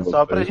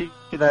 só pra gente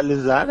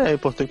finalizar, né, é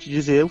importante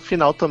dizer o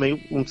final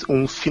também,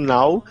 um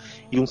final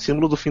e um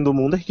símbolo do fim do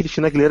mundo é que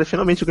Cristina Aguilera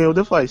finalmente ganhou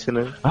The Voice,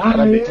 né?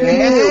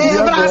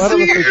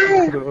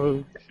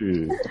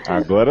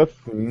 Agora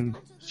sim.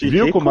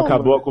 Viu como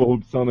acabou a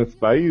corrupção nesse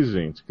país,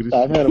 gente?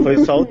 Tá vendo?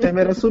 Foi só o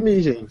Temer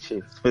assumir,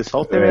 gente. Foi só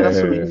o Temer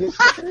assumir.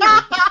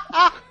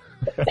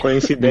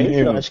 Coincidência?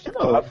 Eu acho que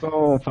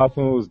não.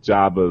 Façam os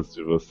jabas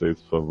de vocês,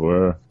 por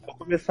favor. Vou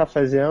começar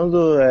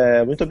fazendo.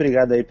 Muito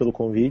obrigado aí pelo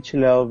convite,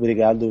 Léo.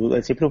 Obrigado.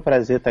 É sempre um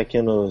prazer estar aqui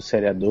no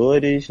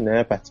Seriadores,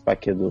 né? Participar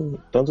aqui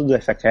tanto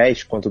do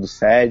SACast quanto do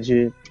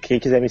SED. Quem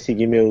quiser me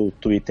seguir, meu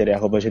Twitter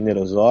é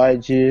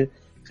 @generosode,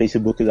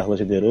 Facebook da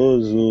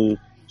Generoso,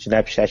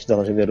 Snapchat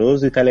da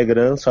Generoso e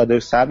Telegram, só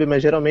Deus sabe,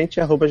 mas geralmente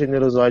é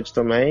 @generosode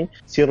também,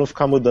 se eu não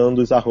ficar mudando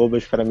os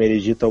arrobas para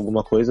Meredita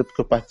alguma coisa, porque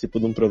eu participo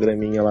de um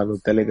programinha lá no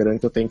Telegram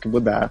que eu tenho que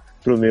mudar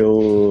pro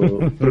meu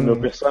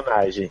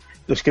personagem.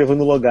 Eu escrevo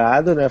no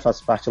Logado, né,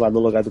 faço parte lá do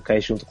Logado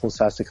Cast junto com o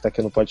Sassi, que tá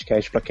aqui no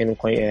podcast, pra quem não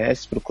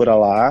conhece, procura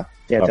lá.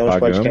 Tem até uns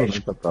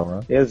podcasts.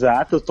 Né?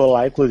 Exato, eu tô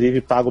lá,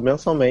 inclusive pago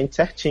mensalmente,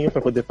 certinho,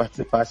 pra poder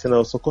participar, senão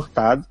eu sou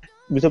cortado.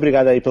 Muito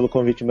obrigado aí pelo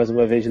convite mais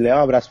uma vez, Léo.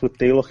 Um abraço pro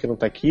Taylor, que não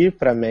tá aqui,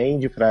 pra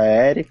Mandy, pra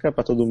Erika,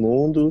 pra todo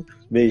mundo.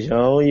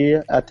 Beijão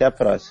e até a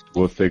próxima.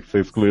 Gostei que você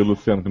excluiu o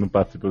Luciano, que não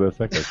participa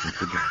dessa cast.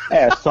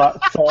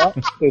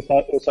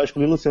 Eu só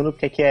excluí o Luciano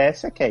porque aqui é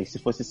essa cast. Se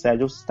fosse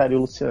sério, eu citaria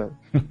o Luciano.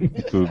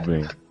 Tudo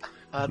bem.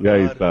 Adoro. E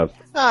aí, Tato?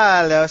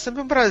 Léo, é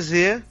sempre um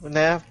prazer,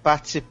 né,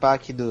 participar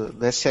aqui do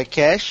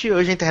SACast.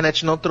 Hoje a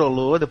internet não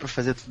trollou, deu pra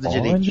fazer tudo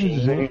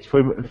direitinho. Gente,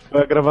 foi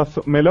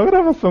a melhor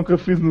gravação que eu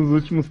fiz nos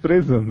últimos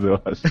 3 anos, eu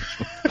acho.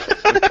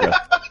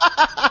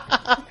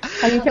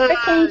 A gente é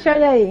quente,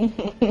 olha aí.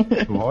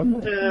 Olha.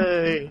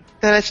 A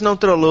internet não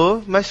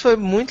trollou, mas foi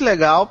muito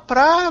legal.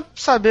 Pra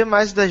saber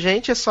mais da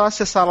gente, é só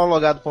acessar lá o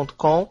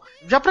logado.com.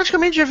 Já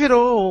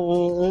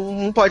virou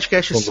um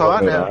podcast só,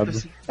 né?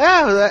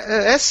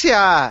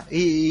 SA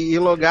e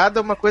Logado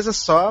é uma coisa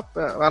só.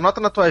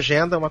 Anota na tua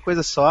agenda, é uma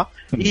coisa só.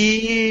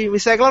 E me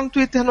segue lá no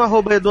Twitter no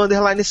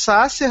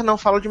 @edu_sasser. Não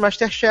falo de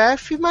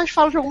Masterchef, mas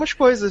falo de algumas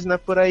coisas, né,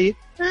 por aí.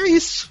 É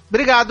isso.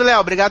 Obrigado, Léo.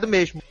 Obrigado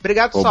mesmo.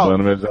 Obrigado, Sol.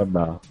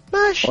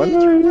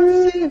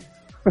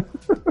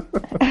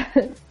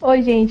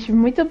 Oi, gente.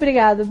 Muito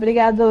obrigado.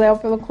 Obrigado, Léo,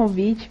 pelo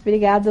convite.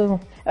 Obrigado.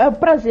 É um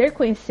prazer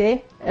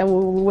conhecer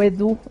o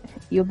Edu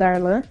e o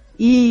Darlan.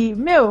 E,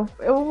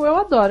 eu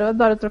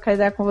adoro trocar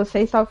ideia com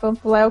vocês. Estava falando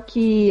pro Léo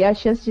que a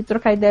chance de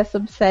trocar ideia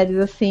sobre séries,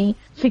 assim,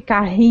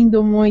 ficar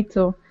rindo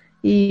muito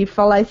e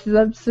falar esses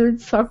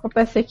absurdos só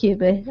acontece aqui,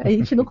 né? A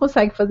gente não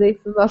consegue fazer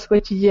isso no nosso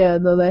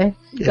cotidiano, né?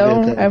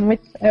 Então,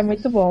 é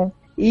muito bom.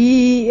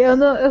 E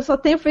eu só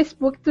tenho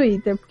Facebook e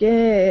Twitter,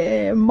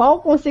 porque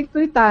mal consigo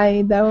twittar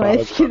ainda.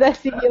 Mas se quiser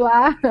seguir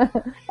lá,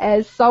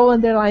 é só o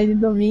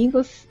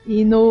 _Domingos.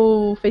 E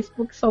no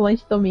Facebook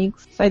Solange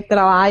Domingos. Só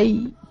entrar lá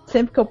e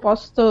sempre que eu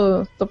posso,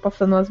 tô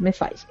passando as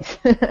mensagens.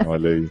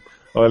 Olha aí.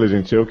 Olha,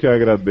 gente, eu que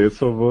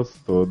agradeço a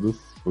vocês todos.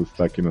 por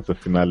estar aqui nessa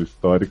finale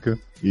histórica.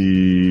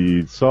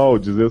 E só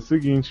dizer o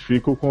seguinte,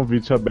 fica o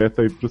convite aberto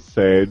aí pro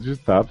SED,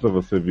 tá? Pra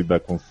você vir dar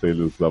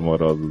conselhos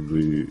amorosos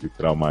e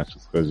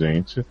traumáticos com a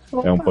gente.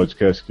 Opa. É um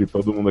podcast que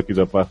todo mundo aqui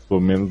já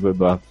participou, menos o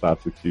Eduardo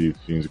Sato, que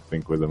finge que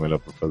tem coisa melhor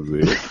pra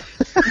fazer.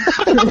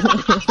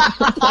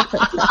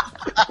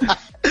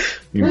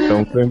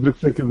 Então, sempre que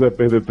você quiser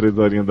perder 3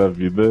 horinhas da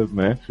vida,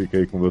 né, fica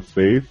aí com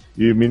vocês.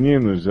 E,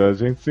 meninos, a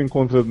gente se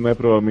encontra, né,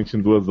 provavelmente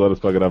em 2 horas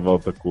pra gravar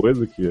outra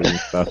coisa, que a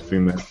gente tá assim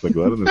nessa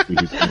agora, nesse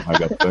ritmo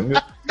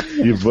ragatanga.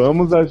 E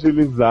vamos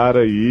agilizar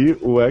aí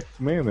o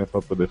X-Men, né,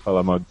 pra poder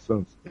falar mal de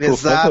Santos.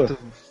 Exato,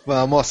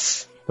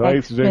 vamos. Então é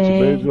isso, gente.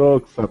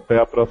 Beijos.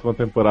 Até a próxima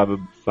temporada,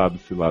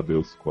 sabe-se lá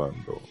Deus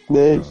quando.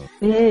 Beijo.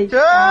 Beijo.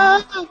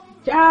 Tchau!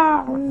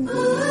 Tchau.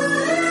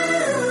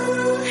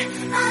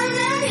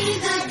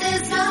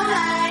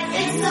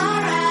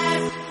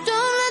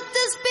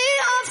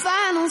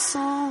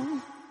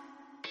 Song.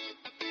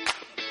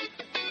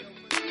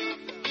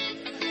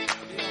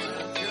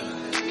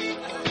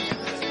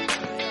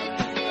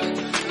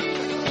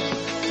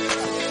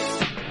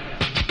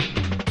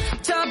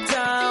 Top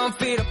down,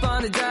 feet up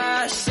on the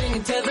dash,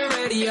 singing to the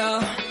radio.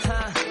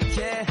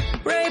 Yeah.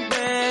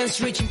 Ray-Bans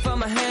reaching for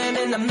my hand,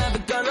 and I'm never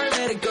gonna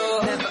let it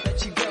go. Never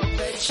let you go,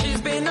 baby. She's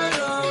been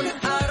alone,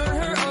 out on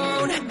her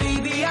own.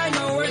 Baby, I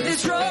know where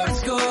this road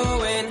is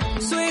going.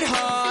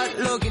 Sweetheart,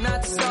 looking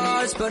at the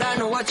stars, but I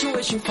know what you're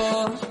wishing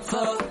for.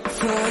 For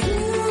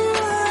you,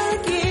 I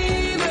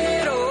give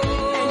it all.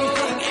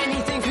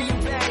 Anything for you,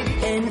 baby.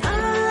 And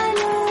I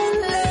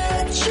won't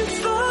let you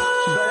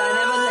fall. But I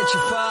never let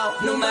you fall.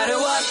 No matter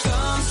what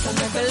comes, I'll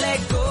never let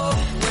go.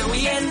 Where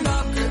we end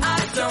up, I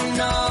don't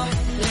know.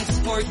 Let's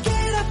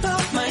forget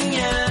about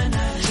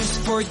mañana. Just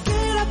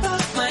forget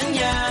about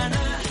mañana.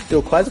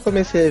 Eu quase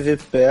comecei a ver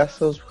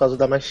Peças por causa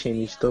da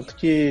Machine, tanto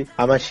que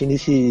a Machine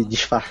se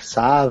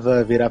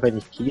disfarçava, virava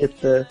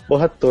Nikita,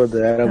 porra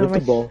toda, era muito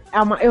bom.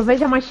 Eu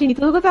vejo a Machine em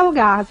tudo quanto é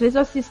lugar. Às vezes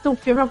eu assisto um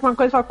filme, alguma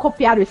coisa e falo,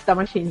 copiaram isso da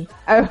Machine.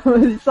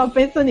 Eu só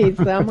penso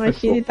nisso, a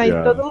Machine tá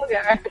em todo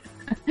lugar.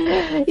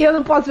 E eu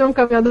não posso ver um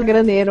caminhão do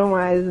graneiro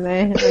mais,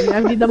 né? A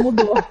minha vida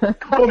mudou.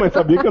 Pô, mas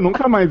sabia que eu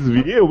nunca mais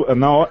vi?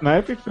 Na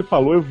época que você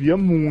falou, eu via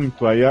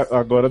muito. Aí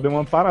agora deu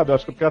uma parada. Eu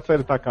acho que porque a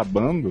série tá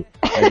acabando,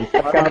 aí eles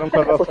pararam com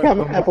as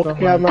ações. É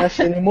porque a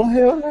Machine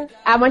morreu, né?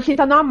 A Machine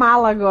tá numa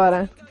mala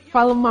agora.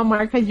 Fala uma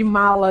marca de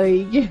mala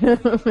aí.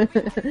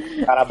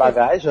 Para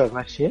bagagem, a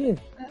Machine?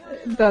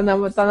 Tá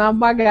na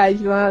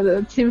bagagem. Lá.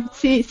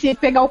 Se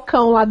pegar o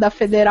cão lá da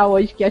Federal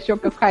hoje que achou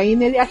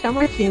cocaína, ele acha a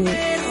Machine.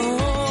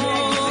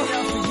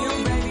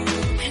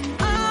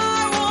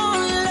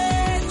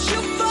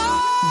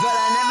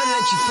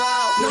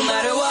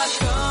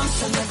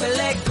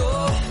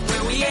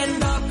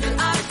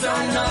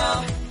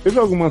 Teve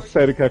alguma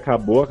série que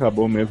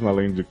acabou mesmo,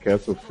 além de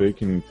Castle,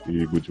 Fake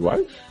e Good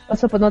Wife?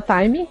 Passou por No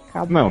Time?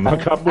 Acabou. Não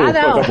acabou.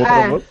 Não, acabou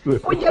pra você.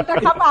 Podia ter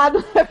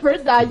acabado, é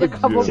verdade,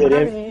 acabou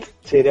pra mim.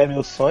 Seria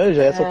meu sonho,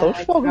 já ia soltar uns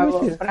fogos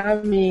aqui. Pra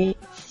mim.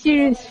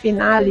 Series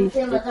finales.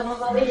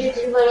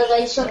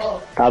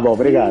 Tá bom,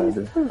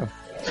 obrigado.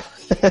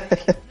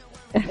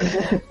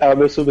 É o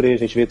meu sobrinho, a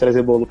gente veio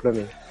trazer bolo pra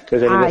mim. Que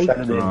hoje é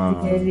aniversário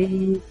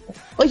dele.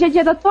 Hoje é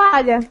dia da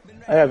toalha.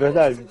 É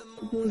verdade.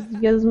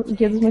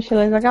 Dia dos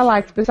mochilões da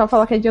galáxia. O pessoal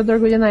fala que é dia do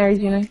orgulho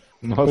nerd, né?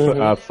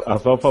 Nossa, a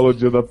Sol falou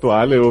dia da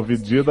toalha, eu ouvi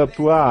dia da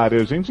tua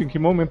área. Gente, em que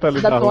momento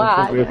eles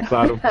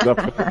conversaram da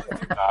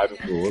área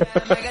do outro?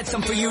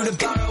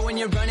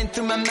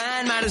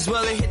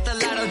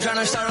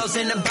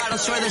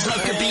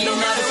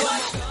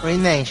 Oi,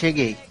 Nen,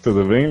 cheguei.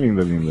 Tudo bem,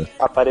 linda?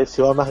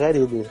 Apareceu a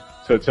Margarida.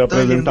 Deixa eu te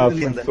apresentar as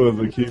pessoas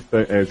aqui.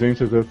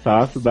 Gente, esse é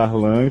Sassi,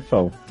 Darlan e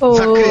Sol.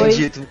 Não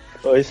acredito.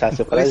 Oi,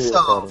 Sassi, é prazer,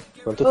 cara.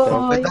 Quanto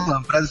tempo? Oi,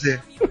 Darlan,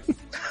 prazer.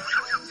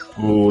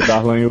 O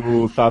Darlan e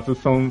o Sassi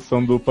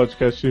são do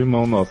podcast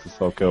Irmão Nosso,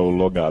 só que é o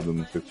Logado,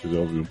 não sei se você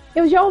já ouviu.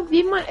 Eu já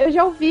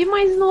ouvi,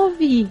 mas não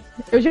ouvi.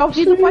 Eu já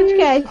ouvi no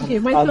podcast,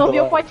 mas não ouvi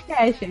o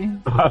podcast.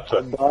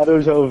 Adoro,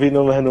 eu já ouvi,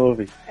 mas não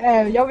ouvi.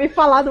 Eu já ouvi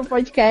falar do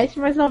podcast,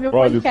 mas não ouvi o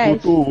podcast.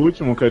 Escuta o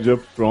último, que é de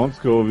Upfront,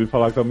 que eu ouvi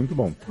falar que tá muito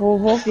bom.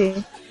 Vou ouvir.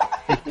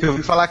 Eu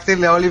ouvi falar que tem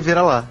Léo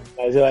Oliveira lá.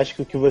 Mas eu acho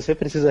que o que você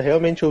precisa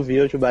realmente ouvir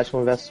é o de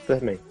Batman vs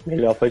Superman.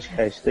 Melhor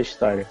podcast da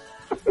história.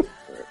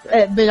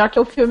 É, melhor que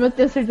o filme, eu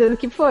tenho certeza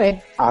que foi.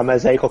 Ah,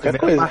 mas aí qualquer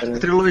coisa, parte né? da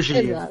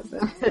trilogia. Exato.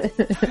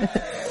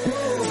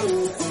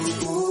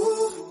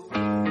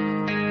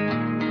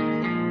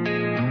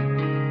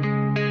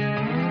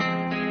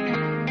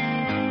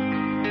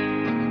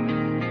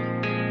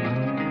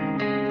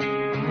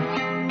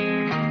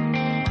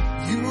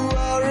 You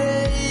are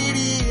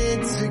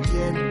radiant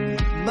again,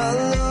 my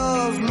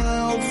love,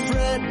 my old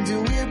friend.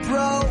 We're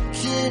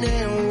broken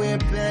and we're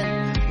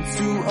bent,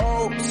 too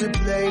old to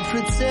play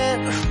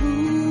pretend.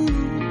 Ooh.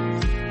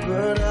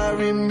 But I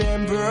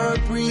remember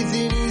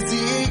breathing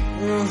easy.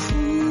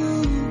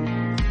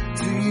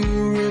 Do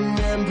you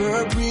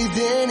remember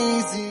breathing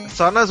easy?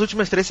 só nas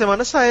últimas 3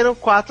 semanas saíram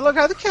 4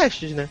 Logado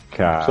Casts, né?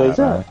 Cara. Pois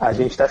é, a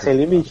gente tá sem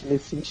limite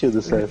nesse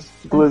sentido, César.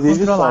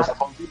 Inclusive, só tá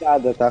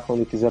convidada, tá?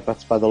 Quando quiser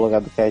participar do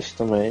Logado Cast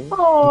também.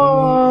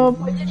 Oh,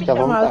 pode me Fica à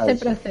chamar, eu vontade.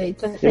 sempre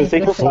aceito. Eu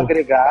sei que eu sou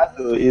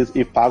agregado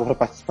e pago pra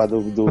participar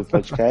do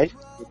podcast.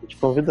 Eu tô te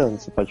convidando,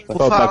 você pode Só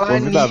participar. tá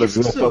convidada,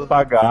 viu? É só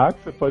pagar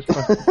que você pode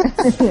participar.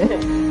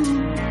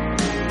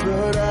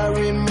 But I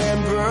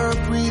remember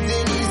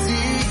breathing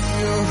easy.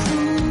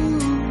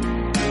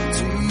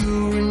 Do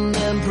you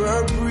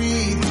remember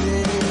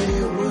breathing?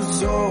 It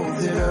was all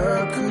that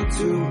I could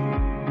do.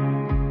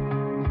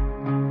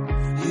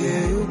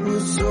 Yeah, it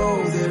was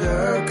all that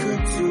I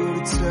could do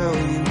to tell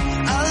you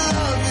I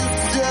love you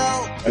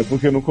so. É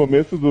porque no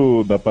começo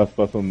da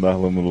participação do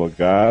Darlan no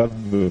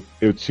Logado,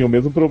 eu tinha o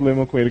mesmo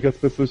problema com ele que as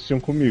pessoas tinham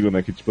comigo,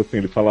 né? Que tipo assim,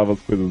 ele falava as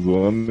coisas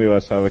zoando e eu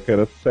achava que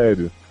era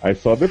sério. Aí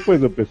só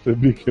depois eu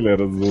percebi que ele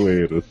era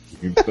zoeiro, assim.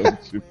 Então,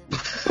 tipo...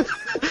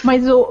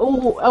 Mas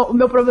o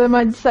meu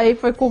problema disso aí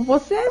foi com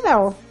você,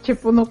 Léo.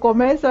 Tipo, no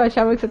começo eu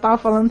achava que você tava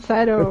falando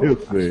sério. Eu acho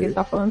sei. que ele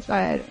tá falando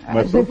sério. Mas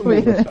Aí todo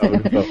depois... mundo achava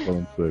que tava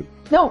falando sério.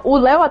 Não, o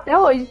Léo até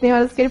hoje tem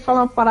horas que ele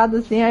fala uma parada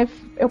assim, aí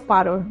eu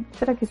paro.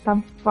 Será que ele tá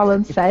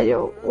falando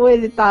sério ou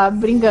ele tá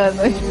brincando?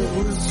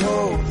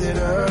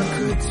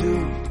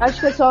 Acho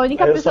que eu sou a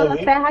única Eu pessoa só na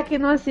vi- Terra que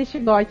não assiste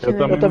GOT, Eu né?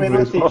 também Eu também não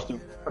vejo. assisto.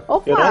 Eu não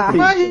Opa! assisto.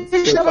 Mas a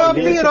gente Eu tava só uma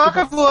vi esse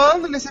piroca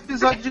voando nesse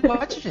episódio de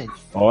GOT, gente.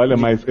 Olha,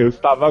 mas eu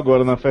estava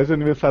agora na festa de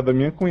aniversário da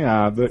minha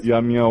cunhada e a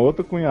minha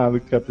outra cunhada,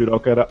 que a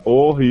piroca era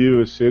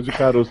horrível, cheia de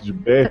caroço de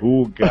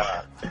verruga.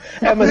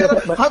 É, mas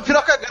Uma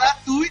piroca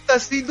gratuita,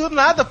 assim, do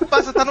nada.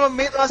 Você tá no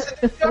meio de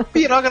uma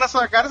piroca na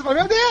sua cara, você fala,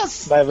 meu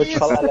Deus! Mas eu vou te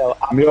falar, Léo,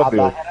 Meu a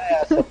Deus. barra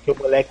era essa, porque o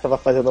moleque tava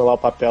fazendo lá o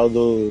papel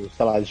do,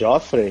 sei lá,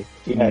 Joffrey,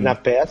 na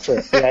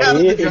peça, e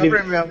aí Do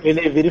Joffrey mesmo.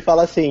 ele vira e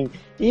fala assim,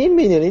 ih,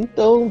 menina,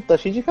 então, tá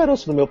cheio de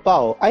caroço no meu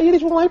pau? Aí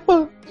eles vão lá e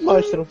pã,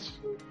 mostram.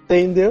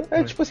 Entendeu?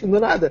 É tipo assim,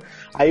 do nada.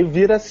 Aí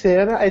vira a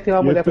cena, aí tem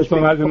uma E mulher esse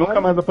personagem com nunca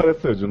mais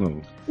apareceu de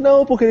novo.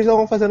 Não, porque eles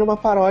estavam fazendo uma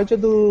paródia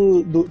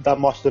da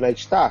morte do Ned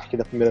Stark,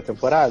 da primeira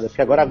temporada,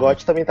 porque agora a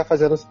GOT também tá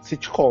fazendo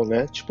sitcom,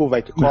 né? Tipo,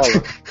 vai que cola.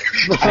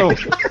 Não,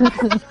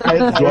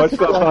 o George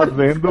tá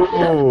fazendo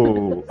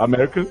o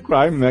American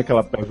Crime, né?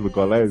 Aquela peça do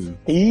colégio.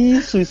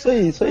 Isso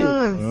aí.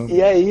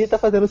 E aí tá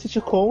fazendo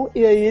sitcom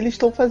e aí eles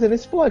estão fazendo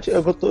esse plot.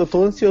 Eu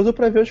tô ansioso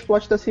pra ver os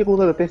plots da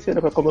segunda, da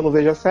terceira, porque como eu não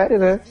vejo a série,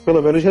 né?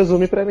 Pelo menos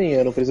resume pra mim,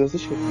 eu não preciso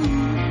assistir.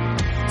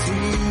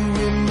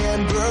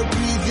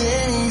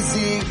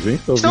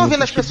 Gente, tô Estão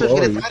ouvindo as futebol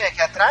pessoas aí. gritarem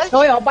aqui atrás?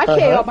 Não, eu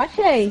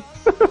abaixei.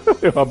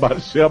 Eu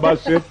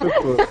abaixei as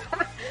pessoas.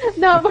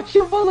 Não, eu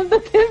abaixei o volume da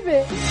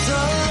TV.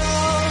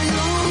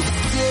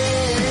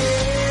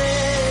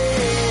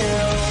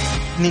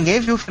 Ninguém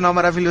viu o final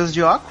maravilhoso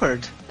de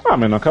Awkward? Ah,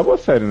 mas não acabou a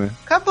série, né?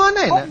 Acabou,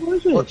 né?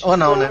 Ou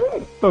não, né?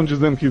 Estão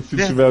dizendo que se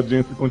tiver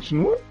audiência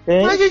continua.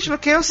 Mas, gente, não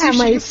quem assiste,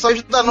 mas só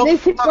ajuda não,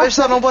 nesse talvez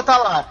só não botar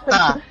lá.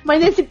 Tá. Mas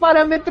nesse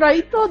parâmetro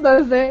aí,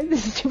 todas, né?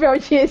 Se tiver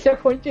audiência,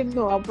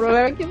 continua. O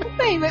problema é que não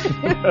tem, né?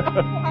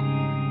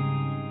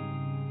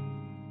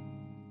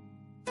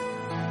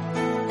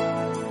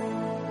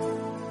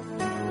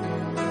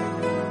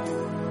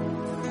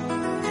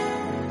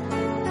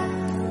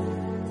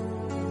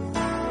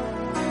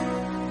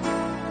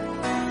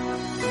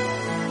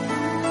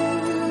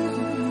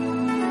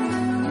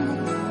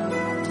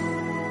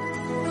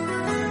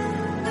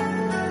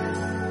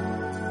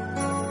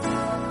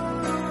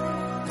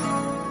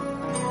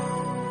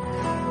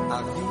 A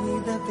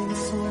vida tem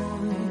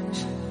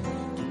sons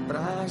que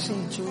pra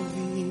gente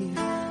ouvir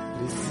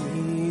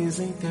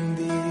precisa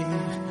entender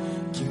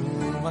que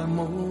um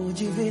amor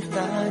de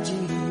verdade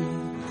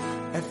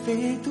é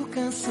feito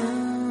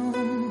canção,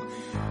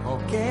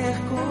 qualquer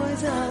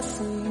coisa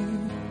assim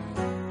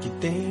que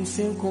tem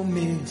seu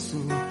começo,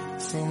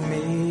 seu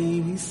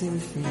meio e seu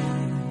fim.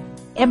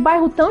 É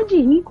bairro tão de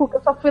rico que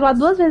eu só fui lá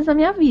 2 vezes na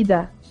minha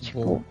vida.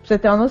 Tipo, pra você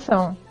ter uma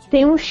noção.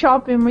 Tem um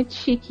shopping muito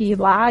chique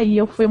lá e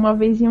eu fui uma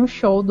vez em um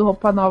show do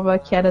Roupa Nova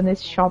que era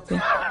nesse shopping.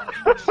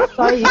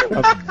 Só isso.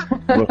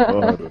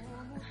 Adoro.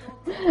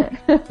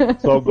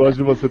 Só gosto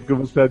de você porque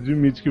você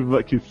admite que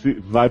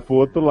vai pro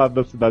outro lado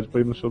da cidade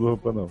pra ir no show do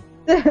Roupa Nova.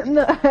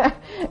 Não,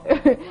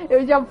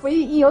 eu já fui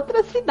em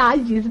outras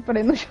cidades pra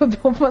ir no show do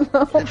Roupa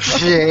Nova.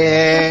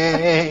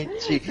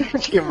 Gente,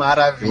 que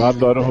maravilha. Eu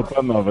adoro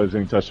Roupa Nova,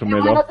 gente. Acho o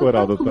melhor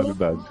coral da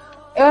atualidade.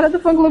 Eu era do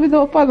fã-clube do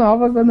Roupa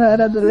Nova quando eu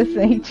era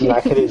adolescente. Não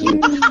acredito.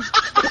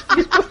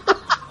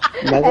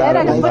 Mas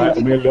Era mas- fã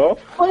de, Melhor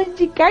fã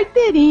de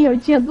carteirinha. Eu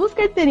tinha 2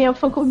 carteirinhas,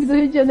 fã-clube do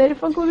Rio de Janeiro e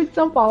fã-clube de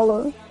São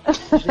Paulo.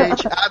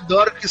 Gente,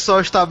 adoro que o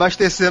Sol está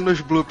abastecendo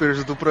os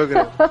bloopers do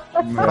programa.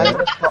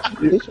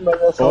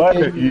 mas é só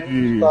Olha, que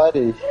e-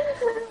 histórias.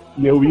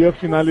 E eu ia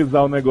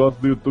finalizar o negócio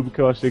do YouTube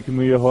que eu achei que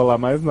não ia rolar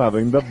mais nada.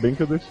 Ainda bem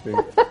que eu deixei.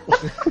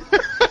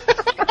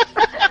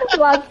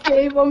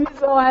 Lasquei, vou me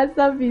zoar o resto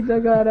da vida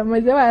agora.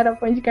 Mas eu era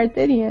fã de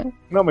carteirinha.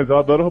 Não, mas eu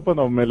adoro Roupa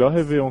Nova. O melhor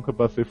Réveillon que eu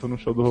passei foi no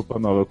show do Roupa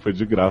Nova, que foi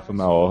de graça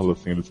na Orla,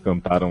 assim. Eles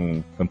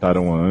cantaram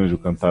Anjo,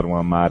 cantaram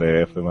A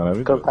Maré, foi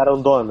maravilhoso.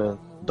 Cantaram Dona.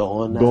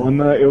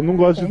 Dona, eu não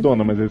gosto de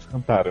Dona, mas eles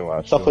cantaram, eu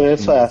acho. Só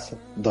conheço essa.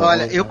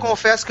 Olha, eu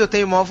confesso que eu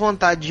tenho maior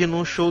vontade de ir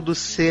num show do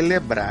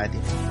Celebrare.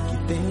 Que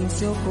tem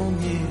seu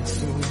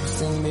começo,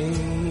 seu meio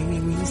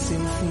e seu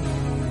fim.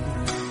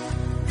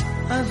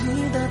 A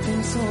vida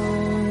tem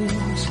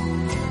sons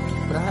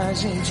pra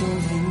gente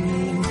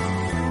ouvir.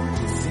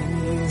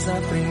 Precisa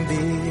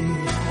aprender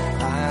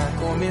a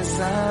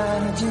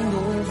começar de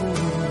novo.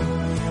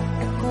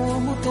 É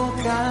como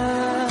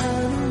tocar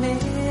o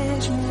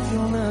mesmo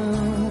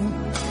violão.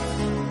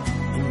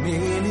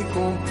 Ele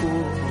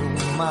compor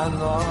uma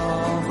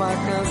nova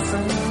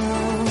canção.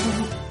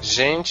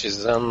 Gente,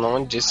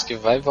 Zanon disse que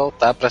vai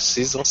voltar pra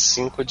Season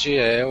 5 de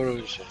Arrow,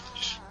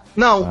 gente.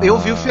 Não, eu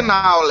vi o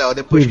final, Léo,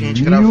 depois que a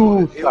gente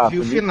gravou. Eu vi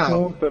o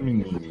final. Conta,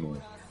 menino.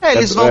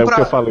 Eles vão é pra... o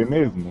que eu falei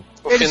mesmo?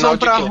 Eles vão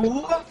pra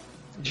rua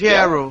de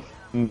Arrow.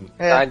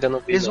 Ainda não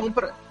vi.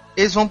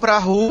 Eles vão pra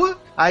rua,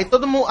 aí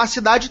todo mundo, a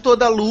cidade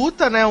toda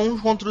luta, né, uns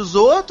contra os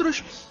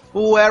outros.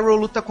 O Arrow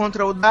luta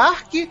contra o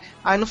Dark.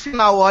 Aí no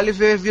final o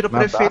Oliver vira o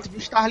prefeito de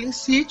Starling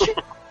City.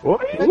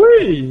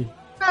 Oi!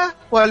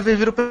 O Oliver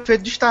vira o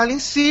prefeito de Starling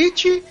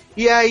City.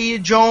 E aí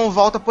John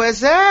volta pro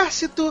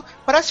exército.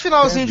 Parece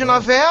finalzinho de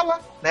novela,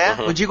 né?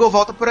 O Deagle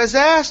volta pro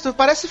exército.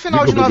 Parece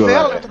final de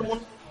novela, né?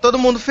 Todo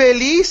mundo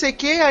feliz, sei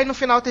que. Aí no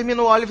final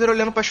termina o Oliver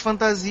olhando pras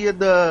fantasias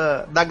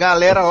da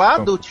galera lá,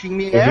 do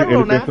time Arrow,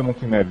 ele né? pensa no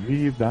fim, é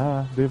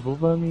vida,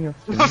 devolva a minha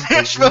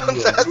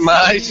fantasias.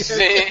 Mas,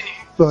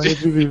 gente... Sonho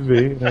de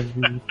viver a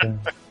vida.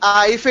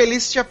 Aí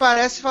Felicity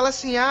aparece e fala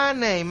assim: ah,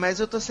 Ney, mas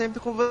eu tô sempre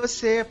com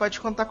você,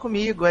 pode contar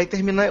comigo. Aí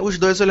termina os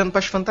dois olhando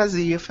pras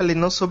fantasias. Eu falei,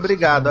 não sou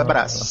obrigado,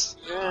 abraço.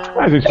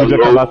 A gente podia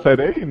acabar a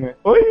série aí, né?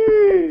 Oi!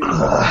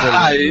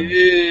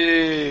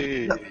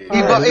 Aí!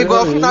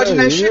 Igual o final de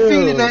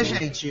Nashville, né,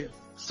 gente?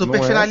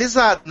 Super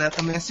finalizado, né?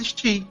 Também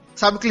assisti.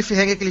 Sabe o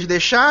cliffhanger que eles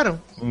deixaram?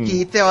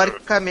 Que,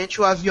 teoricamente,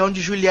 o avião de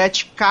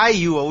Juliette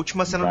caiu. A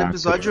última cena do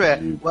episódio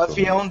o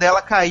avião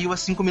dela caiu há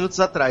 5 minutos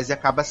atrás e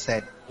acaba a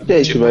série.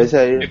 Gente, mas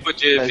aí... Tipo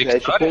de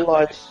Victoria? Tipo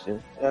Lost.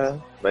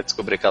 Vai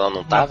descobrir que ela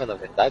não tava, na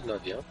verdade, no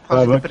avião.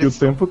 Tava aqui o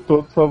tempo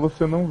todo, só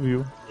você não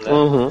viu. Né?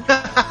 Uhum.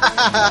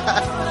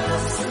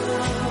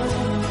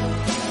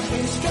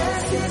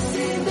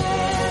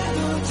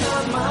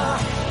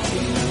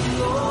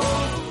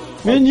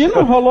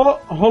 Menino,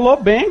 rolou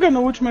benga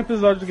no último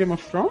episódio do Game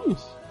of Thrones?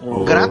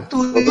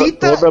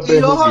 Gratuita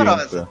e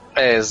horrorosa.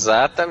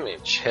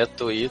 Exatamente.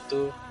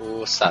 Retuito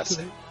o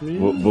Sasser.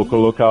 Vou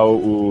colocar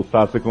o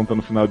Sasser contando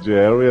o final de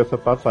Arrow e essa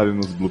passagem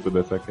nos bloopers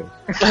dessa cast.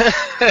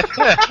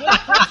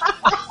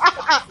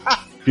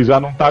 Que já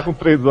não tá com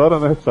 3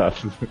 horas, né,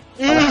 Sasser?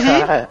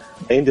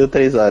 Nem deu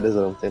 3 horas,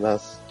 não tem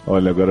nossa.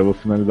 Olha, agora eu vou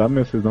finalizar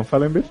mesmo. Vocês não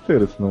falem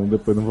besteira, senão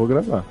depois não vou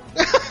gravar.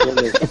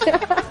 Beleza.